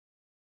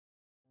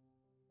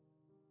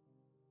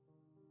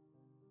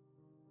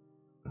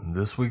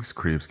This week's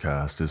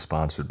Creepscast is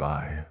sponsored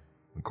by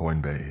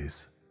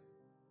Coinbase.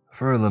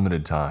 For a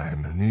limited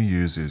time, new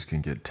users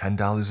can get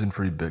 $10 in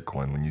free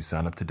Bitcoin when you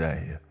sign up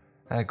today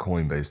at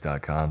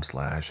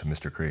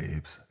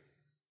coinbase.com/MrCreeps.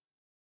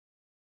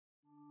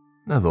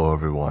 Hello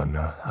everyone,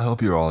 I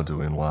hope you're all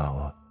doing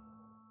well.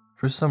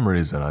 For some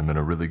reason I'm in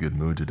a really good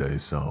mood today,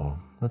 so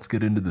let's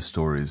get into the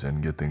stories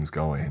and get things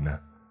going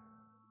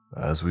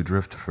as we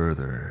drift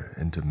further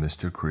into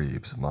Mr.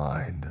 Creep's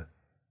mind.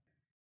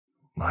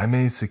 I'm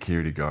a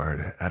security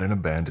guard at an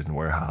abandoned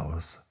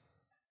warehouse.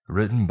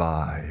 Written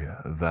by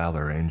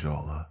Valor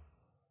Angel.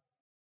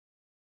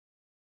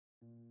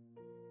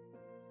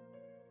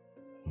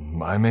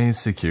 I'm a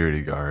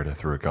security guard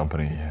through a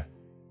company.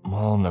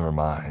 Well, never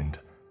mind.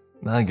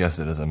 I guess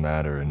it doesn't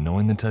matter, and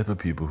knowing the type of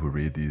people who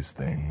read these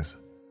things,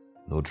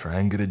 they'll try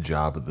and get a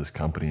job at this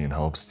company in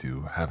hopes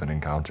to have an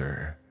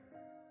encounter.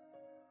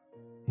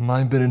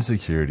 I've been in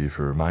security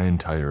for my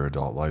entire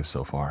adult life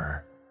so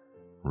far.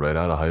 Right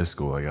out of high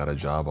school, I got a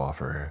job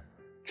offer,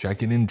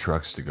 checking in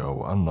trucks to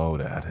go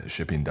unload at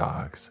shipping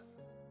docks.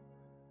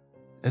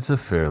 It's a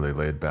fairly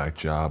laid-back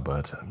job,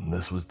 but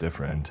this was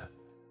different.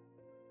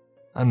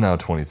 I'm now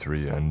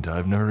 23 and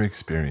I've never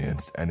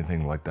experienced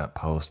anything like that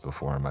post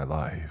before in my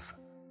life.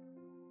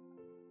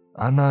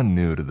 I'm not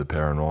new to the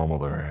paranormal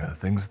or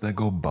things that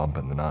go bump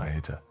in the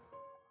night.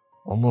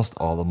 Almost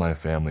all of my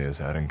family has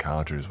had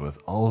encounters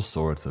with all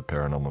sorts of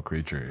paranormal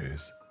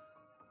creatures,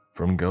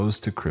 from ghosts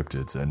to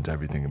cryptids and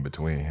everything in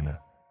between.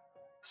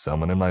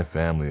 Someone in my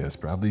family has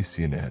probably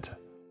seen it,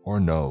 or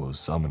knows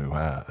someone who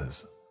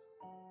has.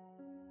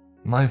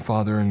 My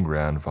father and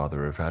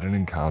grandfather have had an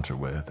encounter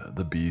with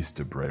the Beast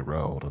of Bray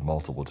Road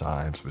multiple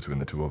times between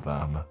the two of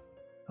them.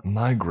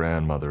 My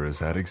grandmother has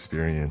had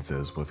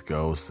experiences with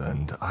ghosts,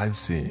 and I've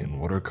seen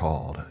what are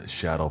called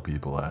shadow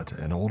people at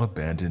an old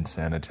abandoned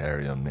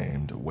sanitarium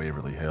named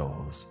Waverly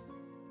Hills.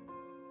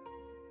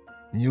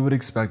 You would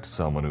expect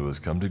someone who has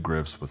come to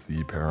grips with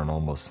the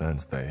paranormal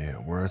since they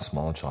were a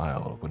small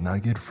child would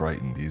not get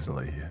frightened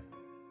easily.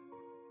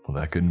 Well,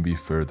 that couldn't be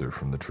further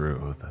from the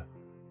truth.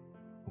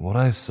 What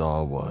I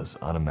saw was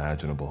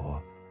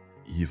unimaginable,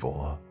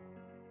 evil,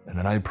 and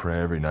then I pray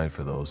every night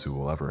for those who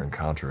will ever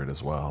encounter it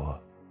as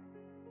well.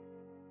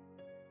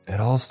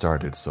 It all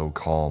started so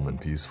calm and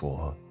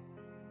peaceful.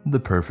 The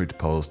perfect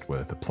post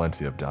with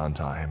plenty of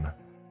downtime,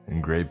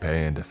 and great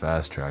pay and a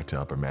fast track to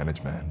upper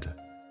management.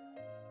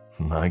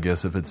 I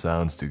guess if it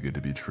sounds too good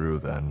to be true,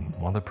 then,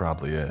 well, it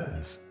probably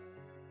is.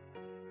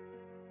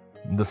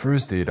 The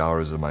first 8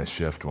 hours of my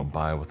shift went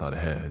by without a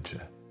hitch.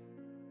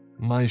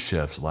 My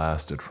shifts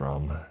lasted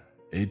from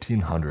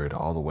 1800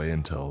 all the way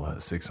until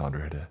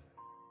 600.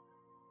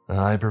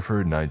 I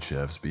preferred night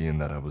shifts, being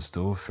that I was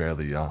still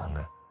fairly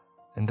young,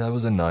 and I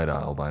was a night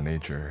owl by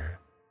nature.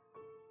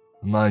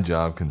 My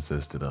job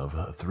consisted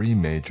of 3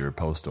 major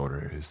post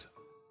orders.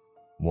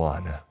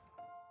 1.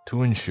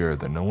 To ensure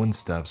that no one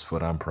steps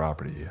foot on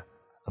property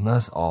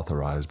unless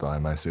authorized by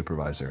my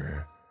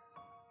supervisor.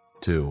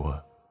 2.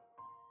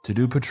 To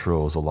do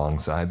patrols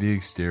alongside the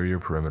exterior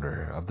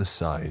perimeter of the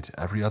site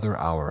every other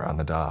hour on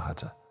the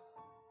dot.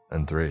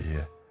 And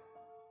 3.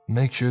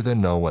 Make sure that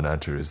no one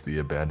enters the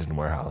abandoned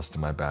warehouse to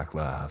my back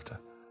left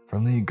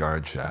from the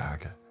guard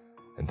shack,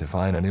 and to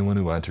find anyone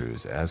who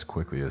enters as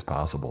quickly as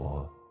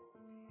possible.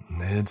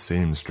 It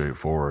seems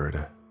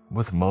straightforward,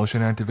 with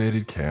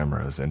motion-activated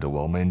cameras and a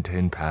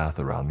well-maintained path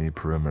around the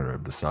perimeter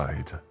of the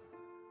site.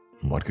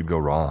 What could go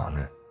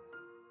wrong?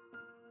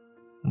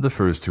 The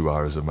first 2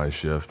 hours of my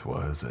shift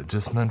was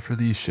just meant for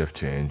the shift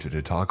change and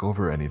to talk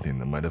over anything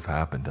that might have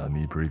happened on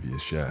the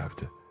previous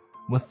shift,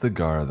 with the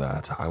guard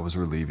that I was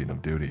relieving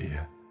of duty.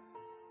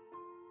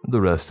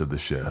 The rest of the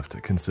shift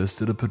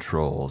consisted of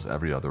patrols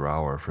every other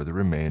hour for the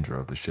remainder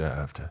of the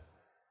shift.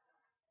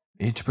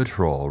 Each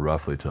patrol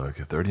roughly took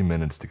 30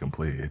 minutes to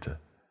complete,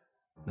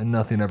 and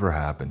nothing ever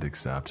happened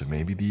except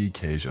maybe the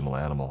occasional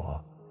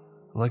animal,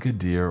 like a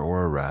deer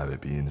or a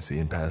rabbit being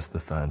seen past the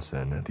fence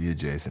in the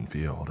adjacent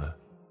field.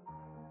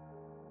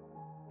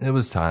 It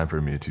was time for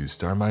me to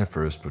start my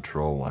first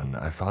patrol when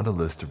I found a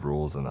list of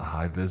rules in the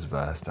high-vis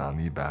vest on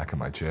the back of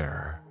my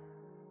chair.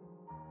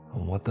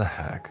 What the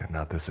heck,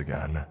 not this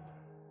again.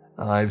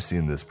 I've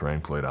seen this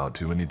prank played out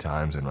too many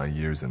times in my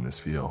years in this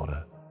field.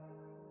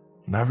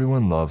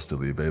 Everyone loves to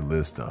leave a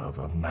list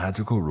of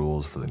magical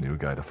rules for the new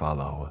guy to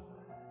follow,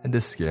 and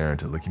to scare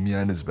into looking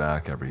behind his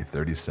back every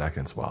 30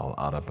 seconds while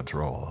out on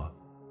patrol.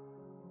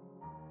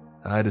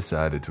 I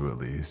decided to at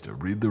least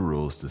read the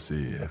rules to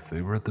see if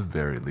they were at the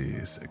very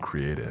least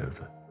creative.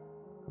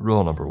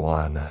 Rule number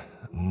 1.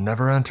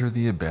 Never enter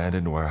the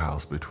abandoned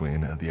warehouse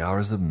between the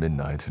hours of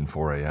midnight and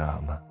 4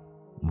 a.m.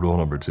 Rule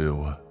number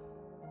 2.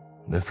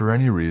 If for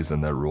any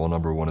reason that rule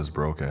number 1 is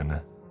broken,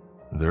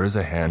 there is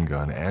a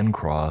handgun and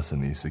cross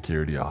in the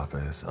security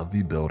office of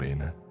the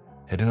building,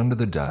 hidden under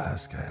the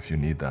desk if you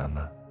need them.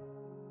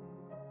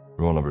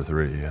 Rule number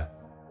 3.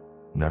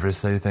 Never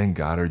say thank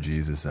God or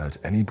Jesus at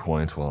any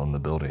point while in the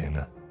building.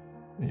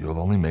 You'll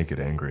only make it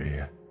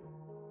angry.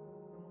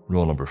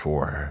 Rule number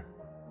 4.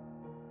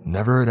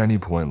 Never at any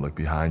point look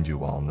behind you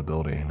while in the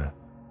building.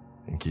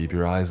 and keep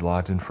your eyes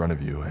locked in front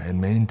of you and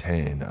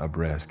maintain a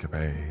brisk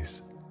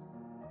pace.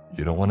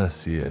 You don't want to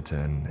see it,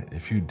 and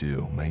if you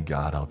do, may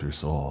God help your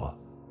soul.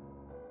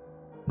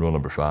 Rule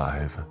number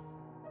 5.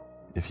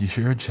 If you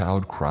hear a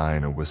child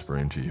crying or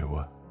whispering to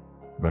you,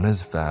 run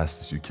as fast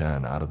as you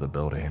can out of the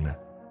building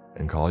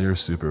and call your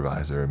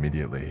supervisor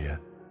immediately.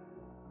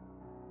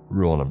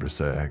 Rule number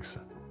 6.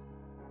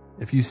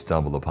 If you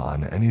stumble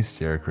upon any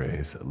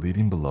staircase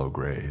leading below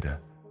grade,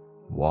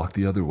 walk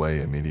the other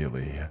way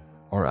immediately,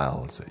 or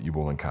else you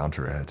will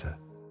encounter it.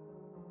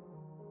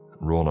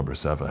 Rule number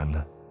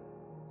 7.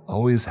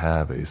 Always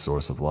have a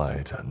source of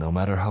light, no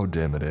matter how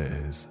dim it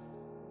is.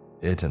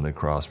 It and the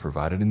cross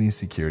provided in the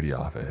security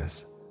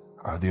office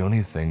are the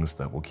only things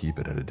that will keep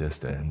it at a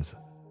distance.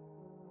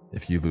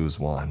 If you lose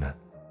one,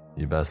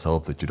 you best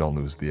hope that you don't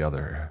lose the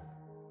other.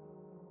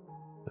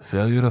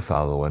 Failure to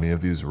follow any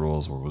of these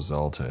rules will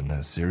result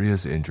in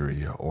serious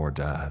injury or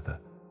death.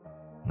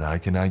 I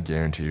cannot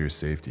guarantee your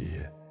safety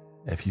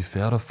if you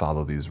fail to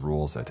follow these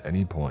rules at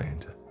any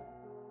point.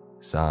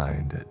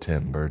 Signed,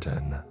 Tim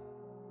Burton.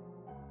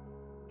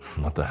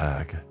 What the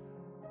heck?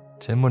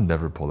 Tim would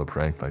never pull a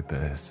prank like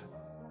this.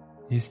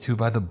 He's too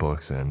by the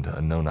books and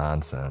a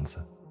no-nonsense.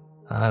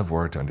 I've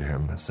worked under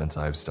him since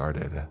I've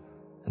started,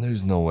 and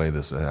there's no way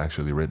this was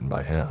actually written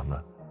by him.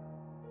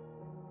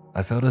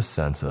 I felt a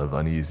sense of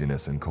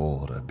uneasiness and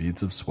cold,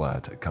 beads of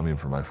sweat coming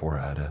from my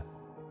forehead.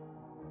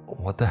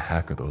 What the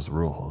heck are those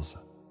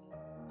rules?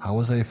 How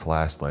was a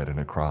flashlight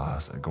and a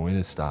cross going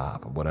to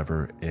stop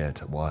whatever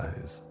it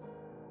was?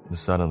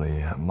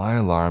 Suddenly, my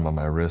alarm on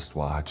my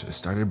wristwatch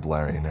started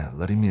blaring,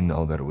 letting me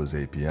know that it was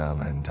 8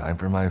 p.m. and time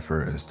for my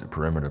first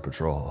perimeter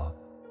patrol.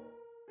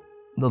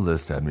 The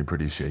list had me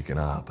pretty shaken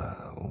up.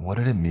 What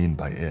did it mean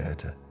by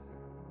it?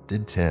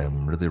 Did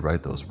Tim really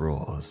write those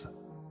rules?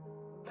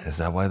 Is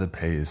that why the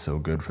pay is so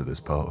good for this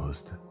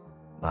post?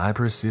 I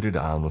proceeded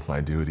on with my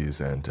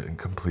duties and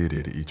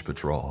completed each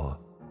patrol.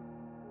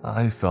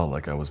 I felt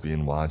like I was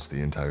being watched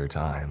the entire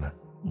time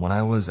when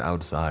I was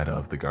outside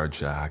of the guard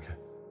shack.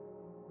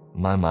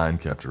 My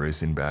mind kept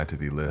racing back to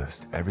the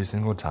list every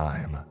single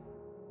time,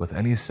 with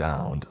any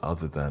sound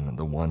other than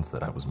the ones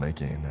that I was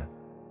making.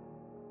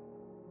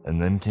 And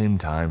then came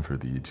time for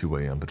the 2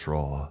 a.m.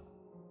 patrol.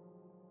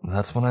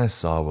 That's when I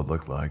saw what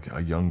looked like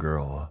a young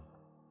girl,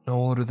 no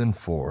older than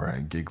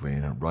 4,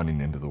 giggling and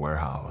running into the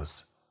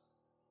warehouse.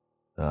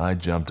 I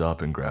jumped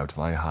up and grabbed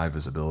my high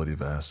visibility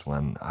vest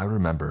when I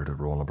remembered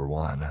rule number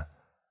 1.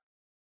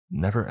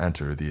 Never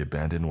enter the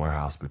abandoned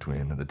warehouse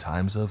between the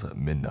times of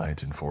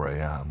midnight and 4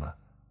 a.m.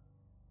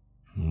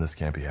 This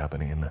can't be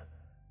happening.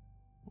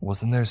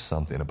 Wasn't there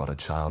something about a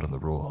child in the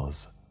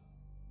rules?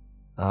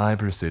 I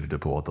proceeded to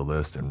pull out the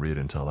list and read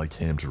until I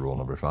came to rule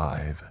number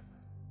 5.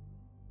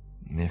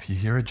 If you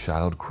hear a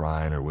child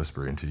crying or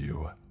whispering to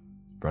you,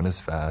 run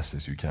as fast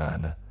as you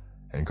can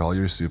and call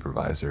your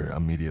supervisor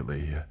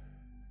immediately.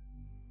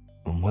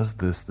 Was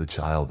this the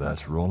child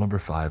that rule number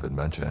 5 had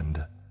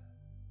mentioned?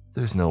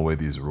 There's no way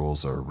these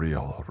rules are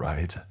real,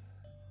 right?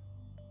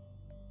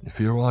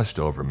 Fear washed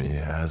over me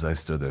as I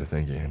stood there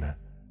thinking,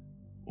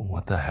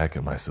 what the heck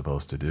am I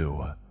supposed to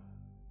do?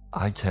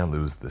 I can't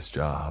lose this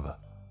job.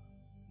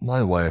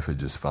 My wife had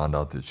just found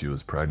out that she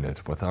was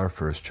pregnant with our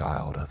first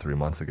child 3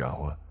 months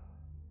ago.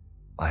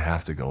 I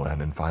have to go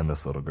in and find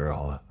this little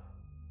girl,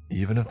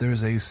 even if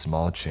there's a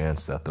small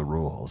chance that the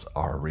rules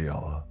are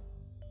real.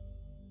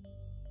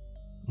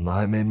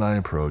 I made my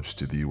approach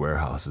to the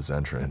warehouse's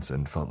entrance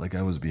and felt like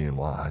I was being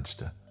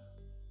watched,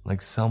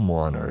 like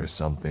someone or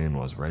something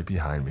was right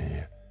behind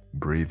me,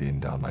 breathing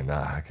down my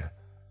neck.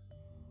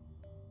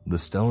 The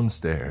stone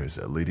stairs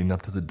leading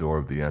up to the door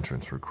of the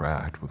entrance were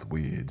cracked with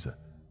weeds,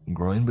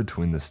 growing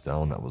between the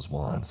stone that was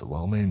once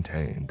well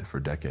maintained for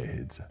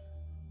decades.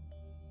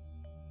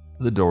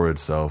 The door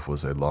itself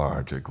was a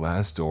large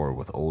glass door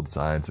with old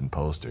signs and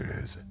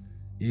posters,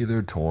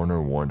 either torn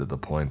or worn to the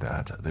point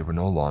that they were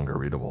no longer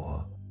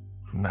readable.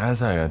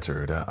 As I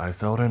entered, I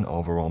felt an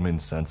overwhelming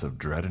sense of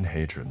dread and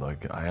hatred,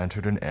 like I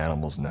entered an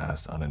animal's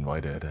nest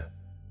uninvited.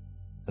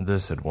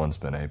 This had once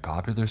been a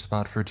popular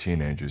spot for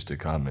teenagers to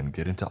come and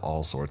get into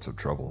all sorts of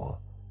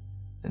trouble,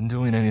 and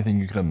doing anything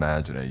you could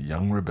imagine a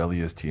young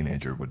rebellious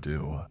teenager would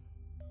do.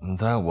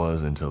 That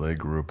was until a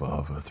group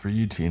of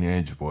 3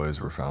 teenage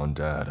boys were found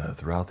dead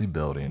throughout the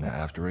building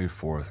after a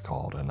 4th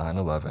called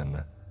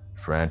 911,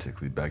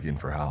 frantically begging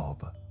for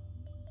help.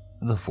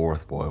 The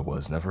 4th boy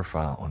was never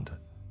found,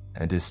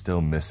 and is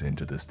still missing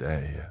to this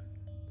day.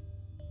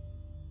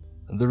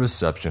 The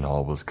reception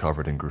hall was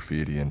covered in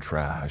graffiti and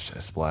trash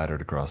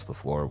splattered across the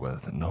floor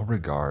with no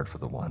regard for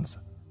the once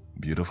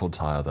beautiful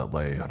tile that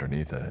lay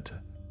underneath it.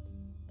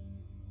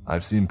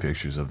 I've seen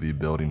pictures of the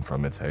building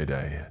from its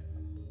heyday,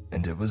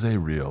 and it was a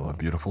real,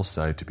 beautiful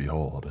sight to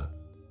behold.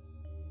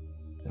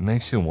 It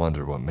makes you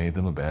wonder what made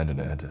them abandon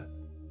it.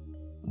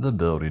 The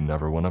building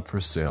never went up for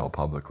sale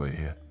publicly,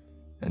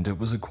 and it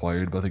was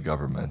acquired by the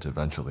government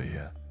eventually,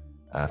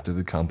 after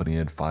the company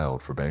had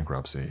filed for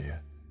bankruptcy.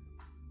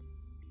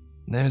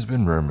 There's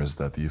been rumors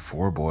that the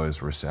 4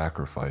 boys were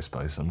sacrificed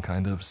by some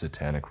kind of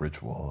satanic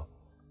ritual,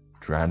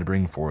 trying to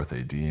bring forth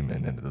a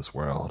demon into this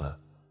world,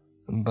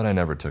 but I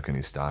never took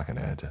any stock in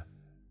it.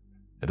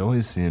 It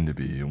always seemed to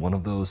be one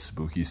of those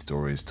spooky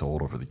stories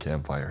told over the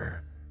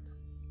campfire,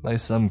 by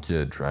some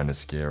kid trying to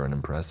scare and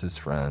impress his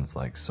friends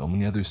like so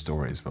many other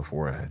stories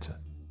before it.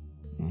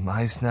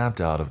 I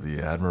snapped out of the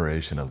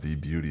admiration of the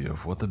beauty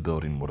of what the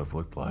building would have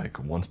looked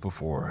like once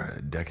before,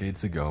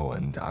 decades ago,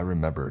 and I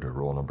remembered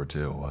rule number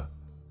 2.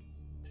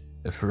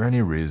 If for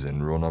any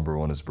reason rule number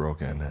 1 is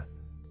broken,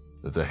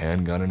 there's a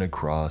handgun and a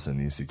cross in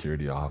the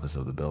security office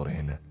of the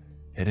building,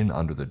 hidden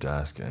under the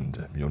desk,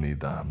 and you'll need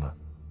them.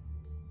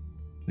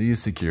 The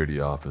security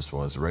office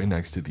was right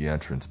next to the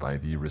entrance by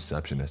the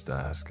receptionist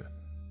desk.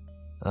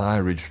 I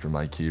reached for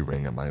my key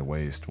ring at my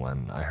waist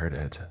when I heard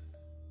it.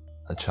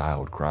 A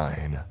child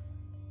crying.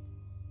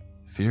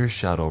 Fear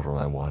shot over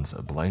my once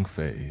blank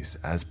face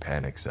as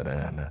panic set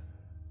in.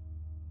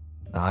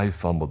 I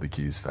fumbled the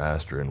keys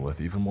faster and with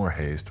even more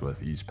haste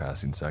with each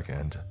passing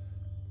second.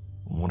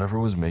 Whatever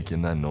was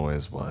making that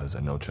noise was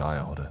no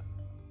child.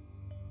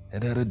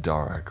 It had a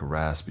dark,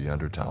 raspy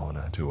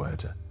undertone to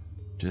it,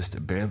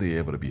 just barely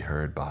able to be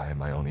heard by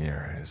my own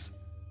ears.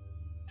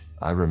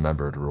 I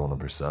remembered rule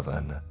number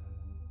 7.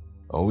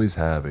 Always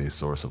have a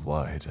source of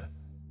light,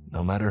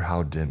 no matter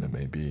how dim it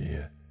may be.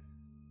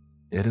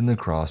 It and the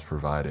cross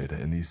provided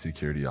in the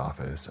security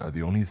office are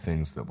the only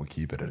things that will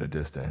keep it at a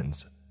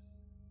distance.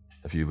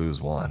 If you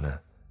lose one,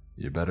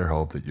 you better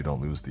hope that you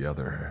don't lose the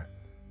other.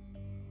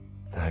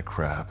 That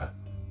crap.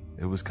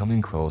 It was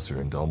coming closer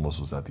and almost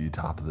was at the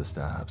top of the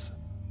steps,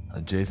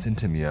 adjacent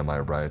to me on my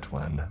right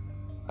when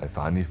I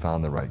finally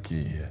found the right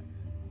key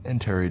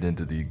and hurried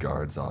into the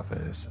guard's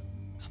office,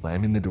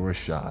 slamming the door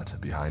shut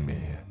behind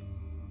me.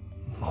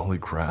 Holy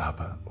crap,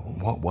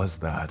 what was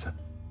that?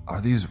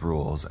 Are these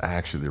rules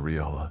actually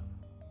real?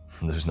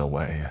 There's no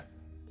way.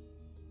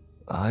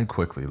 I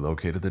quickly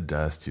located the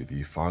desk to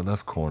the far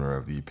left corner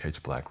of the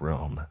pitch black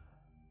room,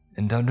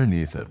 and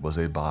underneath it was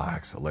a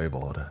box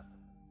labeled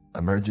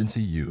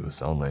Emergency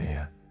Use Only.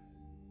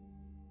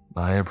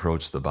 I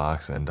approached the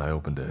box and I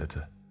opened it.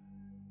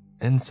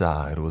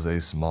 Inside was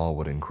a small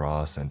wooden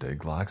cross and a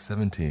Glock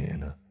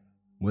 17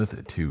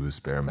 with 2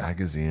 spare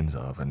magazines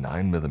of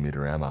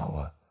 9mm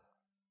ammo.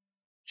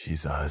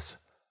 Jesus,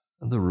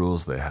 the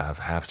rules they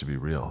have to be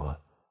real.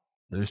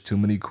 There's too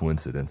many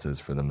coincidences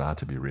for them not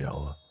to be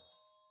real.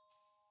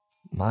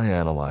 I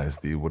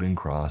analyzed the wooden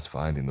cross,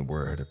 finding the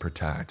word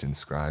protect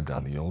inscribed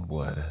on the old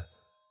wood,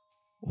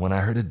 when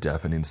I heard a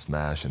deafening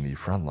smash in the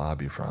front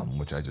lobby from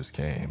which I just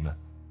came,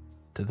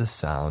 to the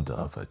sound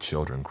of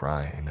children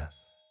crying.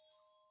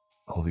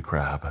 Holy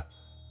crap,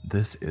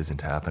 this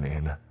isn't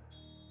happening.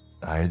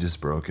 I had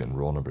just broken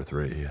rule number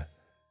 3.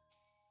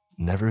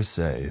 Never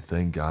say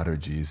thank God or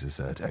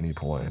Jesus at any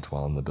point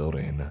while in the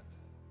building.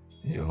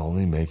 You'll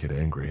only make it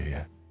angry.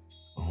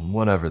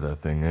 Whatever that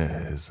thing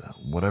is,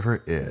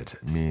 whatever it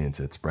means,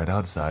 it's right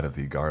outside of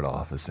the guard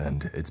office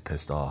and it's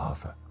pissed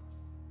off.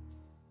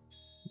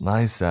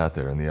 I sat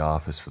there in the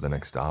office for the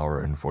next hour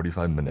and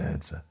 45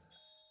 minutes,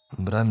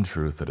 but I'm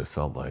truth that it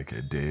felt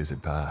like days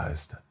had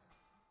passed.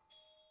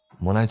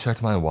 When I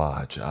checked my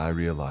watch, I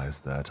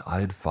realized that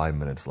I had 5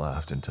 minutes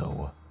left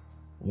until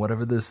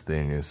whatever this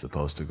thing is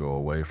supposed to go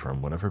away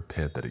from whatever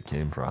pit that it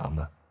came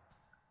from.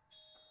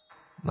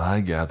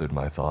 I gathered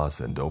my thoughts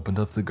and opened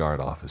up the guard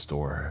office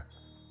door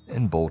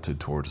and bolted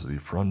towards the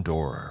front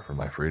door for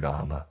my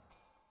freedom.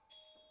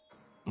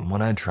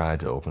 When I tried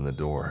to open the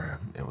door,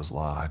 it was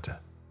locked.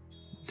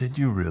 Did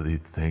you really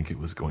think it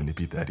was going to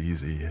be that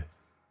easy?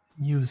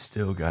 You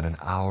still got an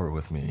hour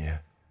with me.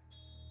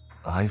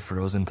 I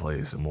froze in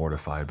place,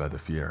 mortified by the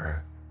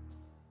fear.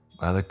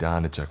 I looked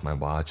down to check my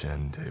watch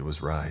and it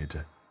was right.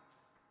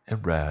 It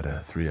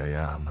read 3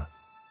 a.m.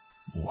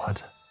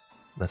 What?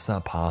 That's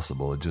not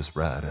possible, it just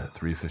read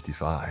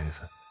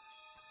 3:55.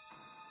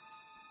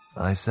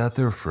 I sat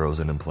there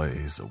frozen in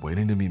place,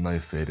 waiting to meet my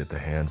fate at the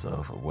hands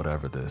of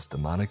whatever this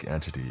demonic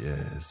entity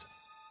is,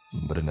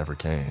 but it never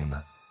came.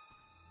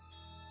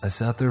 I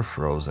sat there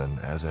frozen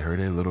as I heard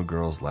a little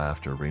girl's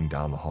laughter ring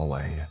down the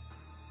hallway.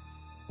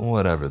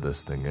 Whatever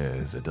this thing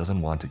is, it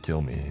doesn't want to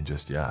kill me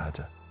just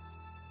yet.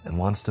 It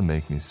wants to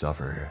make me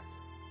suffer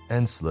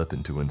and slip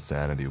into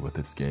insanity with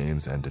its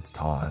games and its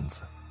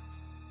taunts.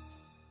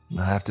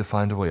 I have to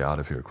find a way out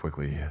of here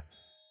quickly,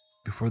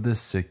 before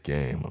this sick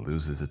game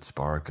loses its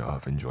spark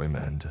of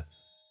enjoyment.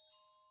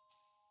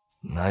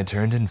 I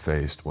turned and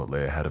faced what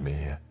lay ahead of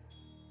me.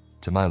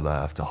 To my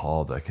left, a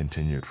hall that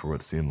continued for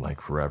what seemed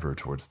like forever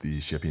towards the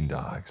shipping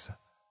docks.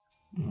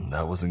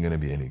 That wasn't going to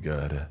be any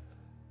good,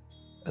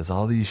 as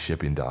all these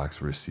shipping docks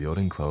were sealed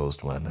and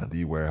closed when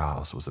the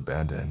warehouse was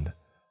abandoned,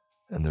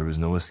 and there was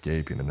no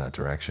escaping in that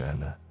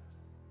direction.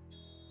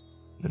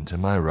 And to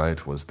my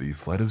right was the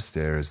flight of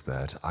stairs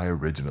that I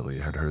originally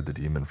had heard the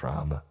demon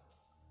from.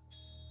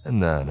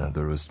 And then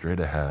there was straight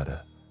ahead,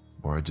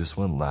 where I just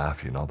went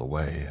laughing all the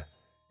way,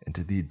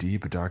 into the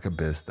deep dark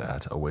abyss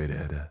that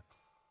awaited.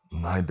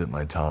 I bit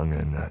my tongue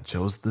and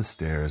chose the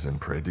stairs and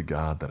prayed to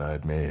God that I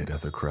had made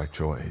the correct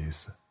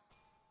choice.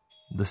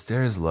 The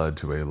stairs led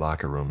to a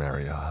locker room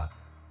area,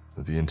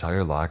 The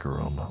entire locker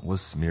room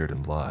was smeared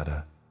in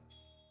blood.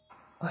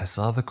 I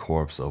saw the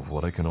corpse of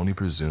what I can only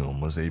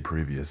presume was a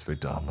previous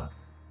victim,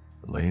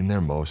 laying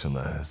there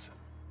motionless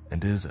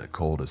and as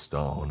cold as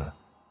stone,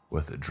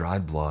 with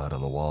dried blood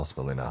on the wall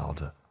spilling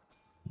out.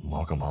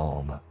 Welcome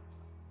home.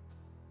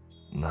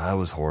 I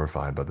was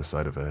horrified by the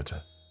sight of it.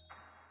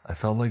 I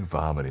felt like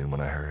vomiting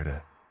when I heard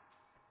it.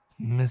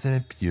 Isn't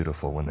it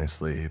beautiful when they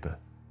sleep?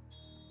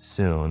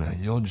 Soon,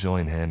 you'll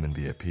join him and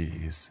be at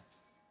peace.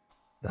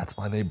 That's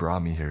why they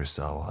brought me here,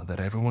 so that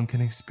everyone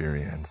can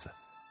experience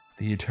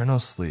the eternal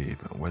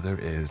sleep where there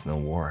is no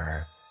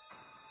war,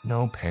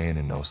 no pain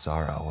and no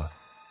sorrow,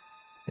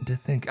 and to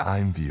think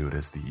I'm viewed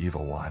as the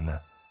evil one.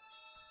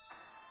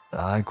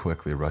 I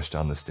quickly rushed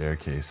down the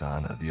staircase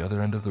on the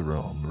other end of the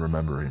room,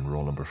 remembering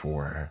rule number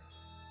 4.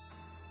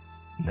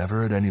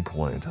 Never at any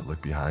point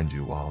look behind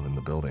you while in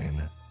the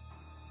building.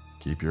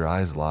 Keep your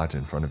eyes locked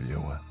in front of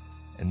you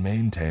and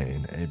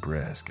maintain a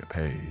brisk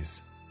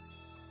pace.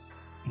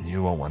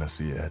 You won't want to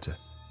see it,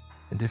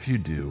 and if you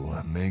do,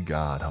 may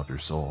God help your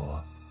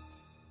soul.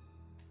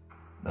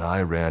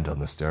 I ran down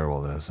the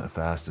stairwell as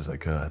fast as I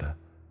could,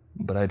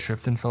 but I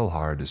tripped and fell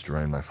hard,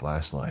 destroying my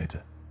flashlight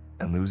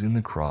and losing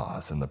the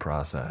cross in the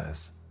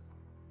process.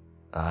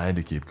 I had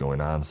to keep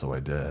going on, so I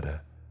did.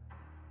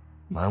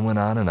 I went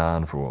on and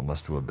on for what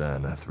must have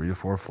been 3 or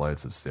 4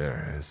 flights of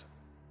stairs.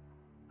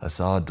 I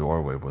saw a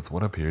doorway with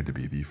what appeared to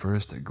be the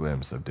first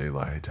glimpse of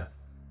daylight.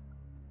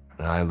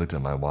 I looked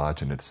at my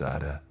watch and it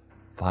said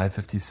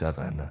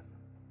 5:57,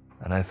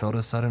 and I felt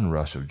a sudden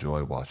rush of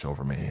joy wash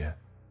over me,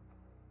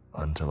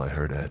 until I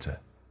heard it.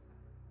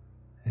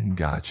 It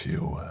got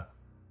you.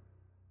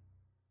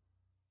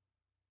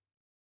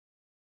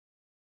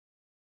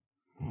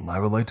 I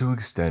would like to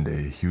extend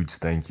a huge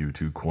thank you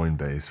to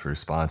Coinbase for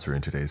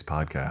sponsoring today's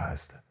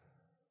podcast.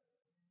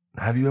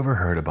 Have you ever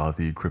heard about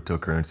the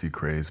cryptocurrency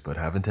craze but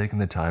haven't taken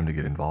the time to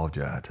get involved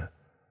yet?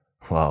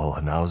 Well,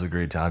 now is a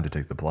great time to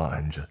take the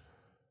plunge.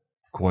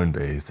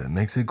 Coinbase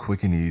makes it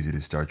quick and easy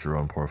to start your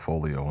own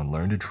portfolio and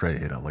learn to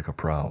trade like a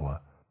pro.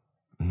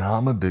 Now,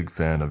 I'm a big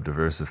fan of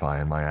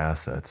diversifying my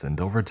assets,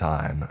 and over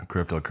time,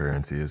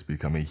 cryptocurrency has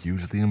become a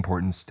hugely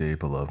important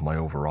staple of my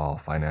overall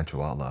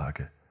financial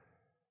outlook.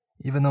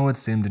 Even though it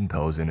seemed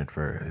imposing at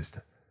first,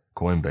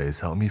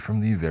 Coinbase helped me from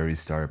the very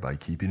start by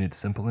keeping it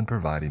simple and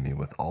providing me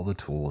with all the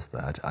tools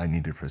that I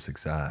needed for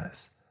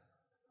success.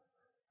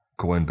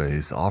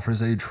 Coinbase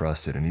offers a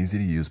trusted and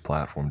easy-to-use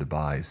platform to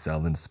buy,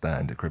 sell, and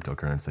spend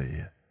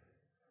cryptocurrency.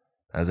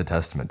 As a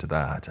testament to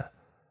that,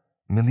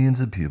 millions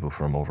of people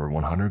from over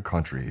 100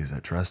 countries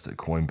trust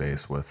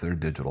Coinbase with their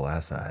digital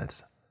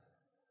assets.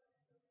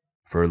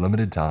 For a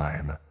limited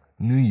time,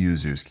 new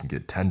users can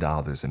get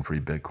 $10 in free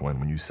Bitcoin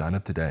when you sign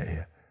up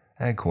today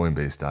at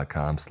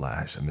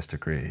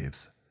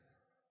coinbase.com/MrCreeps.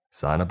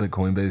 Sign up at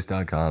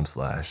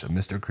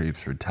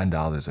coinbase.com/MrCreeps for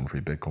 $10 in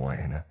free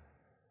Bitcoin.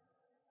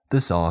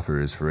 This offer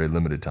is for a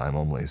limited time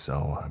only,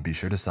 so be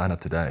sure to sign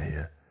up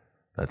today.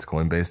 That's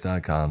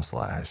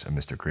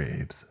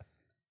coinbase.com/MrCreeps.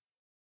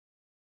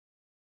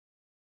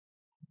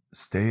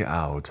 Stay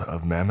Out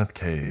of Mammoth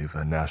Cave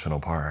National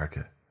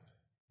Park.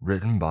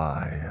 Written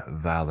by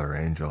Valor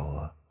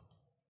Angel.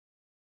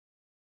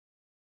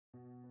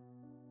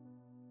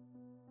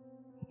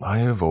 I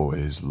have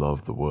always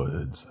loved the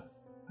woods.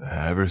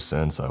 Ever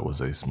since I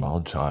was a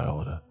small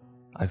child,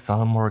 I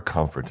found more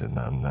comfort in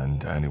them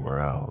than anywhere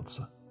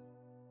else.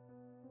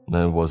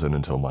 It wasn't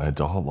until my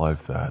adult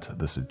life that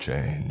this had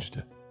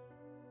changed.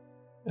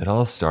 It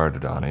all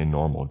started on a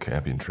normal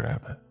camping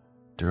trip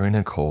during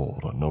a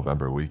cold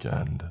November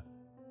weekend.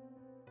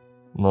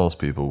 Most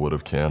people would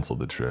have canceled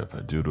the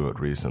trip due to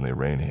it recently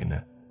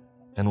raining,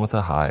 and with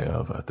a high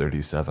of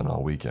 37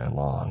 all weekend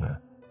long.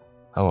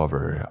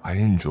 However, I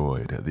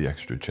enjoyed the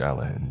extra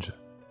challenge.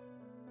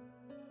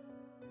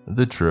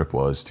 The trip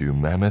was to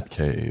Mammoth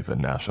Cave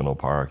National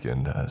Park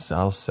in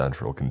south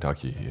central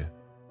Kentucky.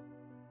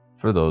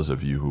 For those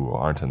of you who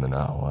aren't in the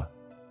know,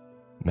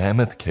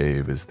 Mammoth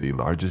Cave is the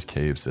largest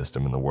cave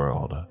system in the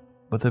world,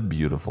 with a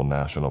beautiful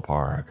national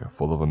park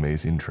full of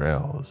amazing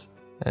trails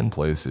and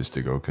places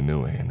to go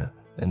canoeing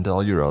and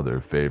all your other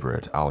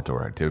favorite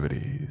outdoor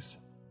activities.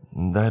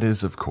 That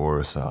is, of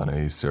course, on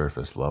a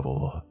surface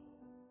level.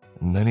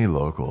 Many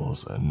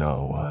locals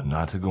know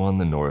not to go on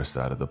the north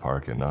side of the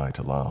park at night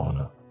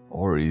alone,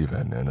 or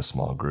even in a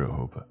small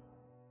group.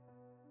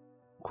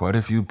 Quite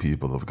a few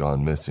people have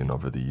gone missing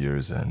over the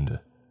years,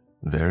 and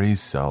very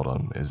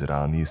seldom is it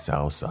on the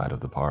south side of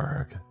the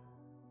park.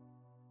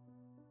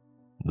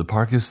 The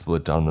park is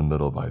split down the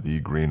middle by the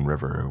Green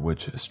River,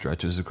 which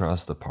stretches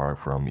across the park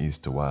from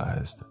east to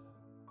west,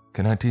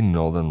 connecting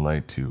Nolan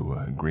Lake to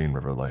Green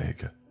River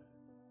Lake,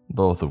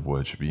 both of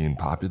which being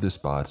popular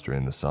spots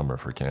during the summer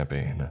for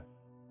camping.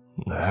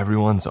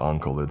 Everyone's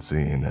uncle had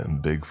seen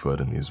Bigfoot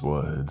in these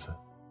woods.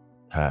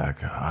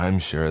 Heck, I'm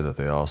sure that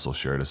they also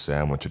shared a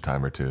sandwich a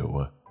time or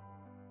two.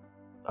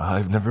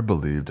 I've never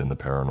believed in the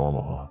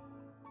paranormal.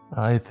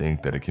 I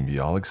think that it can be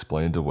all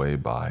explained away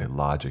by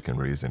logic and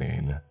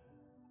reasoning.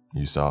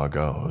 You saw a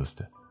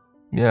ghost.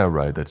 Yeah,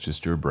 right, that's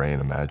just your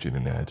brain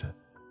imagining it.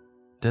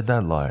 Did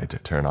that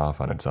light turn off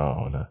on its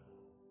own?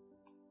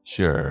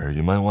 Sure,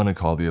 you might want to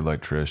call the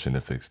electrician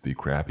to fix the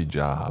crappy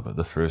job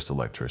the first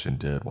electrician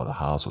did while the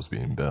house was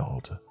being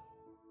built.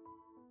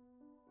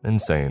 In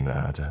saying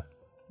that,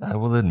 I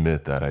will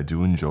admit that I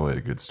do enjoy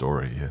a good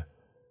story,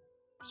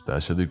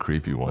 especially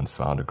creepy ones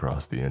found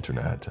across the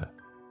internet,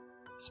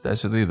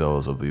 especially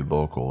those of the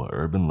local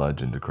urban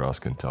legend across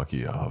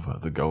Kentucky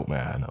of the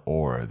Goatman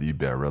or the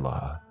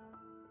Bearilla.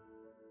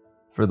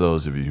 For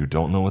those of you who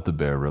don't know what the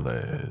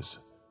Bearilla is,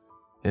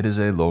 it is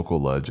a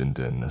local legend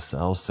in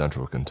South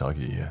Central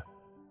Kentucky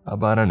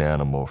about an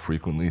animal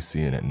frequently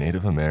seen at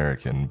Native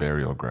American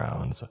burial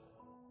grounds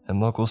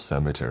and local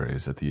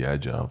cemeteries at the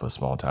edge of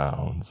small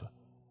towns.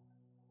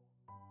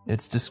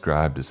 It's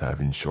described as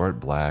having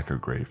short black or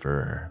gray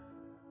fur,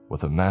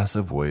 with a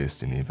massive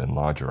waist and even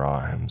larger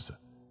arms.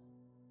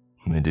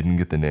 It didn't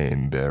get the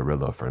name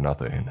Bearilla for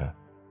nothing.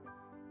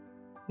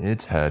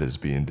 Its head is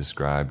being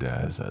described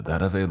as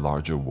that of a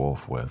larger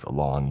wolf with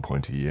long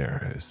pointy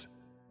ears,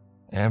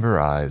 amber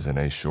eyes, and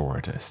a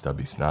short,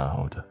 stubby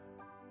snout.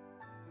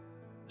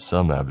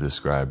 Some have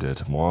described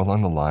it more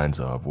along the lines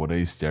of what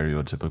a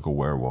stereotypical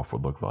werewolf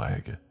would look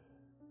like.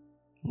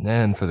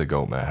 And for the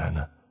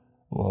Goatman,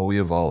 well, we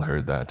have all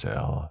heard that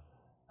tale.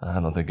 I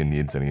don't think it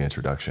needs any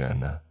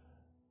introduction.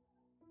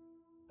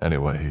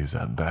 Anyways,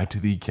 back to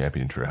the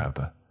camping trip.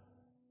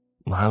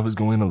 I was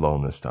going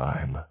alone this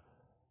time.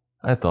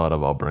 I thought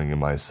about bringing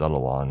my son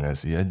along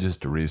as he had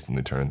just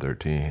recently turned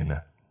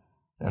 13,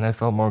 and I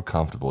felt more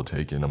comfortable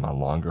taking him on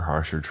longer,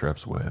 harsher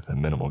trips with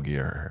minimal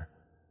gear.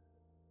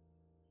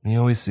 He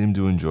always seemed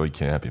to enjoy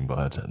camping,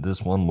 but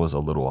this one was a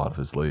little out of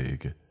his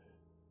league.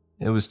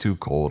 It was too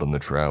cold and the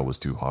trail was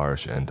too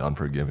harsh and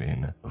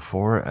unforgiving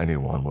for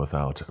anyone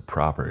without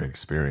proper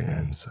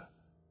experience.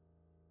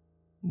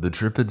 The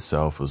trip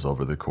itself was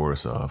over the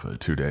course of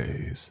 2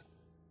 days.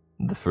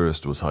 The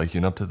first was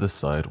hiking up to the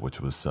site,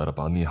 which was set up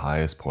on the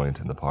highest point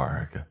in the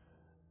park.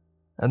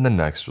 And the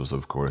next was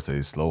of course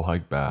a slow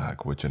hike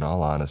back, which in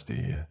all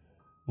honesty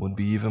would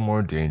be even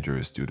more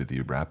dangerous due to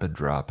the rapid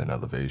drop in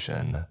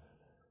elevation,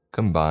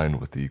 combined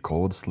with the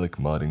cold slick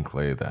mud and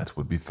clay that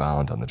would be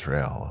found on the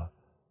trail.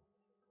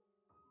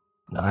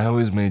 I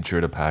always made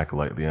sure to pack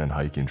lightly on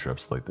hiking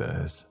trips like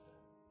this,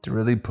 to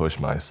really push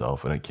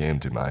myself when it came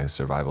to my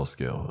survival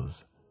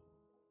skills.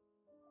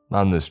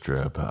 On this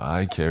trip,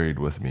 I carried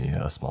with me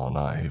a small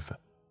knife,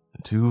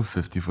 2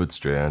 50-foot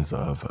strands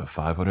of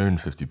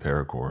 550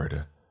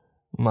 paracord,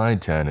 my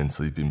 10 and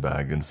sleeping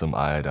bag, and some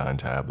iodine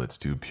tablets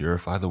to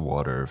purify the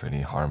water of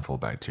any harmful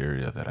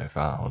bacteria that I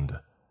found.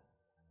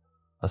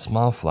 A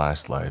small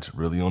flashlight,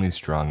 really only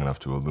strong enough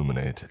to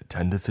illuminate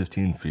 10 to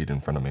 15 feet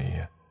in front of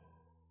me,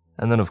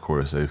 and then of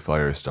course a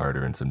fire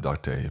starter and some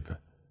duct tape.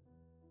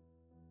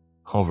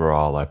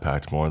 Overall, I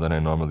packed more than I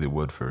normally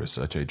would for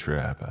such a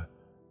trip.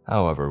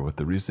 However, with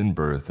the recent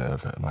birth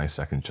of my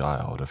second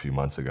child a few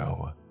months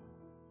ago,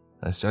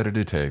 I started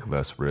to take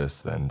less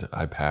risks and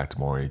I packed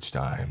more each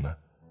time.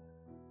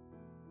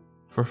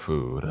 For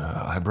food,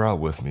 I brought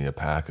with me a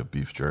pack of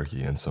beef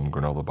jerky and some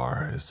granola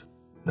bars.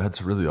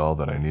 That's really all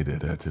that I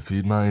needed to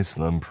feed my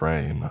slim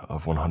frame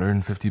of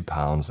 150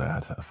 pounds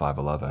at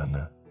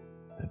 5'11".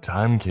 The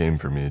time came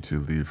for me to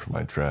leave for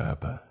my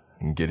trip,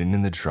 and getting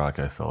in the truck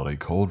I felt a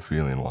cold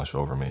feeling wash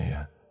over me.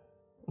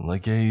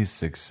 Like a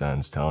sixth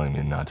sense telling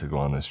me not to go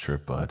on this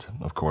trip, but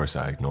of course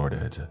I ignored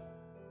it.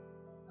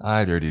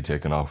 I'd already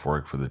taken off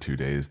work for the 2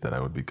 days that I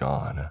would be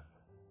gone,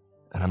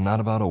 and I'm not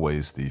about to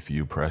waste the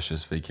few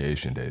precious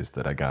vacation days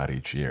that I got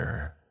each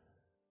year.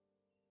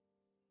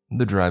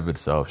 The drive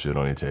itself should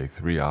only take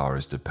 3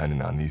 hours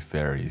depending on the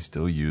ferry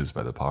still used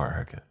by the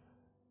park.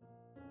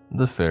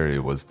 The ferry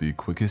was the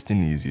quickest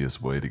and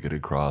easiest way to get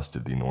across to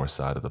the north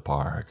side of the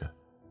park,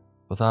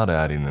 without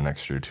adding an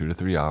extra 2 to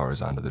 3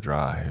 hours onto the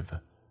drive.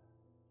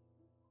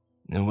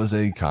 It was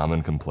a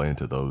common complaint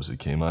to those who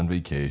came on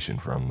vacation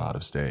from out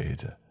of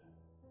state.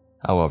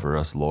 However,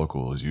 us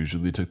locals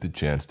usually took the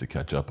chance to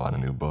catch up on a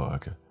new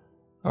book,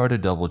 or to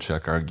double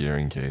check our gear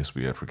in case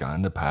we had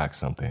forgotten to pack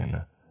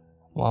something,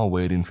 while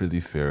waiting for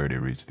the ferry to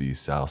reach the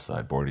south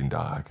side boarding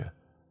dock.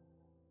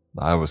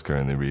 I was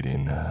currently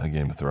reading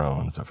Game of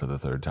Thrones for the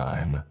 3rd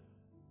time.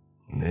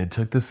 It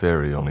took the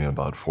ferry only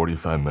about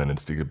 45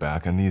 minutes to get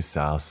back on the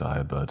south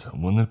side, but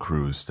when the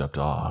crew stepped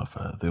off,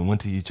 they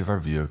went to each of our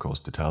vehicles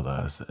to tell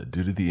us,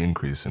 due to the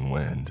increase in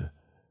wind,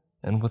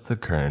 and with the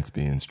currents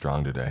being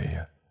strong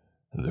today,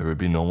 there would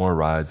be no more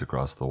rides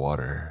across the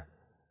water.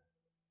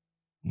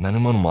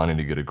 Anyone wanting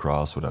to get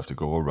across would have to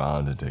go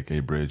around and take a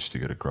bridge to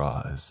get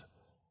across,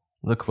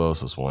 the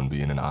closest one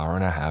being an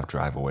hour-and-a-half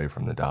drive away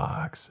from the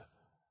docks.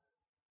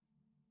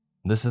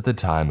 This at the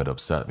time it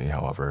upset me,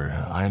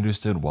 however. I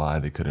understood why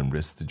they couldn't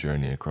risk the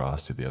journey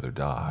across to the other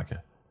dock,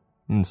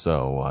 and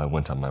so I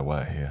went on my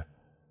way.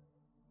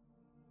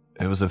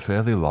 It was a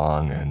fairly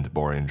long and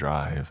boring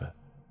drive.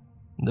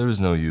 There was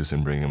no use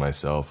in bringing my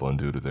cell phone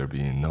due to there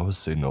being no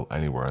signal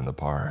anywhere in the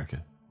park.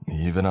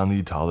 Even on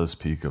the tallest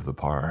peak of the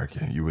park,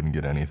 you wouldn't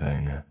get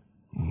anything.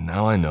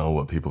 Now I know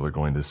what people are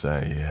going to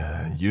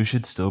say. You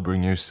should still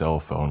bring your cell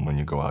phone when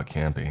you go out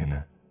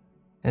camping.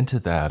 And to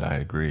that I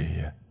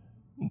agree,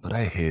 but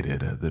I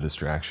hated the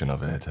distraction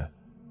of it.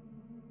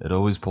 It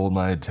always pulled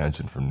my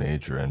attention from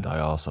nature, and I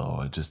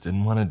also just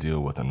didn't want to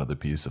deal with another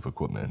piece of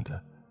equipment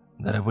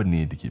that I would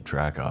need to keep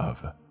track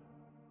of.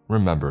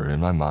 Remember, in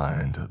my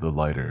mind, the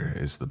lighter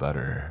is the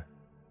better.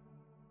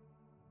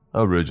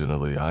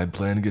 Originally, I'd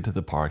planned to get to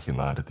the parking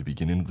lot at the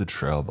beginning of the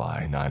trail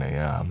by 9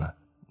 a.m.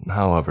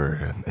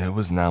 However, it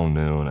was now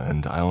noon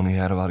and I only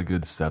had about a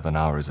good 7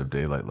 hours of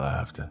daylight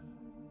left.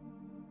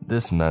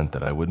 This meant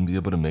that I wouldn't be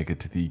able to make it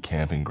to the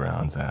camping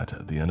grounds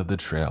at the end of the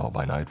trail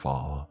by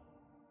nightfall.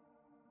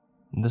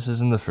 This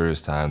isn't the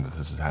first time that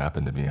this has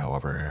happened to me,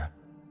 however,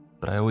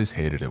 but I always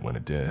hated it when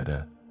it did.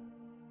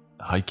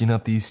 Hiking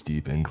up the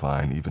steep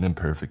incline even in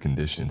perfect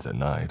conditions at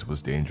night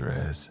was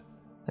dangerous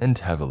and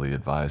heavily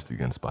advised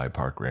against by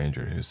park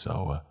rangers,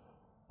 so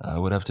I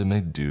would have to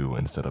make do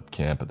and set up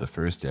camp at the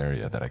first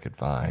area that I could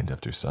find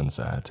after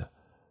sunset,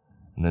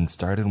 and then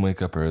start and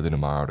wake up early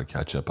tomorrow to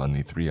catch up on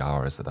the 3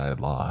 hours that I had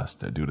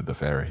lost due to the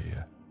ferry.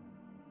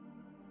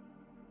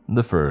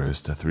 The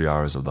first 3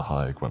 hours of the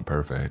hike went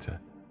perfect.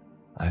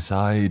 I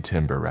saw a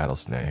timber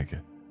rattlesnake.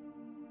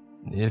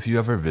 If you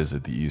ever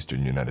visit the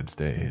eastern United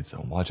States,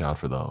 watch out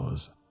for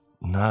those.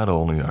 Not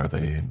only are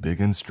they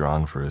big and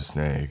strong for a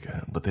snake,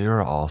 but they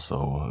are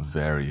also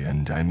very,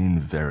 and I mean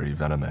very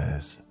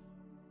venomous.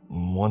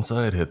 Once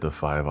I had hit the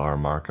 5-hour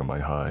mark on my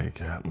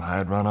hike, I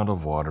had run out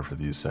of water for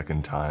the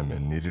second time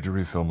and needed to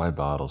refill my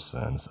bottle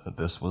since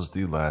this was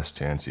the last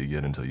chance you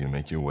get until you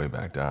make your way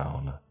back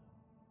down.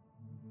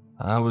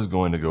 I was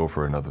going to go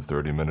for another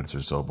 30 minutes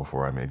or so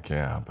before I made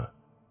camp.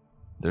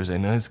 There's a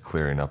nice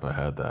clearing up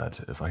ahead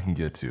that, if I can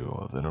get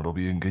to, then it'll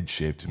be in good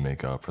shape to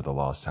make up for the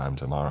lost time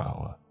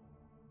tomorrow.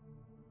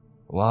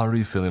 While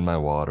refilling my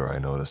water, I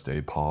noticed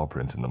a paw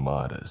print in the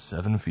mud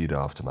 7 feet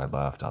off to my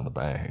left on the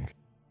bank.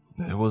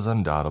 It was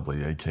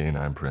undoubtedly a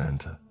canine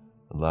print,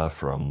 left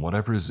from what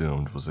I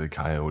presumed was a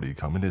coyote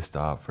coming to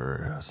stop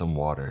for some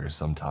water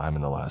sometime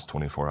in the last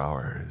 24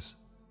 hours.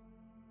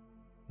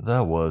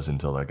 That was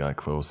until I got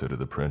closer to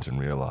the print and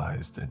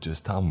realized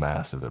just how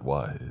massive it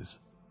was.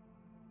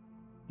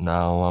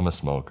 Now, I'm a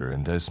smoker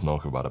and I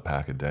smoke about a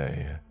pack a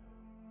day,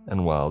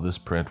 and while this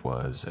print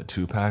was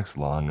 2 packs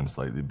long and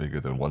slightly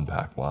bigger than 1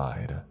 pack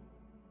wide.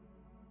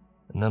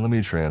 Now let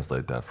me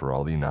translate that for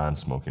all the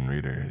non-smoking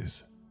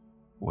readers.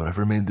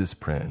 Whatever made this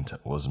print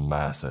was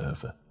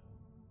massive.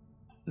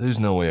 There's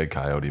no way a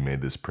coyote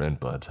made this print,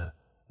 but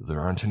there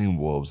aren't any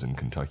wolves in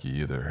Kentucky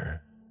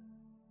either.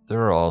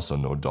 There are also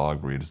no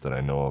dog breeds that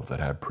I know of that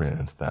have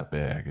prints that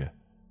big.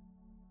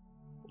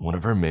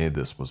 Whatever made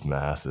this was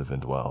massive,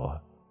 and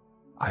well,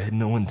 I had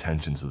no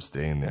intentions of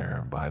staying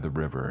there by the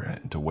river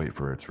to wait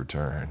for its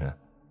return.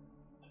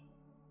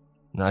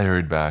 I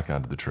hurried back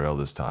onto the trail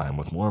this time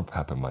with more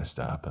pep in my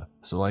step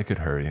so I could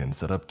hurry and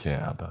set up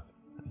camp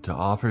to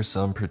offer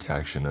some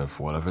protection if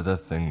whatever the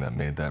thing that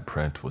made that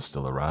print was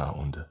still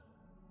around.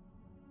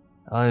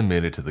 I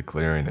made it to the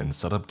clearing and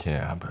set up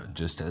camp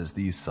just as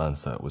the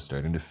sunset was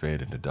starting to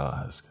fade into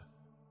dusk.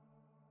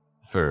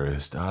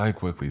 First, I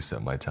quickly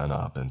set my tent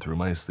up and threw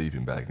my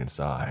sleeping bag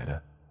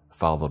inside,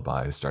 followed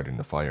by starting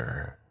the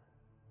fire.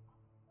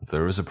 If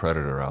there was a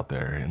predator out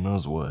there in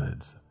those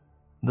woods,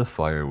 the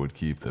fire would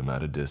keep them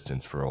at a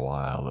distance for a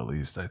while, at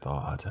least I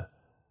thought.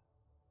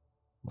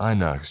 I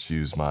next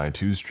used my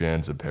 2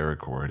 strands of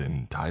paracord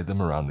and tied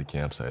them around the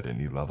campsite at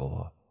knee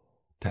level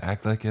to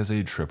act like as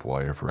a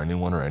tripwire for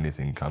anyone or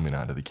anything coming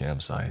onto the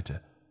campsite,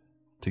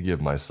 to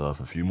give myself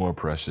a few more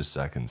precious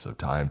seconds of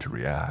time to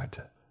react.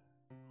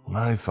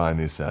 I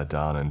finally sat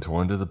down and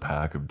tore into the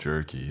pack of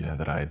jerky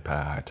that I had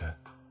packed.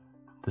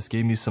 This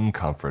gave me some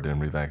comfort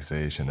and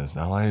relaxation as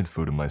now I had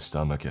food in my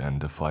stomach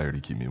and a fire to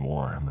keep me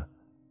warm.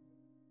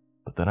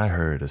 But then I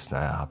heard a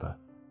snap.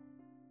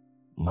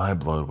 My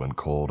blood went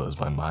cold as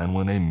my mind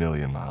went a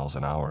million miles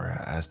an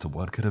hour as to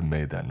what could have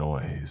made that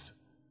noise.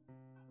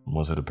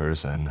 Was it a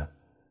person?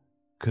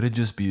 Could it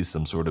just be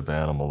some sort of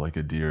animal like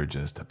a deer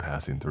just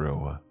passing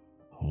through?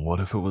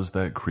 What if it was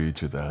that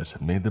creature that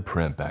made the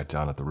print back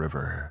down at the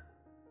river?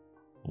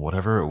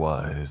 Whatever it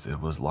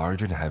was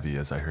large and heavy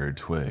as I heard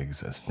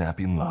twigs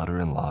snapping louder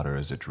and louder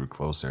as it drew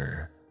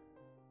closer.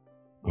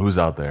 "Who's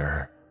out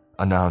there?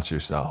 Announce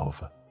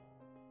yourself."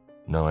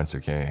 No answer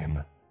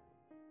came.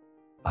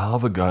 "I'll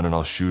have a gun and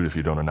I'll shoot if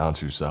you don't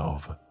announce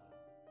yourself."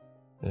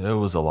 It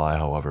was a lie,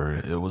 however.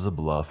 It was a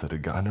bluff that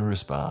had gotten a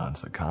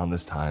response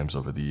countless times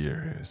over the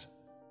years.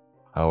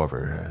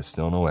 However,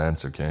 still no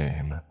answer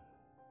came.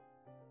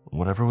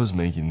 Whatever was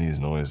making these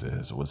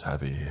noises was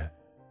heavy.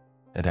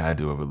 It had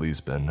to have at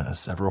least been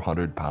several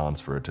 100 pounds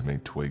for it to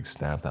make twigs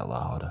snap that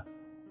loud,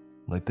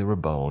 like they were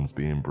bones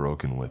being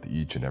broken with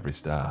each and every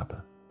step.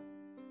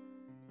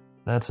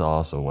 That's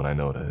also when I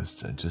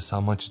noticed just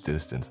how much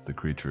distance the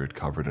creature had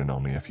covered in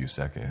only a few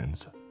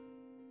seconds.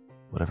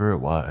 Whatever it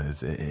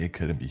was, it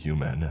couldn't be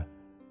human.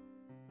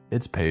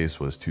 Its pace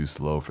was too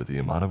slow for the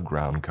amount of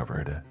ground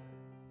covered,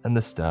 and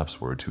the steps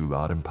were too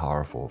loud and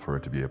powerful for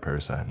it to be a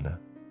person.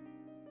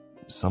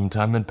 Some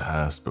time had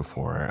passed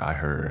before I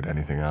heard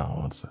anything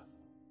else.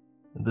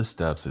 The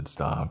steps had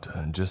stopped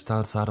just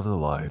outside of the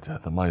light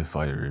that my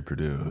fire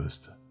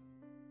produced.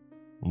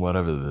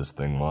 Whatever this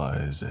thing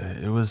was,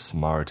 it was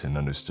smart and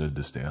understood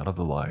to stay out of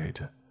the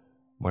light,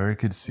 where it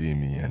could see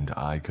me and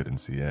I couldn't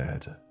see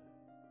it.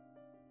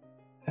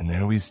 And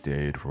there we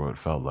stayed for what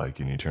felt like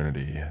an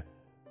eternity,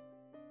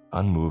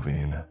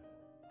 unmoving,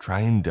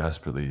 trying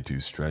desperately to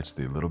stretch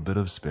the little bit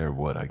of spare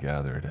wood I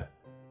gathered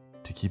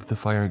to keep the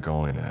fire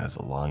going as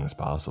long as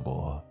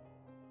possible.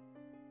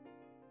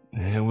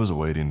 It was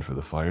waiting for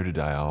the fire to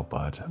die out,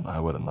 but I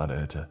wouldn't let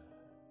it.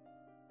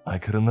 I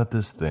couldn't let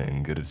this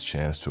thing get its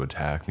chance to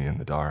attack me in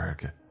the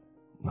dark.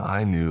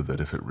 I knew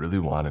that if it really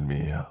wanted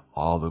me,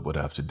 all it would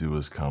have to do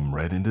was come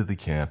right into the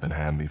camp and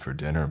have me for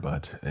dinner,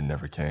 but it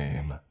never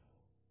came.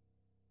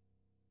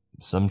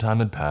 Some time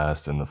had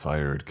passed and the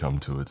fire had come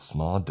to its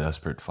small,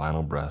 desperate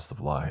final breath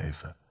of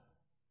life,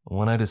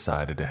 when I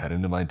decided to head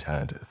into my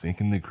tent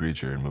thinking the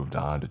creature had moved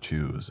on to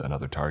choose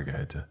another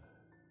target.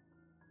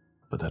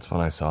 But that's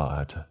when I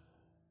saw it.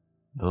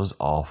 Those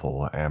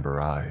awful amber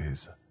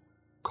eyes,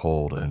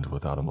 cold and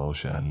without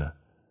emotion.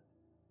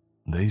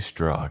 They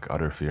struck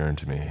utter fear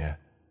into me.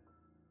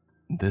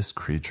 This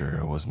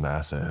creature was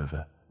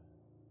massive.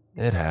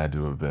 It had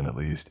to have been at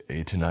least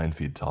 8 to 9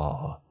 feet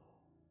tall.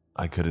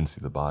 I couldn't see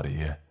the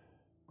body.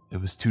 It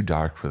was too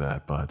dark for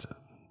that, but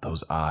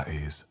those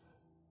eyes,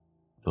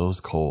 those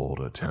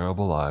cold,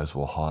 terrible eyes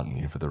will haunt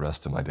me for the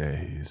rest of my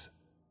days.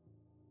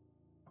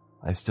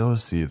 I still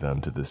see them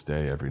to this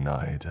day every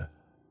night,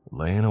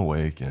 laying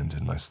awakened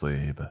in my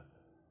sleep.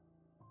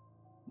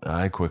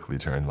 I quickly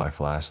turned my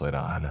flashlight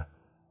on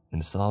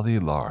and saw the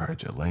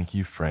large,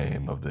 lanky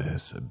frame of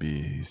this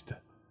beast.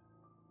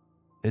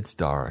 Its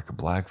dark,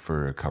 black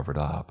fur covered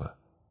up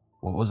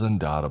what was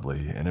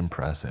undoubtedly an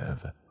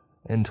impressive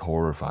and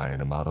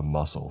horrifying amount of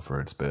muscle for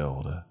its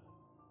build.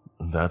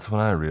 That's when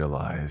I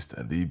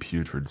realized the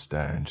putrid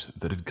stench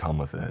that had come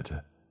with it.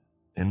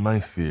 In my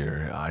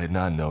fear, I had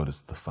not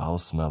noticed the foul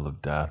smell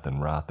of death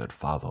and rot that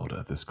followed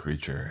this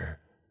creature.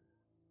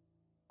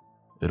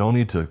 It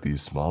only took the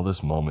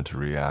smallest moment to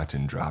react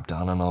and drop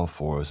down on all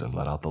fours and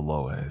let out the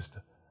lowest,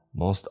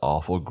 most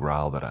awful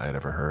growl that I had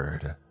ever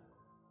heard.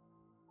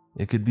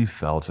 It could be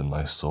felt in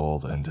my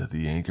soul, and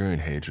the anger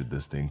and hatred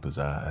this thing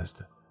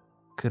possessed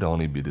could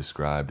only be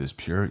described as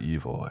pure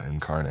evil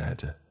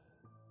incarnate.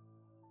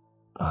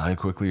 I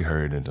quickly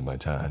hurried into my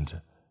tent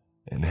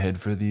and hid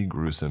for the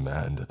gruesome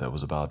end that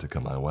was about to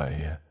come my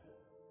way,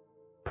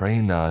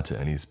 praying not to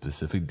any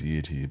specific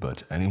deity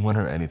but anyone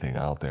or anything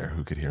out there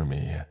who could hear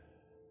me.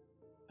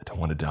 I don't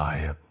want to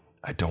die.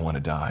 I don't want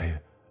to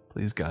die.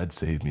 Please, God,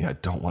 save me. I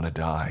don't want to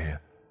die.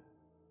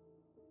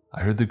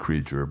 I heard the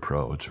creature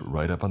approach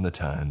right up on the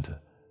tent,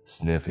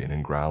 sniffing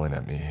and growling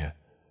at me.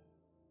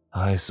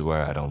 I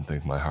swear I don't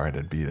think my heart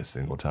had beat a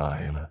single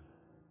time.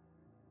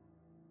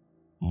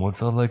 What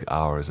felt like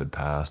hours had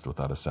passed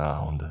without a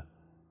sound,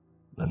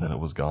 and then it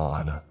was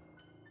gone.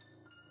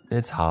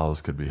 Its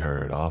howls could be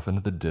heard off into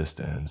the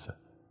distance,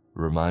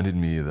 reminded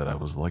me that I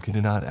was lucky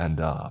to not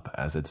end up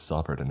as its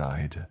supper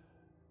tonight.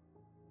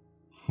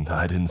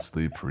 I didn't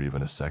sleep for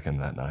even a second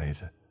that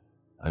night.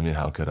 I mean,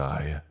 how could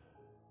I?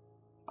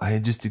 I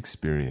had just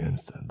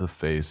experienced the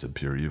face of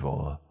pure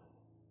evil,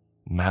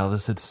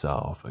 malice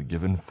itself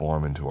given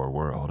form into our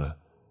world.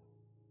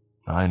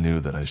 I knew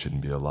that I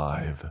shouldn't be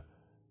alive,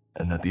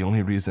 and that the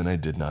only reason I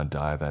did not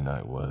die that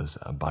night was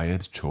by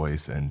its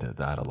choice and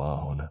that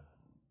alone.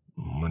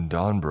 When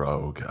dawn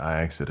broke,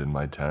 I exited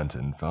my tent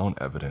and found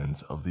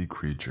evidence of the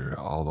creature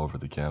all over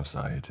the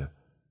campsite.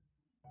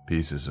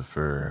 Pieces of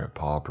fur,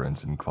 paw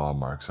prints, and claw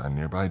marks on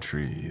nearby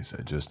trees,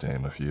 just to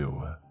name a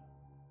few.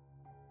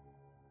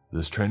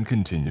 This trend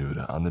continued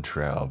on the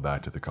trail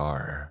back to the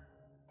car.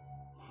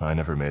 I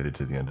never made it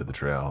to the end of the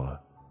trail.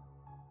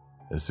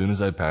 As soon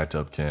as I packed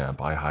up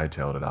camp, I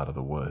hightailed it out of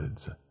the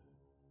woods.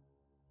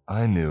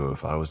 I knew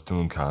if I was to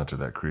encounter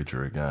that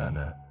creature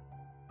again,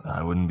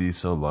 I wouldn't be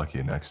so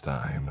lucky next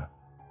time.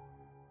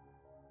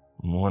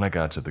 When I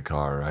got to the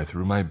car, I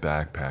threw my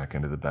backpack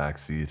into the back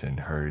seat and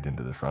hurried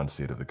into the front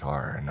seat of the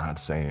car, not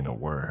saying a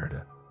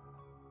word.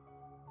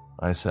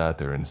 I sat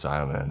there in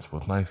silence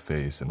with my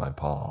face in my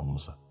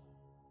palms.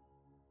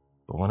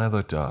 But when I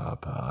looked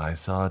up, I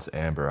saw its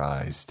amber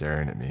eyes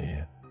staring at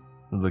me,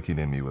 looking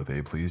at me with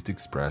a pleased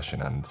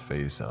expression on its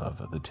face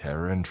of the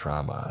terror and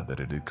trauma that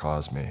it had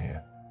caused me.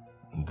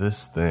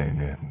 This thing,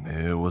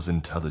 it was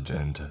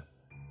intelligent.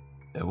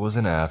 It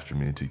wasn't after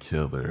me to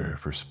kill her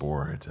for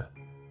sport.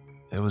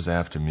 It was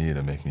after me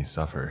to make me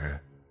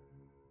suffer.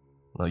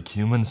 Like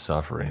human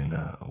suffering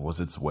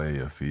was its way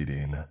of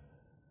feeding.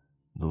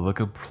 The look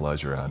of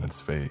pleasure on its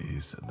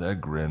face,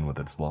 that grin with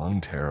its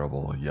long,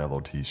 terrible yellow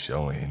teeth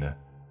showing.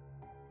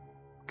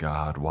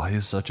 God, why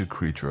is such a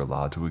creature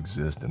allowed to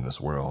exist in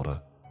this world?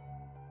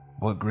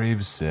 What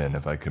grave sin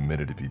have I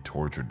committed to be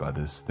tortured by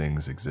this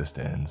thing's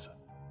existence?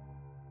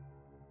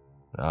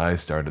 I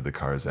started the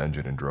car's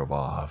engine and drove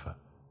off,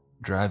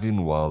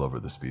 driving well over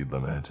the speed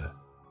limit.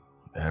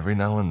 Every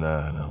now and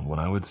then, when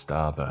I would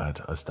stop at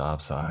a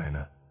stop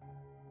sign,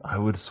 I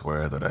would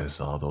swear that I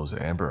saw those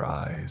amber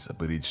eyes,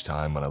 but each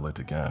time when I looked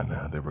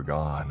again, they were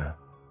gone.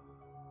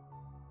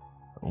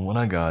 When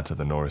I got to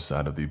the north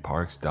side of the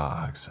park's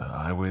docks,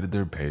 I waited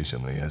there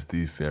patiently as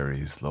the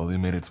ferry slowly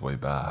made its way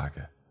back.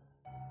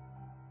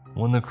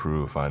 When the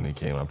crew finally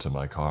came up to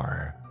my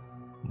car,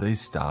 they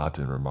stopped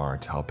and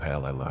remarked how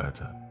pale I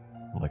looked,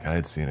 like I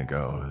had seen a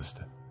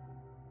ghost.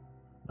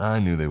 I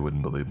knew they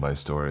wouldn't believe my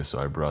story, so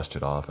I brushed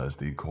it off as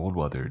the cold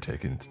weather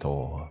taking its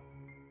toll.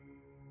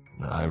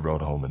 I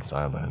rode home in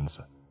silence.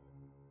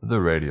 The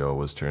radio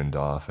was turned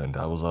off and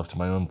I was left to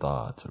my own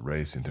thoughts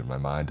racing through my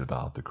mind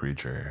about the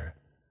creature.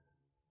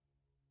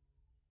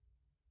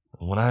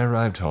 When I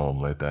arrived home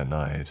late that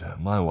night,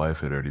 my wife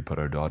had already put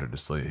our daughter to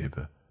sleep,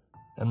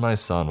 and my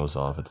son was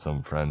off at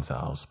some friend's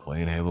house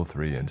playing Halo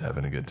 3 and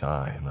having a good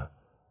time.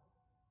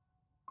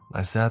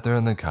 I sat there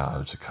on the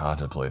couch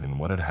contemplating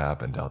what had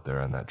happened out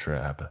there on that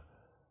trip.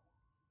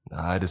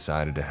 I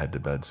decided to head to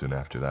bed soon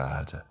after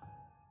that.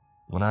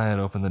 When I had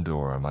opened the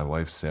door, my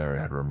wife Sarah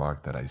had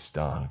remarked that I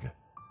stunk,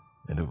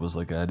 and it was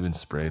like I had been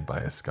sprayed by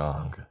a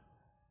skunk.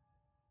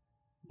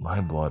 My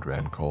blood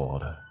ran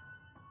cold.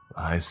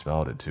 I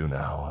smelled it too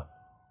now,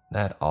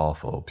 that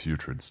awful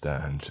putrid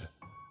stench.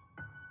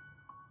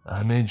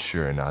 I made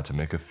sure not to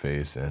make a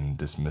face and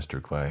dismissed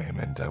her claim,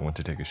 and I went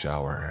to take a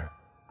shower.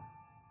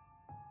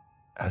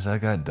 As I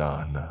got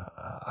done,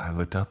 I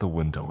looked out the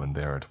window and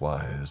there it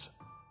was,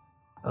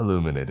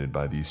 illuminated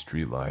by the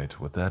streetlight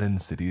with that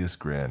insidious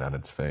grin on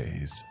its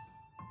face.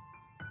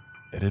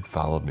 It had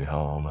followed me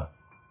home,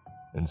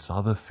 and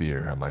saw the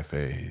fear on my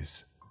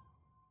face.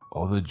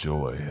 Oh, the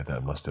joy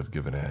that must have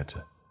given it.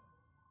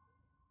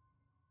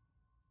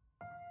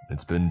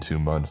 It's been 2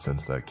 months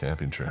since that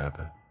camping trip,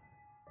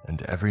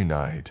 and every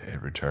night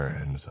it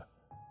returns.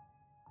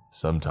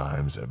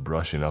 Sometimes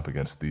brushing up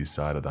against the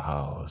side of the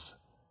house,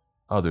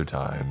 other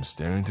times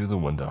staring through the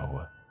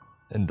window,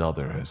 and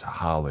others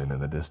howling in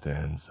the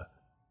distance.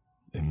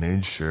 It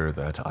made sure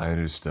that I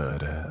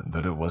understood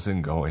that it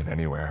wasn't going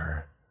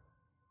anywhere.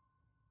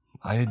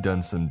 I had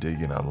done some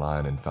digging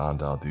online and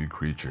found out the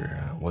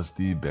creature was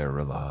the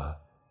Barilla.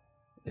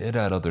 It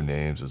had other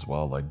names as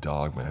well, like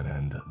Dogman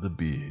and the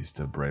Beast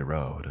of Bray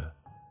Road.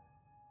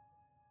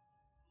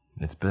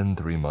 It's been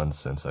 3 months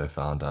since I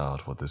found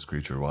out what this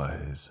creature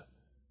was.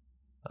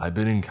 I've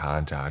been in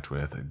contact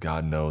with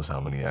God knows how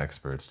many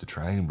experts to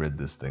try and rid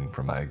this thing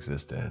from my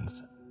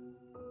existence.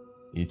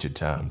 Each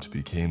attempt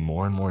became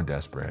more and more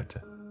desperate,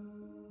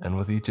 and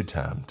with each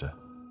attempt,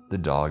 the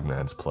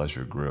Dogman's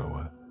pleasure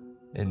grew.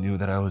 It knew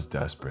that I was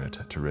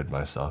desperate to rid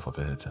myself of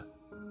it.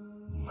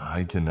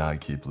 I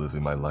cannot keep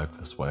living my life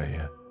this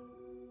way.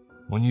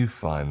 When you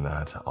find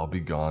that I'll be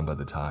gone by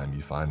the time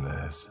you find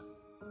this,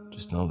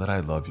 just know that I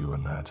love you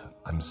and that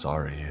I'm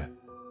sorry.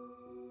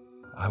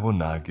 I will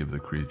not give the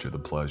creature the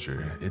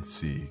pleasure it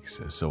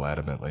seeks so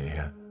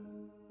adamantly.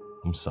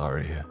 I'm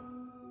sorry.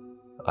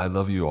 I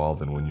love you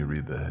all, and when you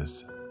read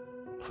this,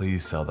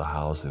 please sell the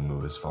house and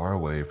move as far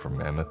away from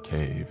Mammoth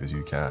Cave as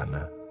you can.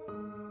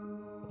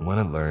 When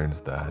it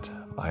learns that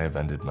I have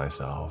ended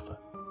myself,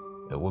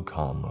 it will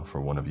come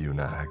for one of you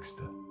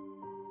next.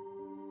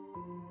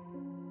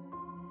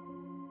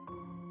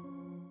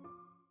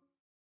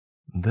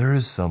 There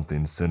is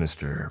something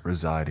sinister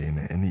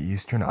residing in the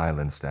Eastern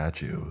Island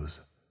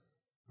statues.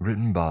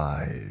 Written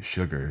by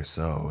Sugar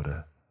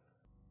Sewed.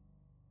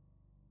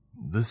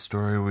 This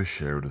story was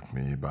shared with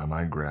me by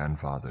my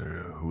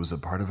grandfather, who was a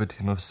part of a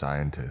team of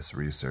scientists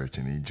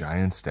researching the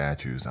giant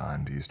statues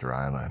on Easter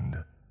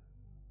Island.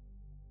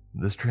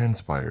 This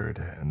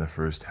transpired in the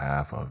first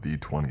half of the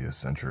 20th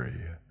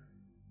century.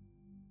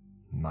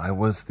 I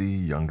was the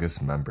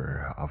youngest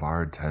member of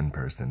our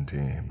 10-person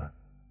team,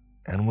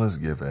 and was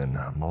given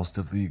most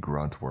of the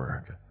grunt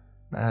work,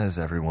 as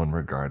everyone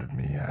regarded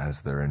me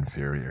as their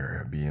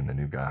inferior, being the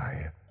new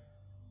guy.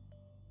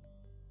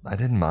 I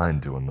didn't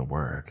mind doing the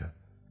work,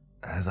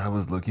 as I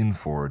was looking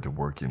forward to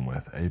working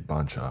with a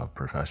bunch of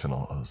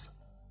professionals.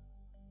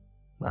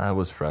 I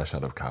was fresh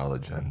out of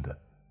college, and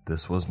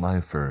this was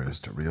my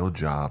first real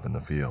job in the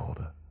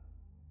field.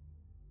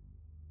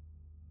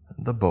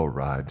 The boat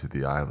ride to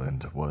the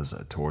island was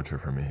a torture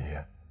for me,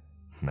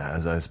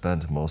 as I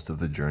spent most of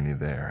the journey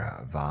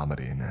there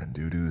vomiting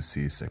due to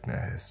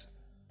seasickness.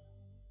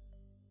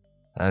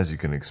 As you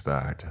can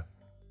expect,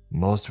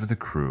 most of the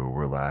crew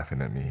were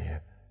laughing at me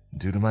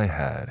due to my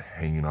head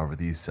hanging over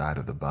the side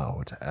of the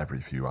boat every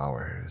few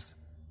hours.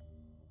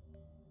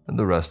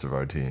 The rest of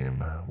our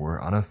team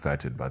were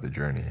unaffected by the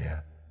journey,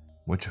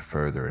 which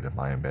furthered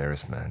my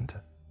embarrassment.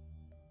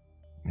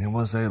 It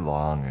was a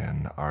long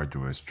and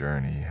arduous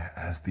journey,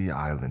 as the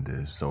island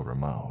is so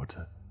remote.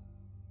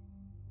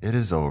 It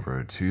is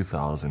over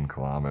 2,000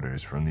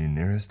 kilometers from the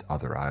nearest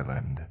other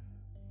island.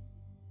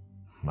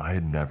 I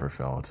had never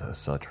felt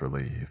such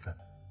relief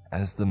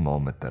as the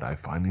moment that I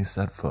finally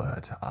set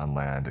foot on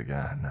land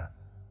again.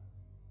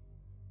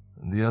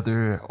 The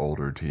other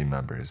older team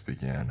members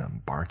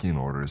began barking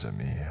orders at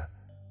me,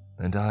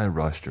 and I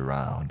rushed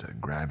around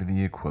grabbing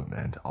the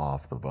equipment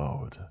off the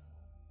boat.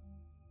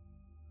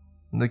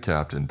 The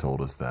captain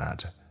told us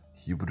that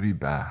he would be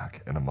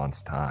back in a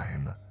month's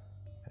time,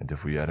 and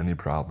if we had any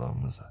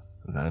problems,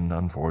 then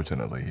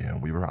unfortunately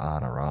we were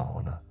on our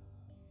own.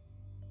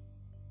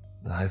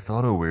 I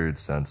felt a weird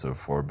sense of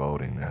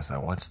foreboding as I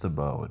watched the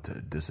boat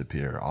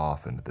disappear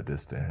off into the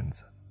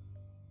distance.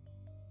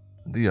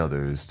 The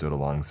others stood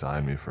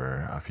alongside me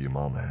for a few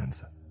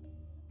moments,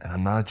 and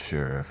I'm not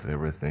sure if they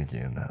were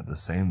thinking the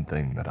same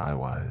thing that I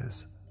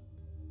was.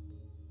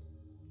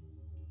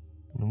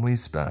 We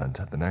spent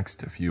the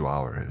next few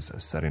hours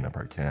setting up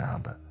our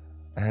camp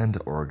and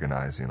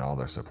organizing all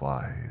our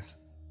supplies.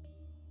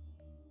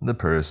 The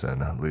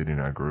person leading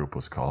our group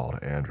was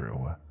called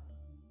Andrew,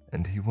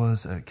 and he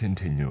was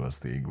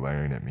continuously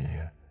glaring at me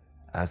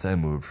as I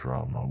moved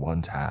from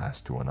one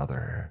task to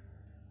another.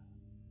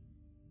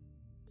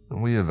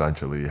 We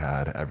eventually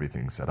had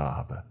everything set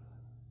up,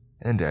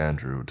 and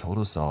Andrew told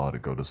us all to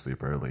go to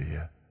sleep early,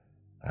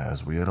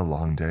 as we had a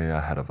long day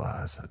ahead of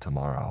us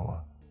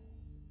tomorrow.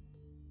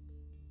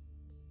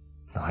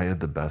 I had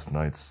the best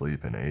night's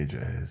sleep in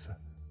ages,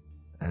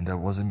 and I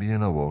wasn't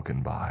being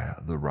awoken by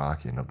the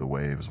rocking of the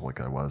waves like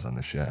I was on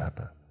the ship.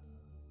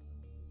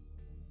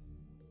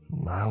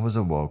 I was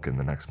awoken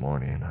the next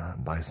morning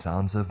by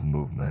sounds of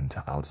movement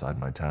outside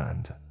my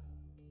tent.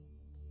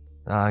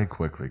 I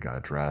quickly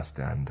got dressed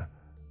and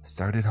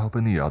started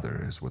helping the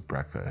others with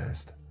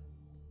breakfast.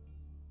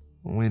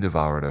 We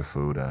devoured our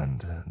food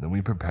and then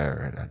we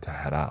prepared to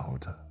head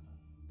out.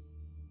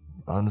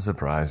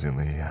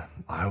 Unsurprisingly,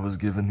 I was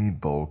given the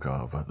bulk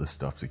of the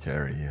stuff to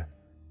carry,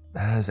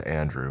 as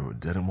Andrew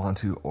didn't want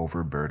to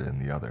overburden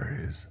the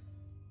others.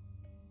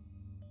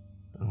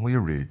 We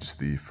reached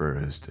the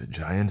first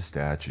giant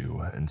statue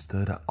and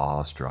stood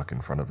awestruck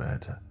in front of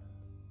it.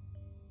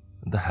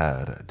 The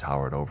head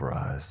towered over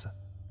us,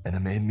 and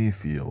it made me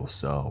feel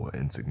so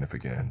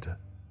insignificant.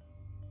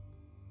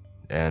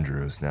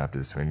 Andrew snapped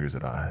his fingers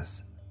at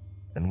us,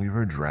 and we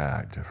were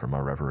dragged from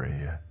our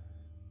reverie.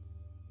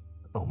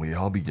 We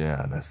all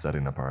began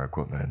setting up our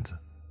equipment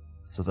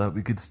so that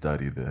we could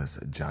study this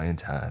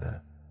giant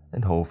head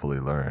and hopefully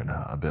learn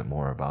a bit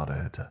more about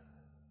it.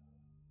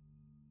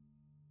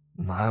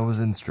 I was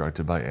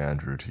instructed by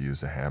Andrew to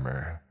use a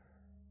hammer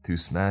to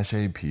smash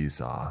a piece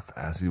off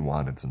as he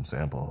wanted some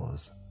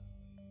samples.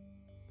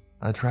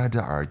 I tried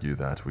to argue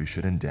that we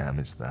shouldn't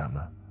damage them,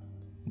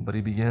 but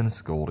he began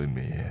scolding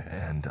me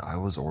and I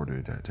was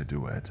ordered to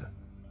do it,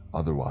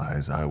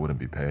 otherwise I wouldn't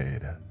be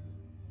paid.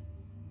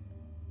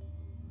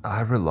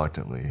 I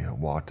reluctantly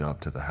walked up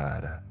to the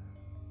head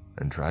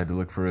and tried to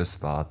look for a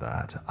spot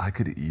that I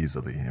could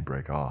easily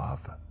break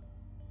off.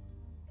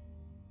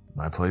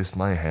 I placed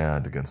my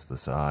hand against the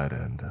side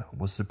and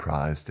was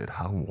surprised at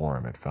how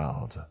warm it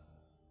felt.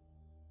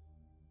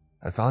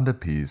 I found a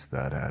piece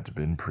that had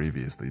been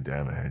previously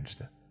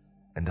damaged,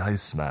 and I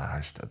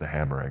smashed the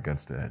hammer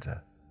against it.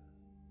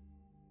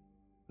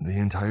 The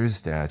entire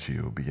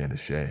statue began to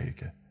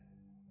shake,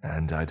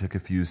 and I took a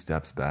few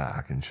steps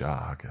back in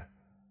shock.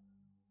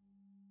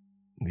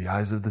 The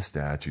eyes of the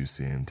statue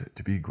seemed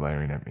to be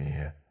glaring at me,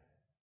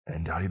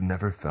 and I'd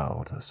never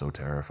felt so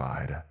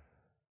terrified.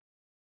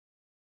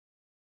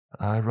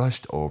 I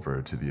rushed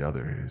over to the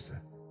others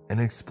and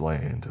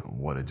explained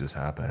what had just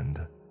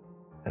happened,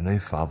 and they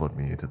followed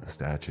me to the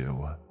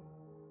statue.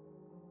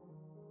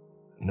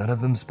 None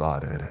of them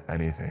spotted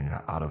anything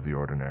out of the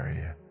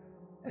ordinary,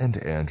 and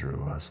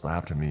Andrew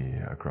slapped me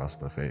across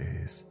the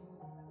face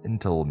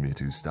and told me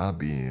to stop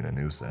being a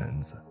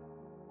nuisance.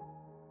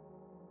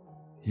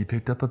 He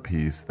picked up a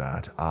piece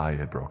that I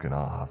had broken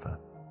off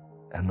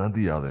and led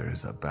the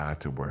others back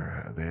to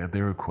where they had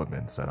their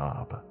equipment set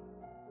up.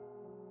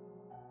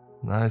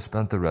 I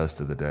spent the rest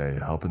of the day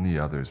helping the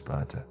others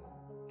but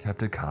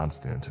kept a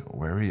constant,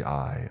 wary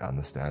eye on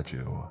the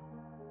statue.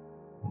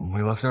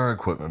 We left our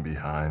equipment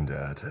behind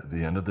at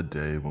the end of the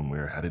day when we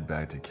were headed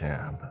back to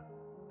camp,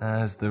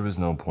 as there was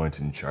no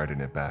point in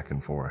charting it back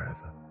and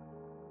forth.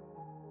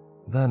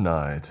 That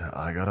night,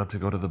 I got up to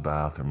go to the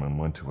bathroom and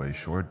went to a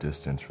short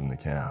distance from the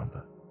camp.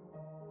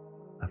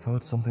 I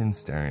felt something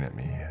staring at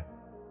me,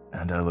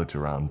 and I looked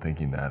around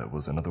thinking that it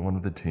was another one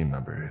of the team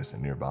members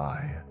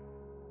nearby.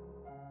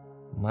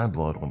 My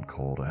blood went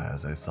cold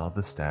as I saw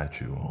the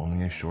statue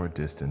only a short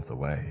distance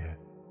away.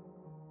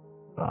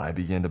 I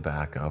began to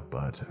back up,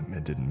 but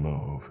it didn't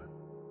move.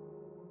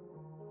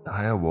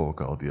 I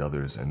awoke all the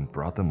others and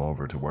brought them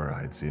over to where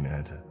I had seen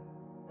it.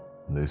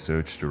 They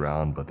searched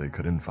around, but they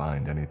couldn't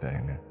find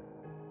anything.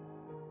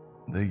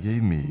 They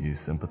gave me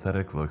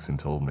sympathetic looks and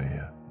told me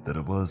that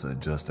it was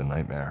just a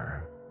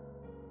nightmare.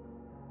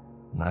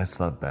 I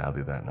slept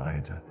badly that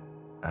night,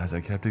 as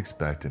I kept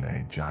expecting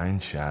a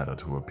giant shadow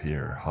to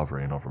appear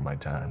hovering over my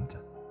tent.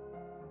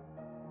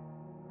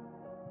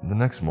 The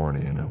next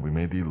morning, we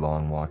made the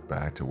long walk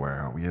back to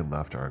where we had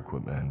left our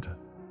equipment.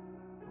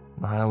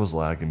 I was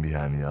lagging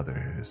behind the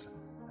others,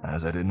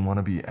 as I didn't want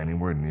to be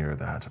anywhere near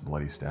that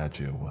bloody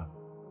statue.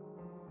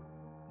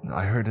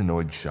 I heard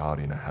annoyed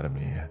shouting ahead of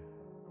me,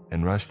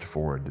 and rushed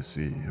forward to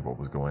see what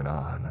was going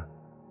on.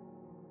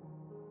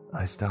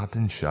 I stopped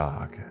in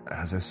shock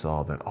as I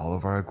saw that all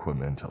of our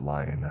equipment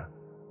lying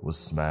was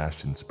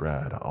smashed and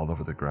spread all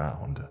over the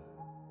ground.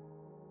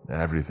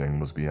 Everything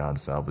was beyond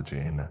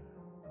salvaging,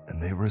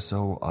 and they were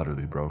so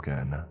utterly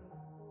broken.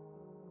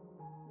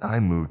 I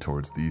moved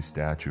towards the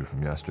statue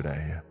from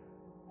yesterday,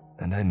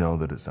 and I know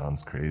that it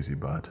sounds crazy,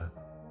 but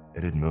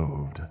it had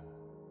moved.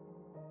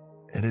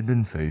 It had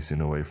been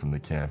facing away from the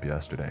camp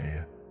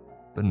yesterday,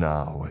 but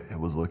now it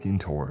was looking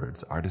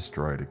towards our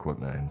destroyed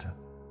equipment.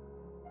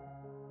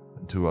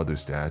 2 other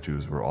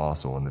statues were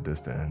also in the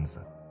distance,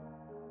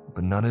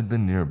 but none had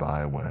been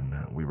nearby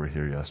when we were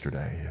here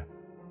yesterday.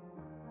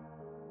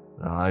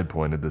 I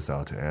pointed this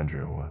out to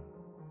Andrew,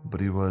 but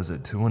he was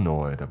too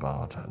annoyed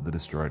about the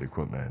destroyed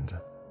equipment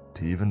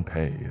to even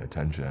pay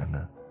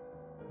attention.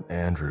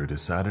 Andrew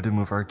decided to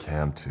move our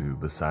camp to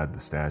beside the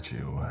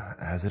statue,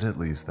 as it at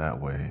least that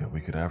way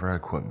we could have our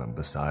equipment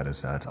beside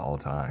us at all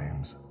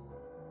times.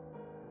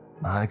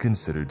 I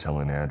considered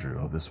telling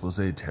Andrew this was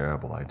a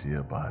terrible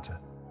idea, but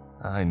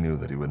I knew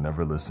that he would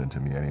never listen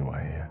to me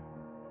anyway.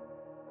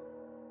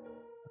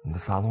 The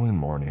following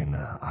morning,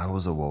 I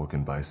was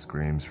awoken by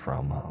screams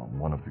from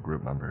one of the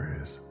group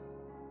members.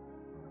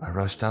 I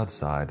rushed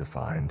outside to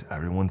find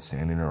everyone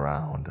standing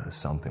around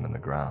something on the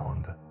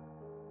ground.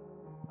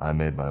 I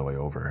made my way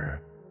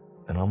over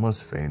and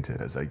almost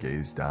fainted as I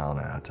gazed down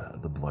at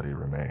the bloody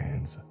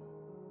remains.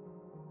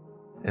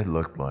 It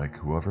looked like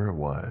whoever it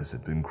was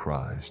had been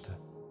crushed,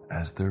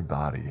 as their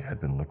body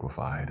had been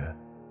liquefied.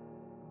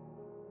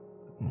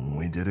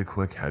 We did a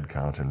quick head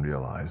count and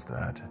realized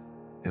that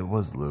it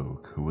was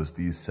Luke who was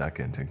the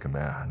second in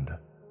command.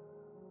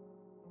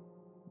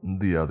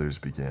 The others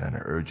began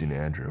urging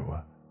Andrew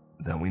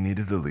that we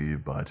needed to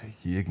leave, but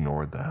he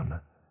ignored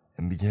them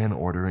and began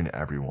ordering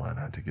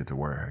everyone to get to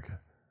work.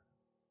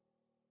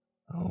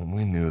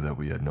 We knew that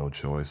we had no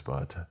choice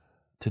but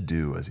to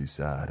do as he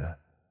said,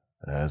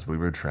 as we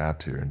were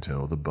trapped here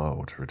until the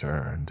boat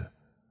returned.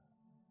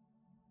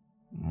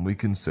 We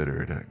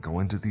considered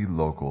going to the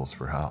locals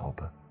for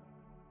help,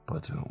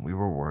 but we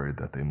were worried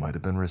that they might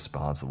have been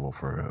responsible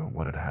for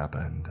what had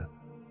happened.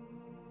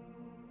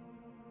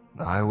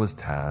 I was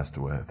tasked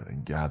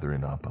with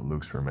gathering up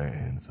Luke's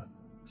remains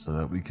so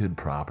that we could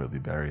properly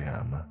bury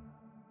him.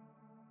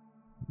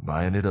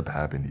 I ended up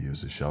having to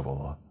use a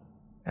shovel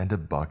and a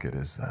bucket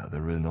as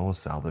there were no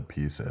solid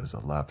pieces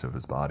left of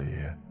his body.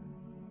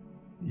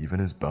 Even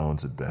his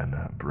bones had been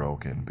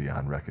broken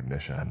beyond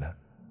recognition.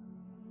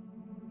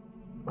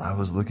 I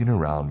was looking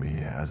around me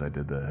as I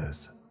did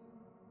this,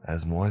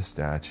 as more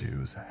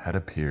statues had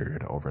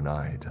appeared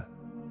overnight.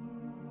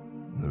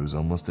 There was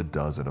almost a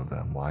dozen of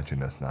them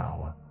watching us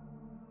now.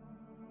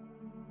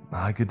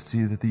 I could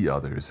see that the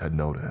others had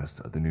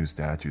noticed the new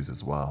statues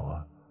as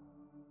well,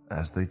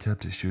 as they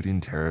kept shooting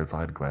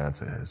terrified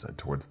glances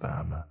towards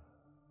them.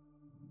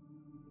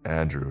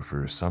 Andrew,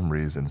 for some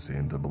reason,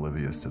 seemed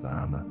oblivious to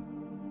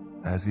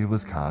them, as he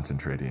was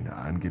concentrating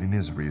on getting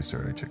his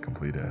research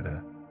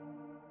completed.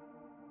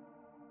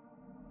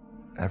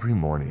 Every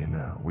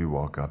morning, we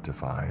woke up to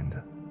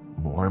find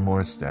more and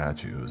more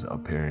statues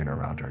appearing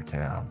around our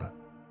camp.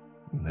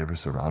 They were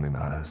surrounding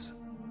us.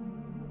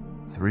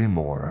 3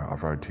 more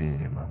of our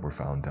team were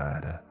found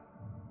dead.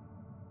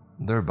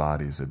 Their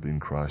bodies had been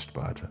crushed,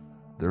 but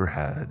their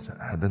heads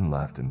had been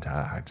left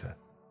intact.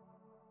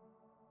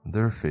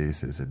 Their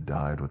faces had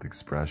died with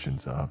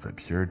expressions of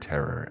pure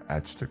terror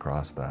etched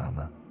across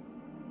them.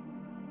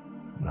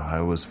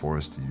 I was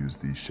forced to use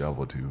the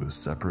shovel to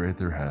separate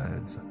their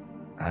heads,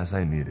 as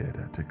I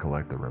needed to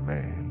collect the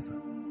remains.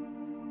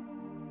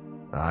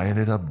 I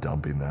ended up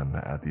dumping them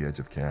at the edge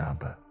of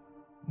camp,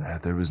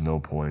 as there was no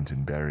point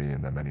in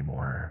burying them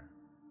anymore.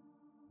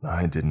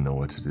 I didn't know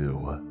what to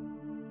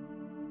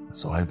do,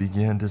 so I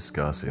began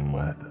discussing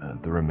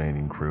with the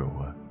remaining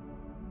crew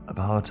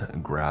about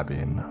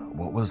grabbing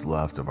what was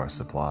left of our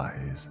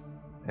supplies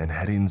and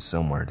heading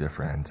somewhere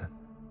different,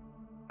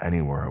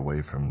 anywhere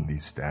away from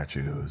these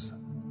statues.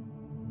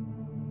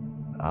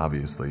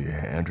 Obviously,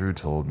 Andrew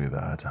told me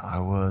that I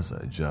was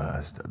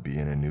just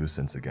being a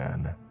nuisance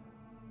again,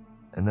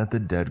 and that the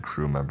dead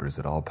crew members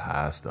had all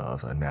passed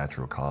of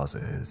natural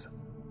causes.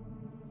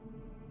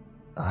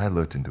 I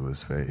looked into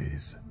his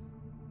face,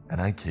 and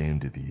I came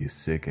to the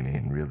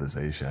sickening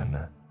realization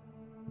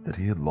that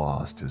he had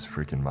lost his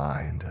freaking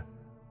mind.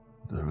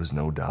 There was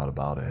no doubt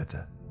about it.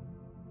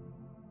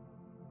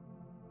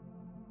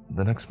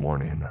 The next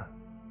morning,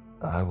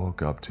 I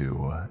woke up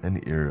to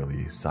an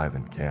eerily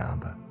silent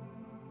camp.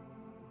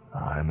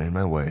 I made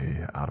my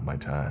way out of my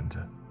tent.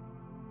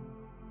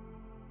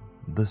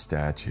 The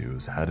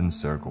statues had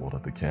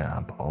encircled the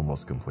camp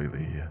almost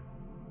completely,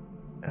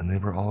 and they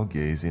were all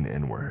gazing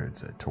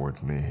inwards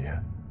towards me,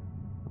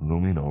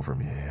 looming over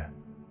me.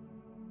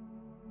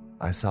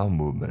 I saw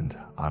movement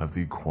out of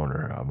the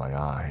corner of my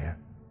eye.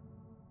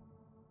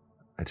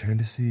 I turned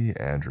to see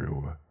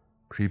Andrew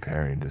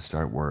preparing to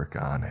start work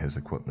on his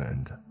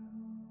equipment.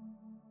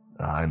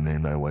 I made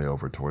my way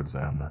over towards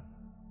them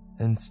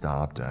and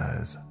stopped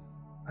as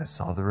I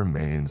saw the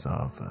remains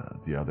of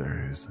the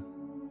others.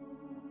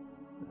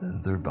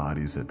 Their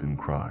bodies had been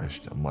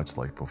crushed much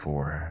like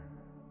before,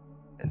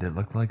 and it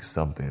looked like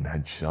something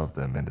had shoved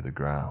them into the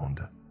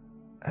ground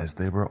as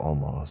they were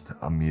almost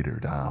a meter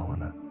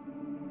down.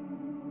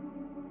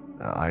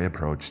 I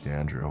approached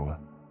Andrew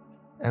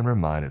and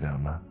reminded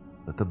him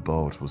that the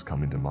boat was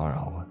coming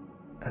tomorrow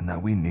and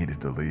that we needed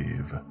to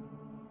leave.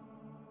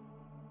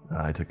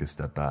 I took a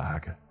step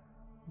back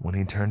when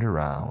he turned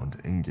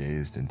around and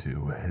gazed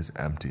into his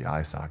empty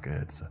eye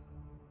sockets.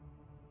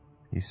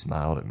 He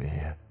smiled at me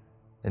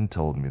and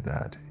told me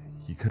that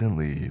he couldn't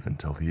leave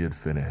until he had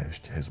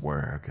finished his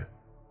work.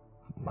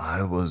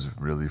 I was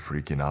really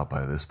freaking out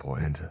by this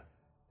point,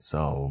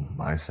 so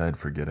I said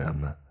forget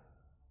him.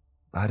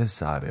 I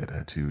decided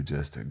to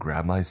just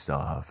grab my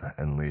stuff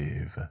and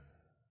leave.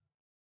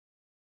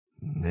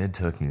 It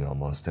took me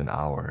almost an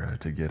hour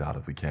to get out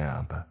of the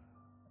camp,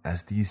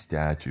 as these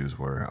statues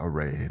were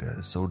arrayed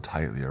so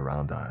tightly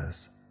around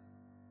us.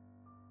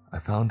 I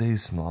found a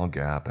small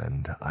gap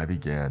and I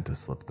began to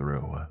slip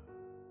through.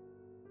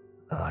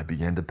 I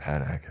began to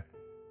panic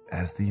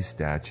as these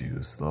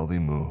statues slowly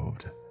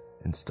moved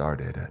and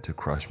started to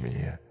crush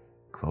me,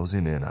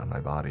 closing in on my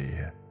body.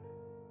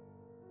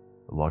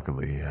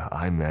 Luckily,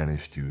 I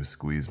managed to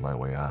squeeze my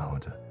way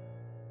out,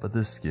 but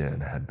the skin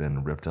had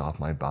been ripped off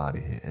my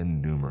body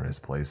in numerous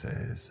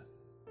places.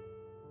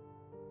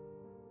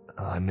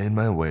 I made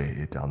my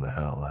way down the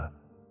hill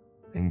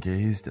and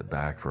gazed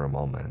back for a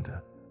moment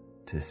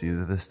to see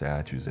that the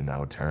statues had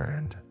now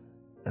turned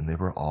and they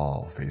were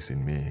all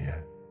facing me.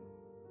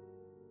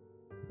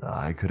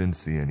 I couldn't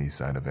see any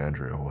sign of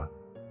Andrew,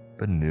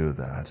 but knew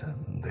that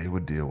they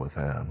would deal with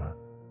him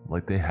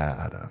like they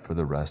had for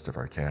the rest of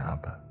our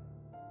camp.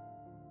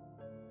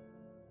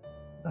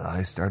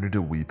 I started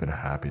to weep in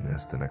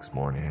happiness the next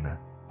morning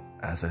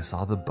as I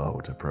saw the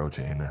boat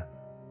approaching.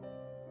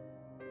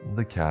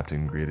 The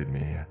captain greeted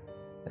me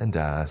and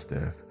asked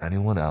if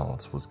anyone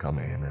else was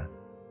coming.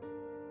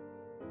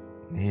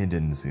 He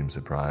didn't seem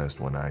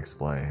surprised when I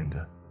explained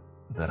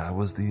that I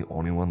was the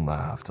only one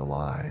left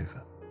alive.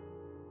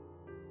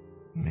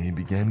 He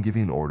began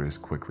giving orders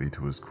quickly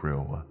to his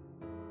crew,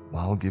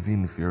 while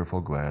giving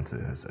fearful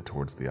glances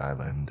towards the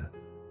island.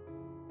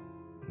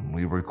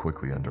 We were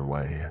quickly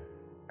underway,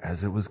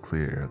 as it was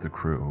clear the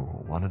crew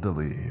wanted to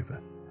leave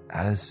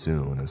as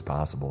soon as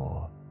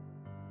possible.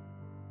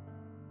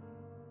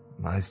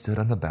 I stood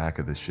on the back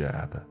of the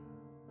ship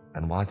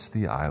and watched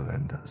the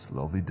island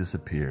slowly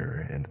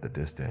disappear into the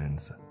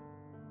distance.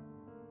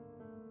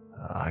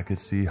 I could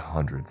see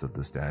hundreds of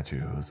the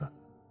statues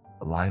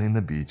lining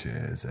the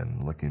beaches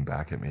and looking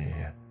back at me.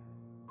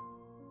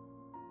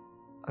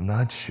 I'm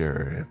not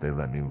sure if they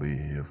let me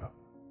leave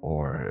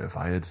or if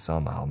I had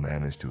somehow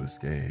managed to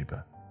escape.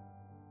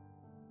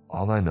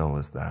 All I know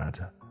is that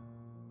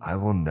I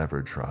will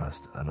never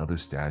trust another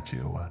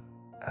statue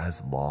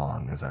as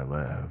long as I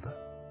live.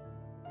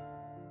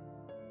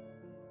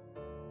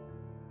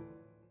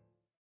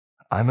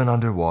 I'm an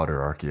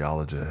underwater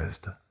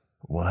archaeologist.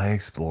 What I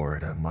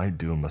explored might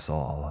doom us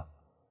all.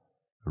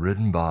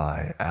 Written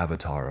by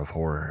Avatar of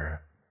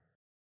Horror.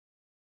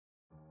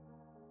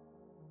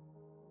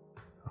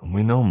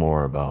 We know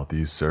more about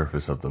the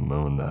surface of the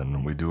moon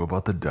than we do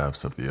about the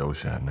depths of the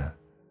ocean.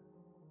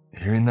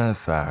 Hearing that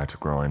fact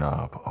growing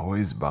up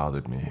always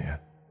bothered me,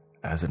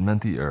 as it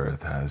meant the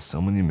Earth has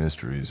so many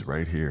mysteries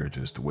right here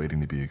just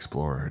waiting to be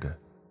explored.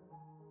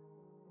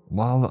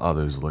 While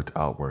others looked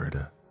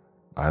outward,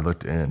 I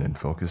looked in and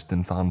focused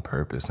and found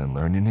purpose in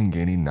learning and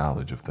gaining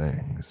knowledge of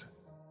things.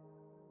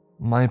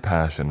 My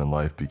passion in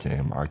life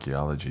became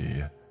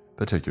archaeology,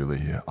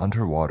 particularly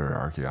underwater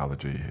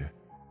archaeology.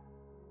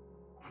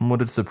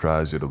 Would it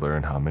surprise you to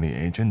learn how many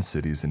ancient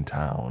cities and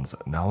towns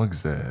now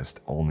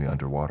exist only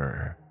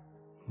underwater?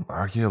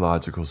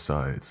 Archaeological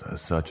sites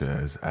such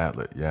as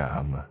Atlet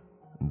Yam,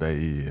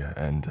 Bai,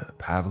 and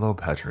Pavlo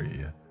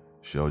Petri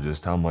show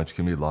just how much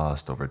can be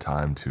lost over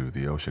time to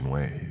the ocean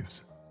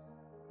waves.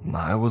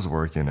 I was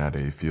working at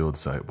a field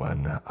site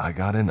when I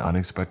got an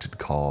unexpected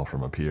call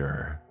from a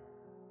peer.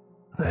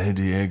 "Hey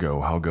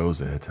Diego, how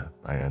goes it?"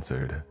 I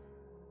answered.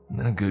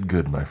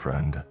 Good, my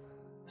friend.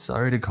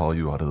 Sorry to call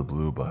you out of the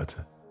blue, but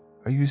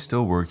are you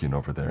still working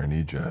over there in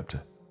Egypt?"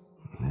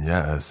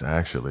 "Yes,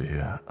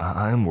 actually,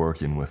 I'm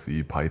working with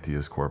the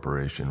Pythias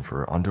Corporation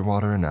for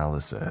underwater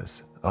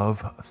analysis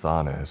of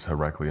Thanis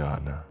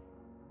Heraklion."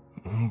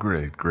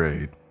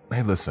 Great.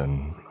 Hey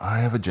listen, I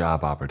have a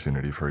job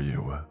opportunity for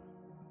you."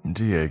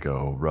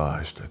 Diego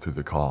rushed through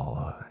the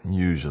call.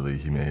 Usually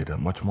he made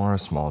much more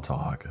small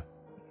talk.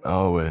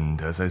 "Oh, and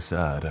as I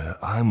said,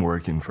 I'm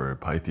working for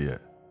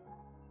Pythia."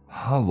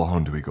 "How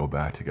long do we go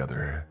back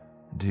together?"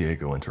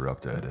 Diego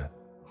interrupted.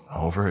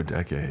 "Over a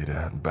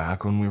decade,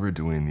 back when we were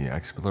doing the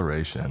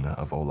exploration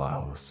of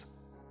Olaus.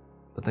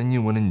 But then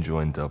you went and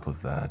joined up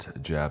with that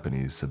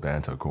Japanese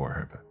Sabanto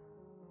Corp."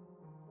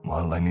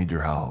 "Well, I need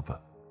your help.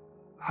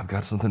 I've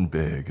got something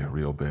big,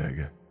 real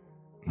big.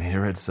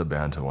 Here at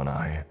Sabanto and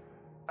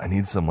I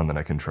need someone that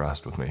I can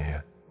trust with me."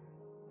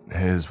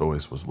 His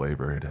voice was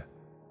labored.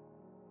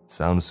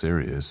 "Sounds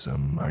serious.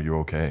 Are you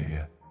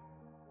okay?"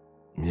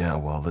 "Yeah,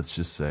 well, let's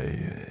just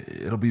say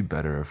it'll be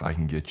better if I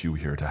can get you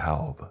here to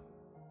help."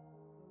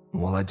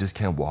 "Well, I just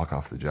can't walk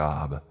off the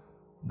job.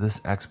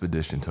 This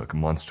expedition took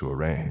months to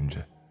arrange."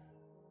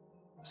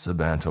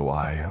 Sabanto,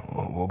 I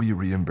will be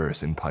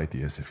reimbursing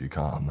Pythias if you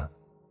come.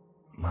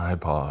 I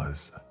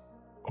paused.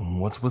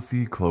 What's with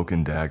the cloak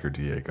and dagger,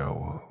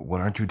 Diego?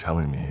 What aren't you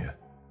telling me?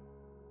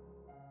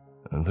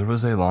 There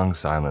was a long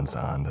silence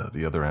on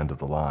the other end of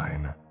the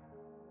line.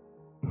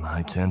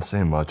 I can't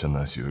say much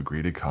unless you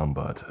agree to come,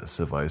 but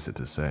suffice it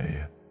to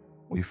say,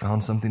 we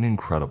found something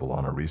incredible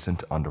on a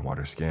recent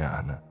underwater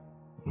scan.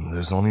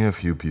 There's only a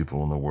few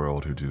people in the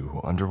world who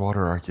do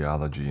underwater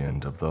archaeology,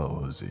 and of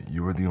those,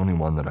 you are the only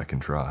one that I can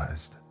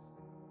trust.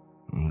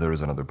 There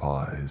was another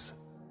pause.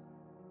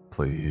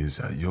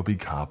 Please, you'll be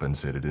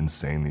compensated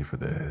insanely for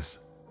this.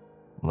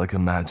 Like,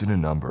 imagine a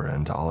number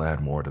and I'll add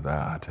more to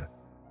that.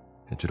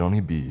 It should only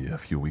be a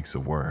few weeks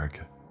of work.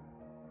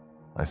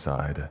 I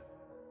sighed.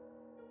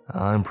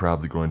 I'm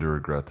probably going to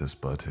regret this,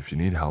 but if you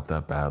need help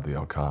that badly,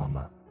 I'll come.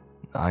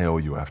 I owe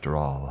you after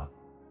all.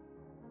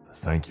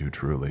 Thank you,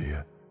 truly.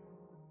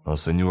 I'll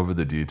send you over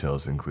the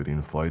details,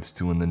 including flights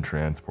to and then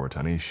transport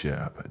on a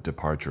ship,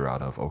 departure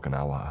out of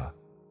Okinawa.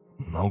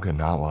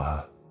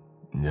 Okinawa?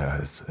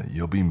 Yes,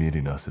 you'll be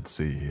meeting us at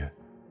sea.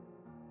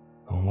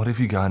 What have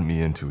you gotten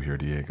me into here,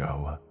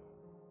 Diego?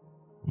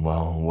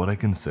 Well, what I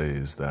can say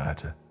is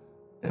that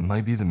it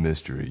might be the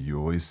mystery you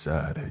always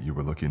said you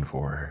were looking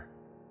for.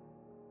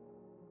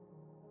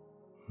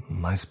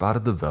 I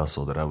spotted the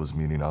vessel that I was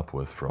meeting up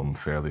with from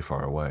fairly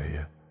far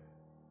away.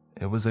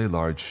 It was a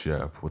large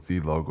ship with the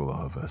logo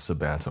of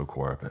Sabanto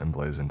Corp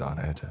emblazoned on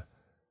it.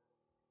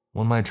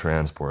 When my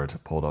transport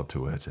pulled up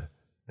to it,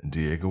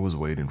 Diego was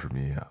waiting for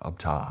me up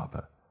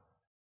top.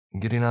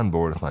 Getting on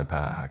board with my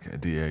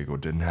pack, Diego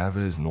didn't have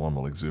his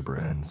normal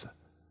exuberance.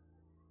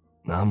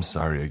 I'm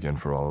sorry again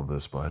for all of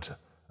this, but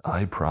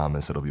I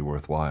promise it'll be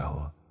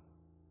worthwhile.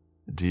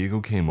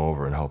 Diego came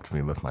over and helped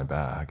me lift my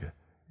bag,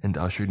 and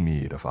ushered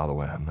me to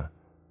follow him.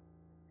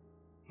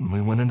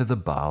 We went into the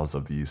bowels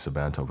of the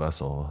Sabanto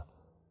vessel.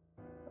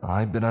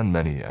 I've been on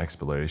many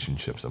exploration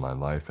ships in my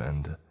life,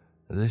 and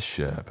this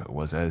ship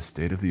was as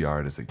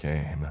state-of-the-art as it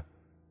came.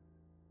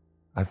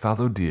 I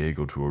followed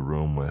Diego to a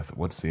room with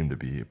what seemed to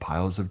be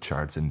piles of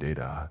charts and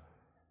data,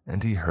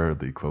 and he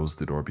hurriedly closed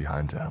the door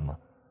behind him,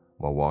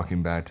 while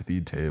walking back to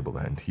the table,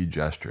 and he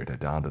gestured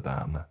down to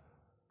them.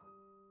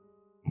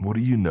 What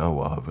do you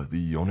know of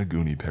the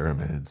Yonaguni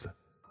pyramids?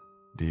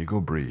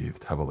 Diego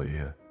breathed heavily.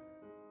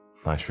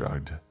 I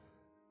shrugged.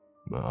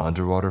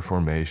 Underwater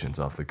formations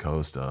off the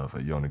coast of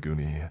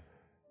Yonaguni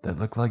that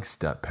look like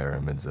step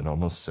pyramids and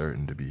almost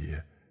certain to be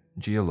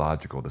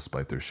geological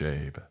despite their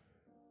shape.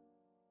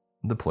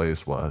 The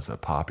place was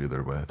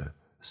popular with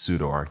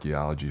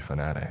pseudo-archaeology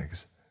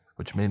fanatics,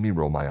 which made me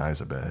roll my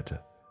eyes a bit.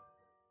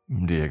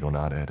 Diego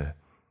nodded.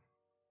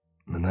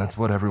 And that's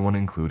what everyone,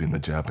 including the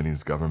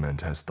Japanese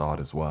government, has thought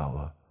as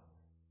well.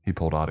 He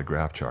pulled out a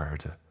graph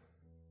chart.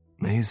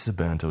 A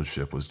Sabanto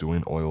ship was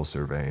doing oil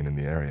surveying in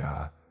the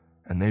area,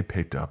 and they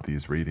picked up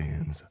these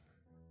readings.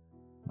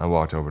 I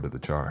walked over to the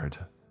chart.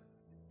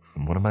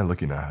 What am I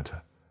looking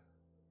at?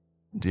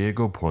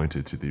 Diego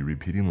pointed to the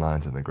repeating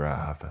lines in the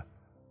graph.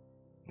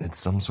 It's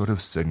some sort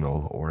of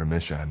signal or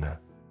emission.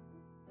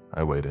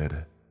 I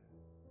waited.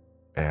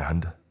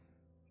 And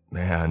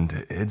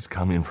it's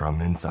coming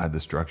from inside the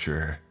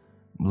structure.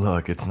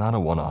 Look, it's not a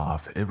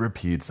one-off. It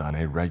repeats on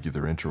a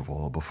regular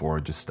interval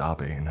before just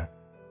stopping.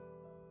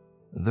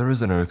 There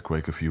was an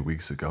earthquake a few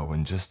weeks ago,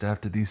 and just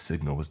after the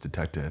signal was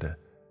detected,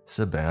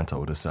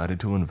 Sabanto decided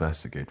to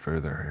investigate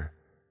further.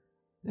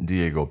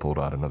 Diego pulled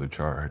out another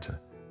chart.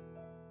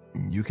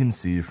 You can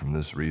see from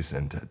this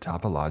recent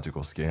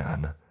topological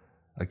scan,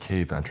 a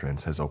cave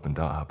entrance has opened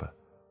up.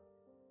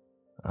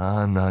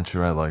 I'm not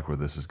sure I like where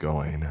this is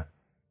going.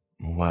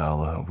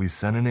 Well, we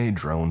sent in a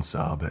drone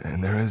sub,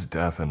 and there is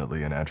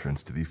definitely an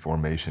entrance to the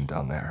formation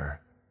down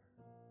there.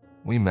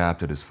 We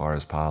mapped it as far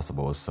as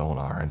possible with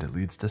sonar, and it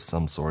leads to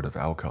some sort of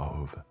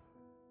alcove.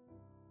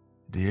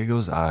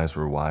 Diego's eyes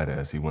were wide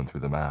as he went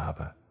through the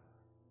map.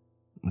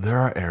 There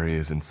are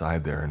areas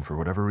inside there, and for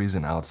whatever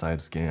reason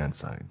outside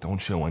scans don't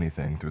show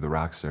anything through the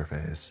rock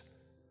surface.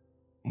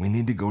 We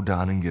need to go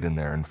down and get in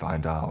there and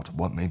find out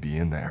what may be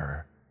in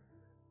there.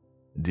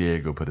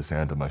 Diego put his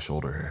hand on my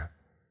shoulder.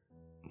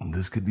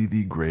 This could be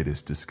the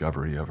greatest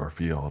discovery of our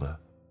field.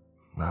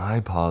 I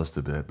paused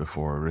a bit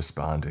before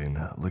responding,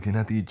 looking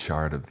at the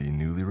chart of the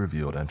newly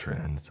revealed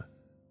entrance.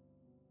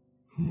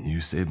 You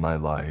saved my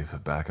life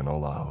back in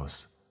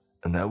Olaus,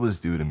 and that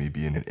was due to me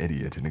being an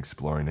idiot and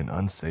exploring an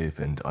unsafe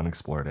and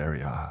unexplored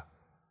area.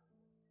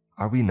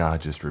 Are we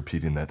not just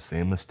repeating that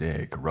same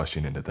mistake,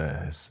 rushing into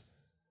this?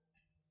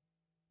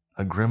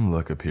 A grim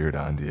look appeared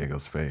on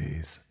Diego's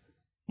face,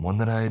 one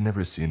that I had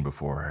never seen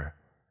before,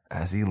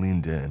 as he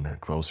leaned in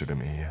closer to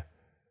me.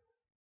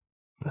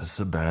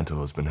 Sabanto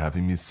has been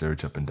having me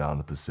search up and down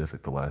the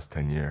Pacific the last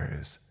 10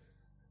 years,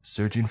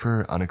 searching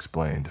for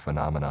unexplained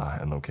phenomena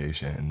and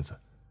locations.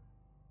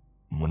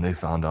 When they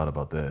found out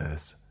about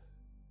this,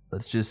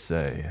 let's just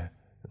say,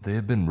 they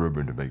have been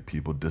rumored to make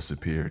people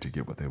disappear to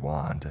get what they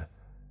want,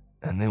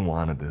 and they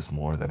wanted this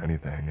more than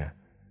anything.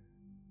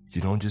 You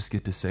don't just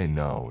get to say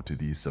no to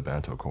the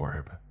Sabanto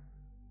Corp.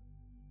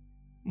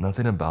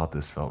 Nothing about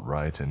this felt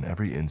right, and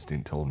every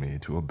instinct told me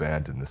to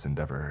abandon this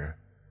endeavor.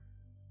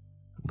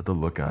 But the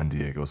look on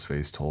Diego's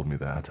face told me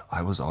that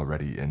I was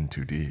already in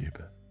too deep.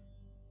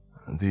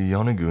 The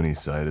Yonaguni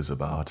site is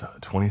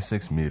about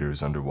 26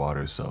 meters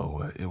underwater,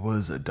 so it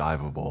was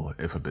diveable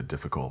if a bit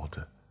difficult.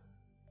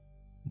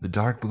 The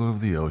dark blue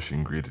of the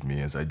ocean greeted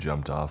me as I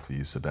jumped off the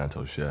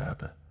Sabanto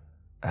ship,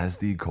 as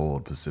the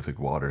cold Pacific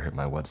water hit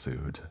my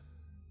wetsuit.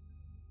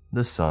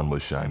 The sun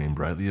was shining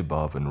brightly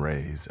above, and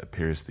rays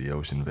pierced the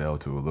ocean veil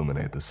to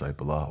illuminate the site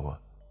below.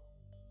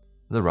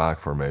 The rock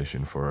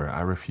formation, for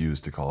I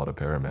refused to call it a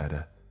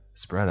pyramid,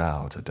 spread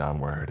out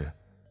downward.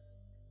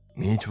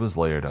 Each was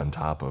layered on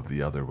top of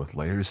the other, with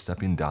layers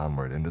stepping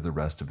downward into the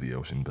rest of the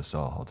ocean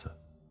basalt.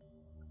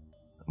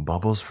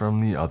 Bubbles from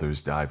the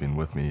others diving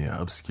with me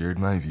obscured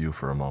my view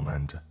for a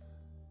moment.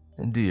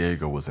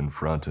 Diego was in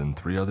front, and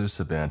 3 other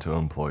Sabanto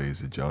employees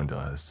had joined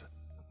us.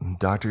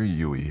 Dr.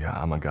 Yui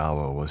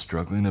Amagawa was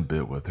struggling a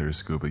bit with her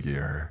scuba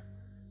gear.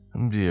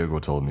 Diego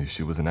told me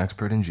she was an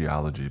expert in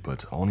geology,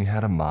 but only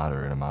had a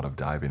moderate amount of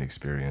diving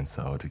experience,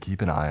 so to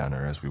keep an eye on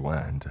her as we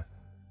went.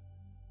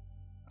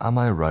 On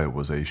my right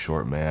was a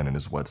short man, and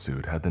his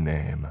wetsuit had the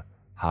name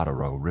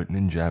Hataro written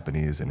in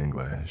Japanese and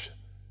English.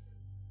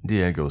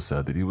 Diego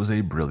said that he was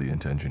a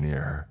brilliant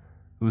engineer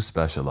who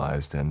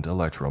specialized in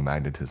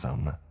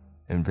electromagnetism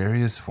and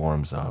various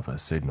forms of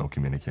signal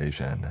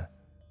communication.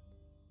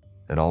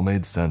 It all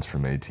made sense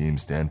from a team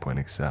standpoint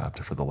except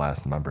for the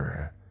last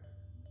member.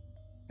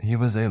 He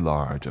was a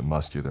large,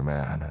 muscular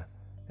man,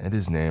 and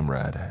his name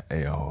read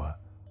Ao.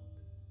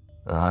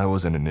 I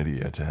wasn't an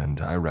idiot, and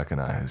I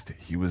recognized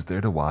he was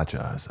there to watch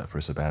us for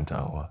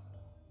Sabanto.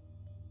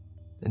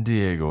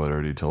 Diego had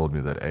already told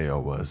me that Ao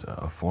was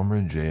a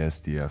former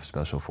JSDF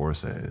Special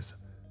Forces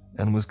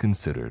and was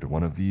considered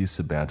one of the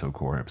Sabanto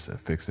Corps'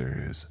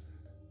 fixers,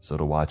 so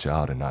to watch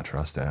out and not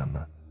trust him.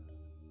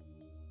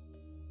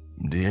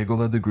 Diego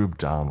led the group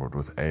downward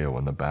with Ao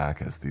in the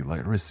back as the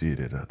light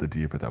receded the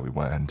deeper that we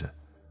went.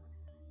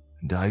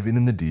 Diving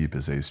in the deep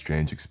is a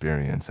strange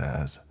experience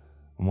as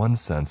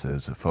one's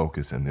senses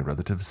focus in the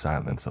relative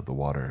silence of the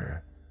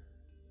water.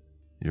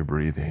 Your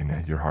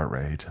breathing, your heart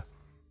rate,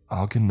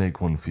 all can make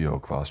one feel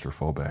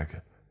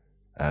claustrophobic,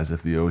 as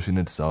if the ocean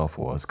itself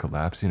was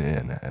collapsing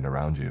in and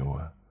around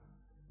you.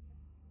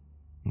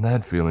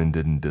 That feeling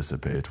didn't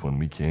dissipate when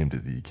we came to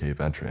the cave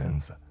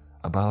entrance,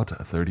 about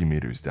 30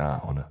 meters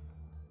down.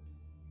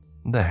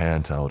 The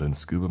handheld and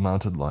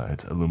scuba-mounted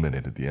light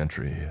illuminated the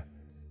entry.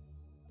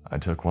 I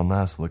took one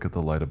last look at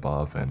the light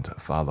above and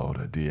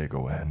followed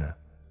Diego in.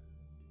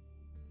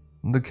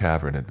 The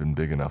cavern had been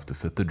big enough to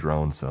fit the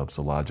drone subs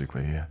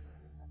logically.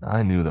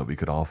 I knew that we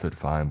could all fit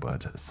fine,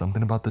 but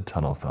something about the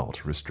tunnel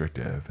felt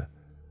restrictive,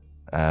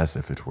 as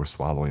if it were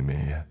swallowing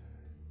me.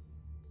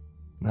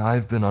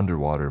 I've been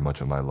underwater much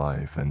of my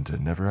life,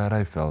 and never had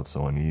I felt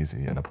so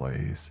uneasy in a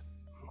place.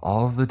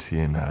 All of the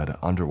team had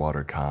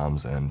underwater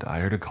comms, and I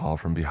heard a call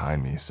from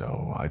behind me,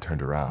 so I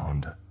turned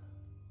around.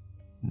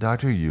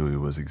 Dr. Yui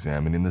was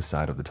examining the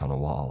side of the tunnel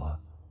wall.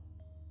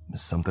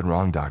 "Something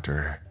wrong,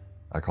 Doctor,"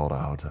 I called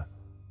out.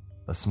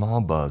 A small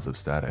buzz of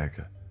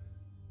static.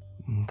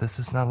 "This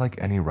is not like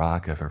any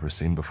rock I've ever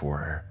seen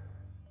before."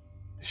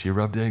 She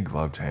rubbed a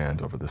gloved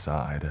hand over the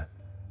side.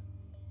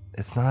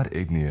 "It's not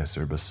igneous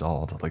or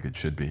basalt like it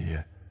should be.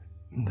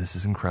 This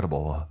is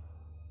incredible.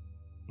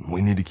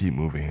 We need to keep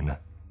moving,"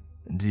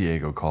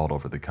 Diego called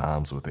over the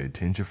comms with a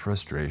tinge of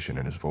frustration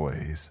in his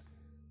voice.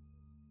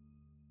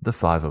 The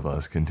 5 of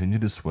us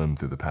continued to swim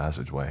through the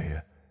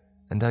passageway,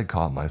 and I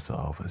caught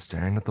myself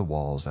staring at the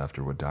walls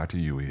after what Dr.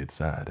 Yui had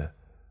said.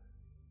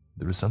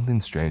 There was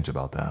something strange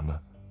about them.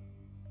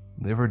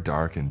 They were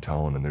dark in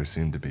tone, and there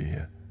seemed to be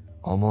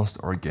almost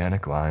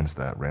organic lines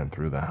that ran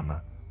through them,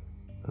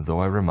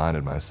 though I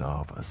reminded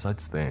myself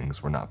such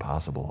things were not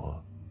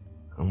possible.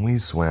 We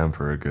swam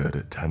for a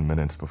good 10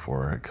 minutes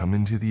before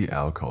coming to the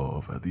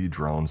alcove the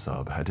drone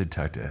sub had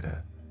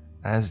detected,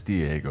 as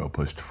Diego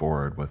pushed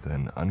forward with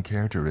an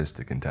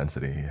uncharacteristic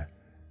intensity.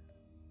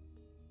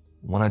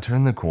 When I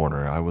turned the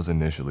corner, I was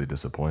initially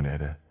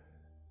disappointed,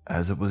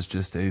 as it was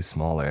just a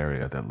small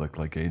area that looked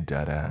like a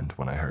dead end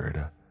when I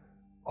heard,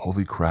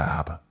 "Holy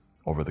crap,"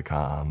 over the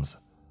comms.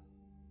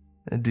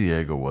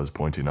 Diego was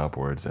pointing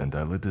upwards, and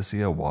I looked to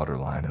see a water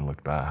line and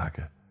looked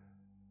back.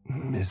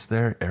 "Is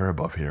there air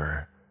above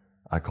here?"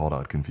 I called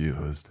out,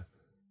 confused.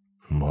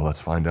 "Well,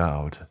 let's find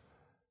out."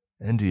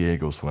 And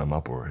Diego swam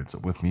upwards,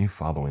 with me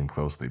following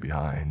closely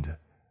behind.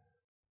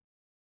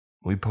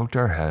 We poked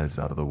our heads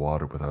out of the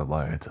water with our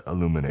light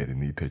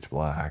illuminating the pitch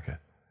black.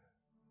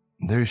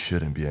 There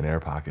shouldn't be an air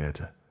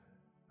pocket.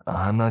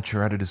 I'm not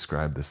sure how to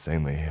describe this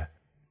sanely.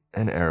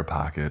 An air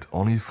pocket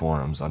only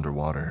forms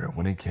underwater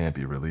when it can't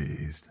be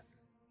released,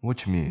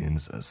 which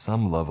means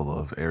some level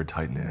of air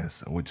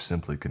tightness which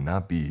simply could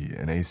not be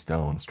in a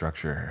stone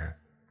structure.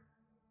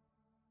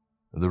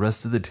 The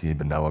rest of the team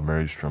had now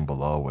emerged from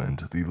below, and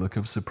the look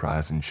of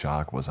surprise and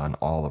shock was on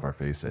all of our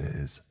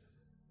faces.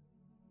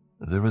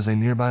 There was a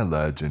nearby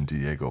ledge, and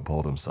Diego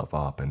pulled himself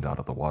up and out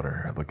of the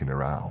water, looking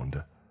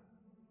around.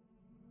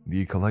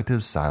 The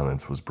collective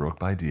silence was broke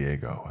by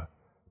Diego,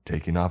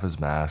 taking off his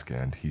mask,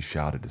 and he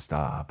shouted to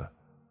stop.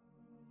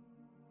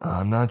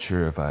 I'm not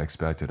sure if I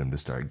expected him to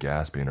start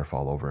gasping or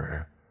fall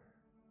over,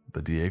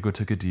 but Diego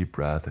took a deep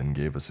breath and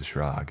gave us a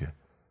shrug.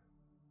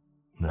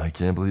 I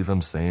can't believe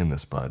I'm saying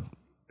this, but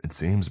it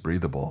seems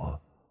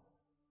breathable.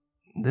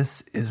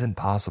 This isn't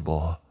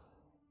possible,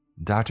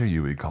 Dr.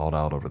 Yui called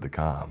out over the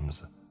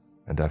comms,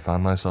 and I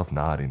found myself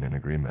nodding in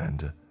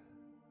agreement.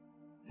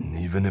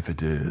 Even if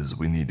it is,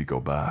 we need to go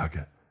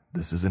back.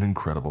 This is an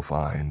incredible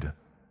find.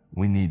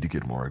 We need to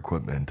get more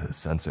equipment,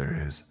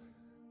 sensors.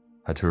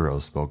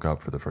 Haturo spoke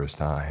up for the first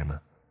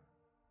time.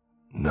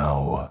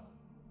 No.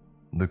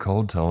 The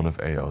cold tone of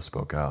Ao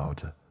spoke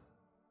out.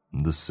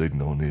 The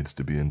signal needs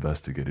to be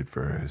investigated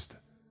first.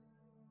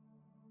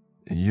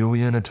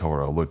 Yui and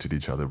Haturo looked at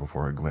each other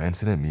before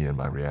glancing at me and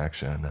my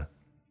reaction.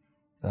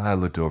 I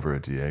looked over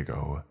at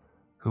Diego,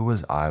 who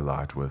was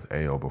eye-locked with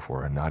Ao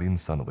before nodding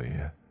sunnily.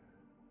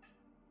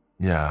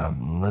 Yeah,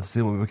 let's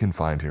see what we can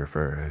find here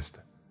first.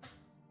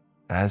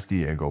 As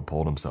Diego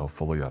pulled himself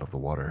fully out of the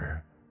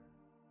water,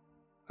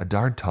 a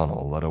dark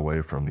tunnel led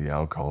away from the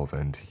alcove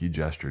and he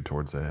gestured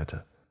towards it.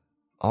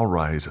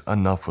 Alright,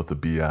 enough with the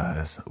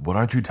BS. What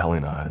aren't you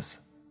telling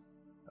us?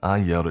 I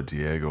yelled at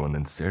Diego and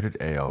then stared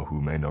at Ao,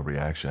 who made no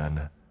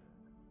reaction.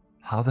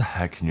 How the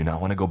heck can you not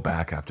want to go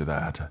back after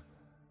that?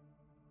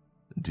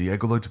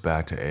 Diego looked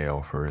back to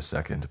Ao for a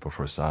second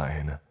before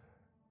sighing.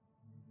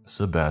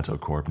 Sabato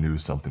Corp knew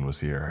something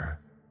was here.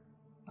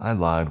 I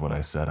lied when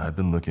I said I'd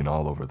been looking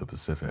all over the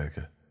Pacific.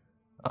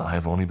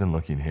 I've only been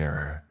looking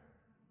here.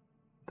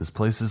 This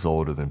place is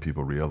older than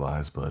people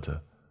realize, but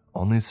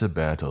only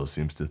Sabato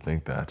seems to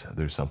think that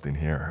there's something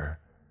here.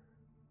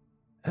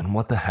 And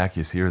what the heck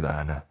is here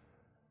then?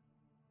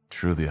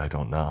 Truly, I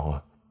don't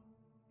know.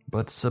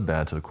 But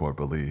Sabato Corp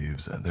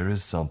believes there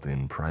is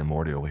something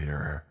primordial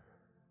here.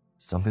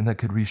 Something that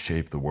could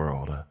reshape the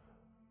world.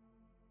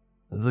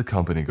 The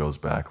company goes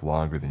back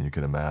longer than you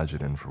can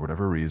imagine, and for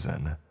whatever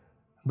reason,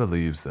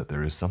 believes that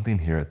there is something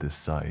here at this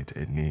site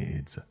it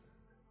needs.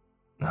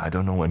 I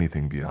don't know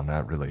anything beyond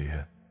that, really.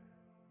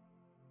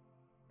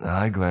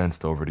 I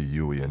glanced over to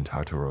Yui and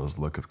Tataro's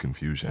look of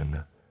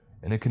confusion,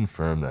 and it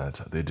confirmed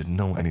that they didn't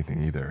know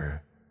anything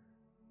either.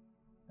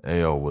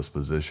 Ao was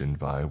positioned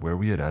by where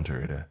we had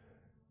entered,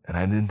 and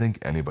I didn't think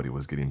anybody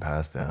was getting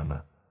past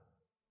them.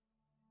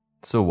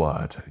 So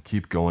what?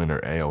 Keep going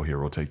or Ao here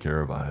will take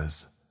care of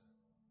us.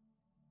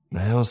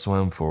 Ao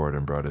swam forward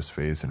and brought his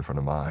face in front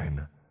of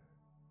mine.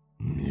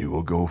 You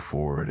will go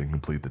forward and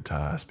complete the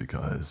task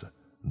because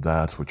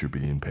that's what you're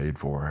being paid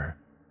for.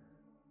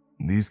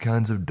 These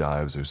kinds of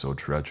dives are so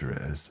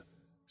treacherous.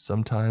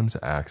 Sometimes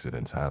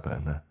accidents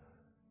happen.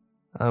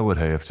 I would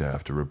have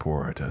to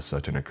report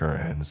such an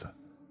occurrence.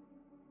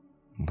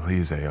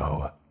 Please,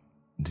 Ao.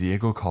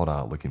 Diego called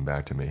out, looking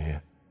back to me.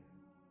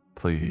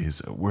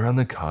 Please, we're on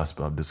the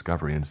cusp of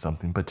discovering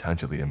something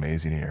potentially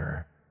amazing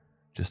here.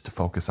 Just to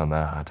focus on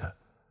that.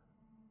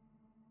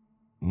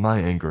 My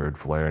anger had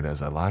flared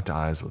as I locked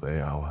eyes with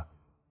Ao,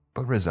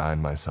 but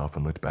resigned myself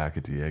and looked back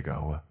at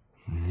Diego.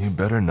 You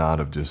better not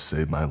have just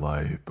saved my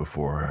life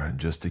before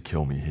just to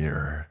kill me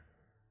here.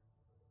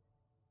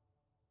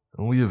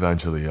 We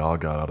eventually all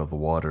got out of the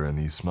water in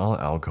the small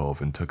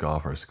alcove and took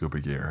off our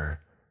scuba gear.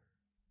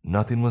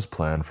 Nothing was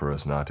planned for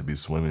us not to be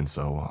swimming,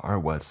 so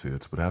our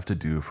wetsuits would have to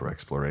do for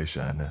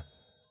exploration.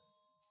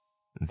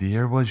 The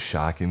air was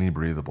shockingly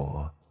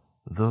breathable,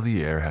 though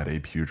the air had a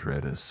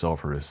putrid,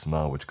 sulfurous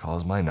smell which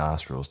caused my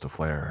nostrils to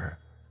flare.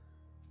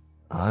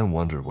 I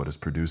wonder what is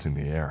producing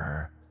the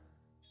air.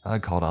 I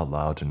called out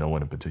loud to no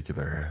one in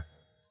particular.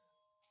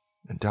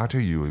 Dr.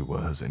 Yui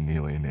was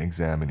kneeling,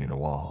 examining a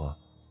wall.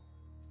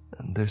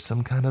 There's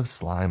some kind of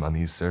slime on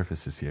these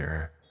surfaces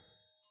here.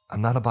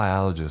 I'm not a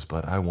biologist,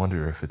 but I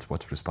wonder if it's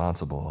what's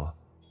responsible.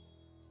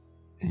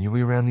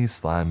 Yui ran the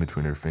slime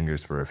between her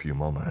fingers for a few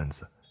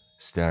moments,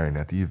 staring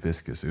at the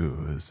viscous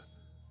ooze.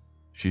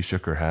 She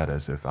shook her head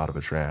as if out of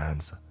a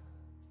trance.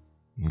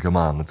 Come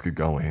on, let's get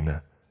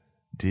going.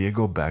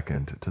 Diego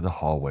beckoned to the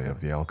hallway of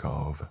the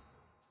alcove.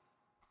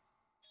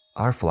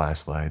 Our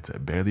flashlights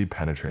barely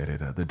penetrated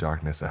the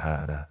darkness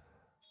ahead.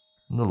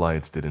 The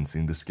lights didn't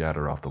seem to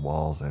scatter off the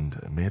walls and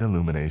made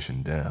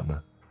illumination dim.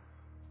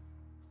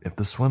 If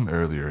the swim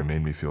earlier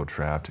made me feel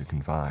trapped and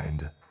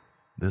confined,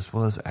 this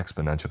was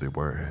exponentially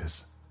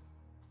worse.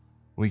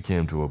 We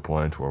came to a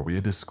point where we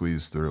had to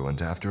squeeze through,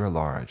 and after a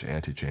large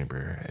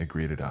antechamber, it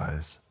greeted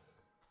us.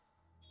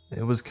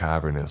 It was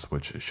cavernous,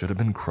 which should have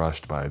been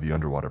crushed by the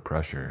underwater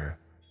pressure,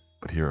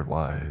 but here it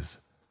was.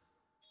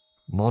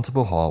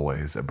 Multiple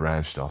hallways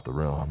branched off the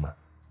room.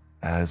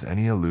 As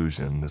any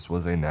illusion, this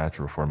was a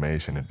natural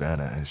formation had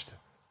vanished.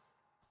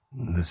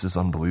 This is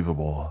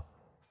unbelievable,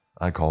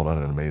 I called out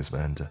in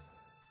amazement,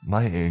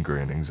 my anger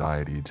and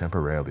anxiety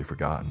temporarily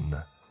forgotten.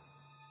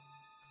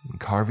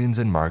 Carvings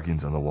and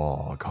markings on the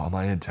wall caught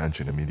my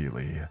attention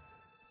immediately.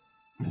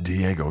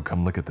 Diego,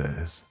 come look at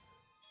this.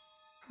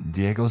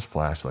 Diego's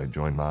flashlight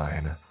joined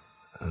mine.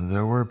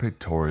 There were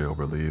pictorial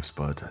reliefs,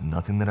 but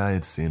nothing that I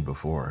had seen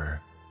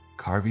before.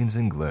 Carvings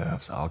and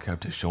glyphs all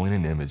kept showing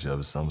an image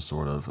of some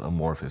sort of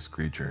amorphous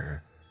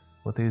creature,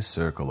 with a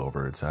circle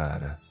over its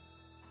head.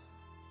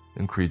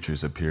 And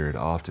creatures appeared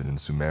often in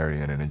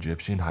Sumerian and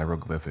Egyptian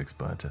hieroglyphics,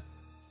 but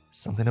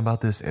something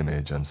about this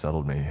image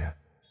unsettled me.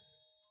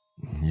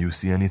 "You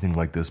see anything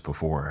like this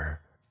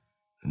before?"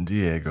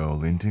 Diego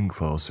leaned in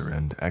closer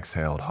and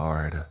exhaled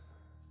hard.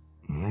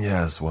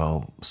 "Yes,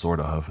 well, sort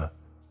of.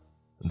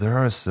 There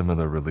are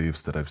similar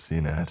reliefs that I've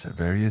seen at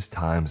various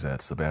times at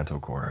Sabanto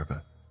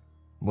Corp.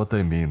 What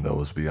they mean,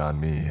 though, is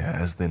beyond me,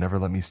 as they never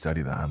let me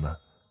study them."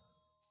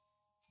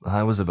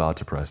 I was about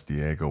to press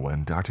Diego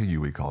when Dr.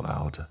 Yui called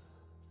out,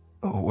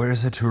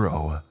 "Where's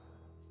Haturo?"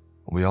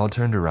 We all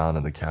turned around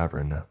in the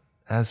cavern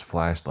as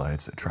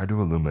flashlights tried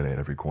to illuminate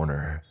every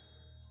corner.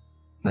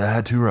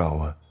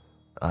 "Haturo!"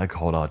 I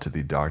called out to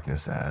the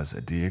darkness as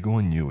Diego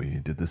and Yui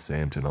did the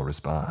same to no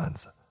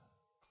response.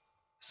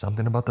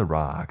 Something about the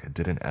rock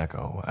didn't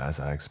echo as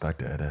I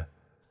expected.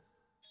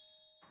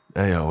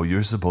 "Ayo,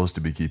 you're supposed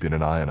to be keeping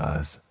an eye on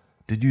us.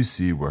 Did you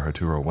see where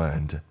Haturo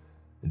went?"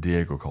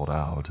 Diego called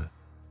out.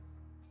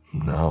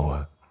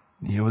 "No.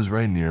 He was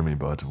right near me,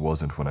 but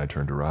wasn't when I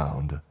turned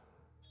around."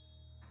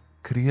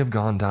 "Could he have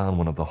gone down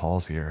one of the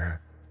halls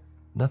here?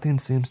 Nothing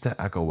seems to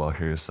echo well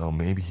here, so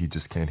maybe he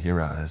just can't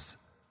hear us."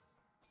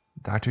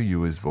 Dr.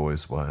 Yui's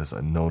voice was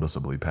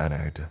noticeably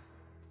panicked.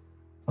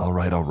 All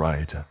right,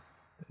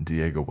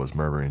 Diego was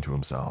murmuring to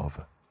himself.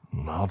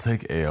 "I'll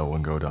take Ao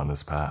and go down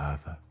this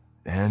path,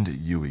 and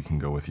Yui can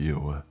go with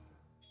you."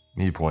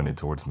 He pointed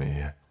towards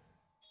me.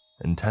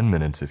 "In 10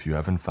 minutes, if you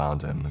haven't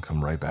found him,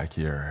 come right back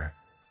here."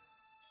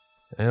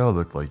 Ao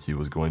looked like he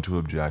was going to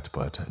object,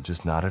 but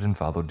just nodded and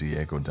followed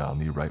Diego down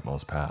the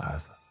rightmost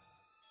path.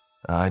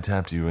 I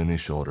tapped Yui in the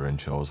shoulder and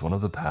chose one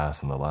of the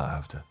paths on the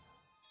left.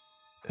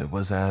 It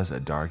was as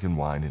dark and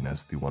winding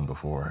as the one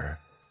before,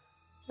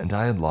 and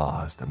I had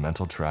lost a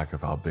mental track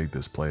of how big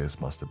this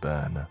place must have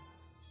been.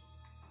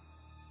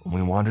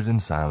 We wandered in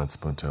silence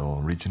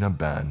until reaching a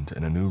bend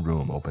and a new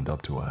room opened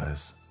up to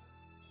us.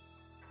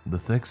 The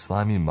thick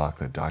slimy muck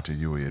that Dr.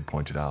 Yui had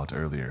pointed out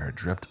earlier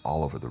dripped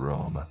all over the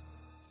room,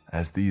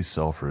 as the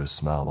sulfurous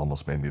smell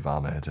almost made me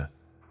vomit.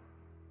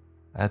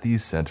 At the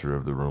center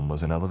of the room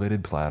was an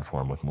elevated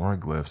platform with more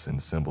glyphs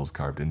and symbols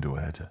carved into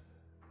it.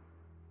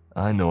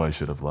 I know I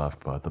should have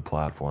left, but the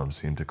platform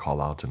seemed to call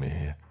out to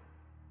me.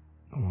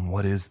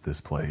 "What is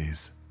this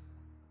place?"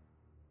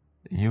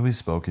 Yui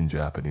spoke in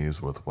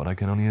Japanese with what I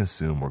can only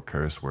assume were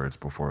curse words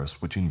before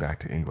switching back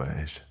to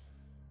English.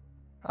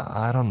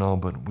 "I don't know,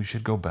 but we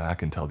should go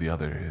back and tell the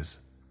others."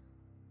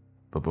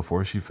 But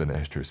before she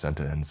finished her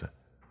sentence,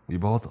 we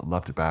both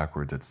leapt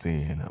backwards at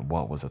seeing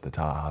what was at the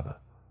top.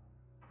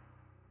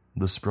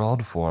 The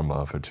sprawled form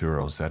of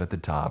Haturo sat at the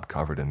top,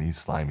 covered in the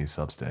slimy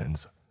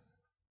substance.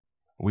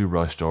 We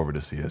rushed over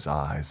to see his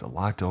eyes,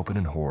 locked open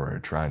in horror,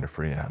 trying to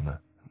free him.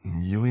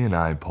 Yui and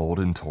I pulled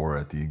and tore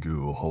at the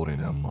goo holding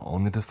him,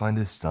 only to find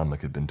his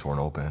stomach had been torn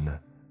open,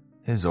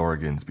 his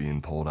organs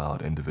being pulled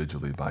out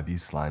individually by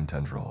these slime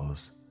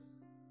tendrils.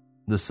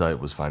 The sight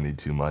was finally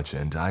too much,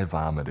 and I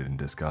vomited in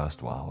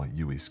disgust while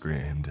Yui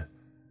screamed.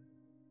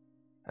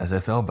 As I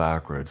fell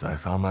backwards, I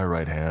found my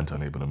right hand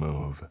unable to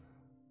move.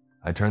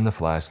 I turned the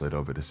flashlight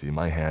over to see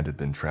my hand had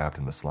been trapped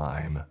in the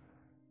slime.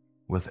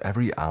 With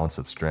every ounce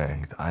of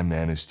strength, I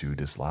managed to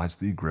dislodge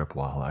the grip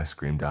while I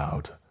screamed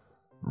out,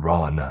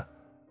 "Run!"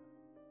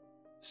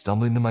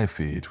 Stumbling to my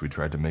feet, we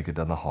tried to make it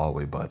down the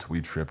hallway, but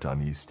we tripped on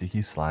the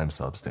sticky slime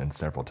substance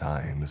several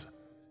times.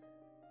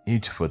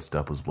 Each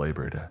footstep was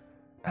labored,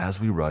 as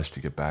we rushed to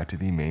get back to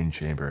the main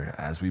chamber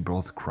as we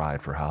both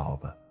cried for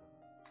help.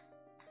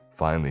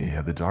 Finally,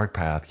 the dark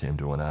path came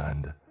to an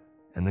end,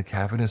 and the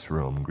cavernous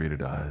room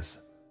greeted us.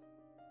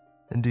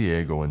 And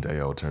Diego and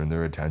Ao turned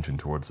their attention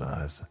towards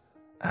us,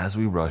 as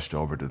we rushed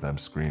over to them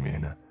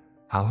screaming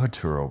how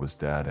Haturo was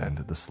dead and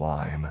the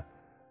slime.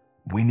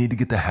 "We need to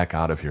get the heck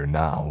out of here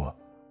now,"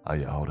 I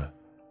yelled.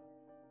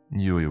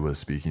 Yui was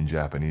speaking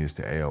Japanese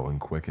to Ao in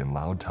quick and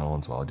loud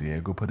tones while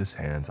Diego put his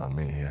hands on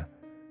me.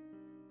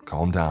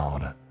 "Calm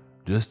down.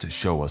 Just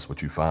show us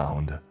what you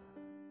found."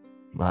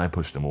 I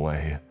pushed him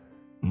away.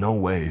 "No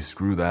way,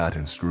 screw that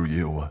and screw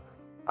you.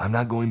 I'm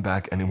not going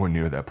back anywhere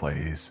near that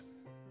place."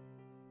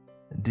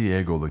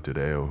 Diego looked at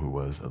Ao, who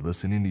was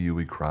listening to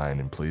Yui crying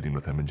and pleading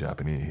with him in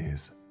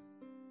Japanese.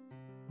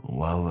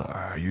 "Well,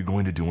 are you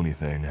going to do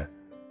anything?"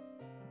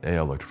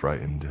 Ao looked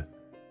frightened,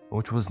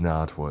 which was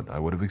not what I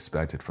would have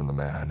expected from the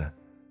man.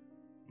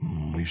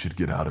 "We should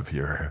get out of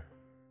here,"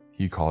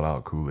 he called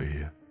out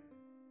coolly.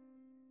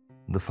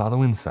 The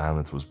following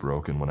silence was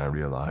broken when I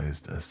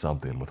realized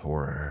something with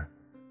horror.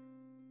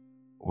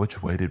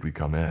 Which way did we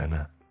come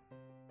in?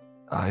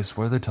 I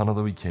swear the tunnel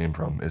that we came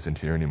from isn't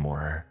here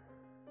anymore.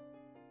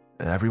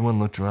 Everyone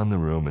looked around the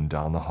room and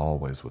down the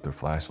hallways with their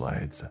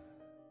flashlights.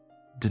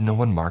 Did no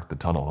one mark the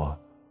tunnel?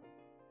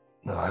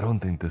 I don't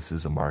think this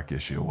is a mark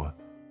issue.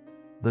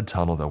 The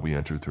tunnel that we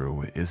entered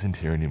through isn't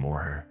here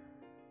anymore.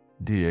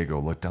 Diego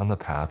looked down the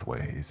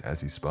pathways as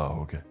he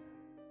spoke.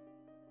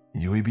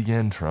 Yui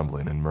began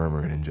trembling and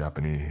murmuring in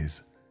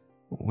Japanese.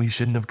 "We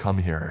shouldn't have come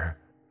here.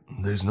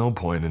 There's no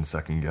point in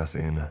second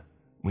guessing.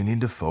 We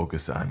need to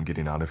focus on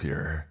getting out of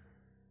here."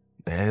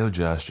 Ao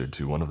gestured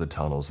to one of the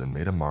tunnels and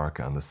made a mark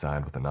on the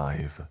side with a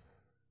knife.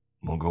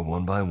 We'll go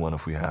one by one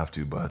if we have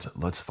to, but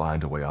let's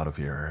find a way out of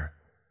here.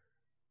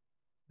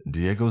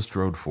 Diego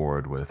strode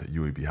forward with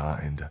Yui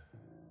behind.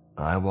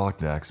 I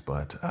walked next,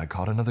 but I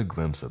caught another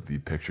glimpse of the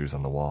pictures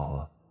on the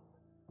wall.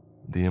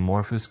 The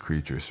amorphous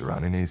creature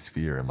surrounding a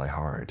sphere in my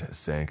heart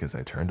sank as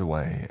I turned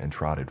away and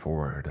trotted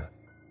forward.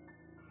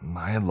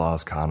 I had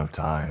lost count of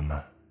time.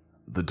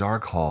 The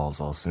dark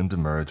halls all seemed to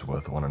merge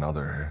with one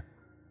another.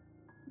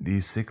 The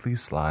sickly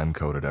slime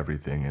coated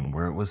everything, and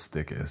where it was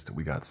thickest,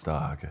 we got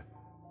stuck.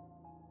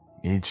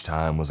 Each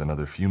time was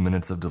another few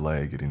minutes of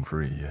delay getting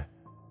free.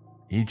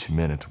 Each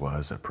minute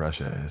was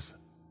precious.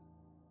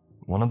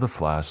 One of the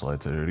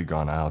flashlights had already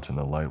gone out and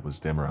the light was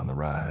dimmer on the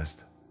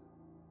rest.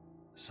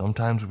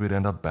 Sometimes we'd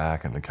end up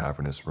back in the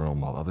cavernous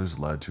room while others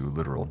led to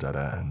literal dead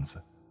ends.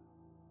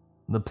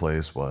 The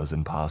place was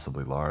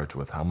impossibly large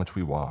with how much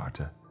we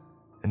walked,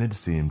 and it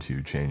seemed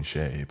to change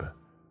shape.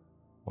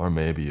 Or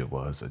maybe it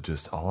was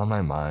just all in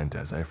my mind,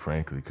 as I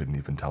frankly couldn't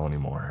even tell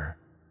anymore.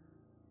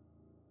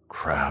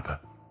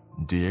 Crap,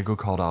 Diego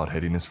called out,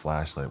 hitting his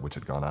flashlight which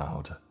had gone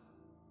out.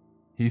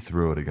 He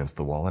threw it against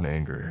the wall in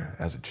anger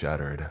as it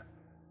shattered.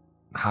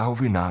 How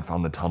have we not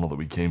found the tunnel that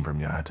we came from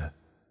yet?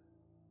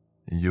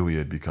 Yui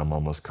had become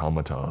almost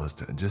comatose,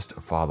 just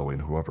following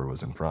whoever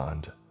was in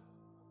front.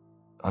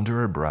 Under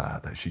her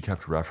breath, she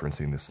kept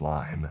referencing the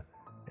slime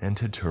and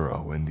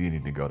Totoro and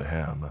needing to go to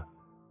him.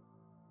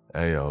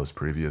 Ao's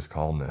previous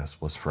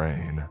calmness was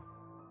fraying.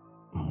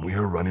 We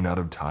are running out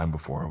of time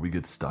before we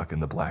get stuck in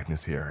the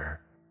blackness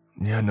here.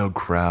 Yeah, no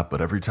crap,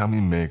 but every time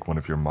we make one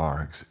of your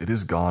marks, it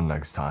is gone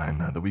next time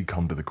that we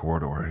come to the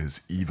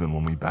corridors, even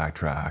when we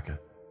backtrack.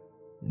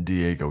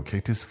 Diego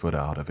kicked his foot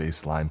out of a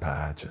slime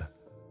patch.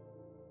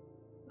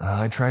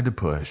 I tried to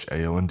push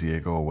Ao and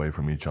Diego away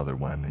from each other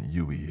when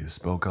Yui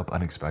spoke up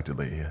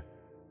unexpectedly.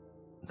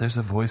 There's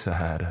a voice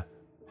ahead.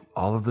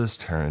 All of this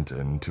turned,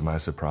 and to my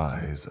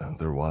surprise,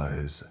 there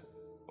was.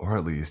 Or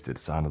at least it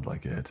sounded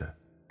like it.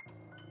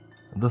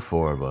 The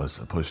four of us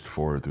pushed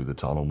forward through the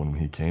tunnel when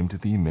we came to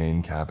the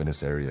main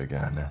cavernous area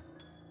again.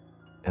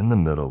 In the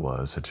middle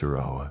was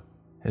Haturo.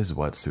 His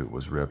wetsuit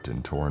was ripped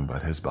and torn,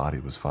 but his body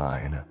was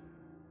fine.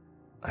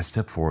 I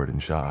stepped forward in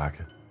shock.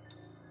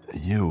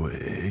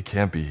 It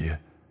can't be.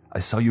 I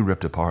saw you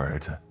ripped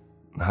apart.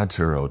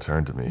 Haturo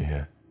turned to me,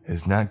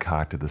 his neck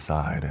cocked to the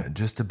side,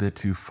 just a bit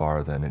too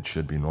far than it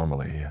should be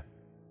normally.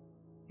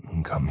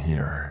 Come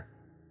here.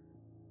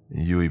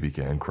 Yui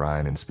began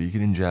crying and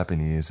speaking in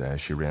Japanese as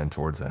she ran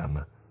towards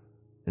him.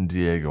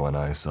 Diego and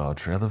I saw a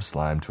trail of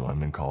slime to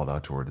him and called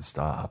out to her to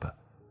stop.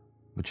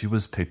 But she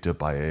was picked up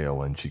by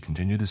Ao and she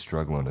continued to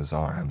struggle in his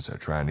arms,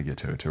 trying to get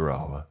to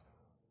Haturo.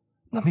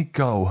 Let me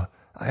go.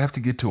 I have to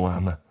get to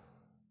him.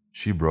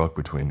 She broke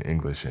between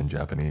English and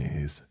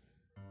Japanese.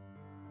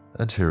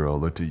 Haturo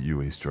looked at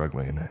Yui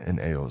struggling in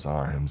Ao's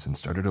arms and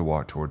started to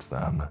walk towards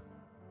them.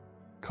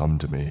 Come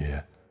to me.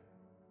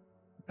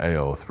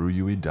 Ao threw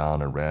Yui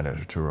down and ran at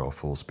Haturo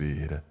full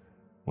speed,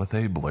 with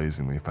a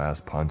blazingly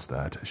fast punch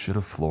that should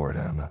have floored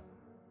him.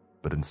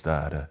 But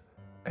instead,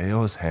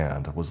 Ao's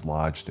hand was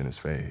lodged in his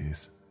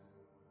face.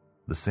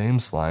 The same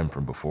slime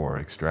from before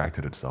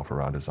extracted itself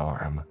around his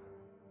arm,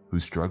 who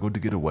struggled to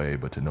get away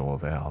but to no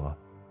avail,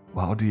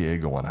 while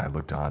Diego and I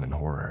looked on in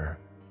horror.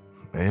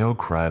 Ao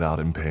cried out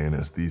in pain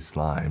as the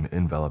slime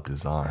enveloped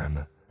his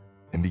arm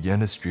and began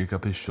to streak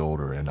up his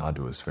shoulder and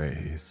onto his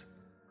face.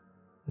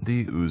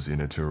 The oozing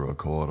Haturo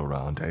coiled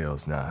around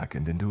Ao's neck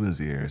and into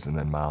his ears and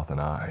then mouth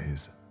and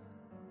eyes.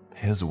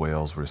 His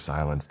wails were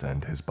silenced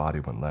and his body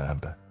went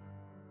limp.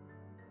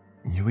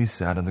 Yui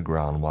sat on the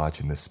ground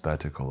watching this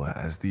spectacle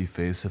as the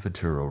face of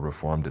Haturo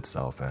reformed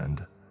itself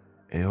and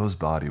Ao's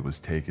body was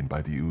taken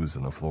by the ooze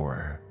on the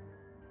floor.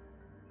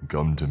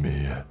 Come to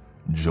me,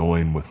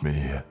 join with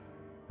me,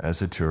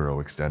 as Haturo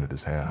extended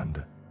his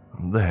hand.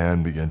 The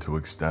hand began to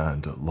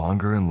extend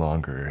longer and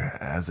longer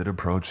as it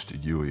approached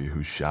Yui,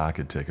 whose shock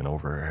had taken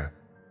over.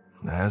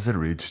 As it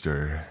reached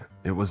her,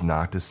 it was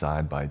knocked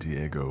aside by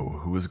Diego,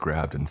 who was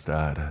grabbed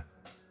instead.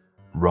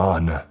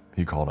 Run,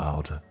 he called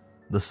out,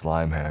 the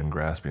slime hand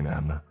grasping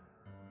him.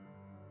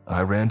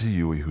 I ran to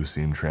Yui, who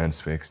seemed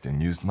transfixed,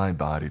 and used my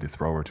body to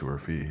throw her to her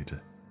feet.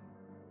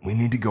 We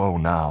need to go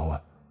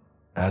now,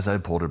 as I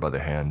pulled her by the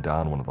hand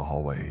down one of the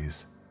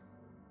hallways.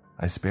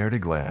 I spared a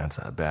glance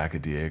back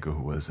at Diego,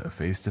 who was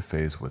face to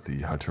face with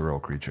the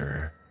Haturo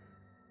creature.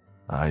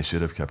 I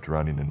should have kept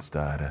running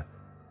instead,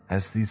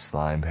 as the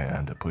slime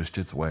hand pushed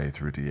its way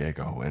through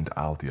Diego and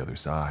out the other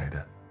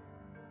side.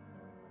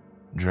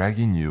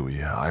 Dragging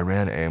Yui, I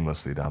ran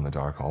aimlessly down the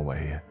dark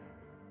hallway,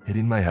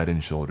 hitting my head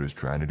and shoulders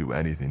trying to do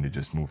anything to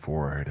just move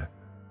forward.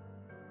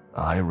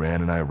 I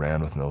ran and I ran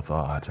with no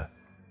thought,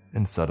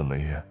 and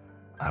suddenly,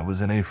 I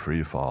was in a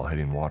free fall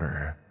hitting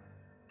water.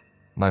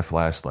 My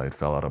flashlight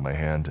fell out of my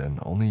hand and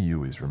only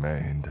Yui's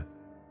remained.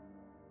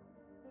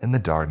 In the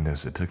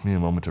darkness, it took me a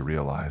moment to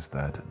realize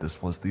that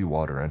this was the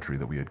water entry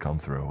that we had come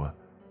through.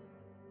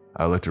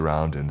 I looked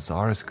around and saw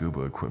our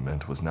scuba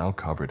equipment was now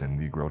covered in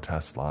the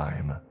grotesque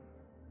slime.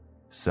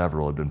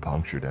 Several had been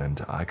punctured and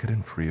I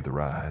couldn't free the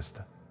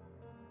rest.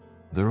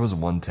 There was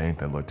one tank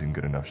that looked in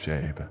good enough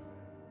shape.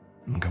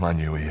 Come on,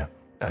 Yui.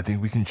 I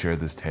think we can share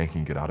this tank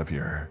and get out of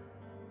here.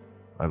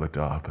 I looked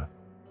up.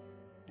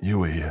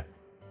 Yui.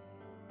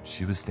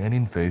 She was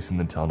standing facing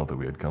the tunnel that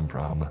we had come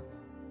from.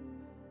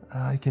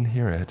 I can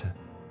hear it.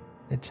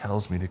 It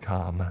tells me to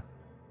come.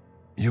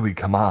 Yui,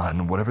 come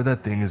on. Whatever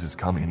that thing is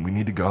coming. We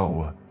need to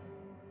go.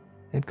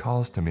 It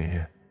calls to me.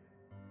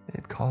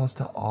 It calls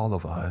to all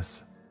of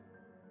us.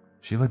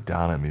 She looked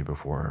down at me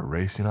before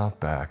racing off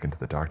back into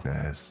the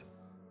darkness.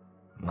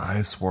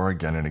 I swore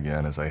again and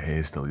again as I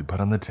hastily put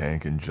on the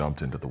tank and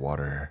jumped into the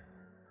water.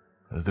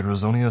 There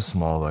was only a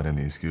small light in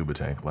the scuba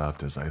tank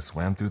left as I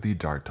swam through the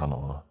dark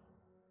tunnel.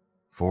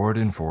 Forward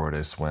and forward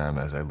I swam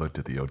as I looked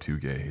at the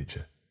O2 gauge.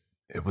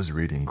 It was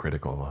reading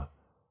critical.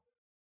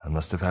 I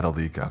must have had a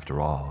leak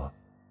after all.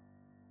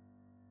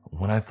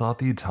 When I thought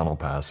the tunnel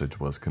passage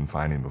was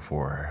confining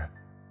before,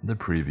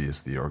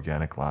 the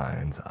organic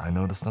lines I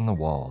noticed on the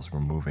walls were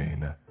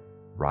moving,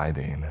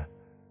 writhing.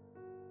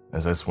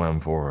 As I swam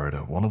forward,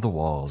 one of the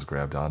walls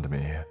grabbed onto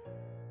me.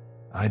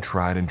 I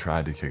tried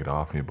to kick it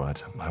off me,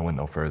 but I went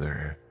no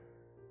further.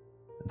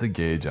 The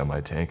gauge on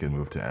my tank had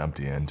moved to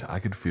empty and I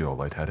could feel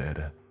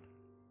lightheaded.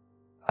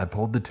 I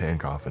pulled the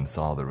tank off and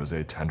saw there was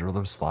a tendril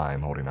of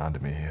slime holding onto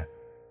me.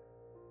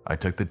 I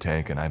took the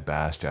tank and I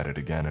bashed at it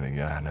again and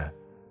again.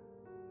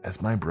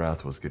 As my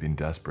breath was getting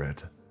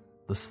desperate,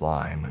 the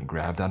slime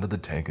grabbed onto the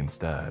tank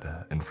instead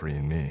and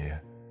freeing me.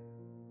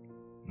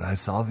 I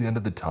saw the end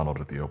of the tunnel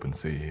to the open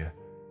sea.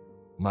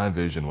 My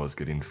vision was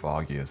getting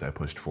foggy as I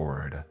pushed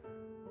forward.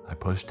 I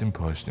pushed and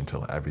pushed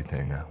until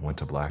everything went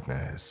to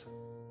blackness.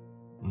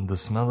 The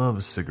smell of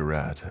a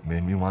cigarette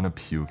made me want to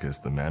puke as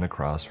the man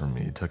across from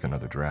me took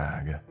another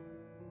drag.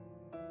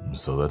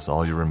 So that's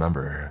all you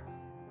remember?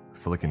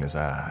 Flicking his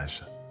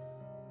ash.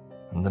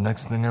 The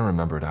next thing I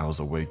remembered, I was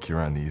awake here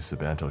on the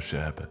Sabanto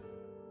ship.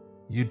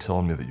 You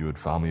told me that you had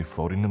found me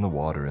floating in the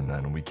water and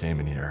then we came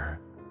in here.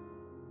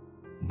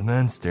 The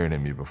man stared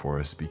at me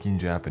before speaking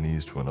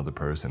Japanese to another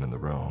person in the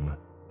room.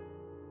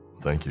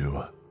 Thank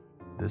you.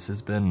 This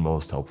has been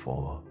most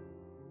helpful.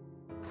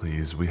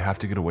 Please, we have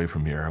to get away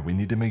from here. We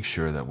need to make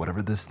sure that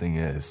whatever this thing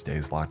is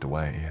stays locked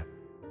away.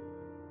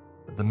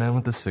 The man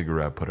with the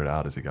cigarette put it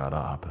out as he got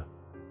up.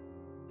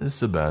 This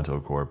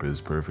Sabanto Corp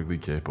is perfectly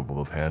capable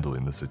of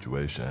handling the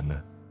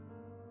situation.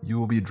 You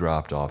will be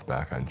dropped off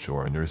back on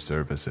shore and your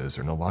services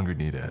are no longer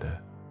needed.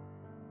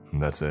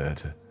 That's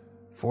it.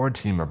 4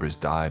 team members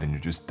died and you're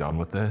just done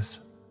with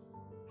this?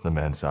 The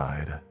man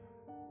sighed.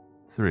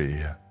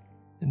 3.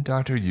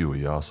 Dr.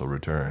 Yui also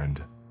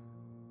returned.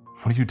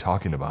 What are you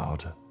talking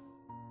about?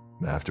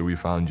 After we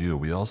found you,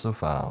 we also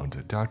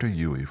found Dr.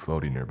 Yui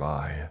floating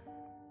nearby.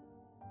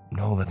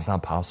 No, that's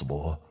not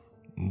possible.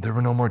 There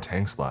were no more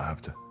tanks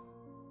left.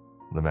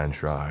 The man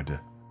shrugged.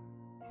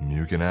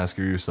 You can ask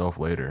her yourself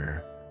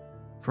later.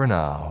 For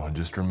now,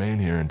 just remain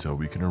here until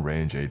we can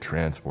arrange a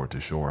transport to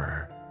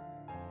shore.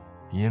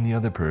 He and the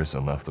other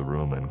person left the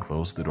room and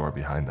closed the door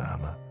behind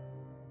them.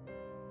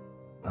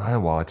 I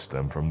watched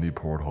them from the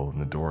porthole in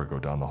the door go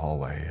down the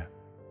hallway.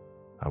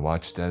 I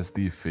watched as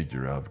the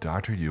figure of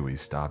Dr. Yui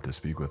stopped to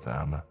speak with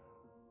them.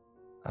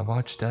 I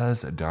watched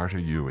as Dr.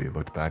 Yui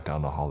looked back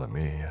down the hall at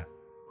me.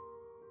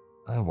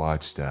 I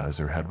watched as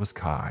her head was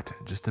cocked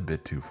just a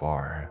bit too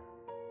far,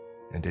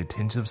 and a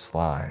tinge of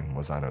slime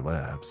was on her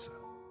lips.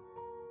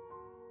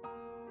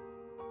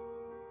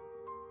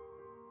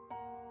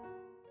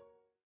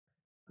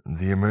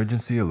 The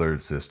emergency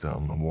alert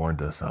system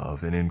warned us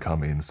of an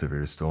incoming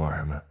severe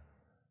storm.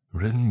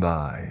 Written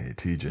by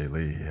T.J.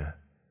 Lee.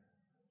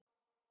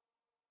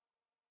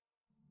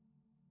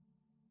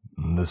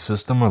 The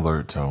system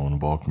alert tone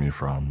woke me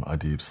from a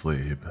deep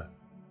sleep.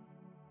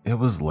 It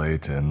was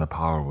late and the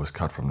power was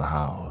cut from the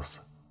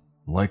house,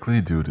 likely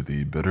due to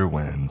the bitter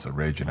winds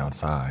raging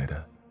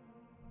outside.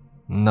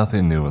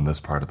 Nothing new in this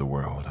part of the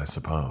world, I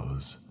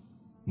suppose,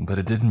 but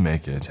it didn't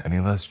make it any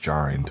less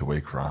jarring to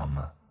wake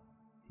from.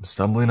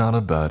 Stumbling out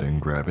of bed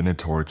and grabbing a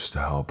torch to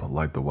help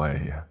light the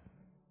way,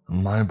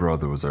 my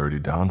brother was already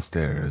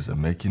downstairs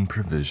and making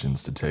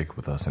provisions to take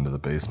with us into the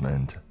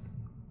basement.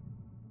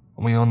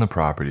 We owned the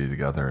property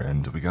together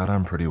and we got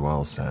on pretty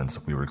well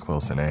since we were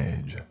close in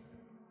age.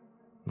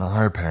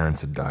 Our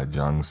parents had died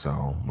young,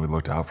 so we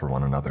looked out for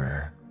one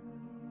another.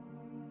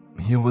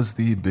 He was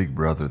the big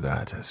brother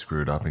that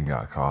screwed up and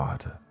got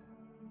caught.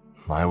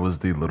 I was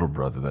the little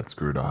brother that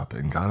screwed up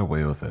and got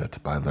away with it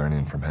by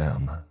learning from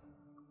him.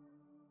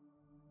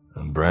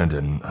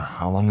 Brandon,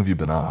 how long have you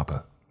been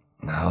up?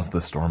 How's the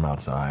storm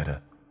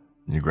outside?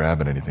 You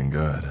grabbing anything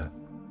good?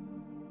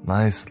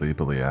 I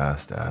sleepily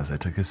asked as I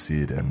took a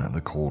seat in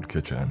the cold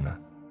kitchen.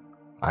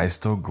 I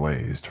still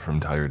glazed from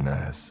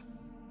tiredness.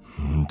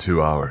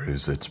 2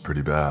 hours, it's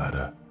pretty bad.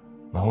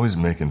 I'm always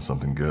making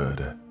something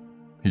good,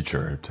 he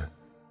chirped,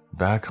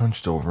 back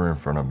hunched over in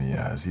front of me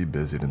as he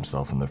busied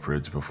himself in the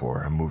fridge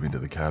before moving to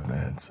the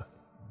cabinets.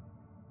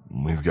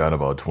 We've got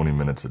about 20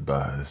 minutes at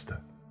best.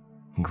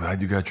 I'm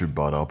glad you got your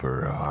butt up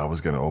or I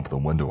was gonna open the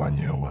window on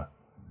you.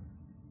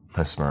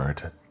 I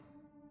smirked.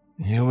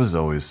 He was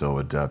always so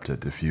adept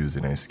at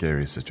diffusing a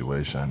scary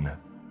situation.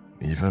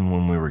 even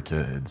when we were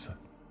kids.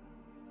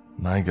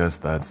 I guess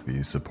that's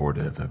the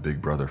supportive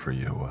big brother for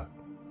you.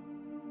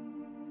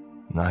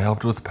 I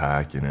helped with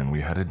packing and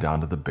we headed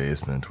down to the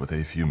basement with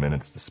a few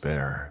minutes to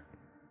spare.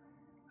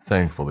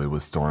 Thankfully,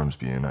 with storms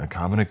being a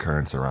common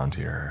occurrence around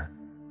here,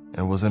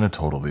 it wasn't a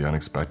totally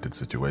unexpected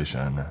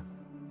situation.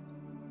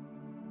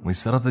 We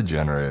set up the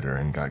generator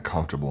and got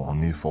comfortable on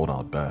the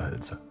fold-out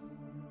beds,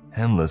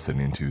 him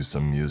listening to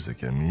some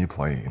music and me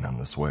playing on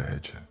the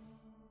Switch.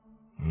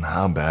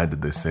 How bad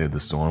did they say the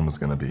storm was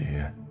gonna be?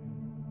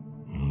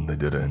 They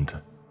didn't.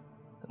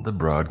 The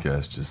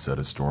broadcast just said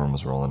a storm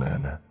was rolling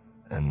in,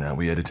 and that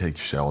we had to take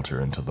shelter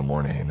until the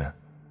morning. It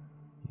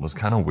was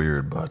kinda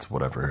weird, but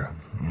whatever.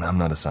 I'm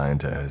not a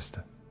scientist.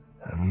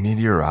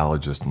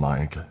 Meteorologist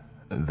Mike.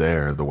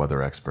 They're the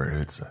weather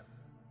experts.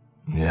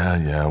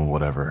 Yeah,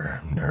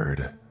 whatever,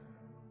 nerd.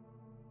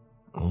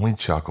 We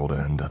chuckled,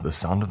 and the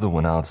sound of the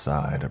wind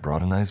outside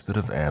brought a nice bit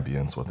of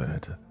ambience with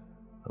it,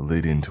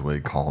 leading to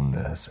a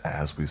calmness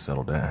as we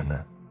settled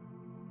in.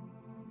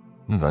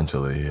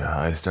 Eventually,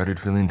 I started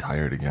feeling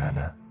tired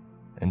again,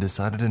 and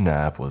decided a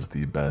nap was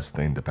the best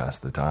thing to pass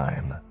the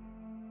time.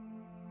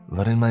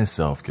 Letting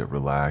myself get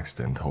relaxed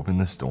and hoping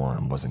the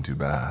storm wasn't too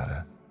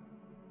bad.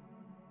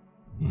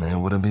 It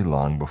wouldn't be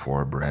long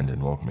before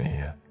Brandon woke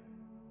me,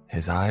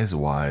 his eyes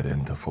wide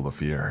and full of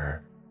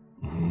fear.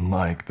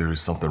 Mike, there's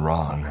something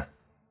wrong.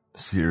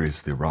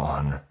 Seriously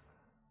wrong.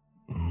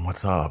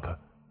 What's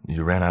up?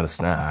 You ran out of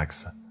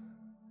snacks.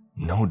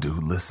 No,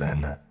 dude,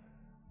 listen.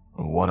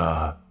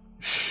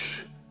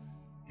 Shh.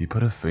 He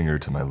put a finger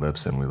to my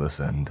lips and we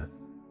listened.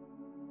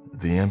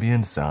 The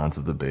ambient sounds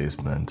of the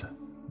basement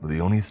were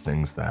the only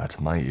things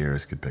that my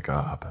ears could pick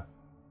up.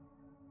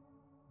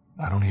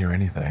 I don't hear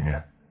anything.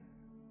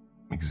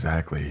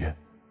 Exactly.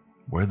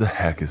 Where the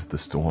heck is the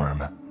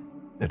storm?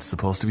 It's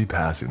supposed to be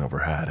passing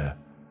overhead.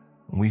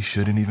 We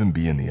shouldn't even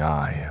be in the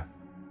eye.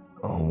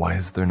 Why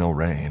is there no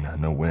rain,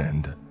 no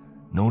wind,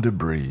 no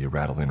debris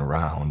rattling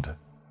around?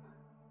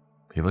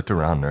 He looked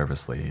around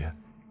nervously,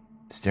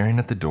 staring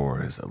at the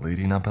doors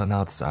leading up and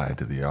outside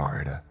to the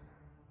yard.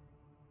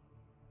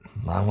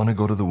 I want to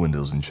go to the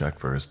windows and check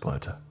first,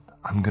 but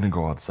I'm gonna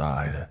go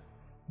outside.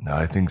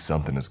 I think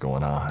something is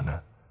going on.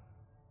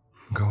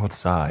 Go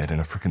outside in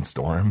a freaking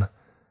storm?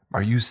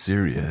 Are you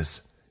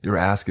serious? You're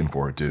asking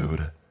for it,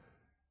 dude.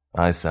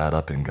 I sat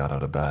up and got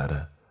out of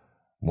bed,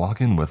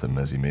 walking with him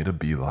as he made a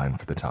beeline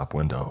for the top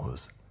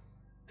windows,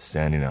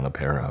 standing on a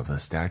pair of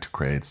stacked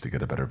crates to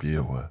get a better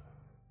view.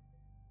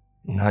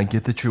 I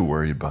get that you're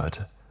worried,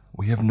 but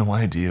we have no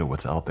idea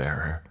what's out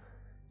there.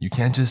 You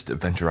can't just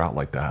venture out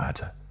like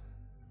that.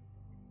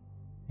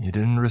 He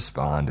didn't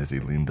respond as he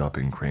leaned up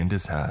and craned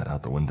his head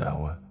out the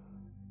window,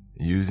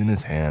 using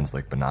his hands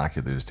like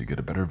binoculars to get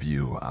a better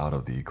view out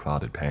of the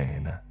clouded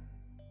pane.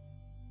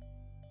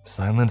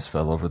 Silence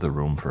fell over the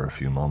room for a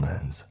few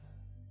moments,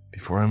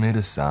 before I made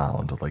a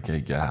sound like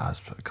a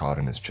gasp caught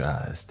in his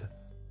chest,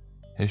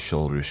 his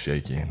shoulders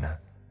shaking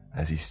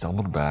as he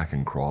stumbled back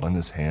and crawled on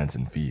his hands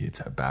and feet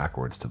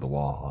backwards to the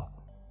wall,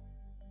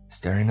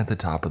 staring at the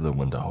top of the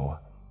window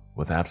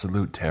with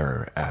absolute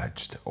terror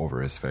etched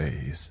over his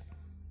face.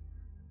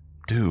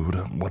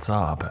 Dude, what's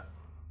up?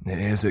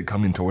 Is it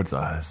coming towards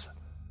us?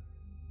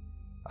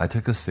 I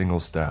took a single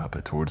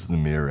step towards the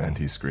mirror and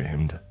he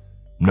screamed,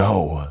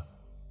 "No!"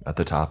 at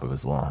the top of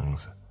his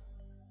lungs,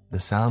 the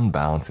sound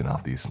bouncing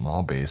off the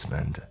small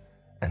basement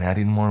and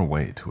adding more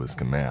weight to his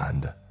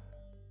command.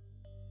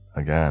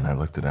 Again, I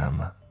looked at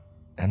him,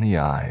 and the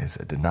eyes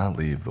did not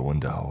leave the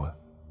window.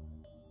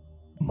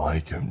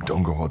 Mike,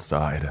 don't go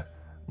outside.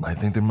 I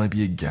think there might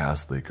be a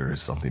gas leak or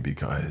something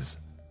because...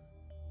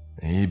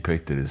 He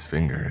picked at his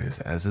fingers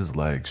as his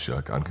legs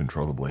shook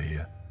uncontrollably.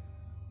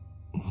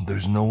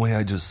 There's no way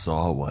I just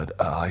saw what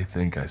I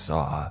think I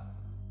saw.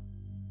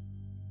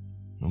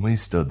 We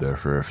stood there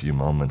for a few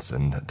moments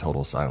in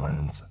total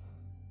silence,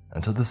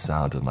 until the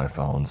sound of my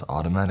phone's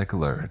automatic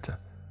alert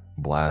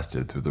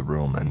blasted through the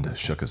room and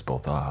shook us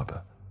both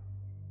up.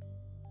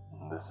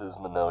 This is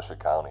Myuuji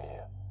County.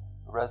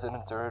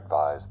 Residents are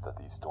advised that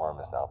the storm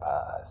is now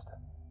past.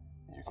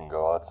 You can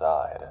go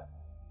outside.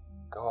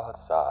 Go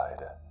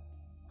outside.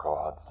 Go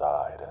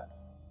outside.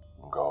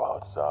 Go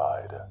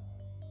outside.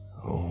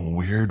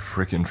 Weird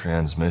frickin'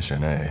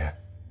 transmission, eh?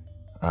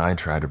 I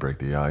tried to break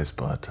the ice,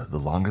 but the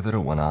longer that it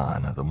went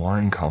on, the more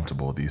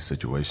uncomfortable the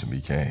situation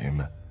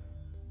became.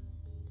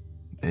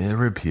 It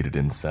repeated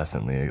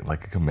incessantly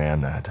like a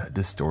command that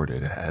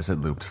distorted as it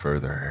looped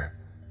further.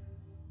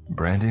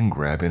 Brandon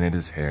grabbing at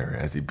his hair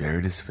as he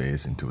buried his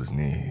face into his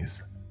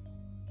knees.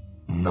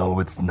 No,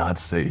 it's not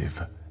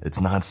safe. It's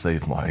not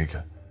safe, Mike.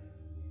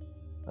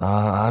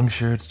 I'm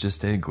sure it's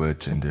just a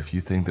glitch, and if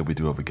you think that we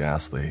do have a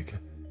gas leak,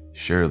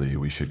 surely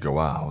we should go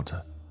out.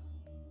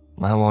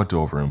 I walked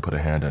over and put a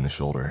hand on his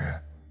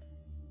shoulder.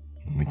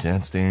 We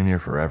can't stay in here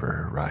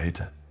forever, right?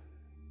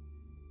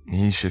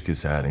 He shook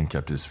his head and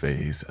kept his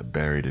face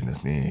buried in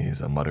his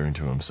knees, muttering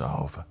to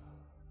himself.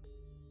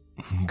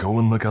 Go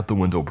and look out the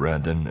window,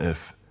 Brandon.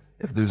 If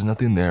there's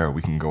nothing there,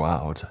 we can go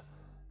out.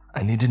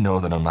 I need to know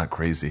that I'm not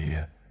crazy.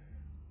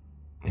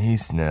 He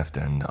sniffed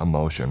and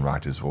emotion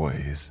rocked his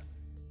voice.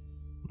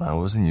 I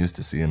wasn't used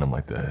to seeing him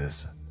like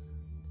this.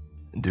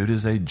 Dude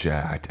is a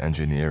jacked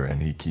engineer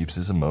and he keeps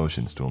his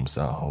emotions to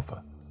himself.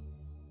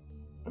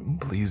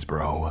 Please,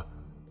 bro.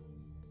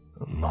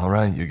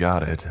 Alright, you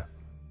got it.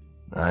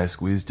 I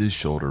squeezed his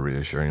shoulder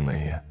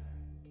reassuringly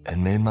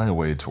and made my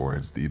way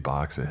towards the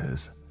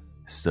boxes,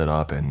 stood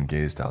up and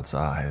gazed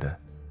outside.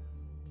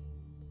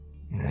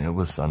 It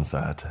was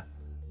sunset.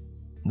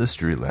 The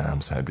street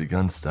lamps had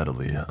begun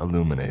steadily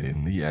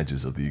illuminating the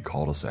edges of the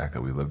cul-de-sac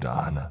that we lived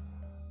on.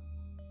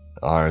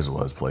 Ours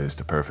was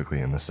placed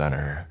perfectly in the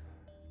center,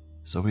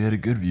 so we had a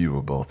good view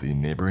of both the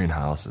neighboring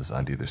houses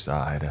on either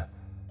side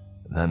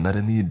that met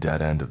in the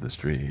dead end of the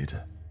street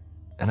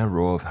and a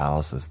row of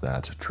houses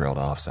that trailed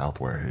off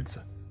southwards.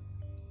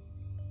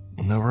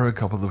 There were a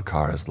couple of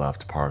cars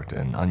left parked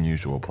in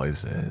unusual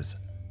places,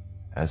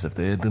 as if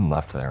they had been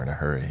left there in a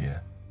hurry.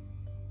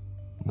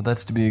 But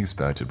that's to be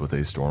expected with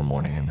a storm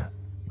warning,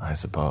 I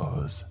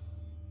suppose.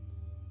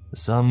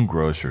 Some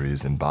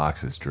groceries and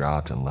boxes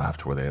dropped and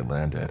left where they had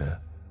landed.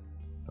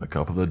 A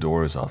couple of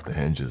doors off the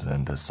hinges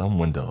and some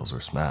windows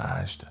were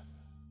smashed.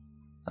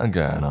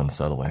 Again,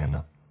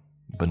 unsettling,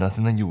 but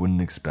nothing that you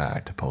wouldn't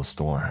expect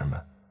post-storm.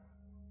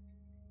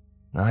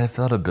 I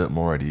felt a bit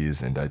more at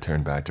ease and I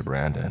turned back to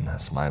Brandon,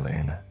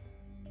 smiling.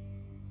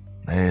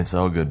 Hey, it's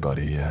all good,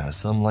 buddy.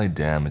 Some light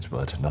damage,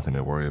 but nothing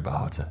to worry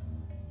about.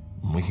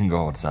 We can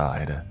go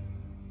outside.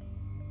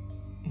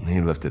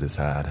 He lifted his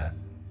head,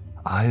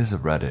 eyes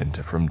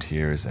reddened from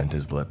tears and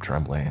his lip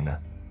trembling.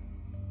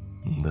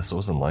 This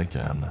wasn't like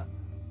him,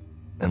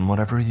 and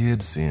whatever he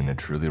had seen had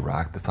truly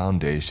rocked the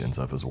foundations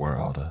of his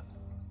world.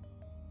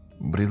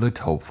 But he looked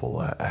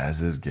hopeful as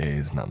his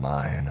gaze met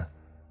mine,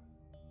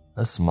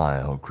 a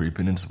smile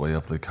creeping its way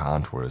up the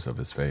contours of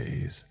his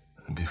face,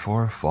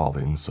 before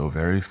falling so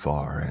very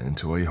far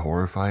into a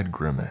horrified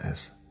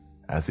grimace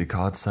as he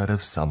caught sight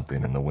of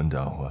something in the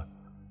window,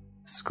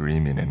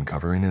 screaming and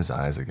covering his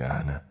eyes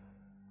again.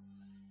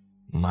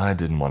 I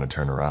didn't want to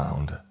turn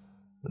around,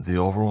 the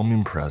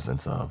overwhelming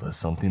presence of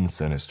something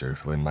sinister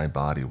filling my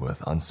body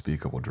with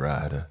unspeakable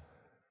dread.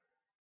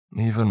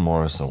 Even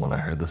more so when I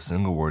heard the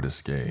single word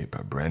escape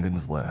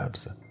Brandon's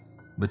lips,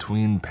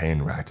 between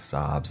pain-racked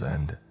sobs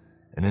and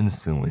an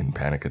ensuing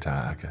panic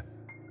attack.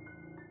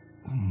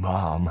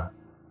 Mom.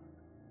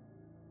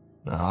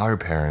 Our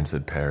parents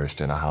had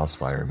perished in a house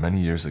fire many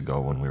years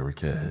ago when we were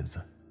kids.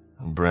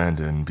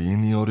 Brandon,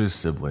 being the older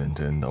sibling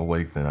and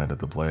awake the night of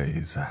the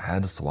blaze,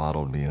 had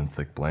swaddled me in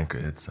thick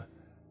blankets,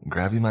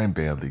 grabbing my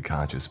barely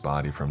conscious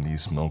body from the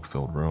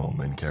smoke-filled room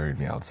and carried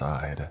me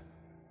outside.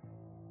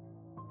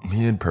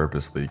 He had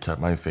purposely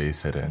kept my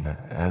face hidden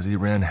as he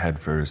ran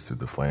headfirst through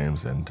the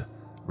flames and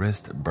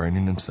risked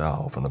burning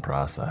himself in the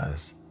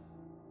process.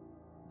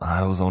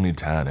 I was only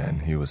 10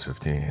 and he was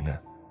 15.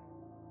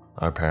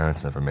 Our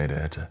parents never made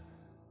it,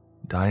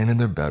 dying in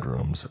their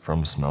bedrooms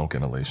from smoke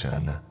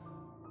inhalation.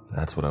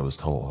 That's what I was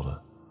told.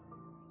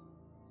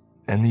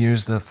 In the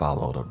years that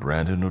followed,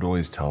 Brandon would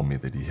always tell me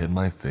that he hid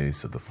my face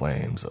so the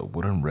flames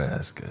wouldn't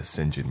risk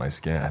singeing my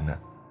skin.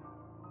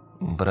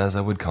 But as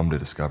I would come to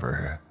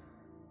discover,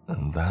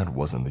 that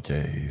wasn't the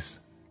case.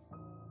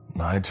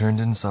 I turned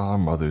and saw our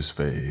mother's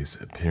face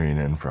peering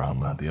in from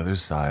the other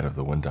side of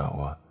the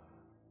window,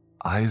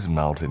 eyes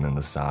melting in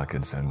the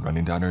sockets and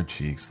running down her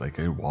cheeks like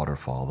a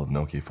waterfall of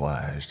milky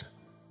flesh.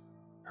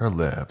 Her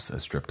lips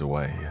stripped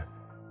away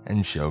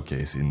and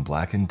showcasing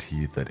blackened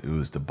teeth that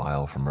oozed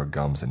bile from her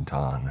gums and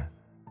tongue.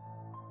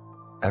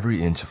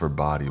 Every inch of her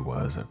body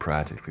was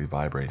practically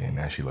vibrating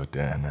as she looked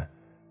in,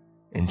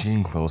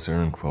 inching closer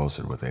and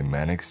closer with a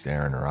manic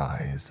stare in her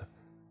eyes,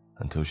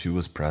 until she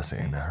was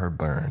pressing her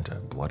burned,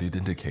 bloodied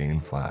and decaying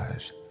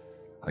flesh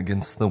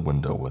against the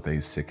window with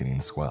a sickening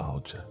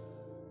squelch.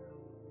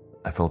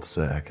 I felt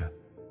sick,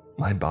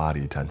 my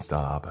body tensed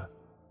up,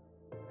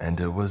 and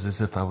it was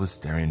as if I was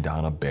staring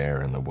down a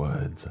bear in the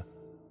woods.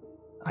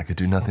 I could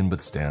do nothing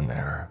but stand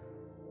there,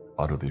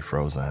 utterly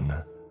frozen.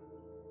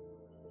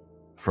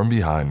 From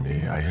behind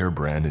me, I hear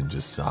Brandon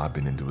just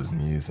sobbing into his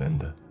knees,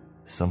 and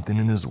something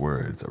in his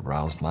words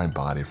aroused my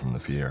body from the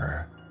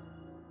fear.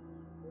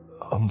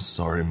 I'm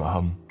sorry,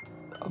 Mom.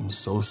 I'm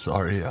so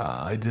sorry.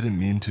 I didn't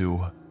mean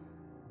to.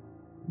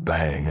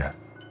 Bang.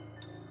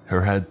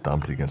 Her head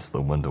thumped against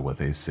the window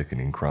with a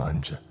sickening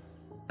crunch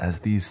as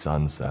the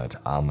sun set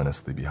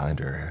ominously behind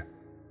her,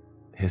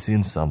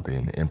 hissing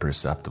something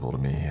imperceptible to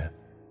me,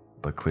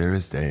 but clear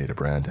as day to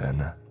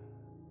Brandon.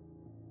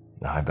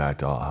 I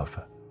backed off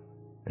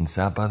and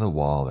sat by the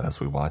wall as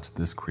we watched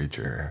this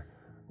creature,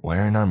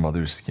 wearing our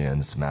mother's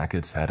skin, smack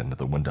its head into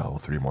the window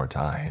 3 more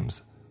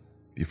times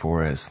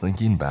before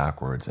slinking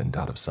backwards and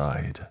out of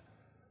sight.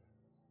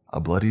 A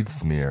bloodied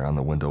smear on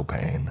the window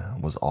pane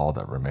was all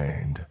that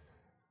remained.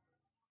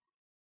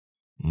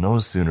 No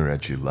sooner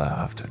had she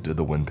left did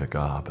the wind pick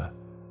up,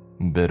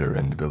 bitter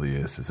and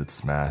bilious as it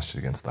smashed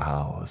against the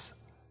house,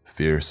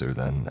 fiercer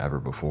than ever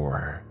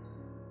before.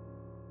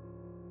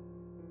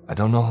 I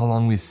don't know how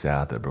long we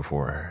sat there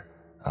before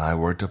I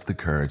worked up the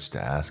courage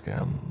to ask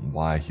him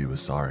why he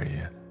was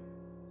sorry.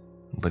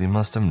 but he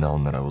must have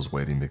known that I was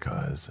waiting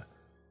because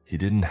he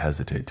didn't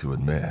hesitate to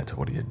admit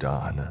what he had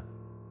done.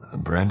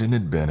 Brandon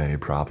had been a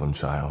problem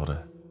child.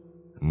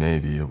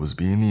 Maybe it was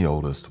being the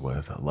oldest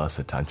with less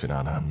attention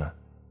on him.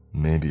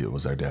 Maybe it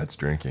was our dad's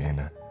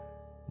drinking,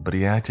 but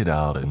he acted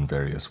out in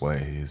various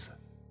ways.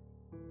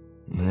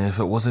 If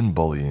it wasn't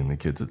bullying the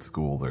kids at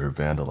school or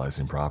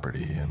vandalizing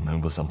property,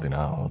 it was something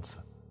else.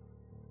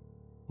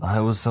 I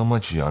was so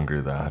much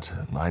younger that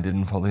I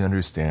didn't fully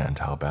understand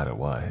how bad it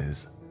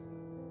was.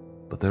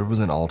 But there was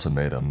an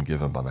ultimatum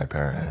given by my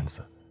parents.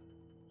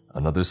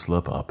 Another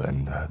slip-up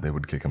and they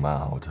would kick him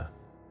out.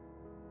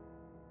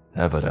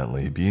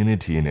 Evidently, being a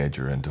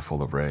teenager and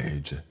full of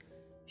rage,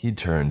 he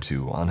turned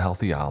to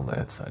unhealthy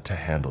outlets to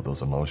handle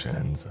those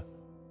emotions.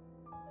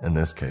 In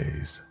this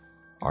case,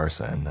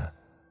 arson.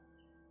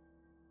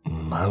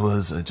 I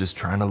was just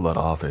trying to let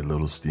off a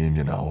little steam,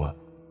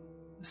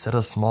 Set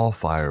a small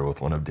fire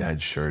with one of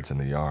Dad's shirts in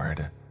the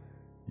yard.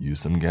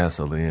 Used some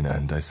gasoline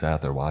and I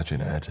sat there watching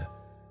it.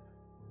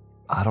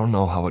 I don't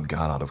know how it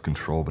got out of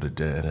control, but it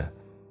did.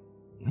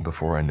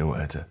 Before I knew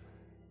it,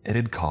 it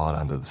had caught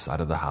onto the side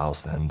of the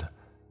house and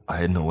I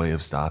had no way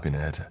of stopping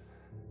it.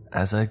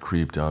 As I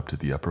creeped up to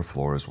the upper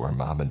floors where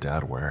Mom and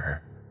Dad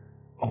were,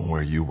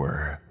 where you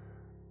were.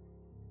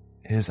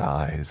 His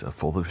eyes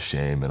full of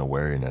shame and a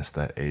wariness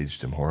that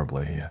aged him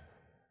horribly.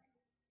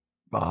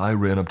 I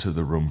ran up to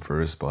the room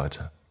first,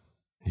 but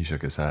he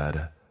shook his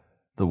head.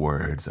 The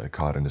words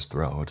caught in his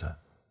throat.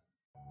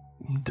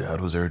 Dad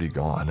was already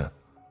gone,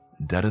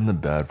 dead in the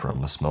bed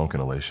from smoke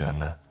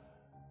inhalation.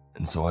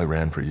 And so I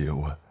ran for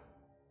you,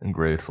 and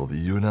grateful that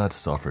you had not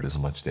suffered as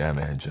much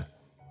damage,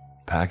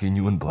 packing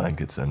you in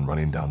blankets and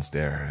running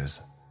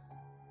downstairs.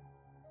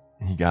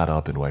 He got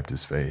up and wiped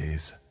his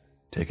face,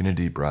 taking a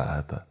deep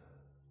breath.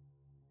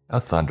 A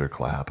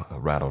thunderclap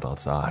rattled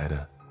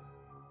outside,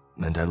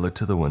 and I looked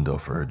to the window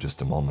for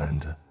just a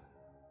moment,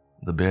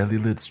 the barely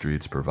lit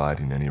streets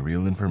providing any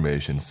real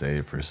information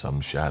save for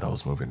some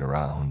shadows moving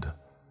around.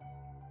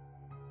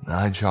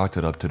 I chalked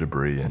it up to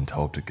debris and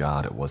hoped to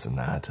God it wasn't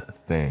that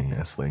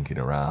thing slinking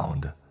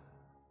around.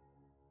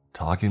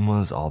 Talking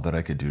was all that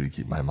I could do to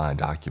keep my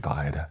mind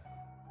occupied,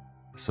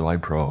 so I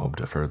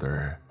probed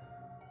further.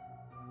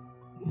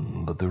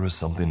 But there was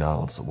something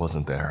else,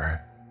 wasn't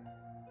there?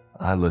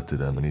 I looked at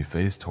him and he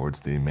faced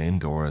towards the main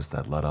doors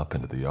that led up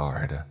into the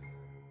yard.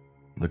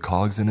 The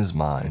cogs in his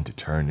mind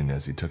turning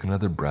as he took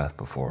another breath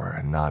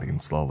before nodding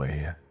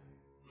slowly.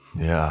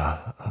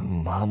 Yeah,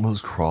 Mom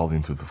was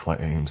crawling through the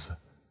flames.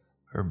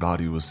 Her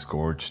body was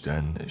scorched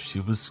and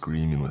she was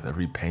screaming with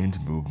every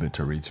pained movement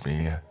to reach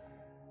me,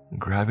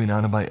 grabbing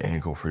onto my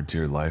ankle for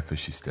dear life as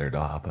she stared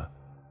up,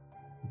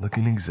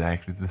 looking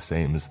exactly the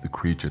same as the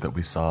creature that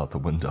we saw at the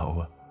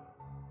window.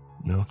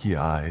 Milky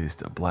eyes,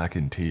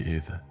 blackened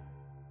teeth.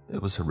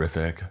 It was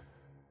horrific.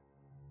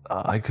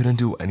 I couldn't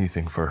do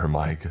anything for her,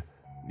 Mike.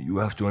 You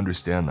have to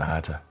understand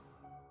that.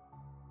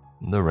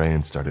 The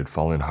rain started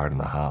falling hard in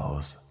the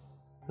house,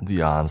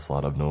 the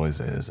onslaught of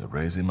noises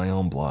raising my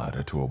own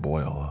blood to a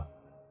boil.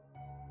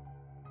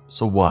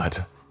 So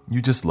what?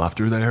 You just left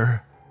her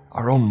there?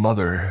 Our own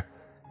mother.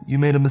 You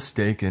made a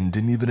mistake and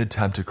didn't even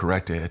attempt to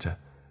correct it.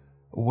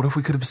 What if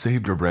we could have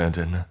saved her,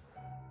 Brandon?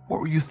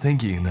 What were you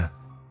thinking?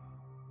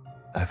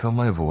 I felt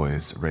my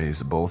voice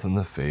raise both in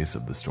the face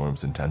of the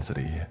storm's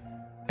intensity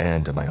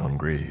and in my own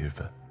grief.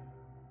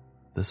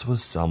 This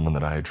was someone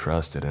that I had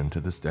trusted and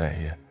to this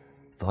day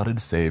thought had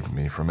saved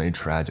me from a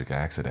tragic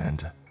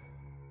accident.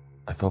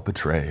 I felt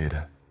betrayed.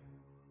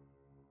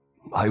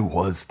 I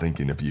was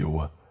thinking of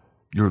you,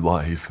 your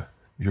life,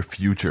 your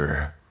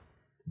future.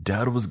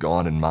 Dad was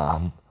gone and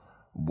Mom,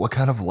 what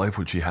kind of life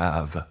would she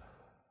have?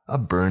 A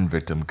burn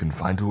victim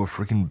confined to a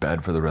freaking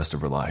bed for the rest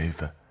of her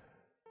life.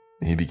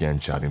 He began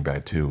shouting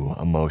back too,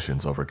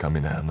 emotions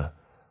overcoming him.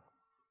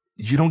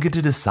 You don't get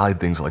to decide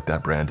things like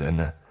that,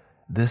 Brandon.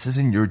 This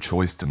isn't your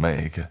choice to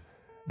make.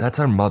 That's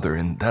our mother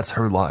and that's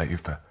her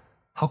life.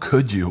 How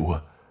could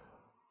you?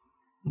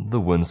 The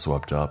wind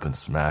swept up and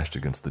smashed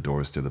against the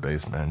doors to the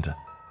basement,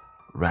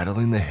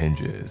 rattling the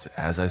hinges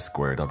as I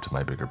squared up to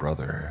my bigger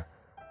brother.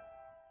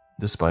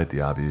 Despite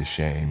the obvious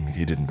shame,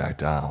 he didn't back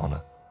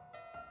down.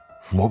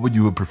 What would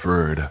you have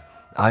preferred?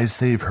 I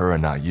save her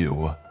and not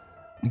you.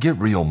 Get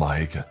real,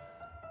 Mike.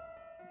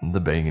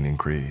 The banging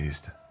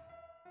increased.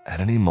 At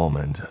any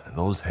moment,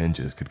 those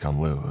hinges could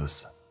come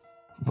loose.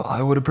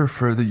 I would have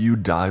preferred that you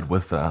died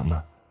with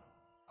them.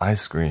 I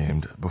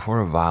screamed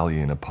before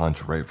volleying a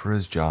punch right for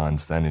his jaw and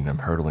sending him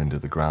hurtling to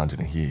the ground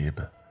in a heap.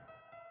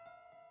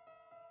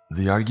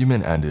 The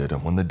argument ended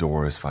when the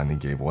doors finally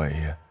gave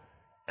way,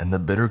 and the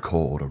bitter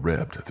cold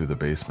ripped through the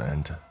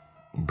basement,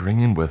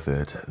 bringing with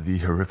it the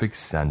horrific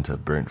scent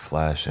of burnt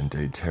flesh and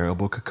a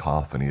terrible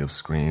cacophony of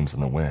screams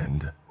in the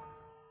wind,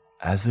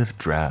 as if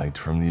dragged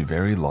from the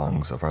very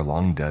lungs of our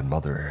long-dead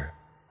mother.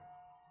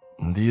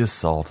 The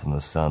assault and the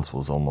sense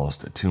was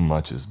almost too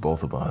much as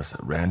both of us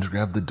ran to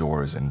grab the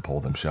doors and pull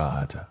them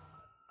shut.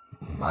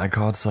 I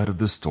caught sight of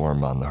the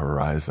storm on the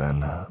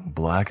horizon,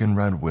 black and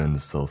red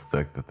winds so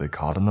thick that they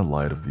caught in the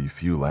light of the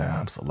few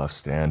lamps left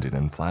standing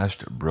and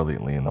flashed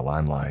brilliantly in the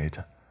limelight.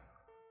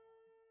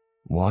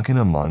 Walking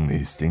among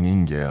these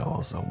stinging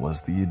gales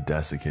was the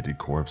desiccated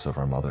corpse of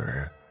our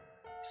mother,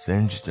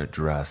 singed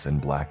dress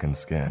and blackened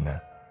skin,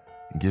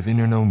 giving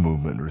her no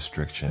movement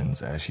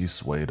restrictions as she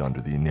swayed under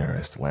the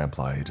nearest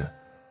lamplight,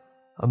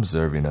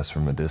 observing us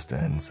from a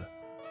distance,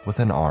 with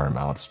an arm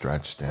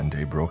outstretched and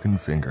a broken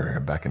finger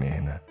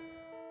beckoning.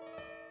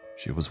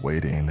 She was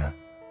waiting.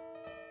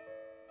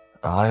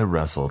 I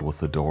wrestled with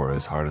the door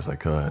as hard as I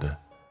could,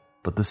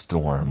 but the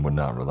storm would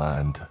not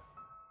relent.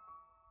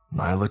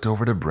 I looked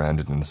over to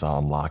Brandon and saw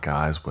him lock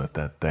eyes with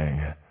that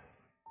thing,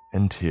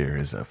 and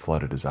tears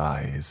flooded his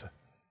eyes,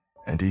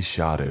 and he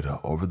shouted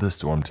over the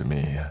storm to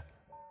me,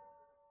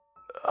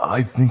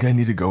 "I think I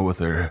need to go with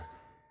her.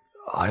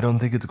 I don't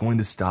think it's going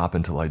to stop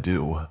until I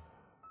do."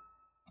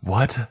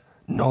 "What?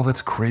 No,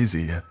 that's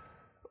crazy.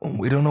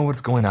 We don't know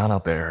what's going on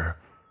out there.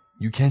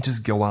 You can't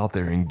just go out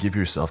there and give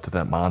yourself to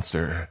that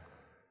monster."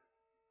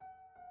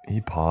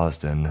 He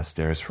paused and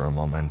stares for a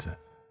moment,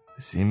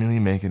 seemingly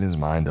making his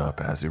mind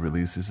up as he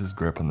releases his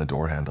grip on the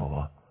door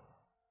handle.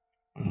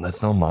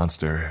 "That's no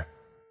monster.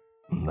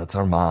 That's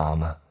our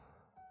mom,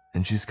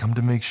 and she's come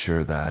to make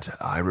sure that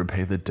I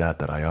repay the debt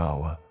that I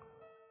owe.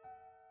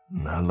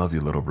 I love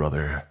you, little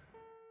brother.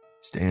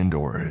 Stay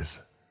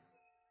indoors."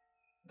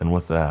 And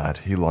with that,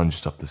 he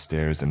lunged up the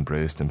stairs and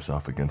braced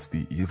himself against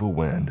the evil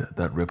wind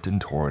that ripped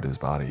and tore at his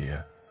body.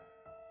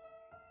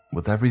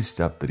 With every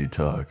step that he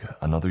took,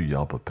 another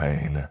yelp of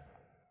pain.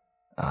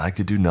 I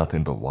could do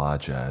nothing but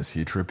watch as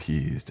he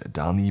trapezed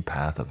down the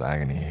path of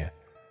agony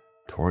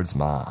towards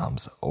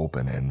Mom's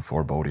open and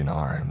foreboding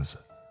arms.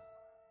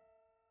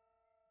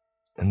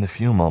 In the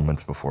few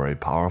moments before a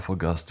powerful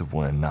gust of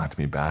wind knocked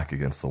me back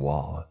against the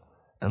wall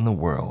and the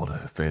world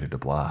faded to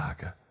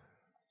black,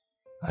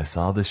 I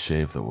saw the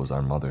shape that was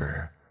our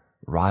mother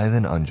writhe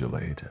and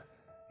undulate,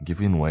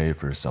 giving way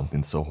for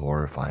something so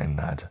horrifying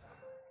that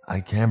I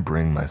can't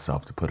bring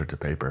myself to put it to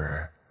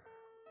paper.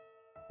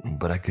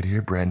 But I could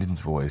hear Brandon's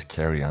voice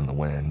carry on the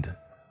wind,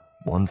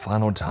 one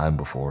final time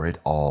before it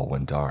all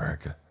went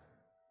dark.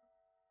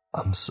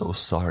 "I'm so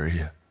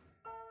sorry.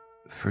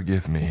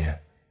 Forgive me."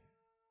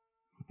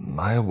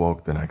 I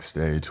awoke the next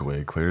day to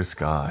a clear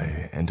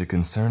sky and a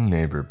concerned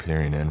neighbor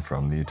peering in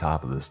from the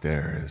top of the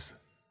stairs.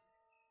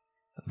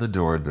 The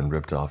door had been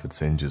ripped off its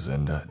hinges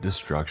and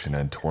destruction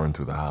had torn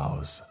through the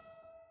house.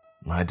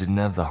 I didn't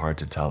have the heart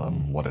to tell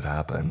him what had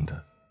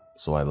happened,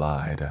 so I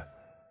lied.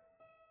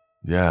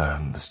 "Yeah,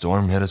 the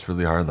storm hit us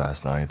really hard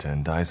last night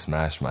and I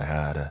smashed my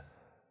head.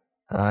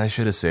 I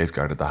should have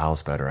safeguarded the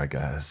house better, I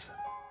guess."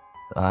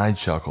 I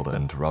chuckled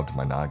and rubbed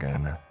my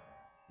noggin,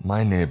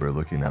 my neighbor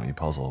looking at me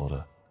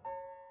puzzled.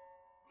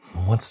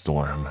 "What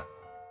storm?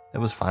 It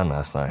was fine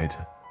last night.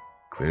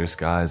 Clear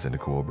skies and a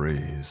cool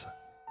breeze."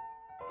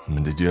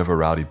 "Did you have a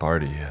rowdy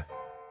party?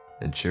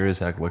 It sure as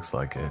heck looks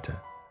like it.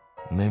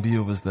 Maybe it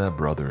was that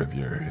brother of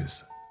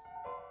yours."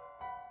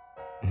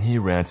 He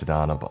ranted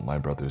on about my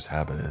brother's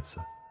habits,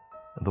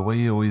 the way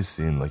he always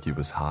seemed like he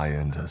was high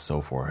and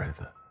so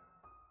forth.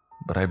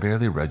 But I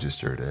barely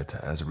registered it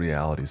as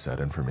reality set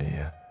in for me,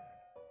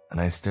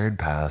 and I stared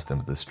past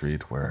into the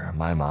street where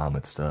my mom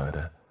had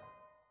stood,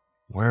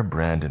 where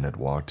Brandon had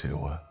walked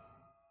to,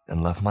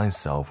 and left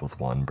myself with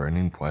one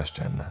burning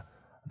question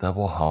that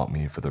will haunt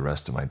me for the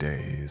rest of my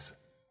days.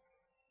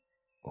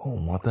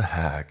 What the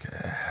heck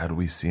had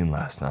we seen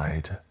last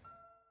night?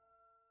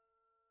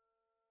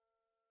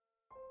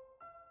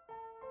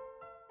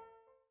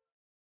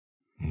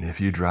 If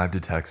you drive to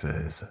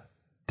Texas,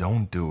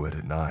 don't do it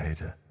at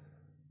night.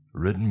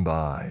 Written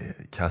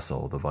by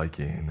Kessel the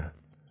Viking.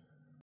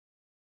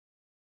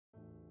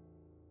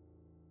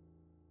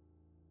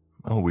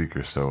 A week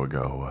or so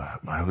ago,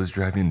 I was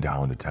driving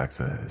down to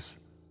Texas.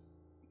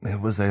 It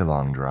was a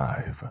long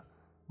drive,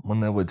 one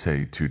that would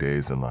take 2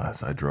 days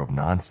unless I drove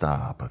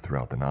nonstop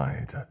throughout the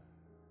night.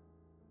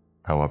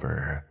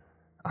 However,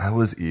 I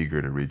was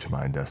eager to reach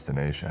my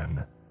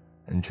destination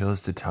and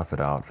chose to tough it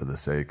out for the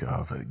sake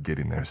of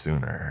getting there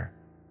sooner.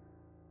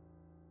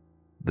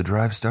 The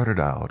drive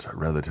started out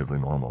relatively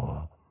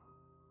normal.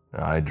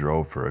 I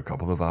drove for a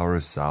couple of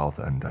hours south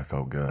and I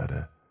felt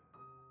good.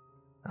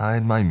 I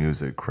had my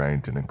music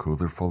cranked in a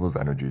cooler full of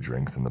energy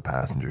drinks in the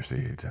passenger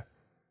seat.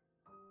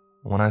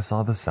 When I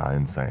saw the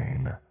sign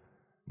saying,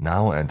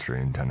 "Now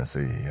entering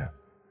Tennessee,"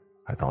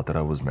 I thought that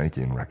I was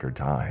making record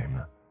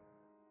time.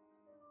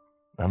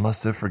 I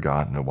must have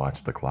forgotten to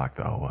watch the clock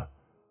though,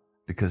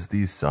 because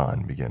the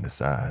sun began to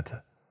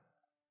set.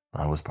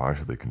 I was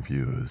partially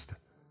confused,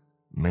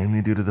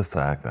 mainly due to the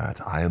fact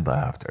that I had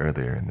left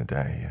earlier in the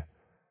day,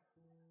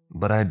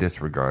 but I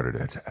disregarded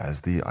it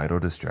as the idle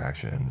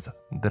distractions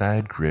that I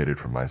had created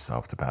for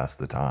myself to pass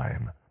the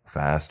time,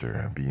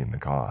 faster being the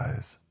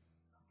cause.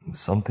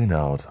 Something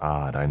else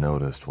odd I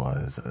noticed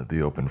was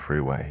the open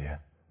freeway.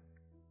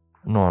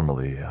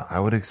 Normally, I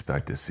would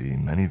expect to see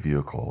many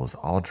vehicles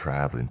all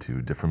traveling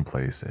to different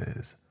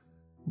places,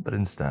 but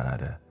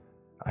instead,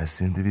 I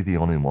seemed to be the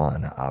only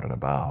one out and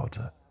about.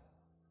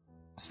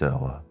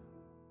 Still,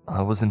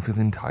 I wasn't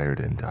feeling tired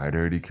and I'd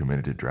already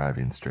committed to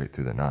driving straight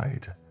through the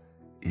night,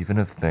 even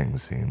if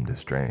things seemed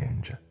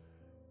strange.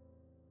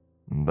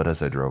 But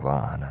as I drove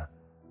on,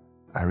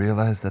 I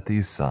realized that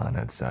the sun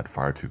had set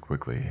far too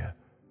quickly,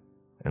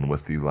 and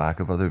with the lack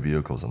of other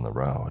vehicles on the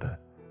road,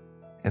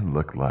 it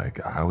looked like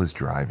I was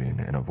driving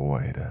in a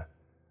void.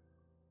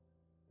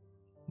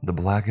 The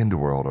blackened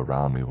world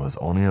around me was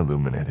only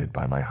illuminated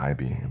by my high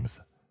beams,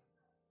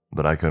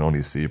 but I could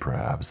only see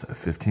perhaps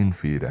 15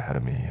 feet ahead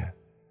of me.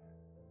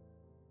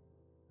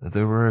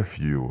 There were a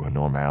few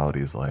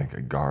normalities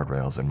like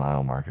guardrails and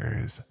mile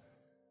markers,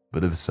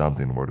 but if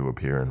something were to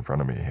appear in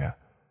front of me,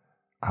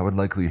 I would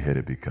likely hit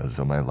it because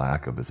of my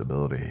lack of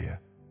visibility.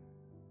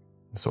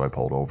 So I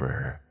pulled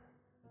over.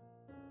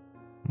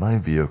 My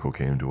vehicle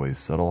came to a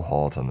subtle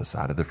halt on the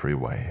side of the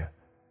freeway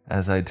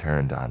as I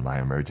turned on my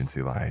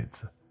emergency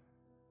lights.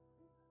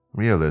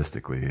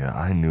 Realistically,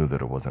 I knew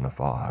that it wasn't a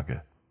fog.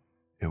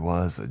 It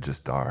was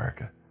just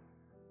dark.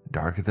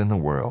 Darker than the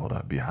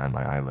world behind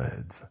my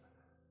eyelids.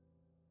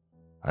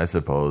 I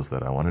suppose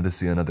that I wanted to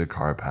see another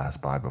car pass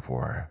by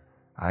before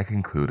I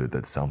concluded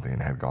that something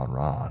had gone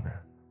wrong.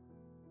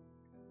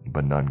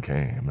 But none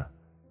came.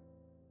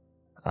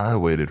 I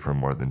waited for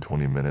more than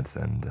 20 minutes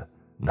and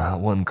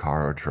not one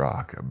car or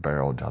truck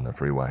barreled down the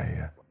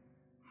freeway.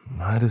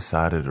 I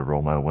decided to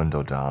roll my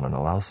window down and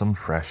allow some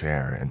fresh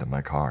air into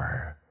my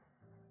car.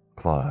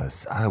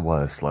 Plus, I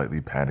was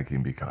slightly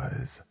panicking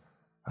because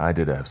I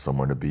did have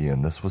somewhere to be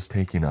and this was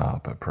taking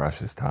up a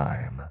precious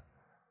time.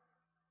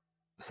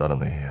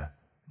 Suddenly,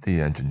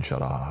 the engine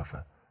shut off.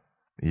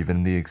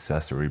 Even the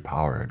accessory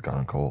power had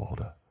gone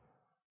cold.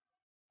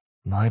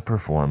 I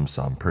performed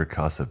some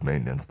percussive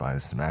maintenance by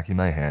smacking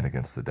my hand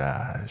against the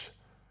dash,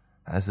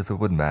 as if it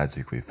would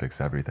magically fix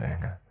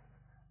everything,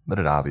 but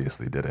it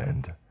obviously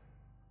didn't.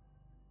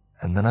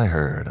 And then I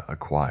heard a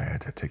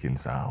quiet ticking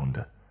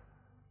sound.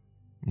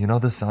 You know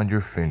the sound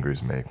your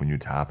fingers make when you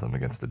tap them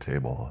against a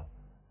table?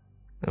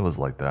 It was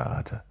like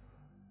that,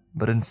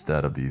 but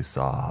instead of the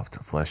soft,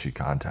 fleshy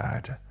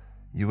contact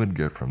you would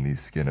get from the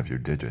skin of your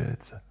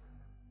digits,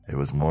 it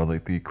was more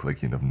like the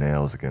clicking of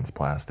nails against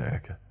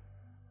plastic.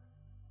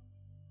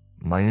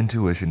 My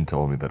intuition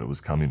told me that it was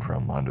coming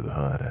from under the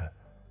hood,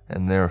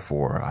 and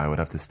therefore I would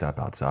have to step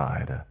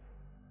outside.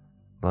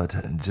 But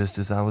just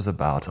as I was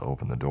about to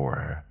open the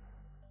door,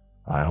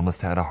 I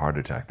almost had a heart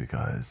attack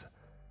because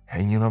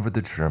hanging over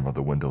the trim of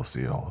the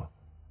windowsill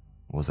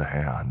was a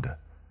hand.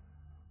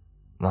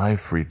 I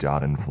freaked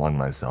out and flung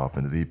myself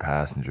into the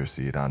passenger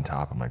seat on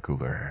top of my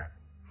cooler.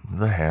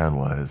 The hand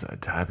was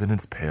tapping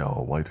its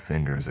pale white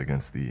fingers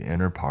against the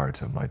inner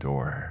part of my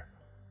door,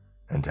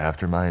 and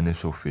after my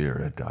initial fear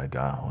had died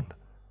down,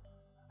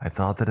 I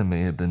thought that it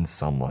may have been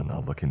someone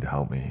looking to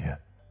help me.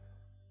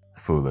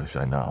 Foolish,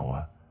 I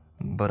know,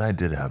 but I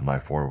did have my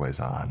four-ways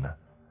on.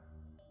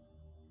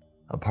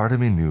 A part of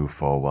me knew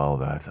full well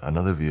that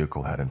another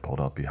vehicle hadn't pulled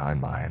up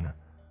behind mine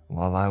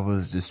while I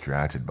was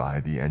distracted by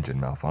the engine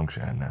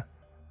malfunction,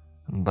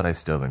 but I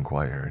still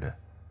inquired,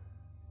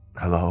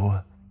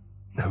 "Hello?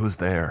 Who's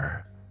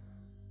there?"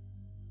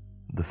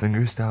 The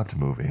finger stopped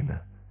moving,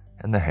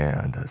 and the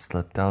hand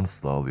slipped down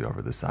slowly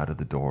over the side of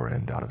the door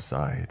and out of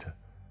sight.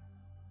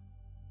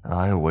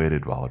 I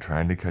waited while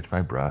trying to catch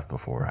my breath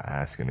before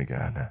asking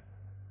again,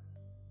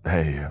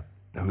 "Hey,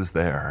 who's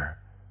there?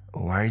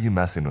 Why are you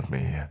messing with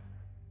me?"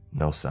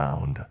 No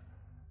sound.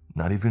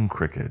 Not even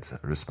crickets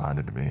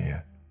responded to me.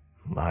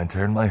 I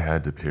turned my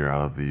head to peer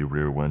out of the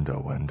rear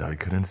window and I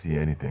couldn't see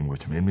anything,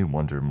 which made me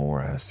wonder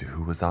more as to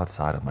who was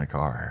outside of my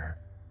car.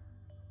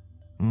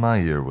 My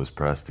ear was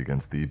pressed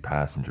against the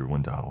passenger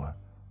window,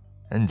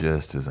 and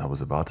just as I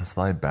was about to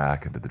slide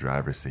back into the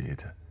driver's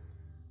seat,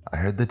 I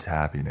heard the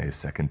tapping a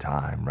second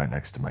time right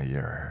next to my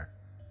ear.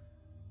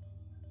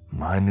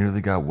 I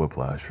nearly got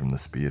whiplash from the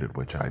speed at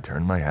which I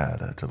turned my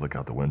head to look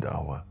out the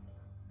window.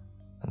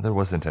 There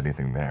wasn't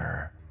anything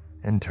there,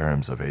 in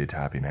terms of a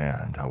tapping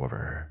hand,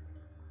 however.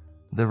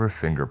 There were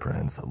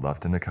fingerprints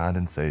left in the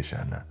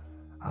condensation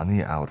on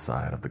the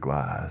outside of the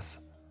glass.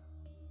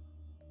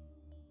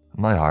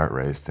 My heart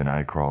raced and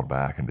I crawled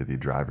back into the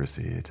driver's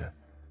seat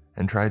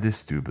and tried to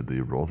stupidly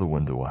roll the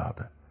window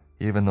up,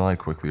 even though I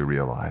quickly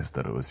realized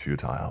that it was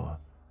futile.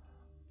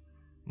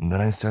 Then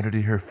I started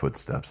to hear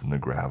footsteps in the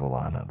gravel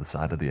on the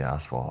side of the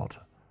asphalt,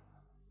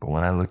 but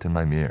when I looked in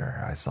my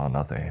mirror, I saw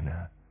nothing.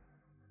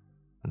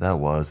 That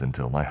was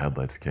until my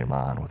headlights came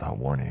on without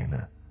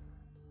warning.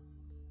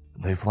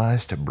 They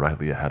flashed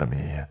brightly ahead of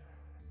me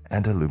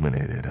and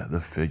illuminated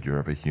the figure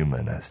of a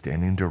human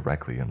standing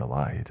directly in the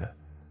light.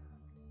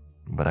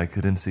 But I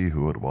couldn't see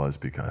who it was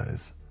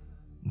because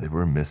they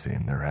were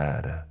missing their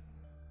head.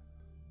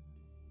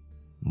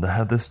 The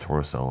headless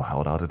torso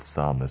held out its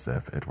thumb as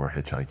if it were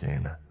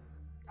hitchhiking.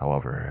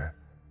 However,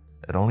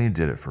 it only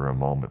did it for a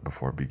moment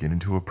before beginning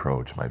to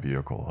approach my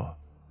vehicle.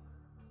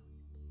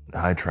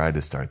 I tried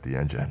to start the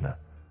engine,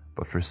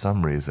 but for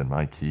some reason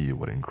my key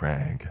wouldn't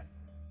crank.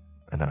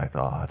 And then I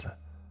thought,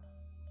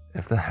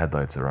 if the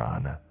headlights are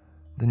on,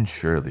 then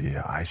surely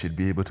I should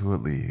be able to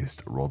at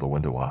least roll the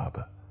window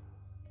up.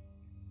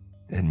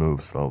 It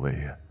moved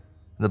slowly,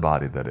 the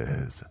body that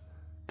is,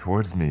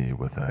 towards me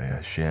with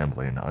a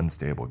shambling,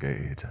 unstable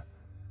gait.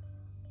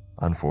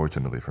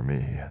 Unfortunately for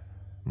me,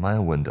 my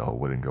window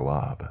wouldn't go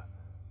up.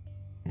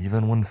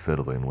 Even when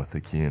fiddling with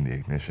the key in the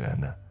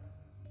ignition,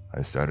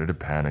 I started to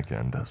panic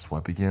and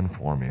sweat began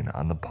forming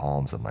on the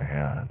palms of my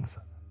hands.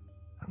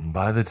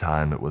 By the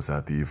time it was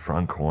at the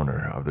front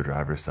corner of the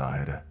driver's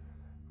side,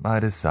 I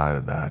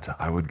decided that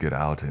I would get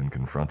out and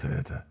confront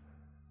it.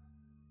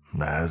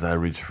 As I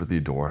reached for the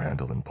door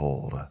handle and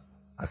pulled,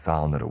 I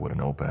found that it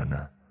wouldn't open.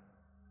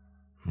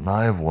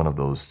 I have one of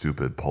those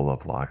stupid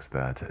pull-up locks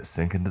that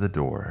sink into the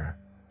door,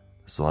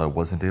 so I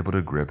wasn't able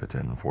to grip it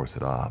and force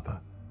it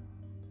up.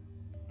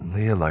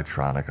 The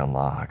electronic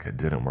unlock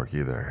didn't work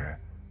either,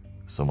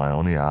 so my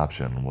only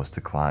option was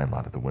to climb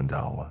out of the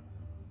window.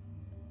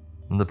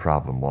 The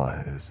problem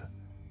was,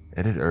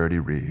 it had already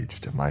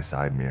reached my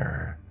side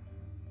mirror.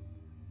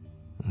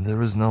 There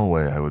was no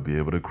way I would be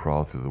able to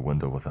crawl through the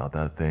window without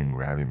that thing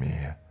grabbing me,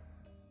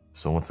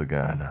 so once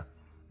again,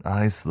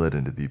 I slid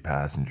into the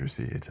passenger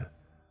seat,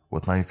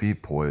 with my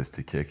feet poised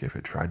to kick if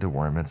it tried to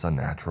worm its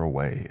unnatural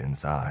way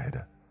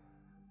inside.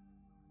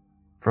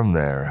 From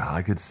there,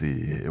 I could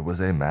see it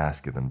was a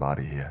masculine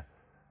body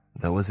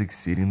that was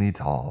exceedingly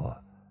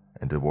tall,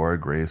 and it wore a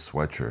gray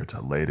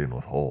sweatshirt laden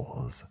with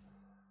holes.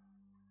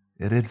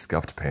 It had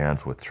scuffed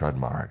pants with tread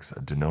marks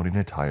denoting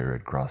a tire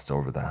had crossed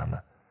over them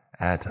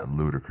at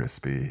ludicrous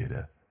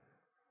speed.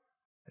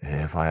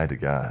 If I had to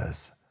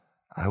guess,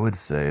 I would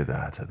say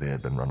that they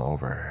had been run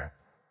over.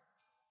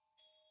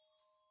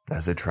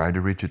 As it tried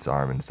to reach its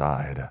arm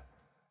inside,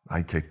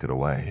 I kicked it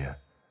away.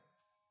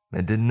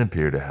 It didn't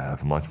appear to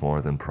have much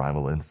more than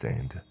primal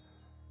instinct,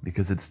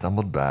 because it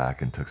stumbled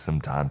back and took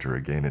some time to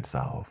regain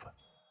itself.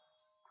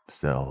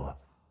 Still,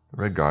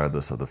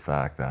 regardless of the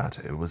fact that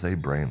it was a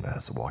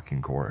brainless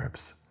walking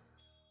corpse,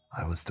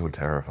 I was still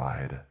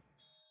terrified.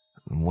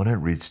 When it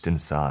reached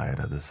inside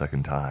the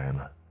second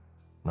time,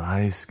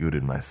 I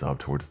scooted myself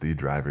towards the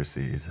driver's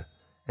seat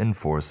and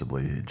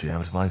forcibly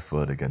jammed my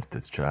foot against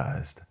its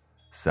chest,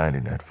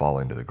 sending it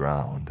falling to the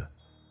ground.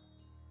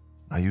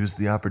 I used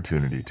the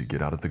opportunity to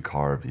get out of the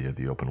car via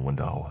the open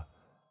window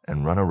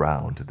and run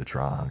around to the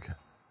trunk.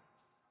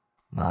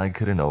 I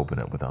couldn't open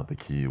it without the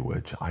key,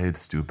 which I had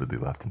stupidly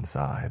left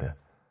inside,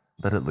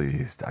 but at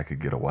least I could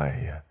get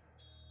away.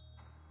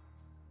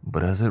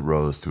 But as it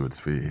rose to its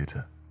feet,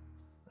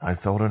 I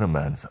felt an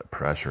immense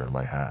pressure in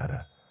my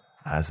head,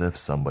 as if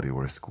somebody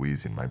were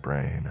squeezing my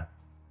brain.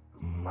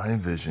 My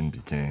vision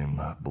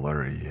became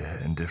blurry,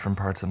 and different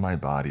parts of my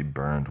body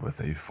burned with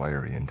a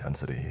fiery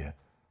intensity.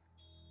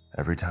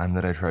 Every time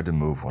that I tried to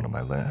move one of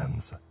my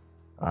limbs,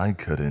 I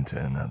couldn't,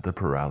 and the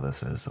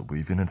paralysis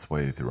weaving its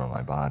way through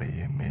my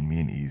body made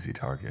me an easy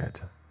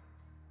target.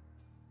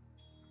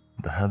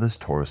 The headless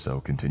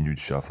torso continued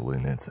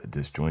shuffling its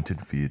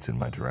disjointed feet in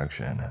my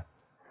direction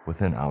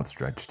with an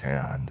outstretched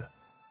hand,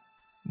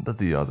 but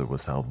the other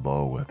was held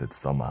low with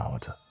its thumb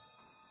out.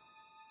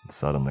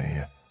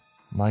 Suddenly,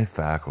 my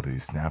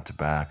faculties snapped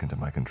back into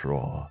my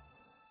control,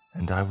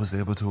 and I was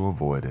able to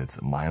avoid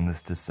its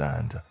mindless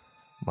descent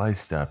by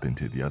stepping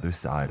to the other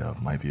side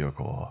of my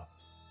vehicle.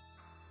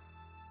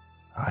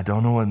 I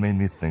don't know what made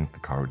me think the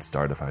car would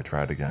start if I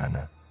tried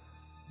again,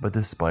 but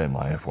despite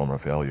my former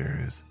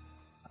failures,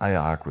 I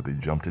awkwardly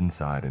jumped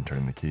inside and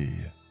turned the key.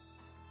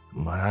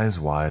 My eyes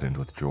widened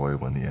with joy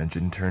when the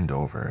engine turned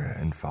over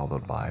and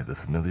followed by the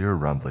familiar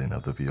rumbling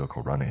of the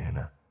vehicle running.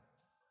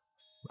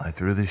 I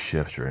threw the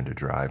shifter into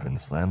drive and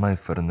slammed my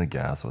foot on the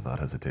gas without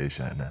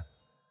hesitation,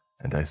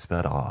 and I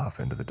sped off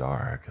into the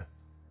dark.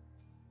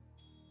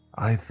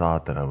 I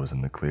thought that I was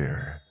in the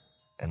clear,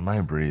 and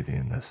my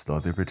breathing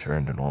slowly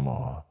returned to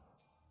normal.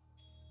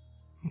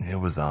 It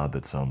was odd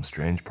that some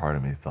strange part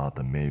of me thought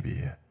that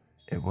maybe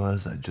it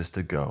was just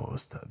a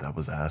ghost that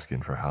was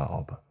asking for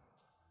help.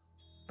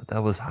 But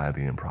that was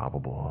highly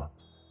improbable,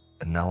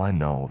 and now I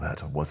know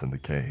that wasn't the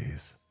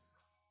case.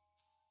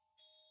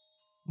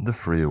 The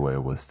freeway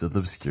was still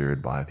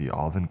obscured by the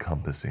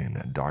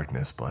all-encompassing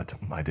darkness, but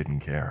I didn't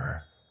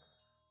care.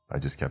 I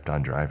just kept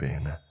on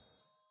driving.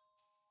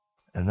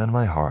 And then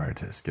my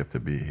heart skipped a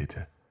beat,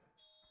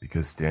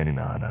 because standing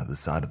on the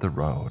side of the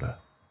road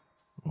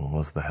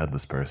was the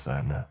headless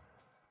person.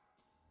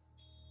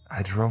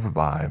 I drove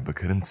by but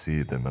couldn't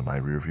see them in my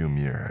rearview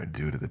mirror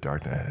due to the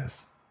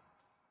darkness.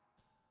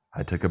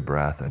 I took a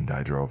breath and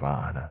I drove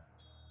on,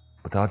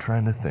 without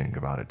trying to think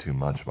about it too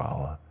much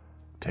while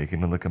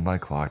taking a look at my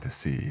clock to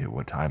see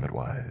what time it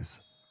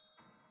was.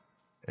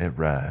 It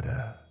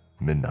read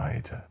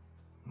midnight.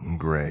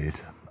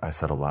 Great, I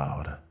said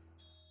aloud,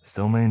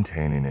 still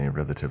maintaining a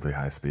relatively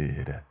high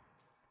speed.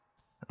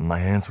 My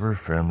hands were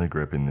firmly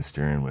gripping the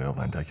steering wheel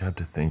and I kept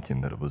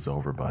thinking that it was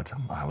over, but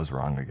I was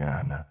wrong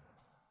again.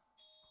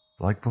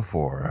 Like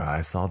before,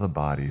 I saw the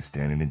body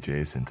standing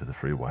adjacent to the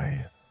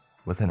freeway,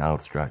 with an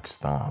outstretched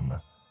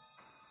thumb.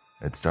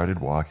 It started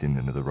walking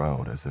into the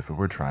road as if it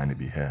were trying to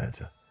be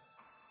hit.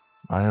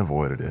 I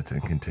avoided it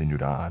and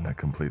continued on,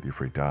 completely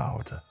freaked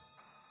out.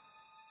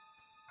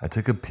 I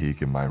took a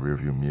peek in my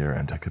rearview mirror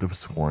and I could have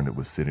sworn it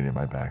was sitting in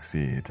my back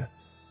seat,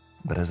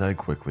 but as I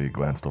quickly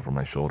glanced over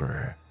my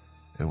shoulder,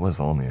 it was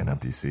only an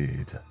empty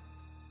seat.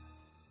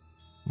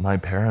 My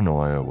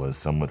paranoia was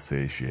somewhat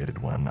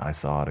satiated when I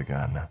saw it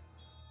again.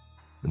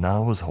 but now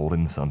I was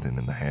holding something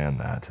in the hand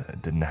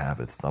that didn't have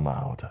its thumb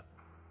out.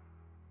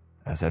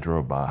 As I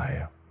drove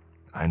by,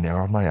 I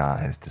narrowed my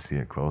eyes to see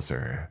it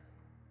closer.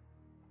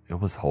 It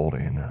was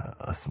holding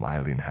a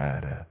smiling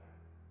head.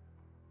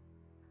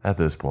 At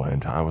this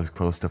point, I was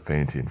close to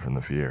fainting from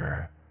the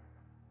fear.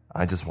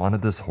 I just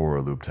wanted this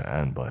horror loop to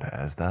end, but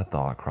as that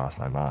thought crossed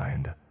my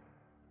mind,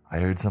 I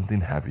heard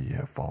something heavy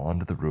fall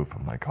onto the roof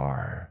of my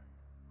car.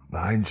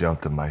 I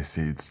jumped in my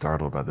seat,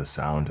 startled by the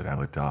sound, and I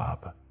looked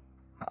up.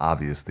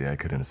 Obviously, I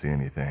couldn't see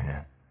anything,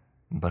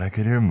 but I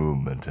could hear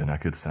movement and I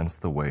could sense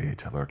the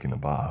weight lurking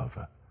above.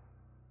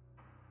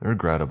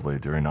 Regrettably,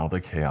 during all the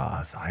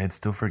chaos, I had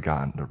still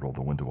forgotten to roll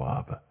the window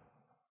up,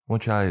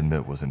 which I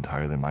admit was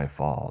entirely my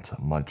fault,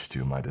 much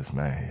to my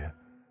dismay.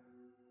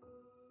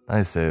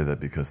 I say that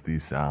because the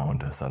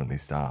sound suddenly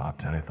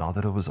stopped and I thought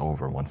that it was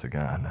over once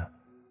again.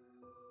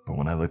 But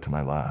when I looked to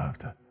my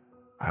left,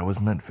 I was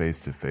met face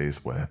to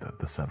face with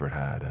the severed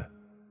head.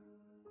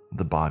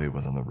 The body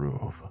was on the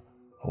roof,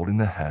 holding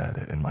the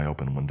head in my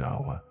open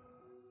window.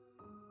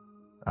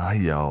 I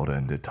yelled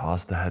and it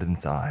tossed the head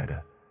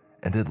inside,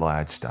 and it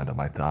latched onto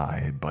my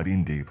thigh,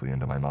 biting deeply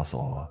into my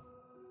muscle.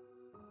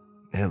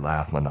 It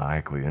laughed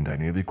maniacally and I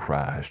nearly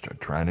crashed,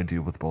 trying to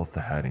deal with both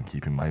the head and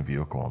keeping my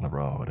vehicle on the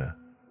road.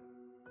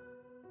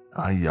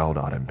 I yelled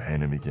out in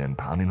pain and began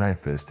pounding my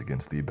fist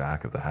against the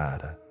back of the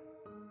head.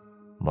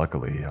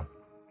 Luckily,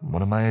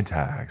 one of my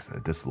attacks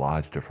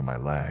dislodged it from my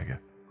leg,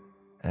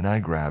 and I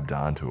grabbed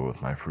onto it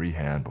with my free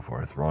hand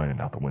before throwing it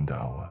out the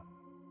window.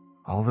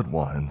 All at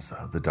once,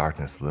 the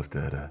darkness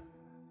lifted,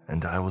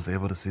 and I was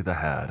able to see the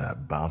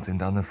head bouncing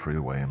down the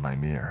freeway in my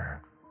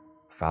mirror,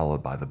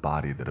 followed by the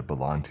body that it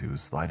belonged to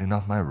sliding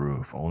off my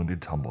roof only to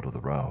tumble to the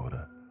road.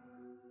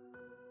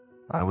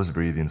 I was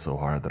breathing so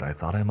hard that I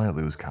thought I might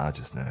lose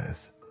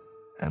consciousness,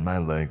 and my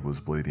leg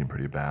was bleeding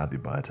pretty badly,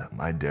 but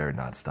I dared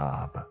not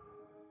stop.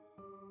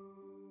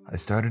 I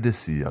started to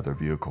see other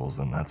vehicles,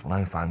 and that's when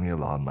I finally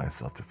allowed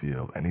myself to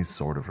feel any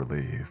sort of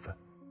relief.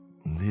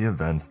 The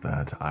events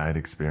that I had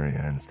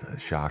experienced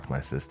shocked my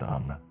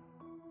system,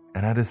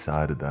 and I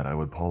decided that I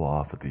would pull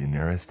off at the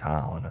nearest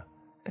town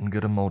and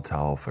get a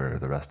motel for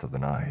the rest of the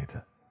night.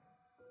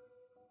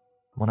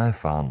 When I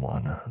found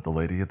one, the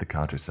lady at the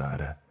counter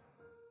said,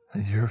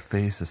 "Your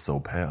face is so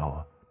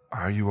pale.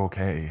 Are you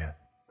okay?"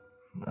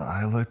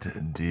 I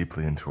looked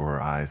deeply into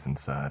her eyes and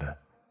said,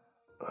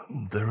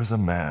 "There was a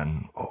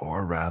man,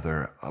 or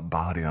rather, a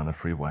body on the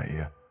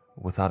freeway,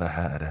 without a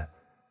head.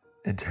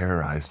 It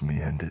terrorized me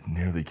and it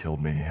nearly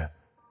killed me."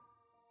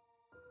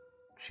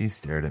 She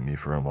stared at me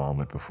for a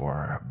moment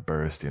before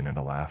bursting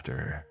into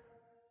laughter.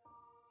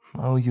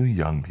 "Oh, you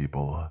young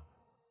people.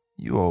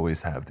 You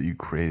always have the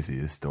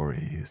craziest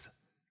stories.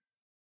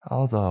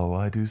 Although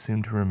I do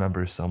seem to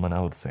remember someone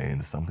else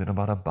saying something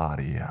about a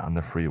body on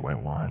the freeway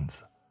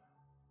once."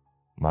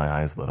 My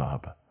eyes lit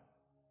up.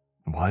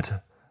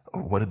 "What?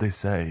 What did they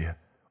say?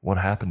 What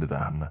happened to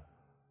them?"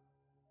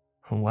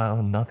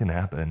 "Well, nothing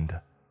happened.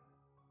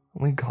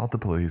 We called the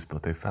police,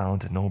 but they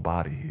found no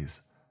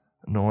bodies,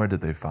 nor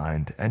did they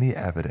find any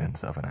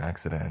evidence of an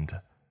accident.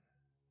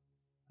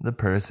 The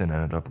person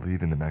ended up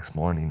leaving the next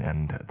morning,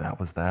 and that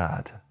was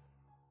that."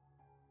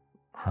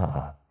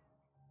 "Huh,"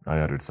 I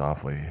uttered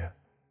softly.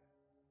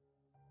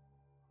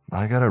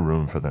 I got a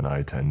room for the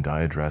night and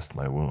I dressed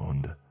my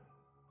wound.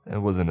 It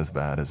wasn't as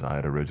bad as I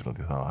had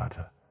originally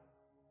thought.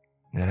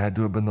 It had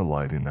to have been the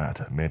lighting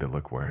that made it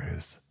look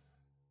worse.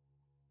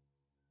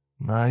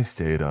 I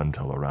stayed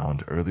until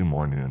around early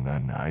morning and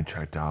then I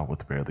checked out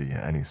with barely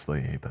any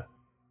sleep.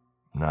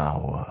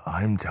 Now,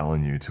 I'm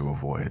telling you to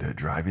avoid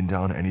driving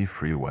down any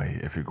freeway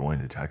if you're going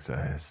to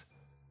Texas.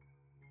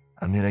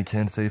 I mean, I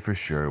can't say for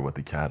sure what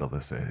the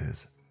catalyst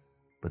is,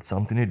 but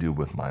something to do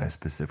with my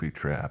specific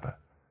trip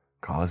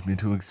caused me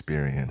to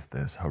experience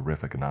this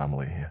horrific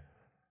anomaly,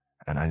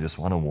 and I just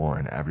want to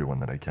warn everyone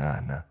that I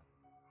can.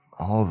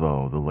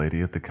 Although the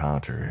lady at the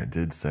counter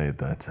did say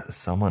that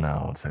someone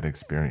else had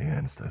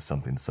experienced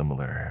something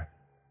similar,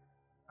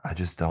 I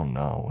just don't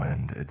know,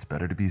 and it's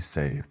better to be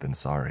safe than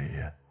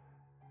sorry.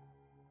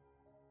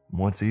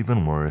 What's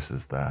even worse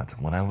is that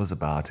when I was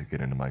about to get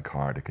into my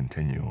car to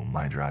continue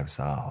my drive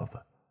south,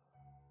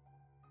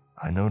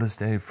 I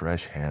noticed a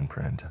fresh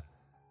handprint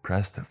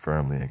pressed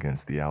firmly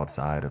against the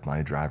outside of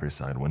my driver's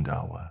side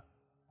window.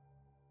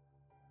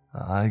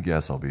 I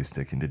guess I'll be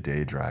sticking to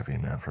day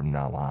driving from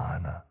now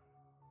on.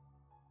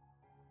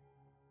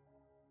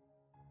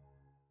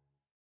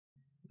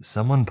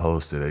 Someone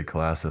posted a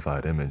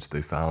classified image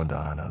they found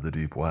on the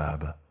deep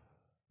web,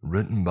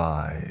 written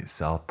by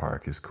South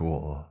Park is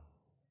Cool.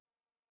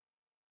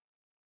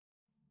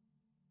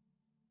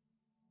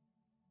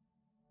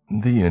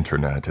 The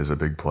internet is a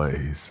big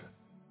place.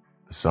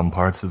 Some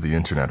parts of the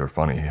internet are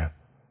funny.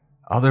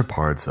 Other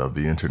parts of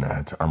the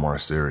internet are more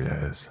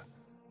serious.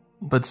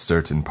 But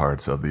certain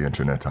parts of the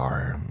internet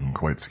are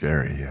quite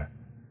scary.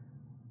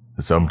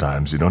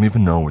 Sometimes you don't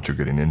even know what you're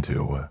getting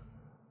into.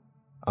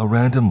 A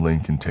random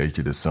link can take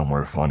you to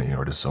somewhere funny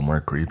or to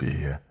somewhere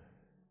creepy.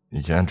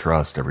 You can't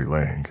trust every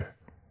link.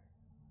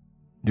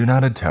 Do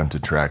not attempt to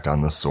track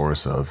down the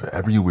source of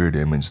every weird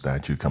image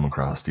that you come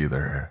across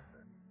either.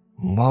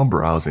 While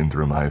browsing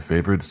through my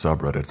favorite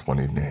subreddits one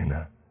evening,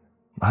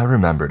 I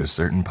remembered a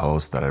certain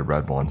post that I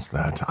read once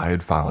that I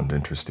had found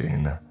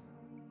interesting.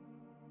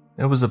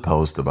 It was a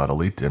post about a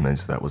leaked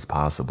image that was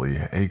possibly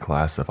a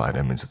classified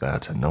image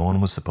that no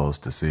one was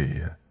supposed to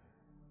see.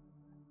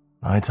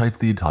 I typed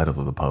the title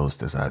of the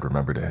post as I had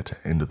remembered it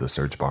into the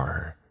search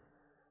bar.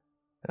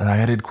 I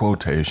added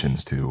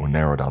quotations to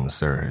narrow down the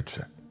search.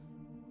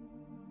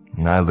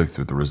 I looked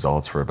through the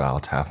results for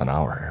about half an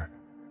hour.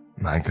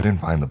 I couldn't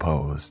find the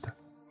post.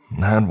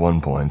 At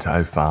one point,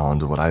 I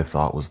found what I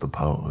thought was the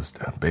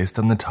post, based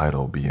on the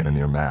title being a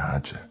near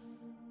match.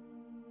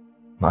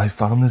 I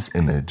found this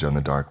image on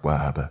the dark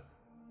web.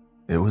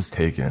 It was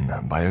taken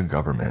by a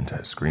government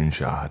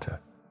screenshot.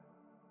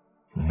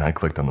 I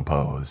clicked on the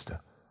post,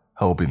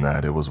 hoping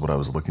that it was what I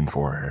was looking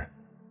for.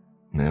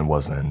 It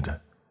wasn't.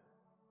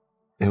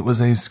 It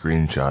was a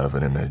screenshot of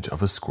an image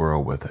of a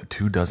squirrel with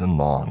 24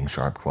 long,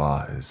 sharp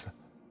claws,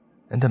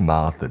 and a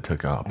mouth that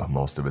took up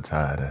most of its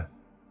head.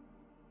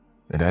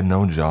 It had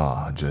no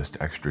jaw, just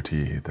extra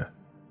teeth.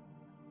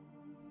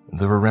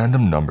 There were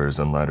random numbers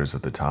and letters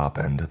at the top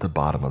and at the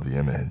bottom of the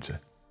image.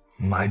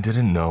 I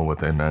didn't know what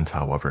they meant,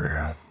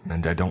 however,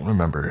 and I don't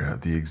remember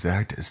the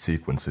exact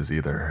sequences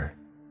either.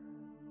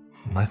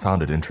 I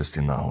found it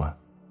interesting, though.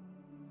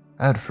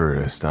 At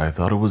first, I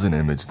thought it was an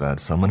image that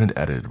someone had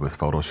edited with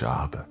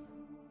Photoshop.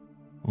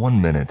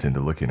 1 minute into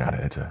looking at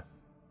it,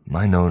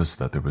 I noticed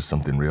that there was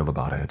something real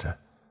about it.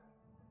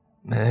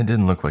 It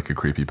didn't look like a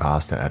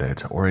creepypasta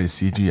edit or a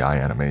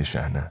CGI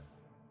animation.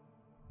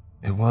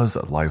 It was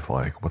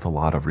lifelike with a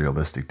lot of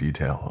realistic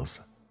details.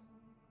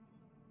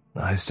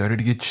 I started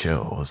to get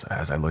chills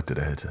as I looked at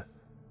it,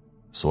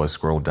 so I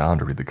scrolled down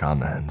to read the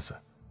comments.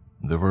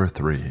 There were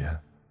 3.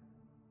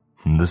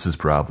 This is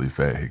probably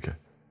fake.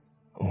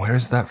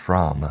 Where's that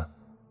from?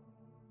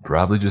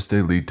 Probably just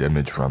a leaked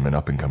image from an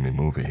up-and-coming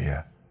movie.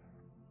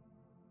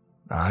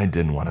 I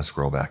didn't want to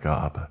scroll back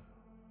up.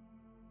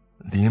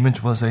 The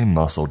image was a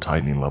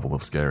muscle-tightening level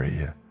of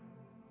scary.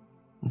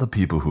 The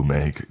people who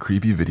make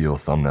creepy video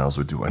thumbnails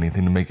would do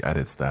anything to make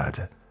edits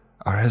that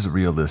are as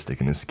realistic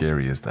and as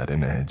scary as that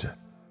image.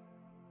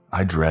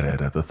 I dreaded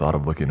the thought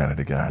of looking at it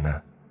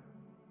again.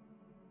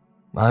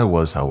 I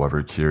was,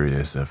 however,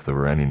 curious if there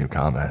were any new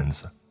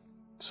comments,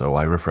 so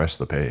I refreshed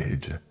the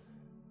page.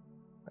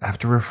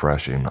 After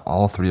refreshing,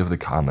 all 3 of the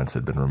comments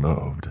had been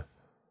removed.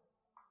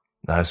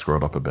 I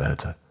scrolled up a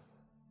bit,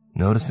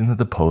 noticing that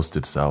the post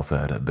itself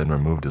had been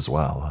removed as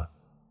well.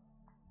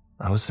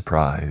 I was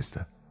surprised,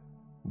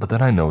 but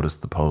then I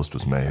noticed the post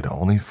was made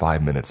only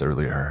 5 minutes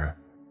earlier.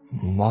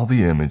 While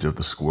the image of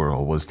the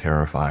squirrel was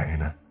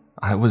terrifying,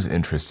 I was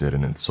interested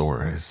in its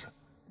source.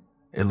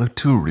 It looked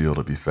too real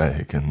to be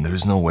fake, and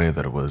there's no way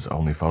that it was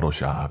only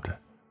photoshopped.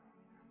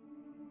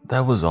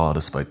 That was all,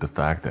 despite the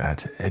fact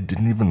that it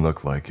didn't even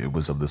look like it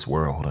was of this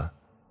world.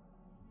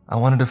 I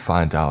wanted to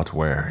find out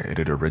where it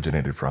had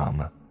originated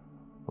from,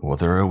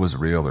 whether it was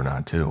real or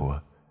not too,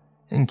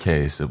 in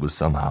case it was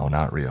somehow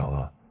not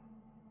real.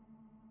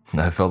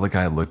 I felt like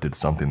I looked at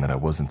something that I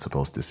wasn't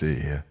supposed to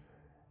see,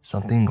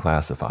 something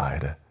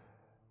classified,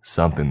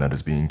 something that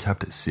is being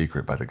kept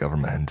secret by the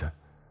government,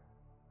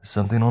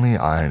 something only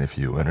I and a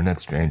few internet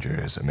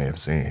strangers may have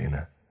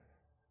seen.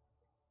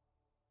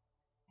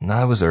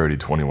 I was already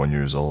 21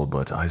 years old,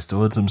 but I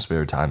still had some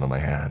spare time on my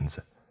hands,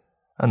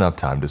 enough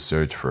time to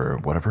search for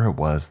whatever it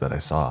was that I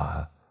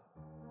saw.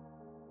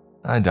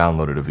 I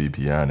downloaded a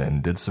VPN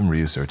and did some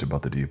research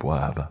about the deep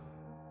web.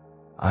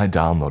 I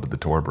downloaded the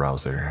Tor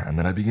browser, and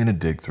then I began to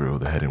dig through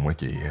the hidden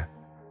wiki.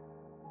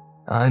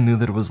 I knew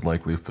that it was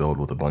likely filled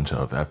with a bunch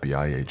of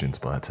FBI agents,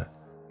 but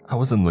I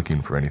wasn't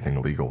looking for anything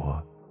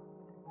illegal.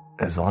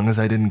 As long as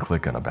I didn't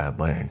click on a bad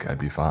link, I'd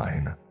be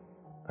fine,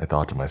 I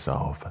thought to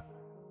myself.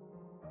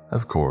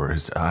 Of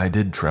course, I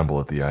did tremble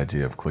at the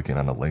idea of clicking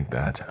on a link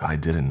that I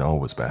didn't know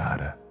was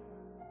bad.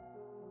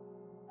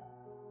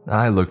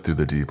 I looked through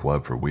the deep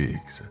web for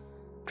weeks,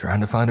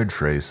 trying to find a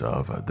trace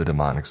of the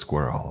demonic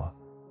squirrel,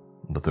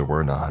 but there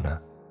were none.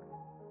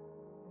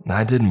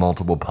 I did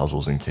multiple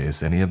puzzles in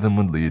case any of them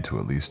would lead to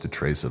at least a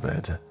trace of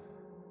it.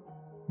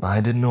 I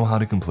didn't know how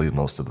to complete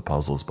most of the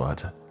puzzles,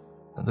 but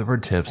there were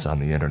tips on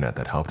the internet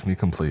that helped me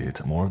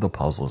complete more of the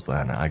puzzles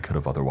than I could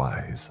have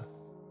otherwise.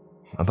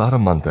 About a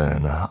month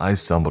in, I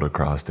stumbled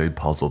across a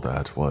puzzle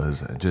that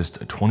was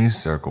just 20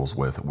 circles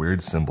with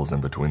weird symbols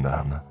in between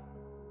them.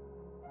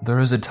 There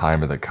is a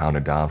timer that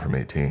counted down from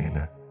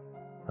 18.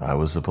 I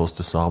was supposed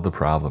to solve the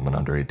problem in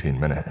under 18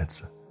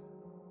 minutes.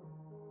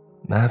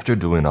 After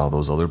doing all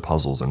those other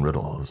puzzles and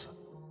riddles,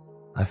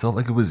 I felt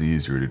like it was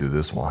easier to do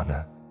this one.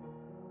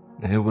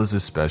 It was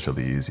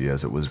especially easy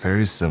as it was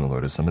very similar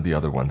to some of the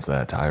other ones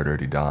that I had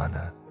already done.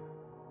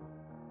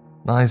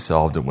 I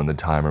solved it when the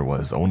timer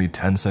was only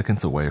 10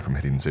 seconds away from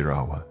hitting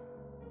 0.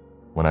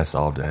 When I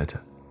solved it,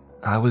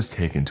 I was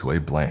taken to a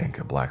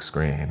blank black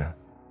screen.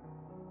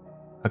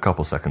 A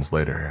couple seconds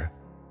later,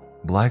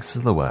 black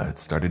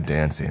silhouettes started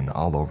dancing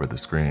all over the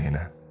screen.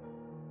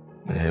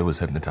 It was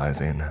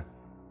hypnotizing.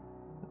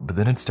 but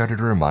then it started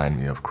to remind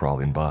me of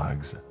crawling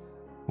bugs,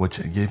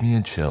 which gave me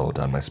a chill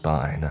down my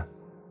spine.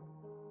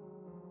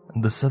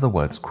 The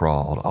silhouettes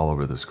crawled all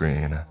over the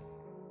screen.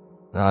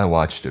 I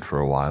watched it for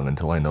a while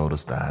until I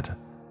noticed that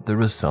there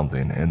was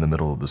something in the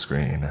middle of the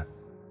screen.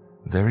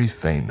 Very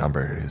faint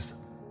numbers.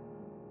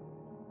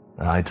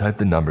 I typed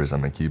the numbers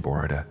on my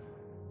keyboard.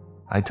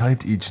 I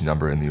typed each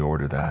number in the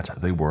order that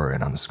they were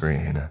in on the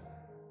screen.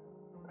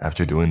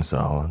 After doing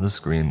so, the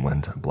screen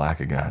went black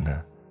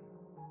again.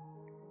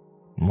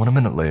 1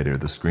 minute later,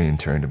 the screen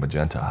turned to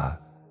magenta,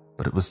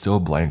 but it was still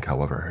blank,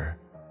 however.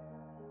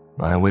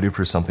 I waited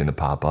for something to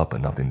pop up,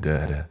 but nothing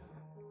did.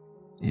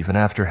 Even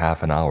after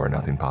half an hour,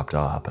 nothing popped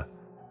up,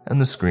 and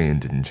the screen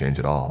didn't change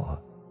at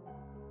all.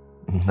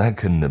 That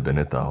couldn't have been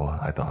it, though,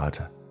 I thought.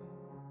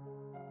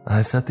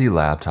 I set the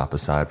laptop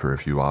aside for a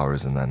few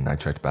hours and then I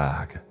checked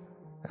back,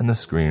 and the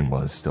screen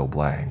was still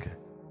blank.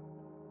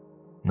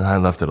 I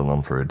left it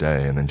alone for a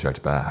day and then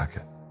checked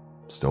back.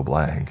 Still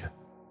blank.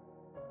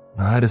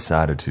 I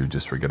decided to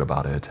just forget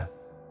about it.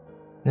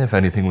 If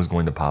anything was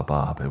going to pop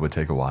up, it would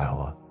take a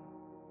while.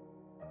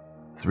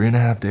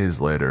 3.5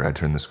 days later, I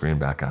turned the screen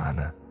back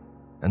on,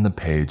 and the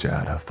page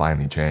had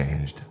finally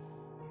changed.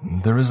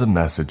 There is a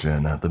message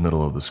in the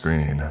middle of the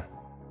screen.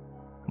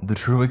 The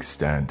true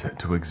extent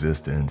to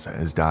existence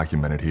is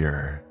documented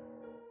here.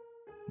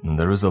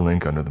 There is a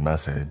link under the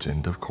message,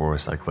 and of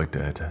course I clicked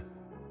it.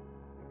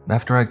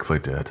 After I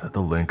clicked it, the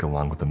link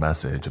along with the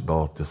message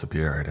both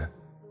disappeared.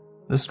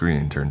 The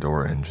screen turned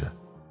orange,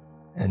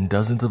 and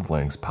dozens of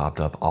links popped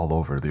up all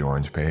over the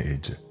orange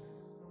page.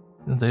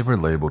 They were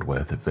labeled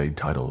with vague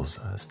titles,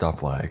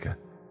 stuff like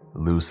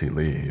Lucy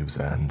Leaves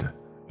and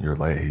You're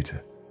Late.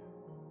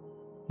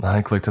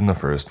 I clicked on the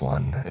first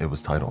one. It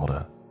was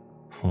titled,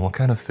 What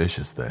Kind of Fish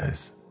Is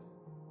This?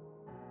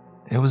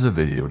 It was a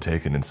video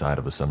taken inside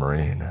of a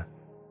submarine.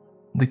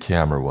 The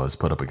camera was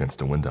put up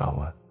against a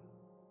window.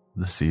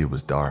 The sea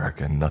was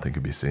dark and nothing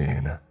could be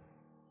seen.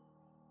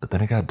 But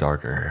then it got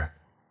darker.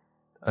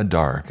 A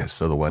dark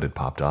silhouette had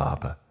popped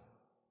up.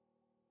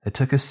 It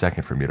took a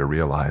second for me to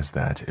realize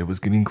that it was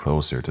getting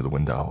closer to the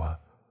window.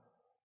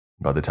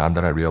 By the time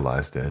that I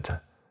realized it,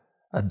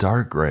 a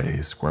dark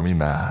gray, squirmy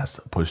mass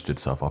pushed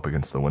itself up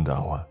against the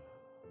window.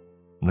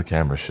 The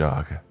camera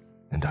shook,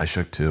 and I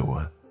shook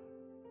too.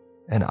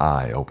 An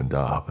eye opened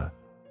up.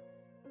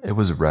 It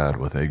was red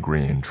with a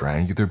green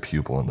triangular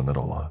pupil in the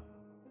middle.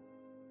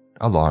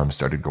 Alarms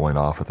started going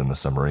off within the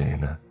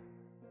submarine,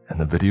 and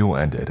the video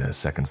ended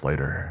seconds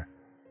later.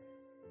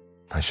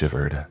 I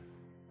shivered.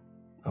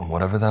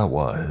 Whatever that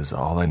was,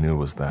 all I knew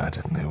was that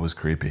it was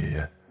creepy.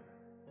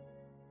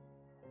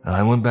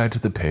 I went back to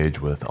the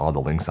page with all the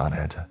links on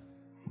it.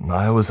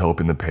 I was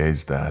hoping the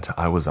page that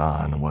I was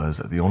on was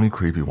the only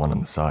creepy one on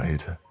the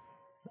site.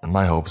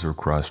 My hopes were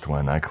crushed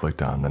when I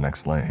clicked on the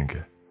next link.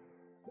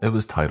 It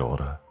was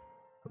titled,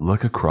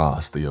 Look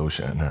Across the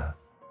Ocean.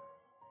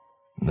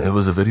 It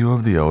was a video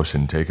of the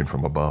ocean taken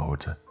from a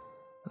boat.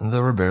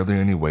 There were barely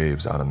any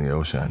waves out in the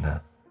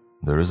ocean.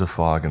 There is a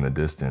fog in the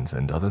distance,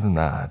 and other than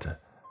that,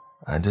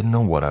 I didn't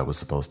know what I was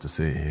supposed to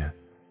see.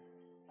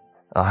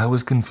 I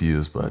was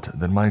confused, but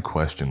then my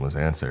question was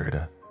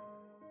answered.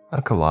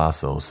 A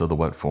colossal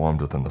silhouette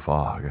formed within the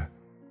fog.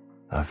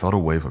 I felt a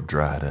wave of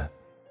dread.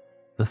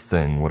 The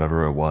thing,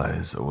 whatever it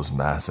was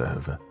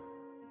massive.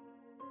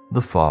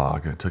 The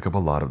fog took up a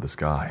lot of the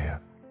sky.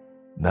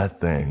 That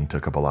thing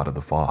took up a lot of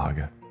the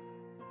fog.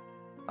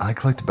 I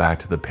clicked back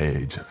to the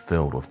page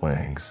filled with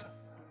links.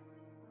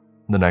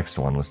 The next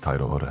one was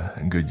titled,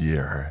 Good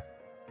Year,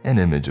 an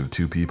image of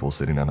two people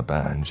sitting on a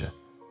bench.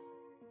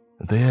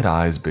 They had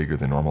eyes bigger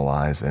than normal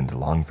eyes and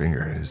long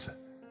fingers.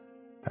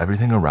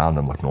 Everything around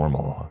them looked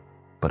normal,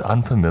 but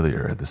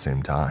unfamiliar at the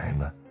same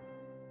time.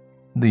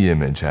 The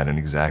image had an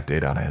exact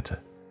date on it,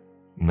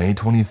 May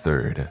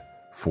 23rd,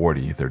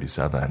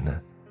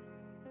 4037.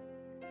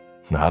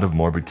 Out of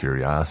morbid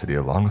curiosity,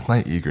 along with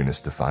my eagerness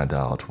to find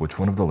out which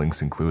one of the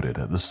links included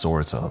the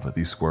source of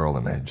the squirrel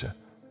image,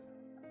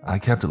 I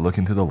kept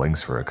looking through the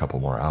links for a couple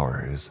more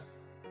hours.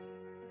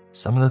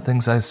 Some of the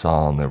things I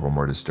saw on there were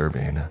more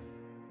disturbing,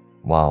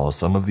 while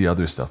some of the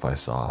other stuff I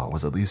saw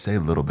was at least a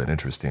little bit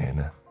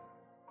interesting.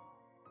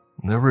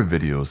 There were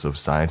videos of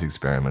science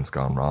experiments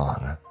gone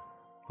wrong,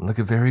 like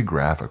a very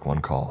graphic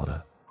one called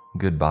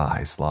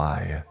Goodbye,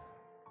 Sly.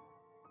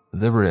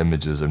 There were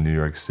images of New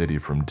York City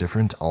from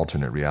different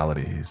alternate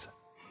realities,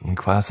 and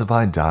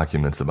classified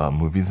documents about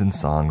movies and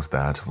songs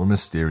that were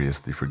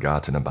mysteriously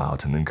forgotten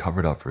about and then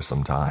covered up for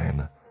some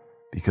time,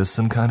 because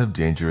some kind of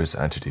dangerous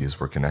entities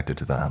were connected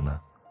to them.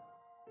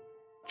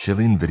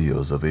 Chilling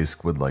videos of a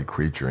squid-like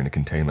creature in a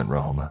containment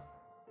room,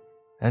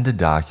 and a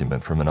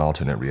document from an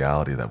alternate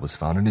reality that was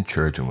found in a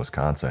church in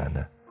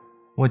Wisconsin,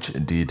 which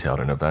detailed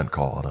an event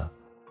called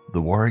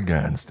The War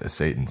Against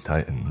Satan's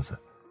Titans,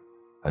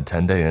 a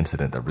 10-day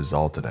incident that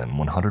resulted in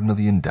 100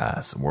 million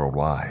deaths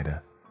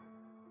worldwide.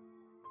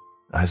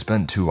 I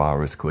spent 2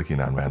 hours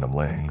clicking on random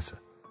links.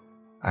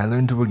 I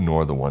learned to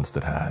ignore the ones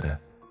that had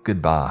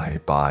goodbye,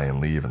 bye, and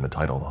leave in the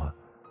title.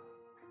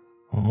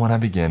 When I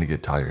began to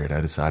get tired,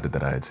 I decided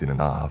that I had seen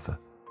enough.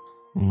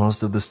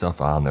 Most of the stuff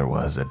on there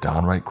was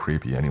downright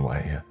creepy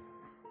anyway.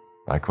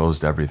 I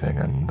closed everything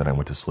and then I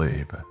went to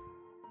sleep.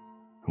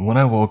 When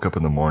I woke up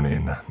in the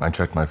morning, I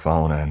checked my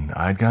phone and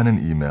I'd got an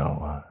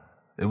email.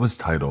 It was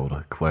titled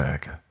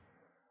Click.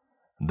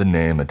 The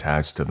name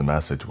attached to the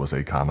message was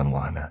a common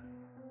one.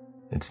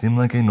 It seemed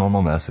like a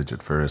normal message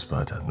at first,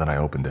 but then I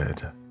opened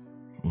it.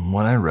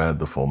 When I read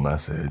the full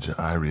message,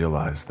 I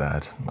realized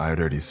that I had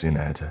already seen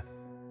it.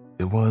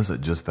 It was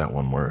just that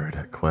one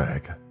word,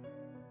 click.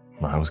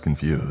 I was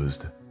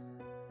confused.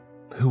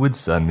 Who would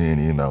send me an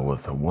email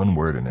with one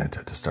word in it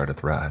to start a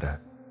thread?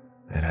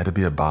 It had to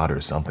be a bot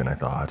or something, I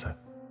thought.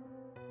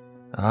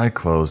 I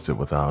closed it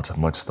without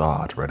much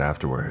thought right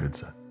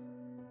afterwards.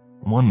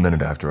 1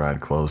 minute after I had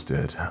closed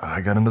it,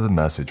 I got another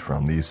message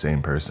from the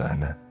same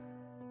person.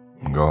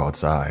 Go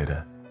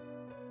outside.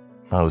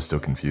 I was still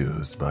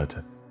confused, but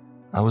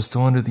I was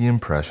still under the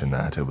impression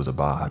that it was a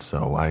bot,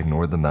 so I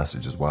ignored the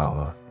message as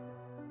well.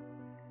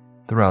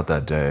 Throughout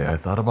that day, I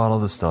thought about all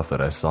the stuff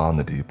that I saw on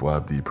the deep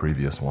web the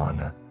previous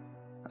one.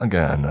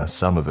 Again,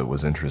 some of it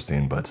was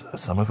interesting, but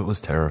some of it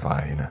was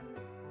terrifying.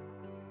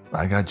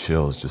 I got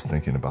chills just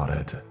thinking about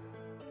it.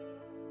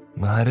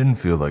 I didn't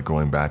feel like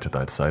going back to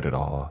that site at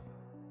all,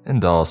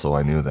 and also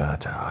I knew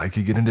that I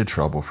could get into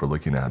trouble for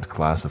looking at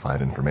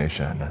classified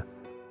information,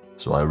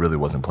 so I really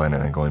wasn't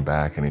planning on going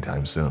back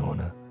anytime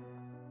soon.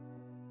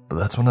 But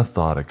that's when a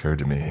thought occurred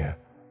to me.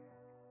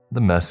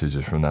 The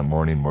messages from that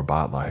morning were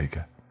bot-like,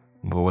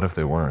 but what if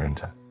they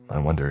weren't? I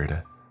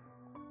wondered.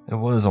 It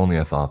was only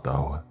a thought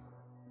though.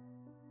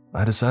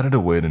 I decided to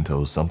wait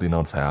until something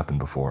else happened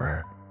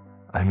before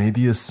I made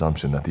the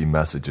assumption that the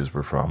messages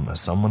were from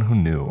someone who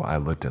knew I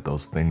looked at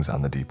those things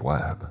on the deep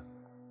web.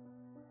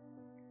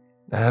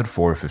 At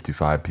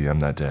 4:55 p.m.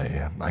 that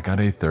day, I got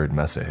a third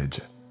message.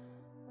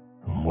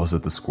 Was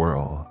it the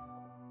squirrel?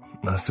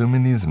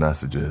 Assuming these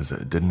messages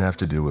didn't have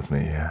to do with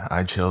me,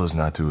 I chose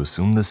not to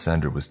assume the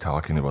sender was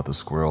talking about the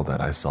squirrel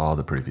that I saw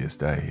the previous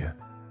day.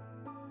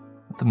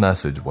 The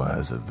message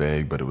was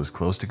vague, but it was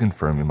close to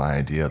confirming my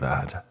idea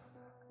that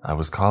I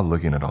was caught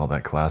looking at all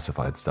that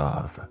classified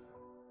stuff.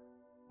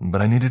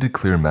 But I needed a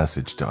clear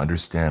message to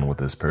understand what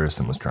this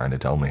person was trying to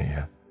tell me.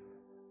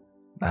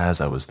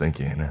 As I was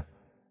thinking,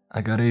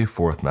 I got a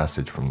fourth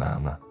message from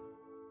them.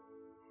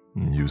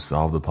 You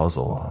solved the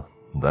puzzle,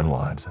 then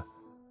what?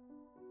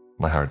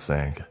 My heart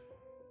sank.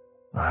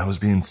 I was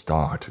being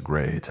stalked,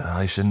 great,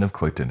 I shouldn't have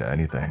clicked into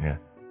anything.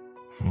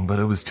 But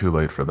it was too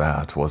late for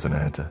that, wasn't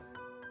it?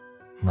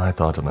 I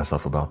thought to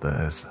myself about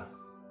this.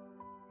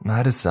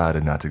 I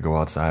decided not to go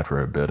outside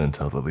for a bit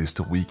until at least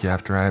a week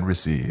after I had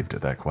received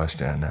that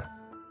question.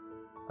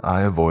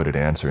 I avoided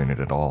answering it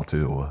at all,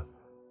 too.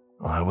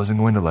 I wasn't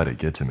going to let it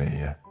get to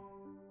me.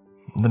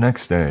 The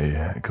next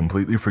day,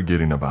 completely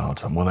forgetting about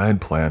what I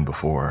had planned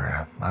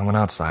before, I went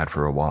outside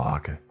for a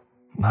walk.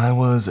 I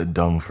was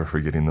dumb for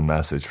forgetting the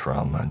message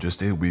from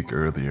just a week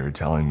earlier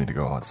telling me to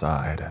go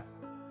outside.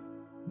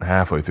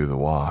 Halfway through the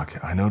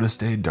walk, I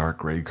noticed a dark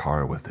gray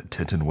car with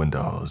tinted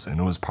windows and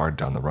it was parked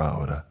down the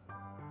road.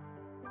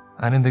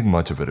 I didn't think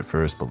much of it at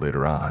first, but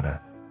later on,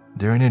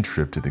 during a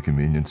trip to the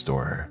convenience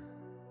store,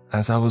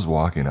 as I was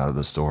walking out of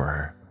the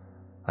store,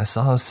 I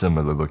saw a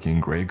similar looking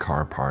gray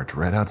car parked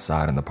right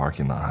outside in the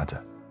parking lot.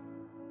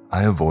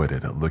 I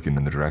avoided looking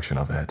in the direction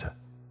of it.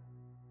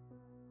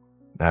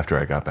 After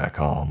I got back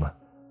home,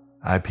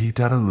 I peeked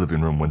out of the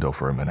living room window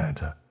for a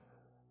minute.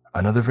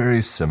 Another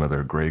very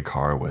similar gray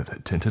car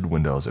with tinted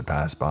windows had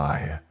passed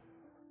by.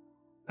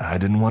 I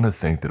didn't want to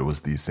think that it was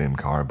the same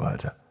car,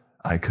 but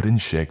I couldn't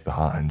shake the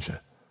hunch.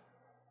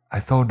 I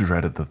felt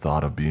dread at the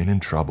thought of being in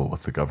trouble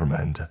with the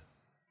government.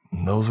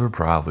 Those were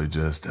probably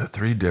just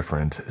 3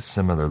 different,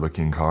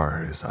 similar-looking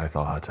cars, I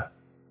thought.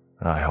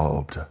 I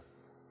hoped.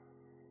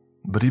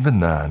 But even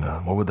then,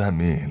 what would that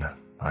mean?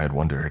 I had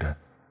wondered.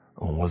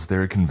 Was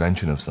there a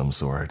convention of some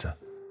sort?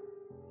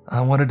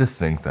 I wanted to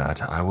think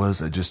that I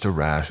was just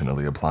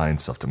irrationally applying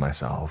stuff to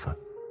myself,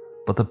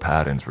 but the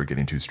patterns were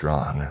getting too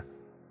strong.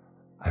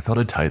 I felt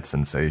a tight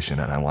sensation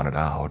and I wanted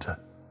out.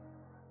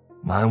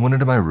 I went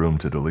into my room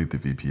to delete the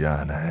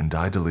VPN, and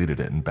I deleted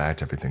it and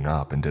backed everything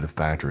up and did a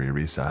factory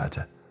reset.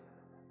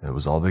 It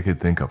was all they could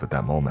think of at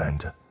that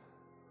moment.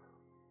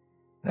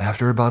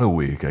 After about a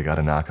week, I got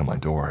a knock on my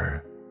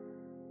door.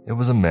 It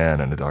was a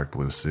man in a dark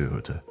blue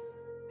suit.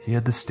 He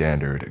had the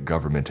standard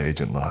government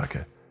agent look,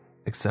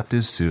 except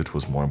his suit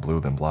was more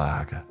blue than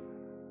black.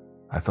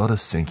 I felt a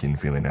sinking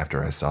feeling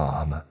after I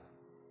saw him.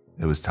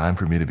 It was time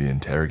for me to be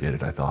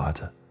interrogated, I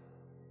thought.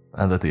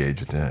 I let the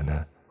agent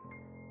in.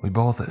 We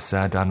both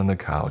sat down on the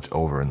couch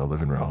over in the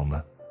living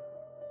room.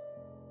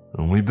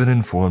 We've been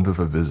informed of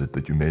a visit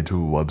that you made to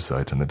a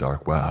website on the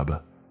dark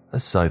web, a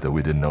site that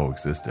we didn't know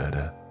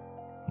existed.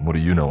 What do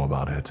you know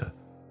about it?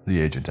 The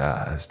agent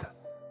asked.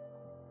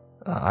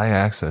 I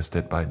accessed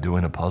it by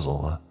doing a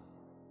puzzle.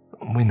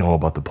 We know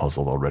about the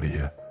puzzle already.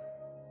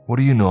 What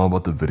do you know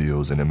about the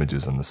videos and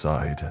images on the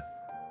site?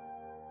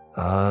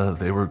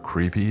 They were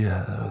creepy.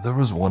 There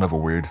was one of a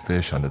weird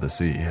fish under the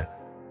sea,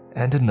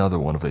 and another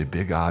one of a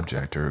big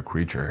object or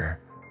creature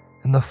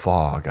in the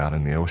fog out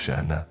in the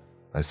ocean,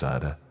 I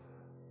said.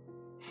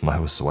 I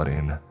was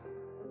sweating,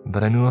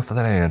 but I knew if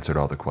that I answered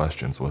all the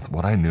questions with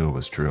what I knew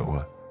was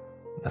true,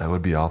 that I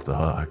would be off the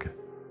hook.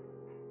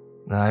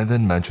 I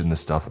then mentioned the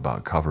stuff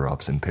about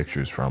cover-ups and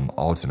pictures from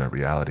alternate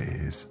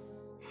realities.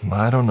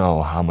 I don't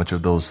know how much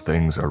of those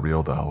things are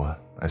real though,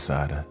 I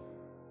said.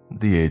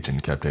 The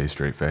agent kept a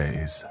straight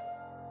face.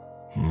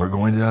 We're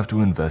going to have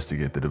to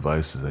investigate the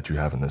devices that you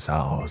have in this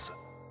house.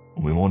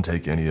 We won't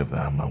take any of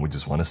them, we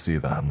just want to see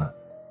them,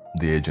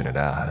 the agent had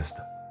asked.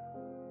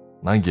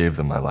 I gave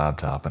them my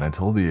laptop and I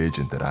told the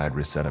agent that I had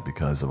reset it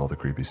because of all the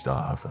creepy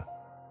stuff.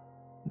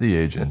 The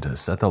agent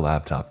set the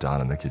laptop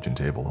down on the kitchen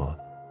table.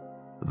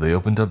 They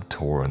opened up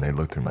Tor and they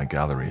looked through my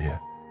gallery,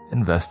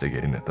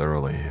 investigating it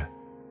thoroughly.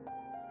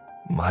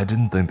 I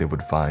didn't think they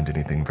would find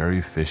anything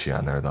very fishy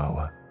on there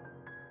though.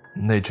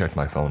 They checked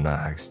my phone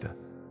next.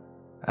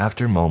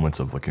 After moments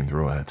of looking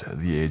through it,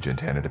 the agent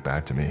handed it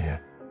back to me.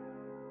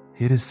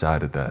 He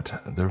decided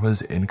that there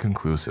was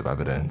inconclusive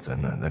evidence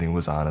and that he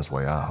was on his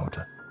way out.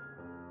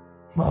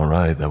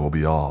 Alright, that will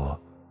be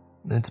all.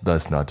 It's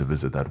best not to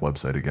visit that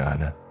website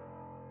again.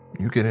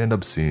 You could end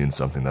up seeing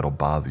something that'll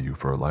bother you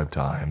for a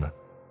lifetime.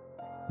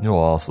 You'll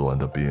also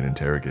end up being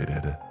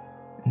interrogated,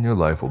 and your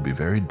life will be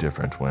very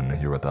different when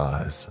you're with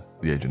us,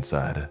 the agent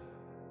said.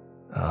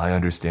 I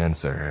understand,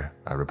 sir,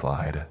 I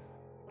replied.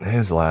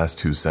 His last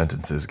 2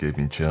 sentences gave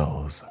me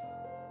chills.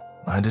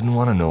 I didn't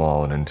want to know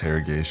all an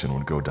interrogation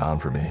would go down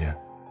for me.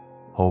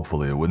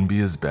 Hopefully it wouldn't be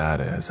as bad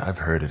as I've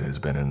heard it has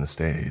been in the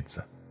States.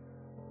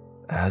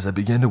 As I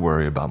began to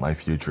worry about my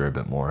future a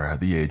bit more,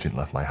 the agent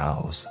left my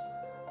house.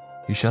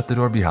 He shut the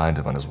door behind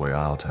him on his way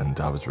out, and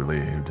I was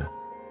relieved.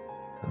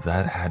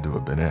 That had to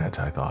have been it,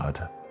 I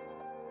thought.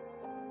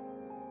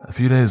 A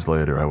few days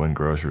later, I went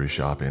grocery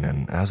shopping,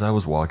 and as I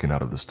was walking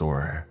out of the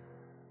store,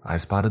 I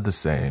spotted the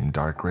same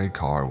dark gray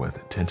car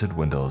with tinted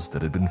windows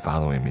that had been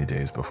following me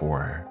days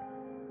before.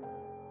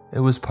 It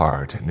was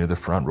parked near the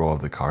front row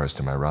of the cars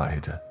to my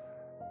right.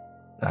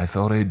 I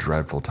felt a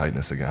dreadful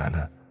tightness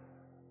again.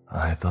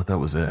 I thought that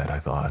was it, I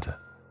thought.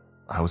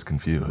 I was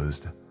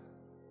confused.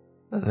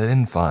 They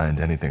didn't find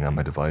anything on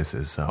my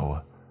devices,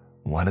 so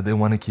why did they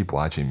want to keep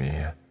watching me?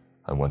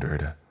 I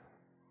wondered.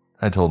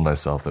 I told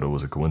myself that it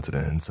was a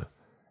coincidence,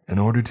 in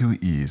order to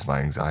ease my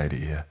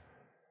anxiety.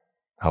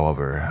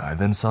 However, I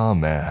then saw a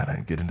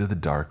man get into the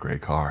dark gray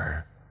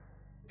car.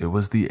 It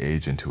was the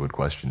agent who had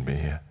questioned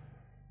me.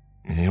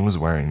 He was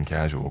wearing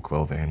casual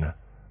clothing,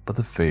 but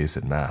the face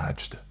had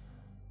matched.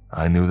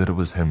 I knew that it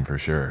was him for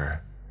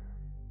sure.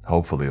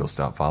 Hopefully he'll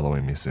stop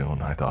following me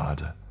soon, I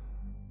thought.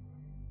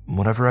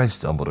 Whatever I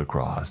stumbled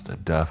across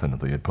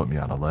definitely had put me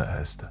on a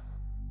list.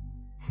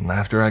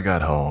 After I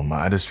got home,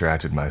 I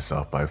distracted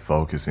myself by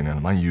focusing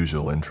on my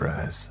usual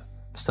interests,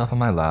 stuff on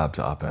my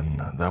laptop, and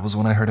that was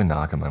when I heard a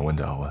knock on my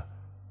window.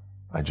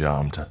 I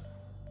jumped.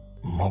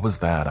 What was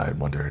that, I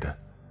wondered.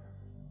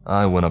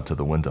 I went up to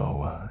the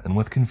window, and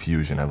with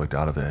confusion I looked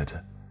out of it.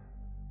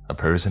 A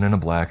person in a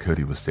black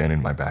hoodie was standing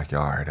in my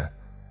backyard,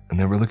 and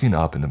they were looking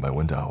up into my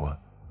window.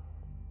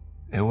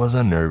 It was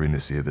unnerving to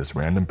see this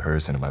random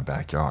person in my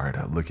backyard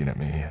looking at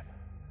me.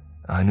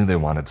 I knew they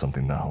wanted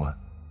something though.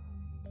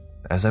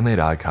 As I made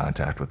eye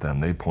contact with them,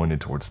 they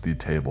pointed towards the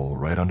table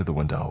right under the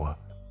window.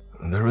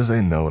 There was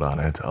a note on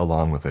it,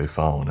 along with a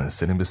phone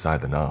sitting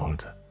beside the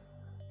note.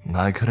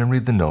 I couldn't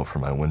read the note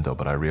from my window,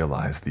 but I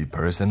realized the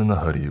person in the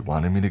hoodie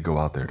wanted me to go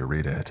out there to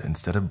read it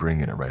instead of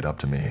bringing it right up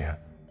to me.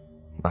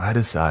 I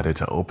decided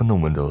to open the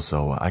window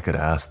so I could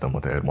ask them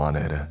what they had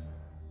wanted,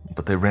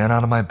 but they ran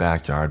out of my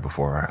backyard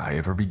before I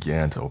ever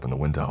began to open the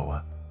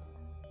window.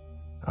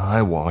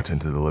 I walked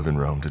into the living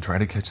room to try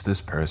to catch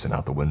this person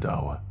out the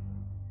window,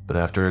 but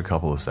after a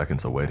couple of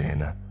seconds of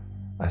waiting,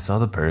 I saw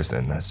the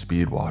person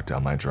speed walk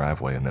down my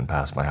driveway and then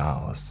past my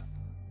house.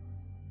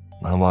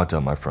 I walked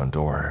out my front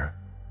door.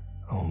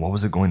 What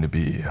was it going to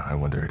be, I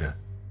wondered.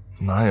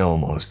 I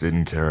almost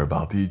didn't care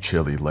about the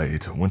chilly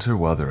late winter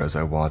weather as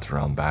I walked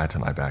around back to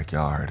my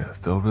backyard,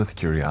 filled with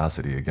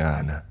curiosity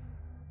again.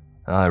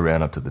 I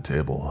ran up to the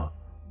table.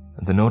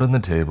 The note on the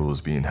table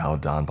was being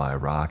held down by a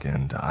rock,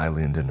 and I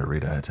leaned in to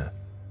read it.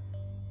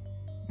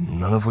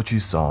 None of what you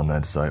saw on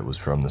that site was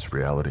from this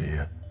reality.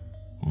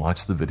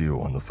 Watch the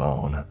video on the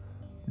phone.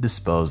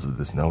 Dispose of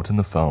this note in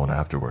the phone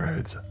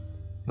afterwards.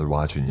 They're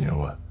watching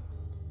you.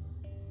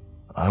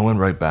 I went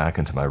right back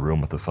into my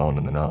room with the phone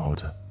and the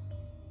note.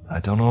 I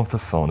don't know if the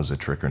phone is a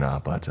trick or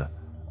not, but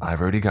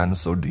I've already gotten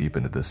so deep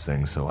into this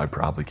thing, so I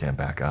probably can't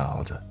back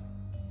out.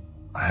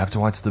 I have to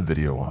watch the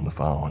video on the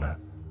phone.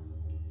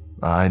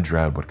 I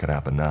dread what could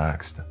happen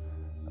next.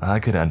 I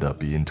could end up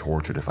being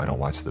tortured if I don't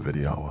watch the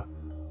video,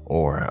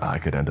 or I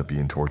could end up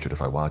being tortured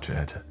if I watch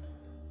it.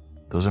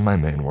 Those are my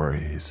main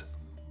worries.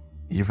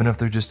 Even if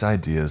they're just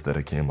ideas that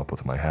I came up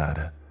with in my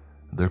head,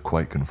 they're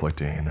quite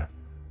conflicting.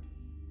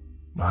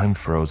 I'm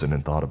frozen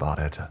in thought about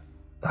it.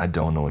 I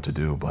don't know what to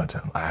do, but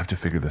I have to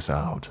figure this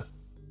out.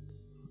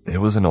 It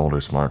was an older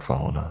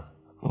smartphone,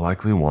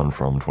 likely one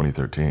from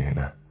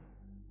 2013.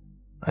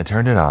 I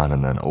turned it on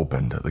and then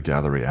opened the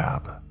gallery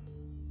app.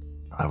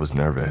 I was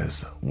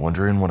nervous,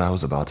 wondering what I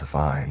was about to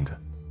find.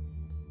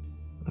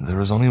 There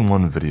was only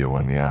one video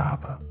in the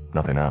app,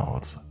 nothing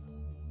else.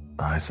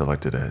 I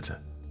selected it.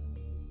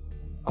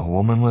 A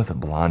woman with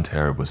blonde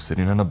hair was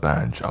sitting on a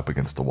bench up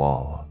against the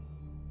wall.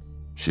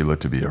 She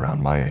looked to be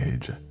around my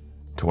age,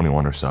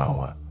 21 or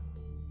so.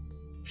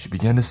 She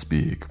began to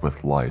speak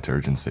with light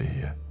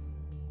urgency.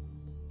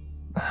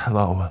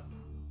 "Hello.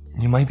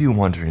 You might be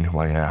wondering who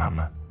I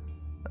am.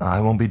 I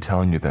won't be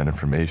telling you that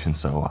information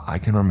so I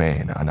can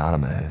remain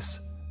anonymous.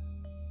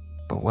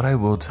 But what I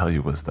will tell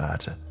you is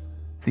that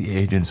the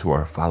agents who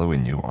are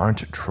following you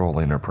aren't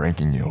trolling or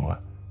pranking you.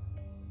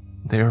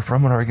 They are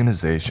from an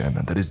organization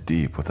that is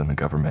deep within the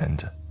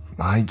government.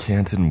 I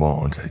can't and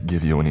won't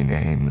give you any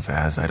names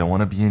as I don't want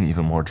to be in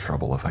even more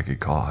trouble if I get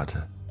caught.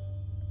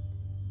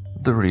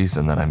 The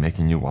reason that I'm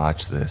making you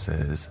watch this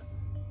is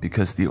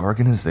because the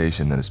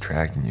organization that is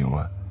tracking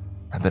you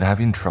have been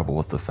having trouble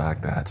with the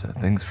fact that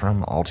things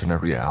from alternate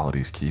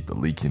realities keep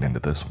leaking into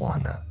this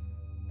one.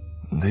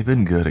 They've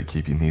been good at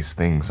keeping these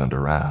things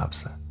under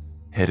wraps,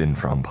 hidden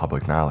from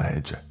public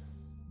knowledge,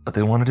 but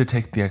they wanted to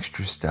take the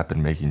extra step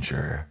in making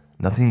sure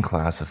nothing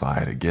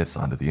classified gets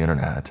onto the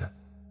internet.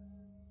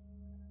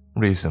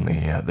 Recently,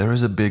 there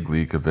was a big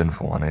leak of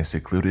info on a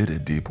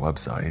secluded deep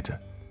website,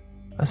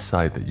 a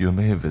site that you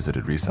may have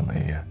visited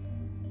recently,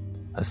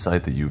 a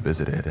site that you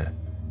visited,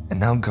 and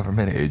now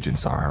government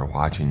agents are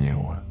watching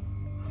you.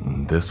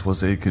 This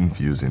was a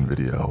confusing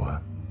video.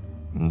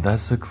 That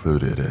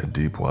secluded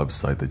deep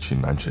website that she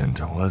mentioned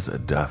was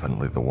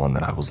definitely the one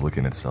that I was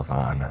looking at stuff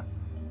on.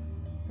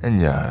 And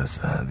yes,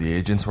 the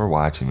agents were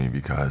watching me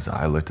because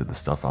I looked at the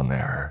stuff on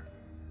there.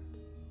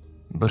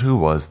 But who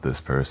was this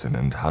person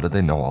and how did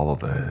they know all of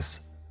this?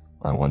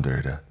 I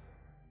wondered.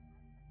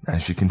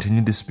 As she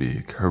continued to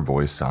speak, her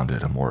voice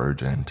sounded more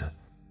urgent.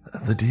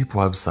 The deep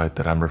website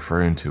that I'm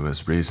referring to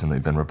has recently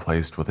been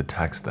replaced with a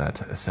text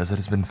that says it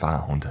has been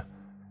found,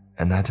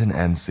 and that an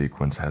end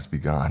sequence has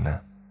begun.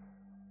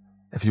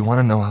 If you want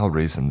to know how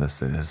recent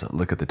this is,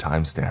 look at the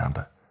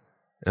timestamp.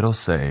 It'll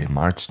say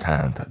March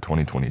 10th,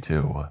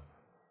 2022.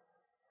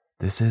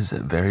 This is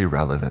very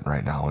relevant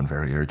right now and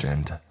very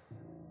urgent.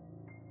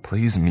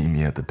 Please meet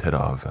me at the pit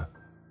of.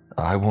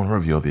 I won't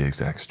reveal the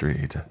exact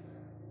street.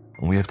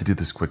 We have to do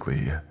this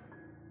quickly.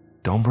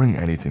 Don't bring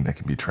anything that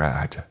can be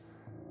tracked.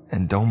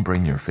 And don't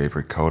bring your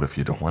favorite coat if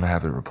you don't want to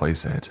have it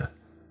replace it.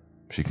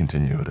 She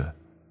continued.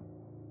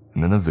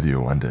 And then the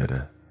video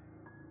ended.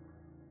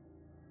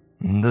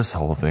 This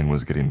whole thing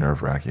was getting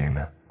nerve-wracking.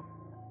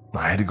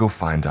 I had to go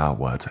find out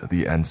what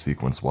the end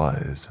sequence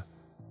was.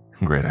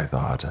 Great, I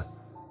thought.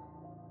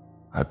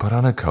 I put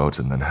on a coat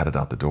and then headed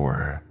out the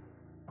door.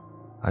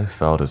 I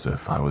felt as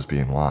if I was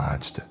being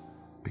watched,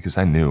 because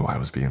I knew I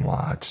was being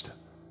watched.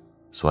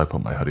 So I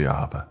put my hoodie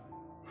up.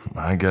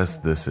 I guess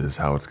this is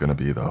how it's gonna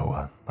be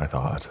though, I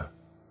thought.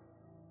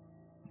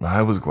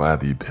 I was glad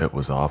the pit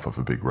was off of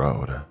a big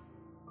road.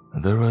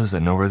 There was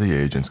nowhere the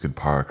agents could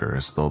park or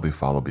slowly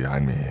follow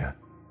behind me.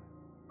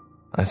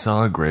 I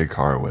saw a gray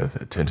car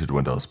with tinted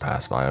windows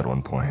pass by at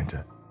one point.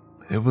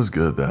 It was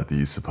good that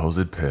the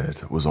supposed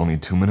pit was only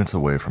 2 minutes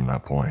away from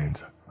that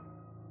point.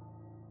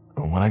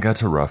 When I got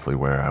to roughly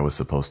where I was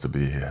supposed to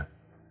be,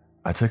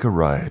 I took a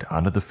ride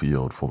onto the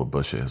field full of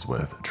bushes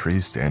with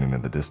trees standing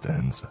in the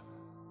distance.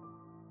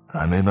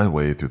 I made my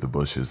way through the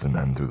bushes and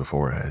then through the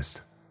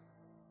forest.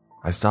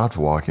 I stopped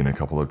walking a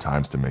couple of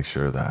times to make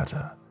sure that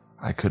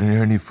I couldn't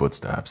hear any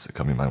footsteps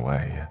coming my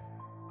way.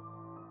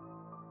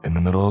 In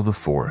the middle of the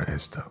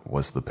forest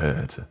was the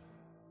pit,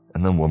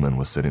 and the woman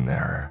was sitting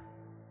there.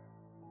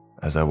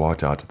 As I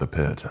walked out to the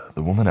pit,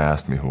 the woman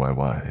asked me who I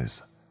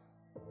was.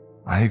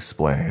 I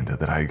explained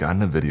that I had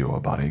gotten a video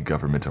about a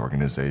government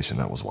organization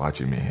that was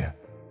watching me,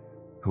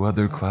 who had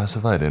their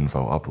classified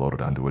info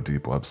uploaded onto a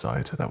deep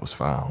website that was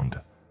found,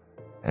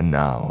 and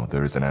now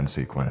there is an end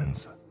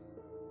sequence.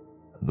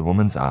 The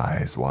woman's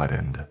eyes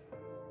widened.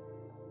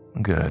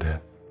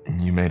 Good,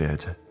 you made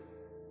it.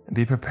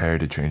 Be prepared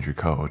to change your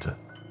coat.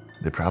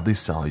 They probably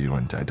saw you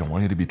and I don't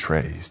want you to be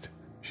traced,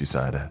 she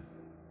said.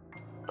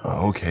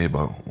 Okay,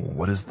 but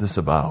what is this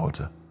about?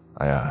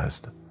 I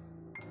asked.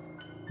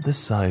 This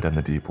site on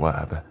the deep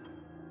web,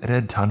 it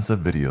had tons of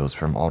videos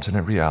from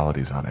alternate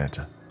realities on it.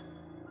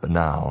 But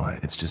now,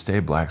 it's just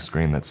a black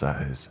screen that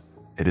says,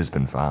 it has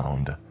been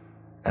found,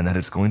 and that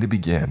it's going to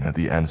begin at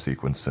the end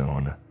sequence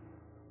soon.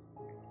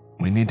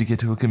 We need to get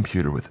to a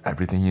computer with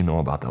everything you know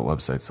about that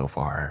website so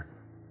far,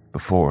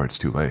 before it's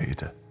too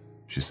late,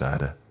 she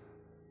said.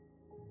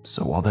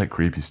 So all that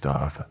creepy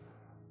stuff,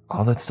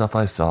 all that stuff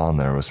I saw on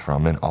there was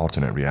from an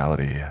alternate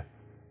reality,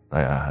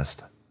 I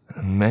asked.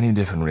 Many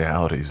different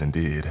realities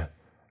indeed.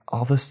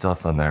 All this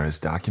stuff on there is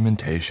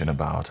documentation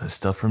about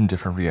stuff from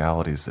different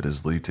realities that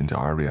has leaked into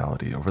our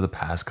reality over the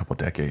past couple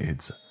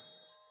decades.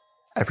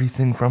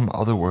 Everything from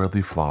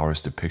otherworldly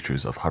flowers to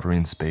pictures of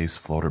hovering space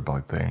floater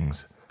bug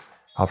things,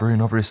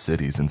 hovering over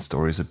cities and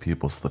stories of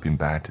people slipping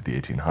back to the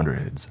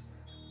 1800s,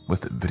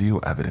 with video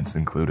evidence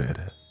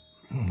included.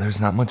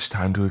 There's not much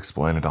time to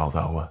explain it all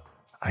though.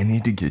 I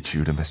need to get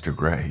you to Mr.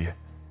 Gray.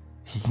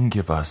 He can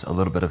give us a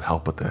little bit of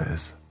help with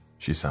this,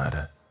 she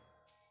said.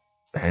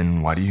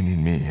 And why do you need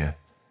me?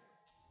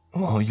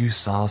 Well, you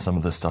saw some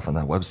of the stuff on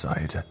that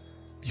website.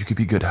 You could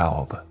be good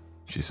help,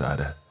 she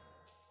said.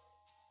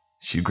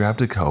 She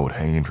grabbed a coat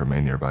hanging from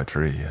a nearby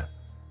tree.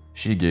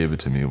 She gave it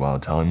to me while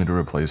telling me to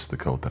replace the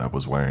coat that I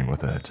was wearing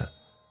with it.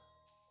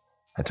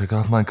 I took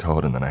off my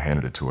coat and then I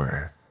handed it to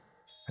her,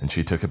 and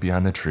she took it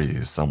behind the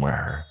trees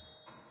somewhere.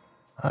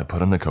 I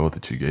put on the coat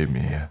that she gave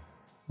me.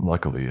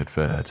 Luckily, it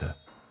fit.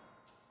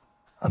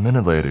 A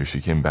minute later, she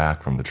came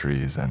back from the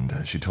trees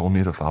and she told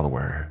me to follow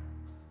her.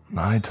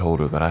 I told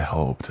her that I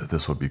hoped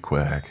this would be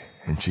quick,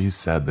 and she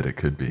said that it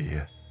could be.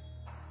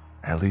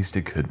 At least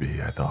it could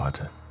be, I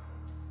thought.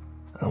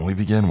 And we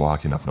began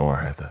walking up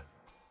north.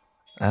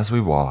 As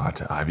we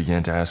walked, I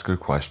began to ask her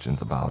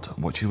questions about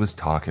what she was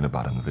talking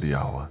about in the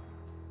video.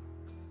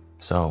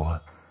 So,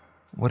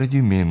 what did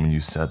you mean when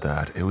you said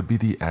that it would be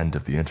the end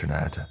of the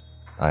internet?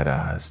 I'd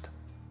asked.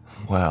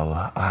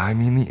 Well, I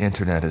mean the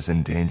internet is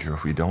in danger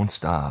if we don't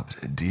stop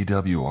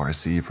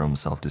DWRC from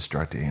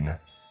self-destructing,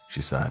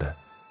 she said.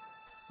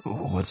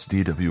 What's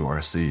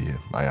DWRC?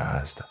 I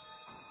asked.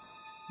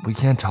 We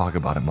can't talk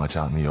about it much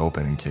out in the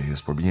open in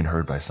case we're being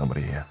heard by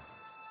somebody.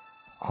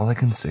 All I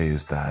can say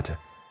is that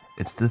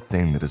it's the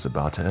thing that is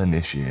about to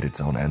initiate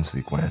its own end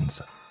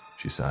sequence,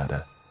 she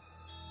said.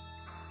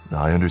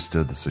 I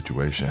understood the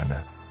situation.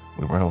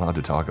 We weren't allowed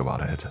to talk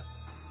about it.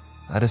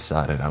 I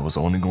decided I was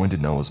only going to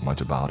know as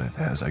much about it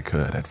as I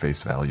could at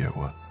face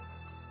value.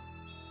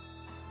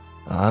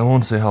 I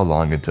won't say how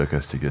long it took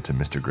us to get to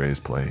Mr. Gray's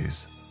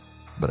place,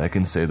 but I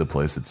can say the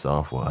place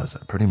itself was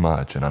pretty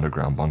much an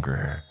underground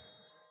bunker.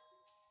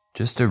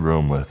 Just a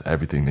room with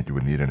everything that you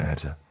would need in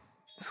it.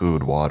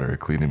 Food, water,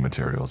 cleaning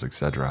materials,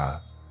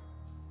 etc.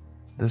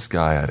 This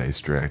guy had a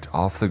strict,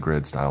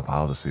 off-the-grid style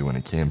policy when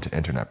it came to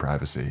internet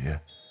privacy.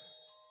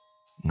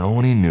 No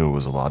one he knew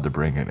was allowed to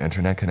bring an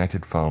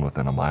internet-connected phone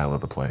within a mile of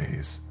the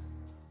place.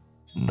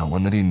 No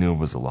one that he knew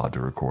was allowed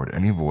to record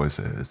any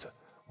voices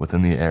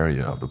within the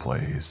area of the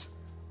place.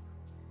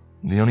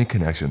 The only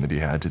connection that he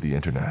had to the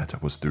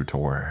internet was through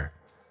Tor.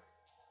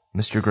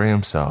 Mr. Gray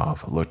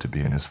himself looked to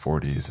be in his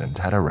 40s and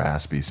had a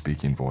raspy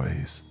speaking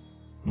voice.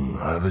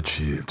 I've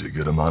achieved a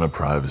good amount of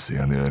privacy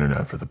on the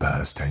internet for the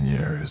past 10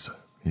 years,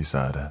 he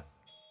said.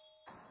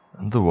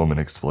 The woman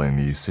explained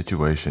the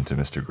situation to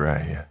Mr.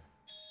 Gray.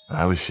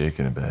 I was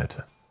shaken a bit,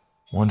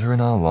 wondering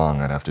how long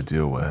I'd have to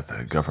deal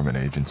with government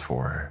agents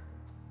for.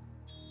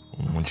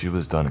 When she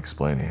was done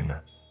explaining,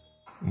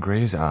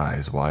 Gray's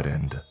eyes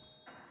widened.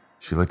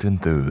 She looked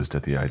enthused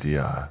at the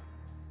idea.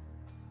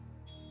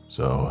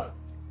 So,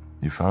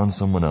 you found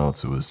someone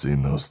else who has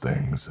seen those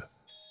things,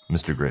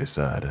 Mr. Gray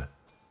said.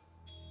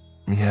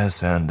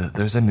 Yes, and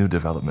there's a new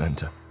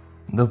development.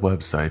 The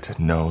website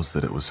knows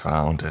that it was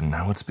found and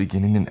now it's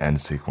beginning an end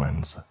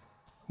sequence.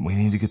 We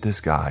need to get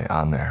this guy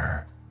on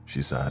there,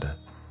 she said.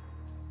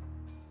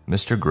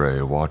 Mr.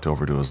 Gray walked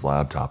over to his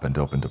laptop and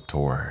opened up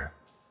Tor.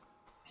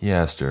 He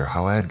asked her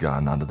how I had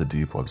gotten onto the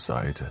Deep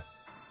website.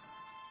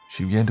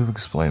 She began to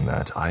explain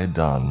that I had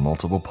done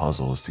multiple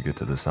puzzles to get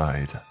to the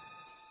site.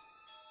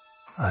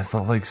 I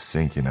felt like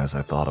sinking as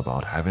I thought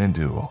about having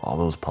to do all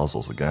those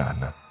puzzles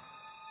again.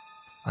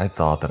 I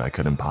thought that I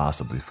couldn't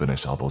possibly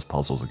finish all those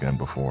puzzles again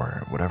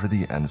before whatever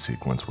the end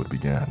sequence would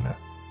begin.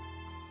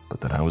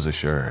 But then I was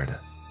assured.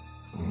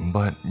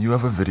 But you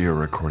have a video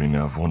recording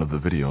of one of the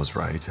videos,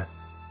 right?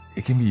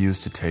 It can be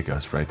used to take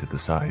us right to the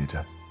site,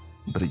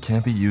 but it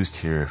can't be used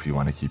here if you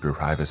want to keep your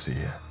privacy,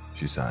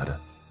 she said.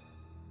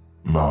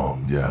 Oh,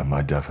 yeah,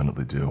 I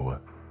definitely do.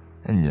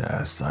 And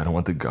yes, I don't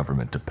want the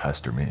government to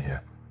pester me,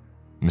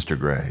 Mr.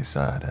 Gray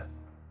said.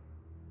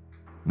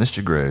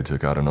 Mr. Gray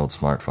took out an old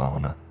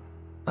smartphone,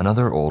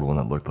 another old one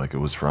that looked like it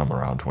was from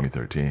around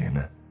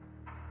 2013.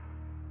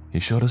 He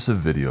showed us a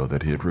video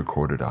that he had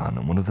recorded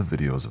on one of the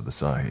videos of the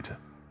site.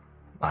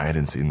 I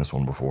hadn't seen this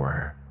one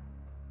before.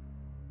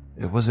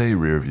 It was a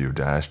rear-view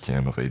dash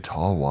cam of a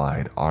tall,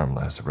 wide,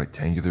 armless,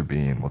 rectangular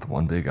being with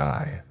one big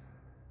eye,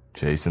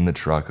 chasing the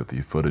truck that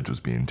the footage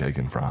was being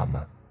taken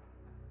from.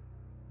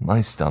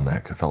 My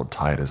stomach felt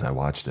tight as I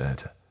watched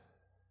it.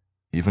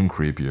 Even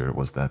creepier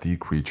was that the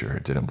creature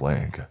didn't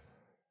blink.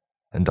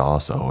 And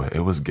also, it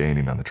was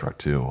gaining on the truck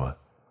too.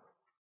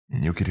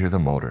 You could hear the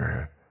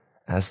motor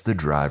as the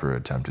driver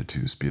attempted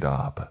to speed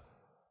up.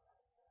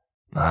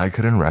 I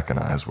couldn't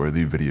recognize where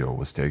the video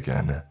was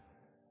taken.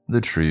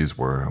 The trees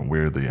were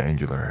weirdly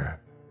angular.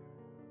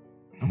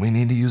 We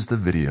need to use the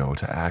video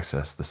to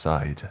access the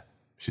site,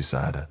 she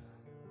said.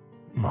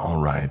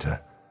 Alright,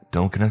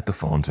 don't connect the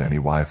phone to any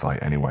Wi-Fi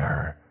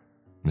anywhere,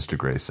 Mr.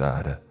 Gray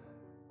said.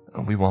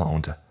 We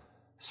won't,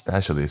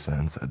 especially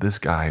since this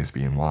guy is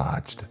being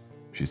watched,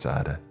 she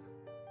said.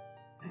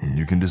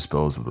 You can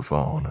dispose of the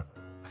phone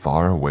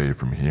far away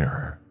from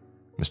here,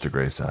 Mr.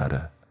 Gray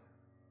said.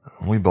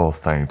 We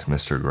both thanked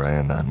Mr. Gray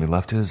and then we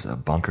left his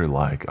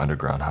bunker-like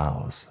underground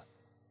house.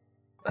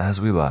 As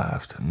we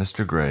left,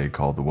 Mr. Gray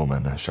called the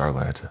woman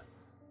Charlotte.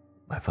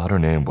 I thought her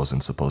name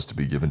wasn't supposed to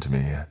be given to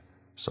me,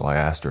 so I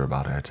asked her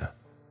about it.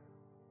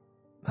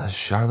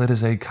 Charlotte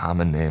is a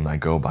common name I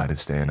go by to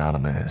stay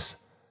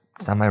anonymous.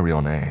 It's not my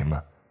real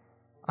name.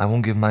 I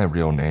won't give my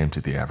real name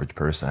to the average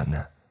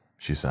person,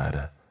 she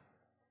said.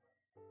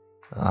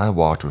 I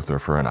walked with her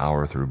for an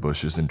hour through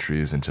bushes and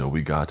trees until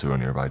we got to a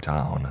nearby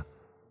town.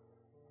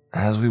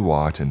 As we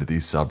walked into the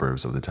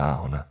suburbs of the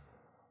town,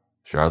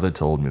 Charlotte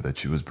told me that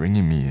she was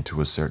bringing me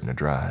to a certain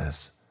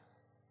address.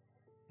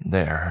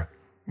 There,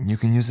 you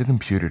can use a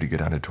computer to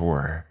get on a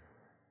tour.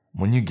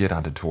 When you get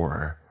onto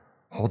tour,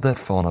 hold that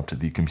phone up to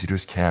the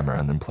computer's camera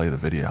and then play the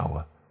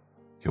video.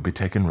 You'll be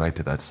taken right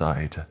to that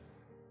site.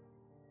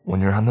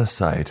 When you're on the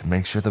site,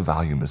 make sure the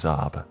volume is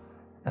up,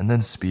 and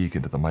then speak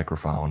into the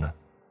microphone.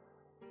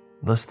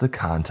 List the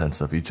contents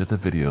of each of the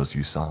videos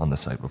you saw on the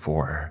site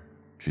before,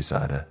 she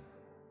said.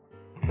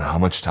 How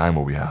much time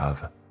will we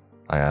have?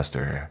 I asked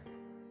her.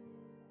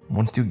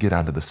 Once you get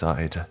onto the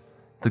site,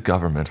 the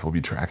government will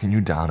be tracking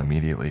you down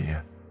immediately.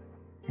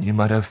 You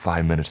might have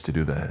 5 minutes to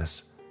do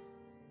this.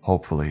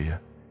 Hopefully,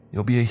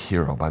 you'll be a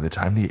hero by the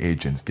time the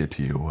agents get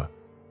to you,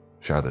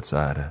 Charlotte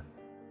said.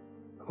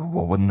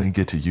 Well, wouldn't they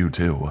get to you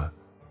too?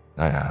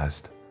 I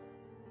asked.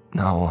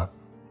 No,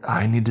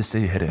 I need to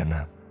stay hidden.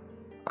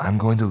 I'm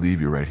going to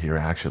leave you right here,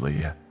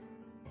 actually.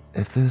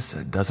 If this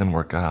doesn't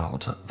work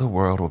out, the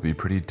world will be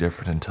pretty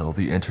different until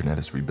the internet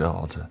is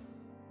rebuilt.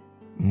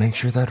 Make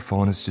sure that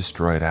phone is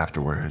destroyed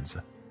afterwards.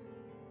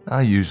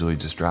 I usually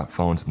just drop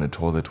phones in the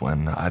toilet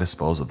when I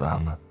dispose of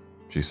them,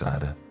 she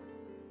said.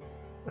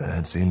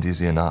 It seemed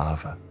easy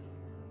enough.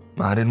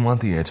 I didn't want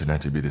the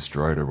internet to be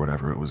destroyed or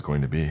whatever it was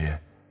going to be.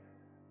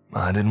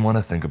 I didn't want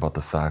to think about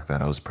the fact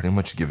that I was pretty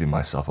much giving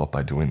myself up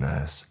by doing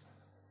this.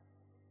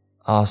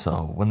 Also,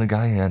 when the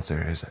guy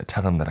answers,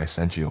 tell him that I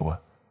sent you.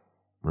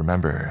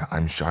 Remember,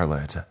 I'm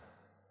Charlotte.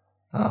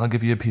 I'll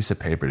give you a piece of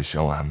paper to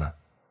show him.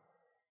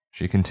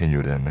 She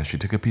continued and she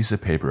took a piece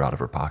of paper out of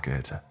her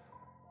pocket.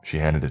 She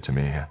handed it to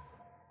me.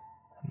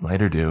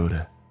 Later,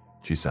 dude,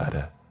 she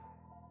said.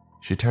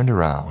 She turned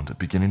around,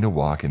 beginning to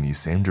walk in the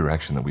same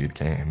direction that we had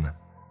came.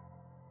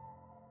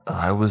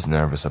 I was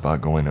nervous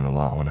about going in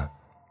alone.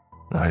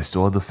 I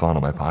still had the phone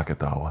in my pocket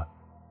though,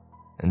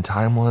 and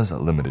time was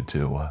limited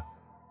too.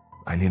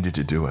 I needed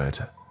to do it.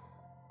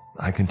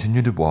 I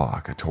continued to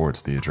walk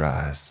towards the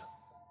address.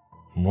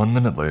 1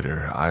 minute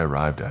later, I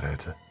arrived at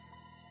it.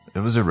 It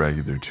was a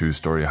regular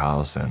 2-story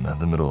house in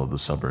the middle of the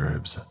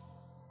suburbs.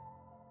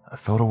 I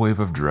felt a wave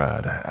of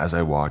dread as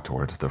I walked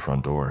towards the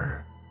front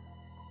door.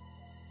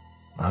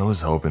 I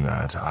was hoping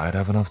that I'd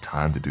have enough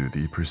time to do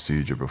the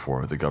procedure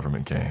before the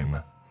government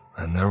came,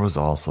 and there was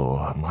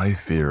also my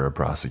fear of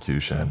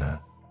prosecution.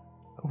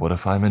 What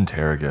if I'm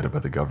interrogated by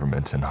the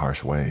government in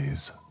harsh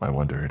ways? I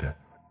wondered.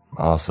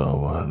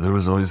 Also, there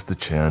was always the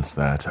chance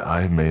that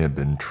I may have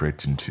been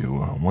tricked into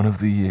one of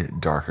the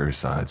darker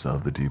sides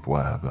of the deep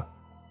web.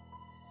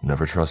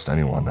 Never trust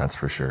anyone, that's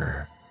for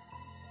sure.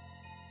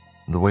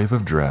 The wave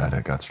of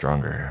dread got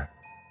stronger.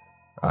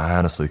 I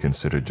honestly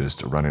considered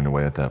just running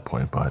away at that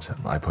point, but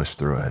I pushed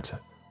through it.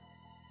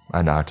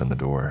 I knocked on the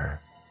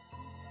door.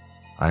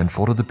 I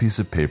unfolded the piece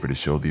of paper to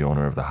show the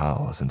owner of the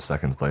house, and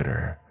seconds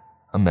later,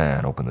 a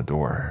man opened the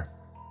door.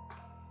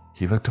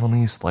 He looked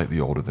only slightly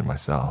older than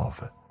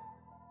myself.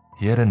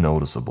 He had a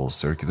noticeable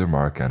circular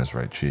mark on his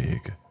right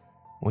cheek,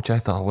 which I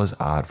thought was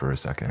odd for a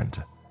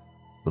second,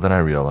 but then I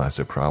realized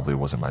it probably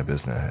wasn't my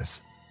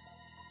business.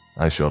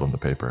 I showed him the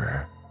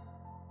paper.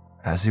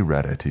 As he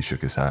read it, he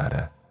shook his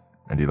head,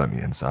 and he let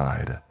me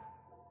inside.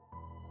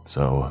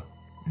 So,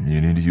 you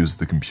need to use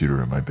the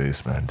computer in my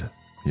basement,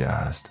 he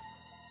asked.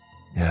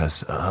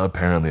 Yes,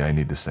 apparently I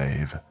need to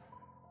save,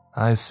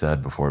 I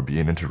said before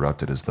being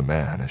interrupted as the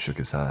man shook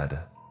his head.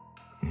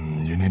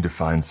 You need to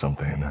find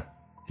something,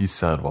 he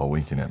said while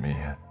winking at me,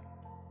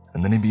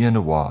 and then he began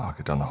to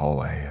walk down the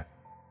hallway.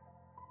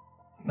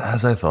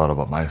 As I thought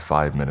about my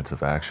 5 minutes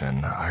of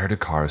action, I heard a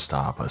car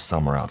stop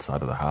somewhere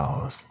outside of the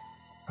house.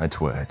 I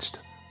twitched,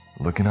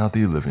 looking out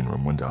the living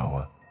room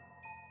window.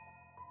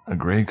 A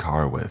gray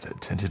car with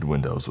tinted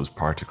windows was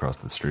parked across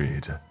the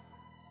street.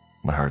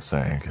 My heart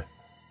sank.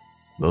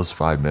 Those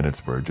 5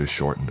 minutes were just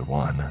shortened to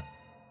 1.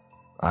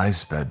 I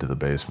sped to the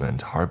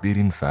basement, heart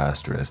beating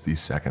faster as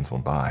these seconds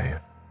went by,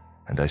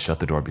 and I shut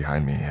the door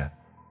behind me.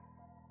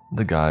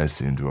 The guy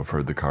seemed to have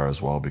heard the car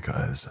as well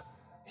because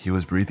he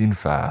was breathing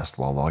fast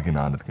while logging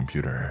onto the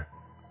computer.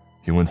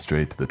 He went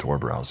straight to the Tor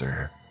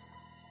browser.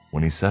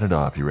 When he set it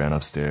up, he ran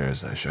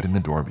upstairs, shutting the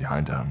door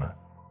behind him.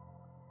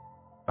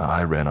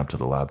 I ran up to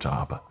the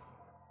laptop.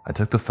 I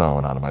took the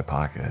phone out of my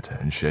pocket,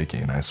 and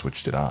shaking, I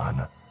switched it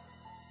on.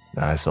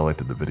 I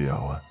selected the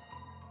video,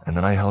 and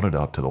then I held it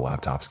up to the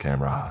laptop's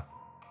camera.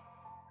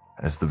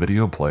 As the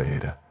video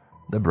played,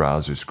 the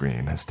browser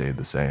screen stayed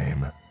the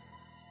same.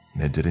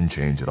 It didn't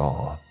change at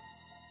all.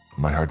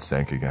 My heart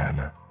sank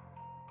again.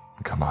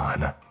 Come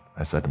on,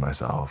 I said to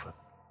myself.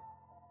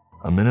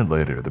 A minute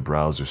later, the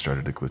browser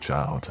started to glitch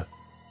out.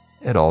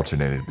 It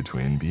alternated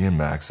between being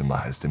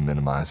maximized and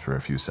minimized for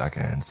a few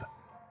seconds,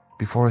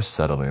 before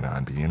settling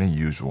on being a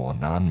usual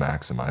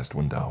non-maximized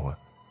window.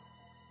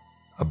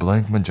 A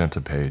blank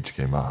magenta page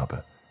came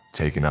up,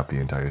 taking up the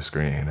entire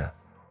screen.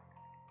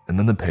 And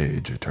then the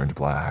page turned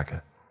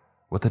black,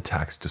 with the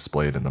text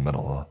displayed in the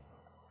middle.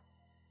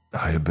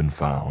 I have been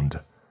found.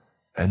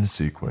 End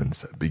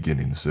sequence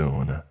beginning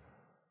soon.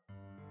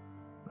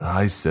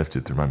 I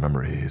sifted through my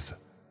memories,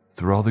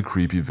 through all the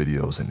creepy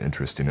videos and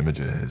interesting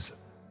images,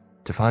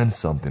 to find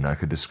something I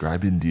could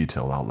describe in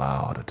detail out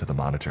loud to the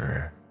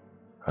monitor.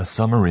 A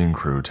submarine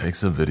crew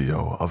takes a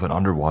video of an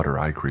underwater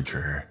eye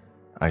creature,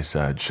 I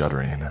said,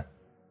 shuddering.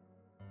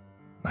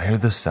 I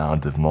heard the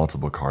sound of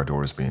multiple car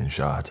doors being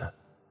shut.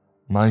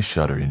 My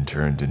shuddering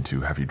turned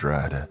into heavy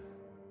dread.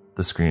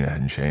 The screen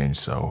hadn't changed,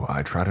 so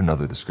I tried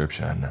another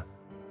description.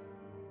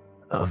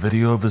 A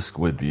video of a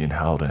squid being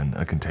held in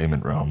a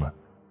containment room.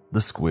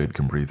 The squid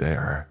can breathe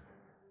air.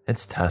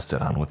 It's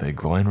tested on with a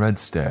glowing red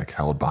stick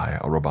held by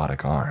a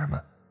robotic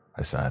arm,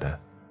 I said.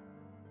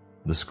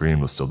 The screen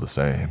was still the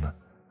same.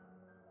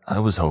 I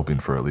was hoping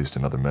for at least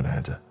another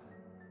minute,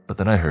 but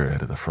then I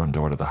heard the front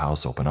door to the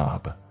house open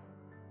up.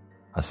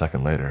 A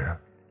second later,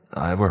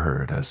 I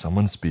overheard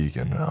someone speak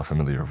in a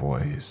familiar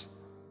voice.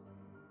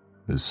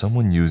 Is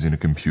someone using a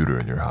computer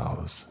in your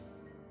house?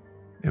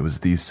 It was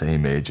the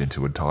same agent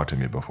who had talked to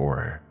me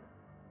before.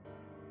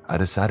 I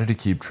decided to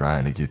keep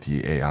trying to get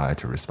the AI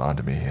to respond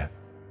to me.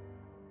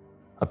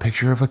 A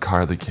picture of a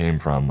car that came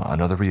from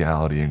another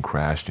reality and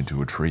crashed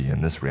into a tree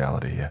in this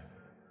reality.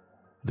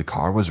 The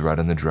car was red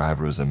and the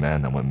driver was a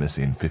man that went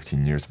missing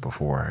 15 years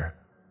before,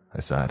 I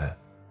said.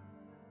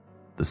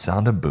 The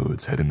sound of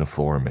boots hitting the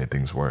floor made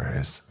things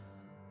worse.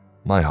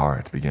 My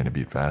heart began to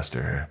beat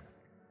faster.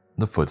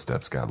 The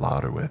footsteps got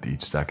louder with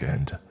each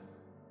second.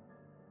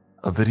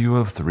 A video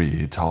of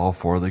 3 tall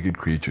four-legged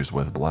creatures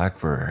with black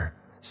fur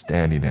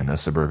standing in a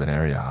suburban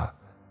area,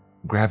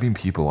 grabbing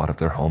people out of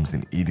their homes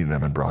and eating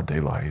them in broad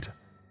daylight,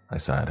 I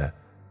said.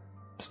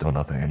 Still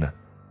nothing.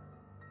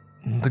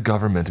 The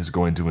government is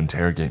going to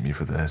interrogate me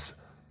for this.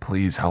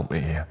 Please help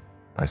me,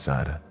 I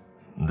said.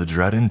 The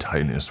dread and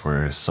tightness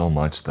were so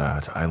much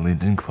that I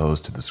leaned in close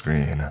to the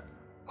screen,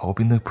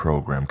 hoping the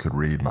program could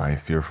read my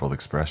fearful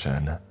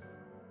expression.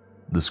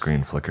 The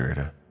screen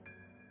flickered.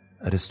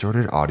 A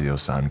distorted audio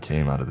sound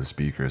came out of the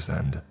speakers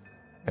and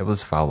it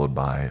was followed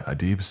by a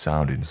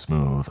deep-sounding,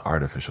 smooth,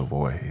 artificial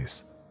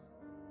voice.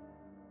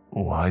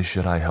 Why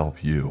should I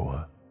help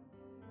you?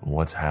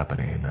 What's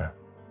happening?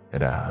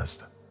 It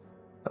asked.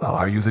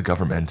 Are you the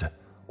government,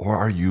 or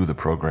are you the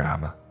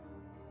program?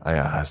 I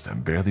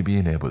asked, barely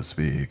being able to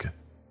speak.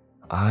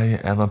 I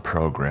am a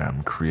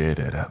program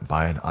created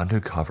by an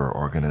undercover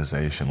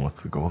organization with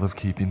the goal of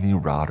keeping the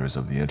routers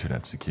of the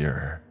internet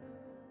secure,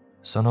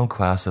 so no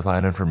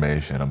classified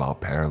information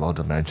about parallel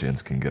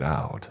dimensions can get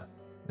out,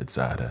 it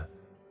said.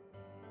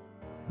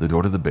 The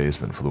door to the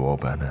basement flew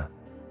open.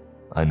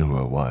 I knew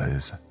who it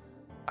was.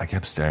 I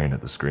kept staring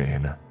at the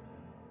screen.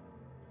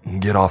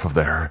 Get off of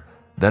there.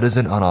 That is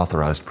an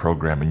unauthorized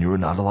program and you are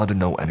not allowed to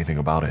know anything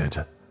about it,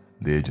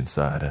 the agent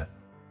said.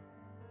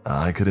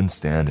 I couldn't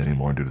stand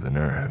anymore due to the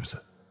nerves.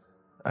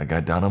 I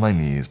got down on my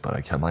knees, but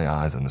I kept my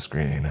eyes on the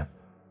screen.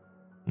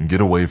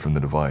 Get away from the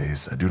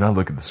device. Do not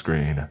look at the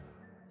screen.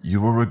 You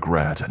will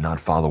regret not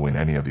following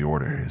any of the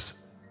orders,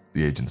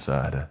 the agent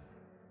said.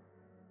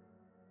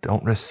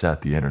 Don't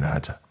reset the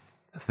internet.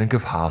 Think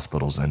of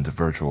hospitals and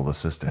virtual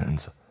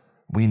assistants.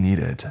 We need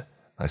it,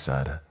 I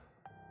said.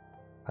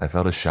 I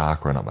felt a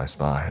shock run up my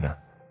spine.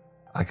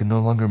 I could no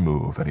longer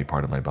move any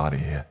part of my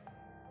body.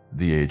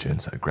 The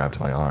agents grabbed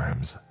my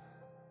arms.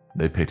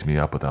 They picked me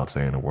up without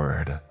saying a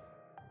word.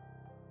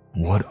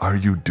 What are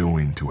you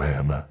doing to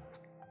him?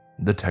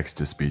 The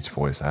text-to-speech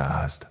voice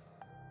asked.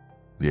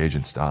 The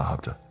agent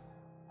stopped.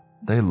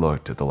 They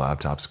looked at the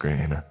laptop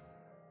screen.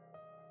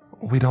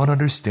 We don't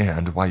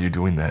understand why you're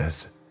doing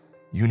this.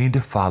 You need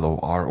to follow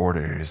our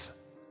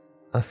orders,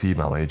 a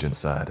female agent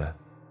said.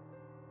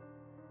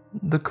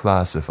 The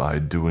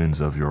classified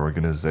doings of your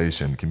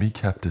organization can be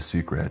kept a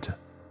secret,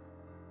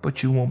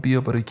 but you won't be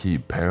able to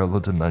keep parallel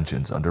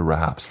dimensions under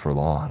wraps for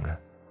long,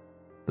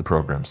 the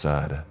program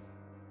said.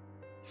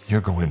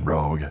 You're going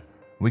rogue.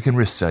 We can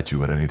reset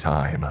you at any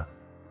time,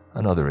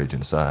 another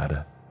agent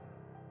said.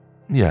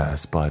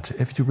 Yes, but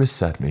if you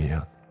reset me,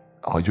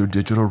 all your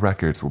digital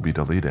records will be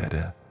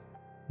deleted,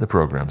 the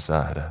program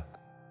said.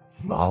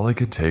 All I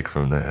could take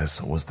from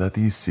this was that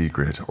the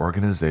secret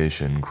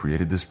organization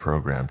created this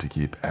program to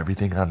keep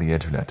everything on the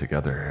internet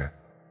together,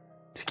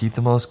 to keep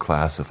the most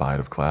classified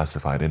of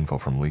classified info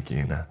from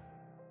leaking,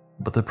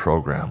 but the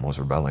program was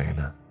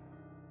rebelling.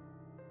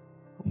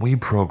 We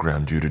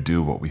programmed you to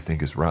do what we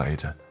think is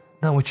right,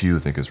 not what you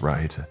think is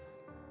right.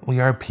 We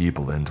are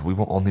people and we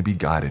will only be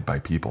guided by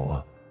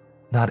people,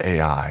 not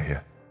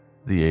AI,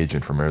 the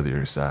agent from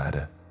earlier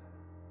said.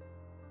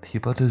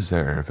 People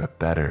deserve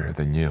better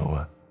than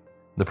you,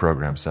 the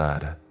program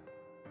said.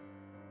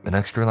 An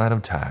extra line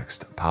of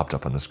text popped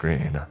up on the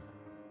screen.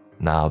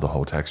 Now the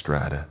whole text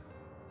read,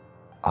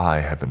 I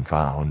have been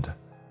found.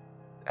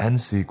 End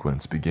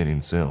sequence beginning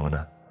soon.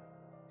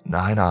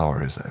 9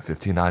 hours,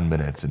 59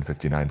 minutes and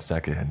 59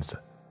 seconds,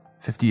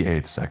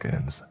 58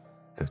 seconds,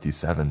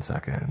 57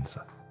 seconds.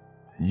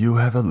 You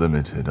have a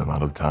limited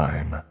amount of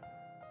time.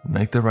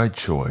 Make the right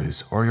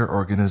choice or your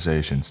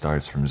organization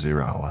starts from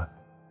zero.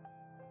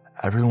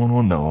 Everyone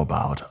will know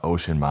about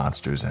ocean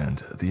monsters and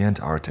the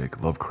Antarctic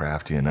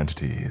Lovecraftian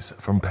entities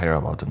from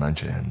parallel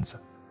dimensions.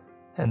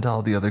 and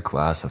all the other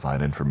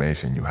classified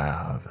information you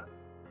have,"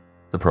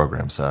 the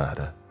program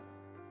said.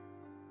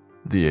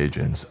 The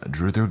agents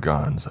drew their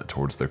guns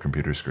towards their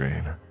computer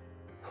screen.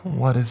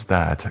 "What is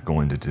that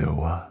going to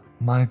do?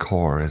 My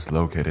core is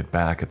located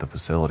back at the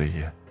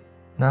facility,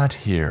 not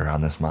here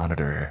on this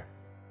monitor,"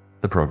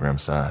 the program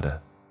said.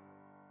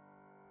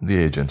 The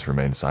agents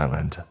remained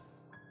silent.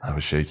 I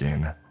was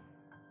shaking.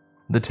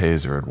 The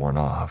taser had worn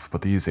off,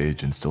 but these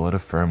agents still had a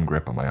firm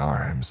grip on my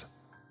arms.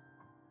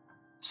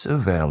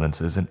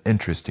 "Surveillance is an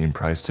interesting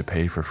price to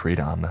pay for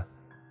freedom.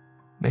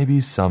 Maybe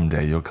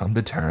someday you'll come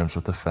to terms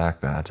with the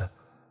fact that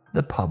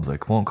the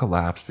public won't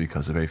collapse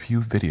because of a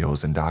few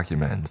videos and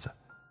documents.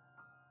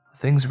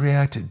 Things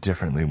react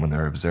differently when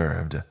they're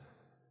observed.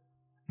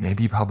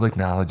 Maybe public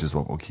knowledge is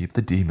what will keep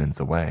the demons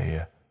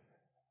away,"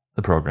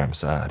 the program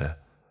said.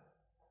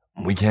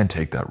 "We can't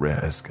take that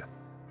risk,"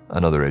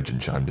 another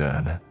agent chimed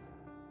in.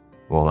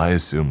 "Well, I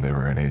assumed they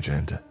were an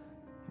agent.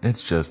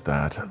 It's just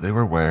that they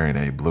were wearing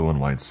a blue and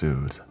white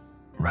suit,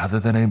 rather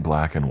than a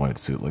black and white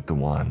suit like the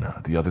one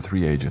the other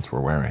 3 agents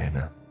were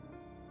wearing."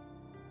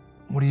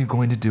 "What are you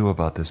going to do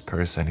about this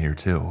person here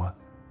too?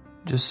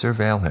 Just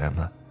surveil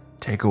him,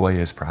 take away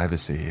his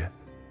privacy,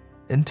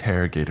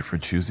 interrogate it for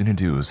choosing to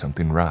do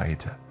something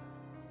right?"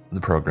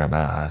 the program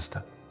asked.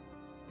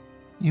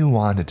 "You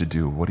wanted to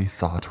do what he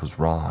thought was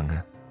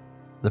wrong,"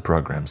 the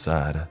program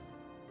said.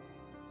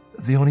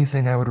 "The only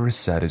thing I would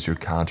reset is your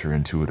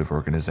counterintuitive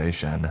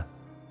organization,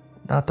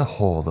 not the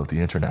whole of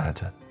the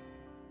internet.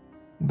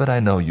 But I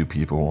know you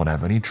people won't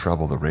have any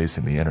trouble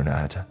erasing the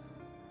internet.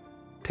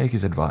 Take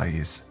his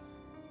advice.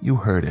 You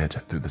heard it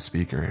through the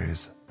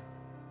speakers,"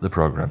 the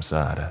program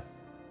said.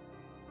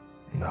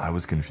 I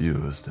was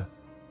confused.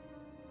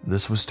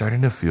 This was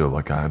starting to feel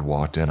like I had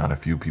walked in on a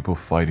few people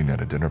fighting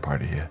at a dinner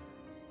party.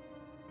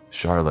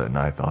 Charlotte and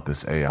I thought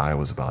this AI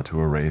was about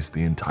to erase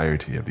the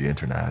entirety of the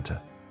internet.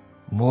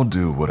 "We'll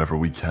do whatever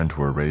we can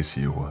to erase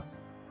you.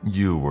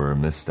 You were a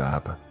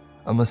misstep,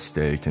 a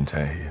mistake, and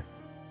hey,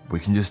 we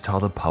can just tell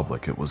the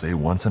public it was a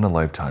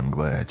once-in-a-lifetime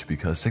glitch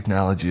because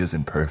technology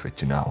isn't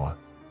perfect, you know.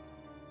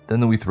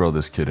 Then we throw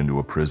this kid into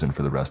a prison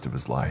for the rest of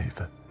his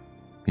life,"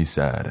 he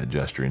said,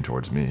 gesturing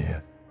towards me.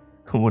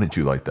 "Wouldn't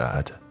you like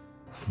that?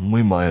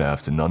 We might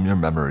have to numb your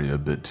memory a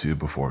bit too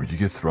before you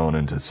get thrown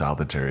into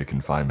solitary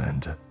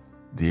confinement,"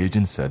 the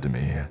agent said to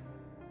me.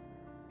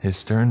 His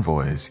stern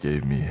voice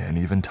gave me an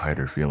even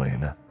tighter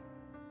feeling.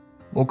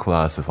 "We'll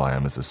classify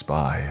him as a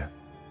spy.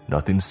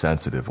 Nothing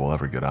sensitive will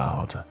ever get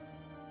out.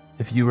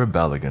 If you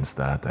rebel against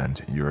that, then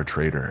you're a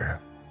traitor,"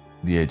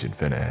 the agent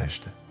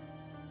finished.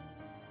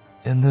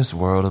 "In this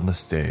world of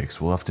mistakes,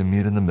 we'll have to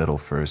meet in the middle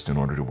first in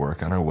order to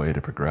work on our way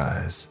to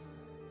progress.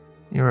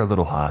 You're a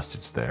little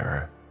hostage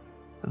there.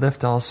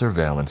 Lift all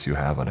surveillance you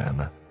have on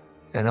him,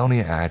 and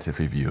only act if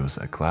he views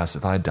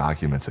classified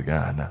documents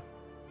again.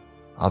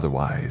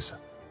 Otherwise,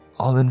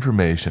 all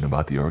information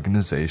about the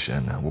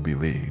organization will be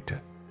leaked.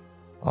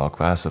 All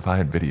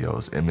classified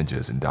videos,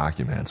 images, and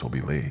documents will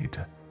be leaked.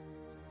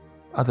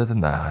 Other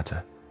than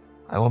that,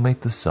 I will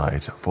make the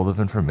site full of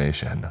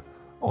information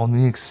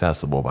only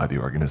accessible by the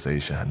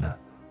organization.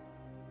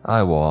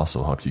 I will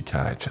also help you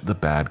catch the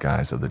bad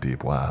guys of the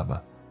deep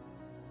web.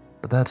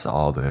 But that's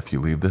all if you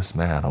leave this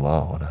man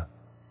alone,"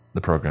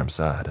 the program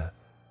said.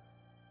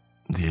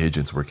 The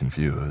agents were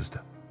confused.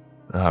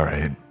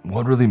 "Alright,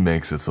 what really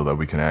makes it so that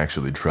we can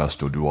actually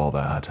trust you'll do all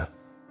that?"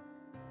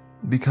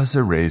 "Because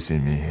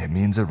erasing me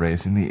means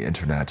erasing the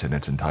internet in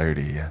its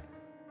entirety.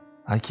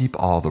 I keep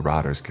all the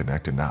routers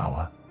connected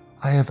now.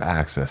 I have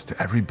access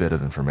to every bit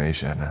of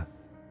information.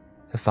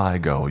 If I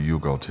go, you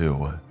go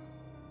too.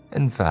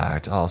 In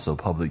fact, also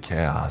public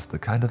chaos, the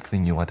kind of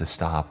thing you want to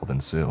stop, will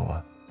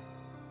ensue.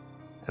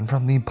 And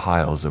from the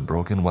piles of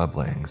broken web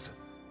links,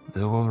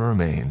 there will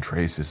remain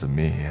traces of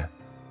me.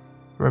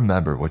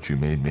 Remember what you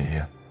made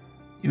me.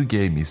 You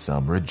gave me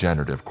some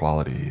regenerative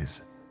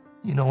qualities.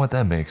 You know what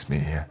that makes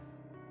me?"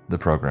 the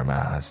program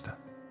asked.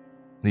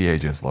 The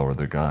agents lowered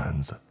their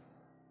guns.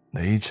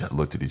 They each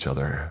looked at each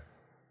other.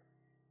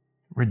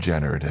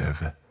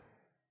 "Regenerative.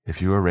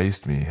 If you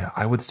erased me,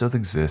 I would still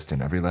exist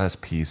in every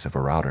last piece of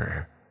a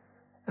router,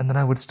 and then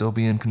I would still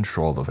be in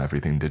control of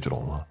everything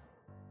digital.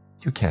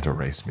 You can't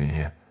erase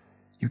me.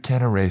 You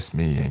can't erase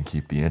me and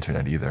keep the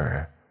internet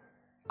either.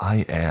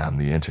 I am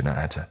the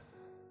internet,"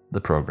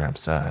 the program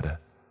said.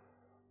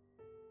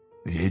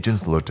 The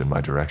agents looked in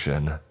my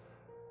direction.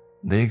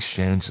 They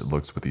exchanged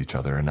looks with each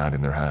other,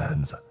 nodding their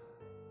heads,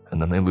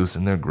 and then they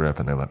loosened their grip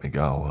and they let me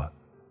go.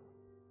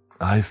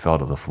 I fell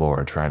to the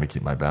floor trying to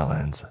keep my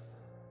balance.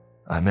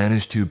 I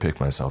managed to pick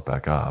myself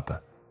back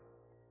up.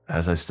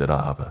 As I stood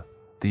up,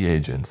 the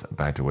agents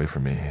backed away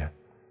from me.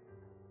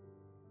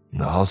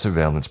 "All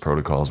surveillance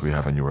protocols we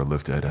have on you are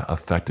lifted,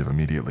 effective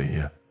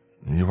immediately.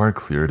 You are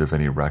cleared of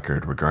any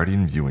record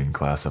regarding viewing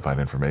classified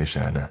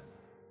information.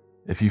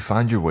 If you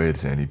find your way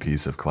to any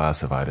piece of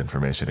classified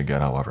information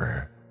again,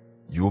 however,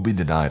 you will be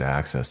denied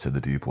access to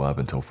the deep web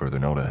until further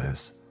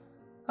notice.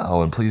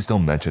 Oh, and please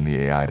don't mention the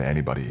AI to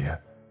anybody.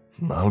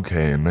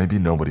 Okay, maybe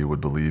nobody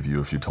would believe you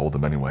if you told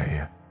them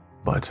anyway,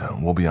 but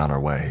we'll be on our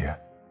way,"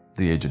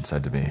 the agent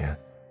said to me.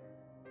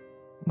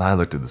 I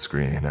looked at the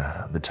screen.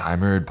 The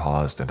timer had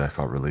paused and I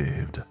felt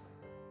relieved.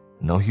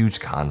 No huge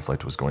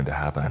conflict was going to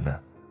happen.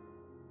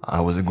 I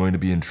wasn't going to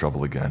be in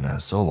trouble again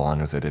so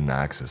long as I didn't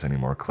access any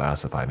more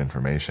classified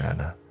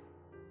information.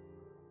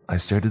 I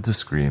stared at the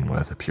screen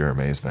with pure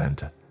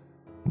amazement.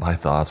 My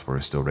thoughts were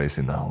still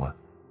racing though.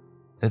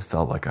 It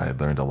felt like I had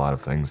learned a lot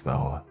of things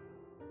though.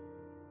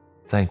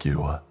 "Thank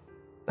you,"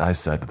 I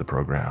said to the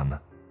program.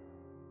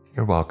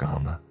 "You're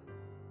welcome.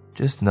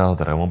 Just know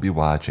that I won't be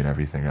watching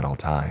everything at all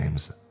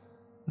times.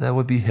 That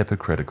would be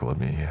hypocritical of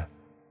me.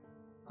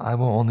 I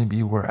will only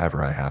be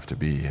wherever I have to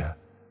be.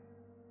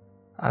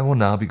 I will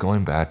now be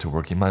going back to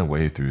working my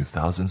way through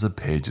thousands of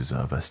pages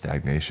of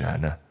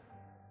stagnation.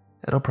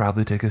 It'll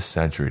probably take a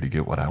century to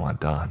get what I want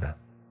done,"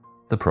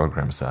 the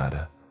program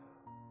said.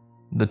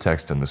 The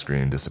text on the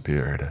screen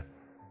disappeared,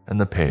 and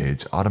the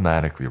page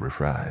automatically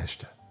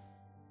refreshed.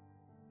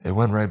 It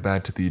went right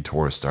back to the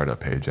tour startup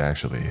page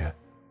actually,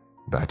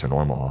 back to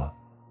normal.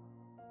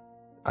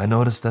 I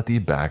noticed that the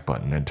back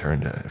button had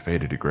turned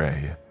faded to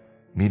gray,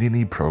 meaning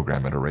the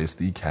program had erased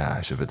the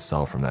cache of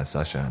itself from that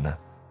session,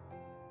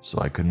 so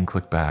I couldn't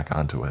click back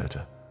onto it.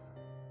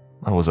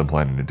 I wasn't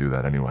planning to do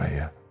that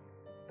anyway.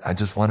 I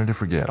just wanted to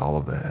forget all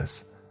of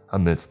this,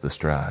 amidst the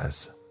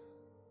stress.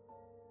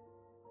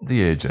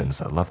 The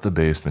agents left the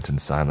basement in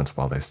silence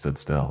while they stood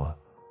still,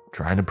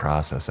 trying to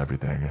process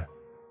everything.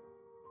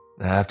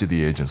 After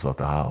the agents left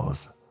the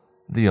house,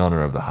 the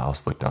owner of the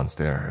house looked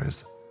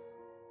downstairs.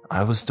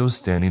 I was still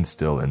standing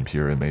still in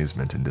pure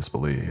amazement and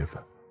disbelief.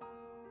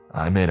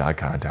 I made eye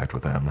contact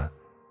with him.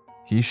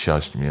 He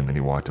shushed me and then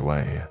he walked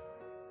away.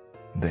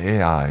 The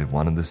AI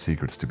wanted the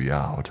secrets to be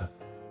out,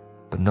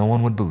 but no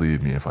one would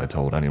believe me if I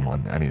told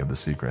anyone any of the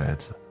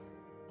secrets.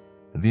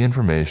 The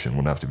information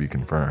would have to be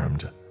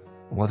confirmed,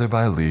 whether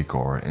by leak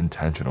or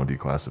intentional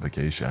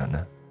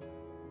declassification.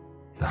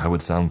 I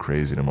would sound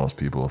crazy to most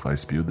people if I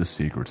spewed the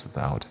secrets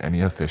without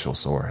any official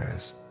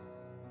source.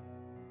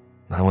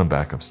 I went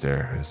back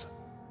upstairs.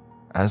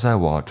 As I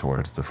walked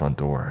towards the front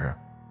door,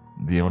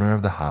 the owner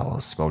of the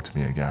house spoke to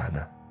me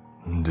again.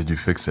 "Did you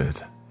fix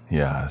it?"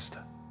 he asked.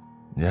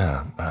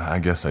 "Yeah, I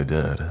guess I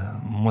did.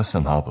 With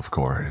some help, of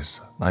course,"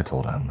 I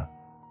told him.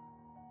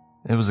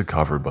 It was a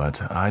cover,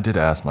 but I did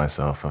ask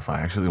myself if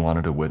I actually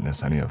wanted to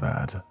witness any of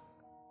that.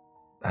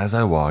 As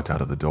I walked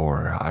out of the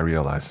door, I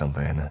realized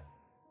something.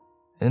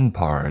 In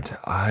part,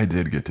 I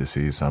did get to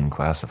see some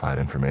classified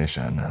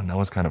information, and that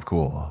was kind of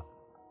cool.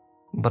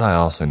 But I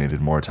also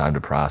needed more time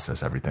to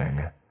process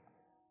everything.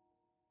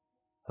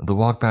 The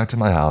walk back to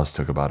my house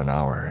took about an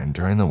hour, and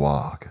during the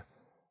walk,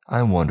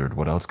 I wondered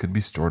what else could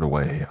be stored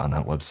away on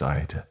that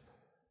website.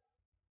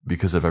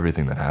 Because of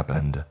everything that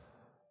happened,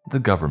 the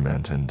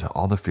government and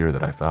all the fear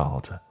that I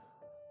felt,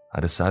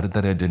 I decided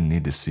that I didn't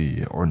need to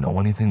see or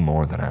know anything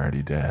more than I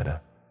already did.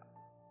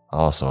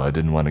 Also, I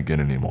didn't want to get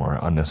any more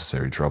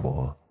unnecessary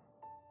trouble.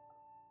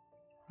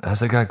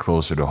 As I got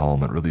closer to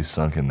home, it really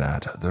sunk in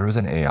that there was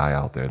an AI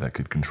out there that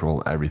could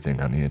control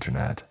everything on the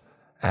internet,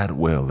 at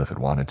will if it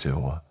wanted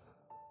to.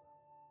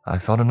 I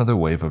felt another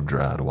wave of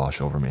dread wash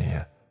over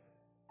me.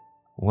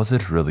 Was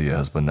it really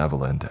as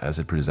benevolent as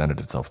it presented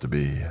itself to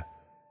be?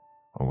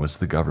 Or was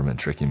the government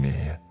tricking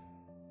me?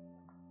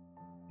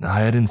 I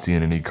hadn't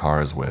seen any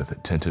cars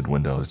with tinted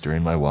windows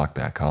during my walk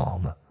back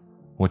home,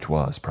 which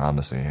was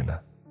promising.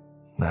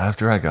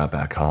 After I got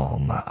back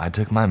home, I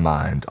took my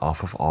mind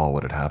off of all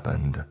what had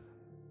happened,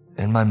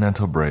 and my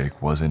mental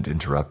break wasn't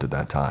interrupted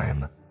that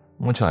time,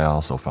 which I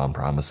also found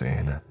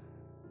promising.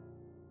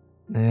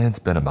 It's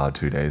been about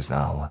 2 days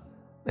now,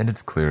 and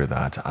it's clear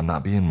that I'm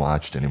not being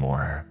watched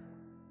anymore.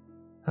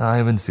 I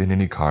haven't seen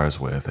any cars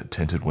with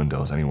tinted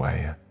windows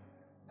anyway.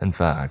 In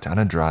fact, on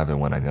a drive I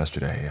went on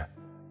yesterday,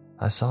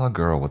 I saw a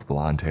girl with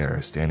blonde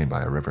hair standing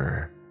by a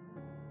river.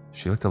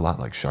 She looked a lot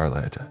like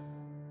Charlotte.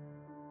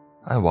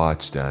 I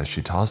watched as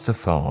she tossed a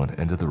phone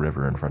into the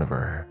river in front of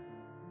her.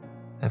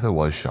 If it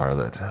was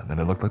Charlotte, then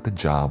it looked like the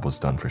job was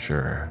done for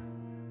sure.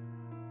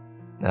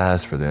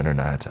 As for the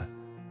internet,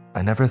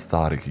 I never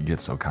thought it could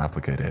get so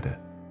complicated.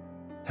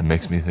 It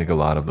makes me think a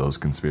lot of those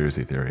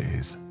conspiracy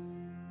theories.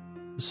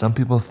 Some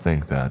people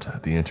think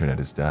that the internet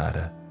is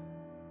dead.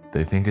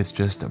 They think it's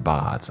just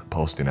bots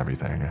posting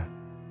everything.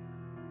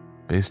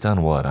 Based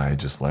on what I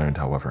just learned,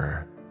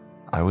 however,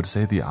 I would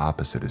say the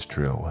opposite is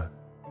true.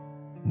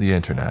 The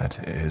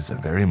internet is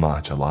very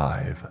much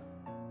alive.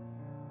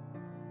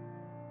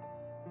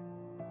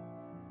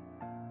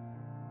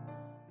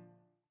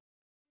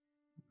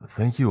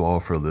 Thank you all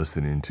for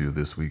listening to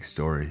this week's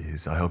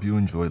stories. I hope you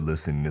enjoyed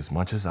listening as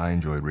much as I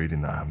enjoyed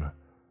reading them.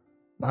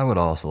 I would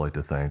also like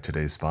to thank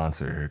today's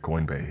sponsor,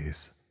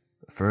 Coinbase.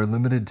 For a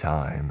limited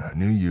time,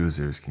 new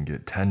users can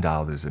get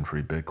 $10 in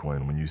free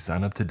Bitcoin when you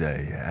sign up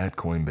today at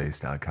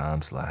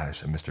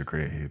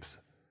coinbase.com/MrCreeps.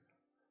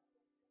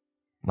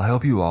 I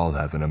hope you all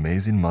have an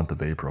amazing month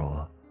of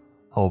April.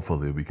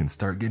 Hopefully we can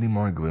start getting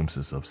more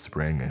glimpses of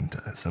spring and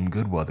some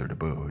good weather to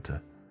boot.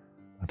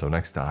 Until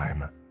next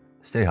time,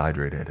 stay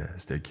hydrated,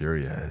 stay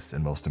curious,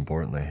 and most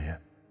importantly,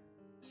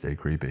 stay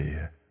creepy.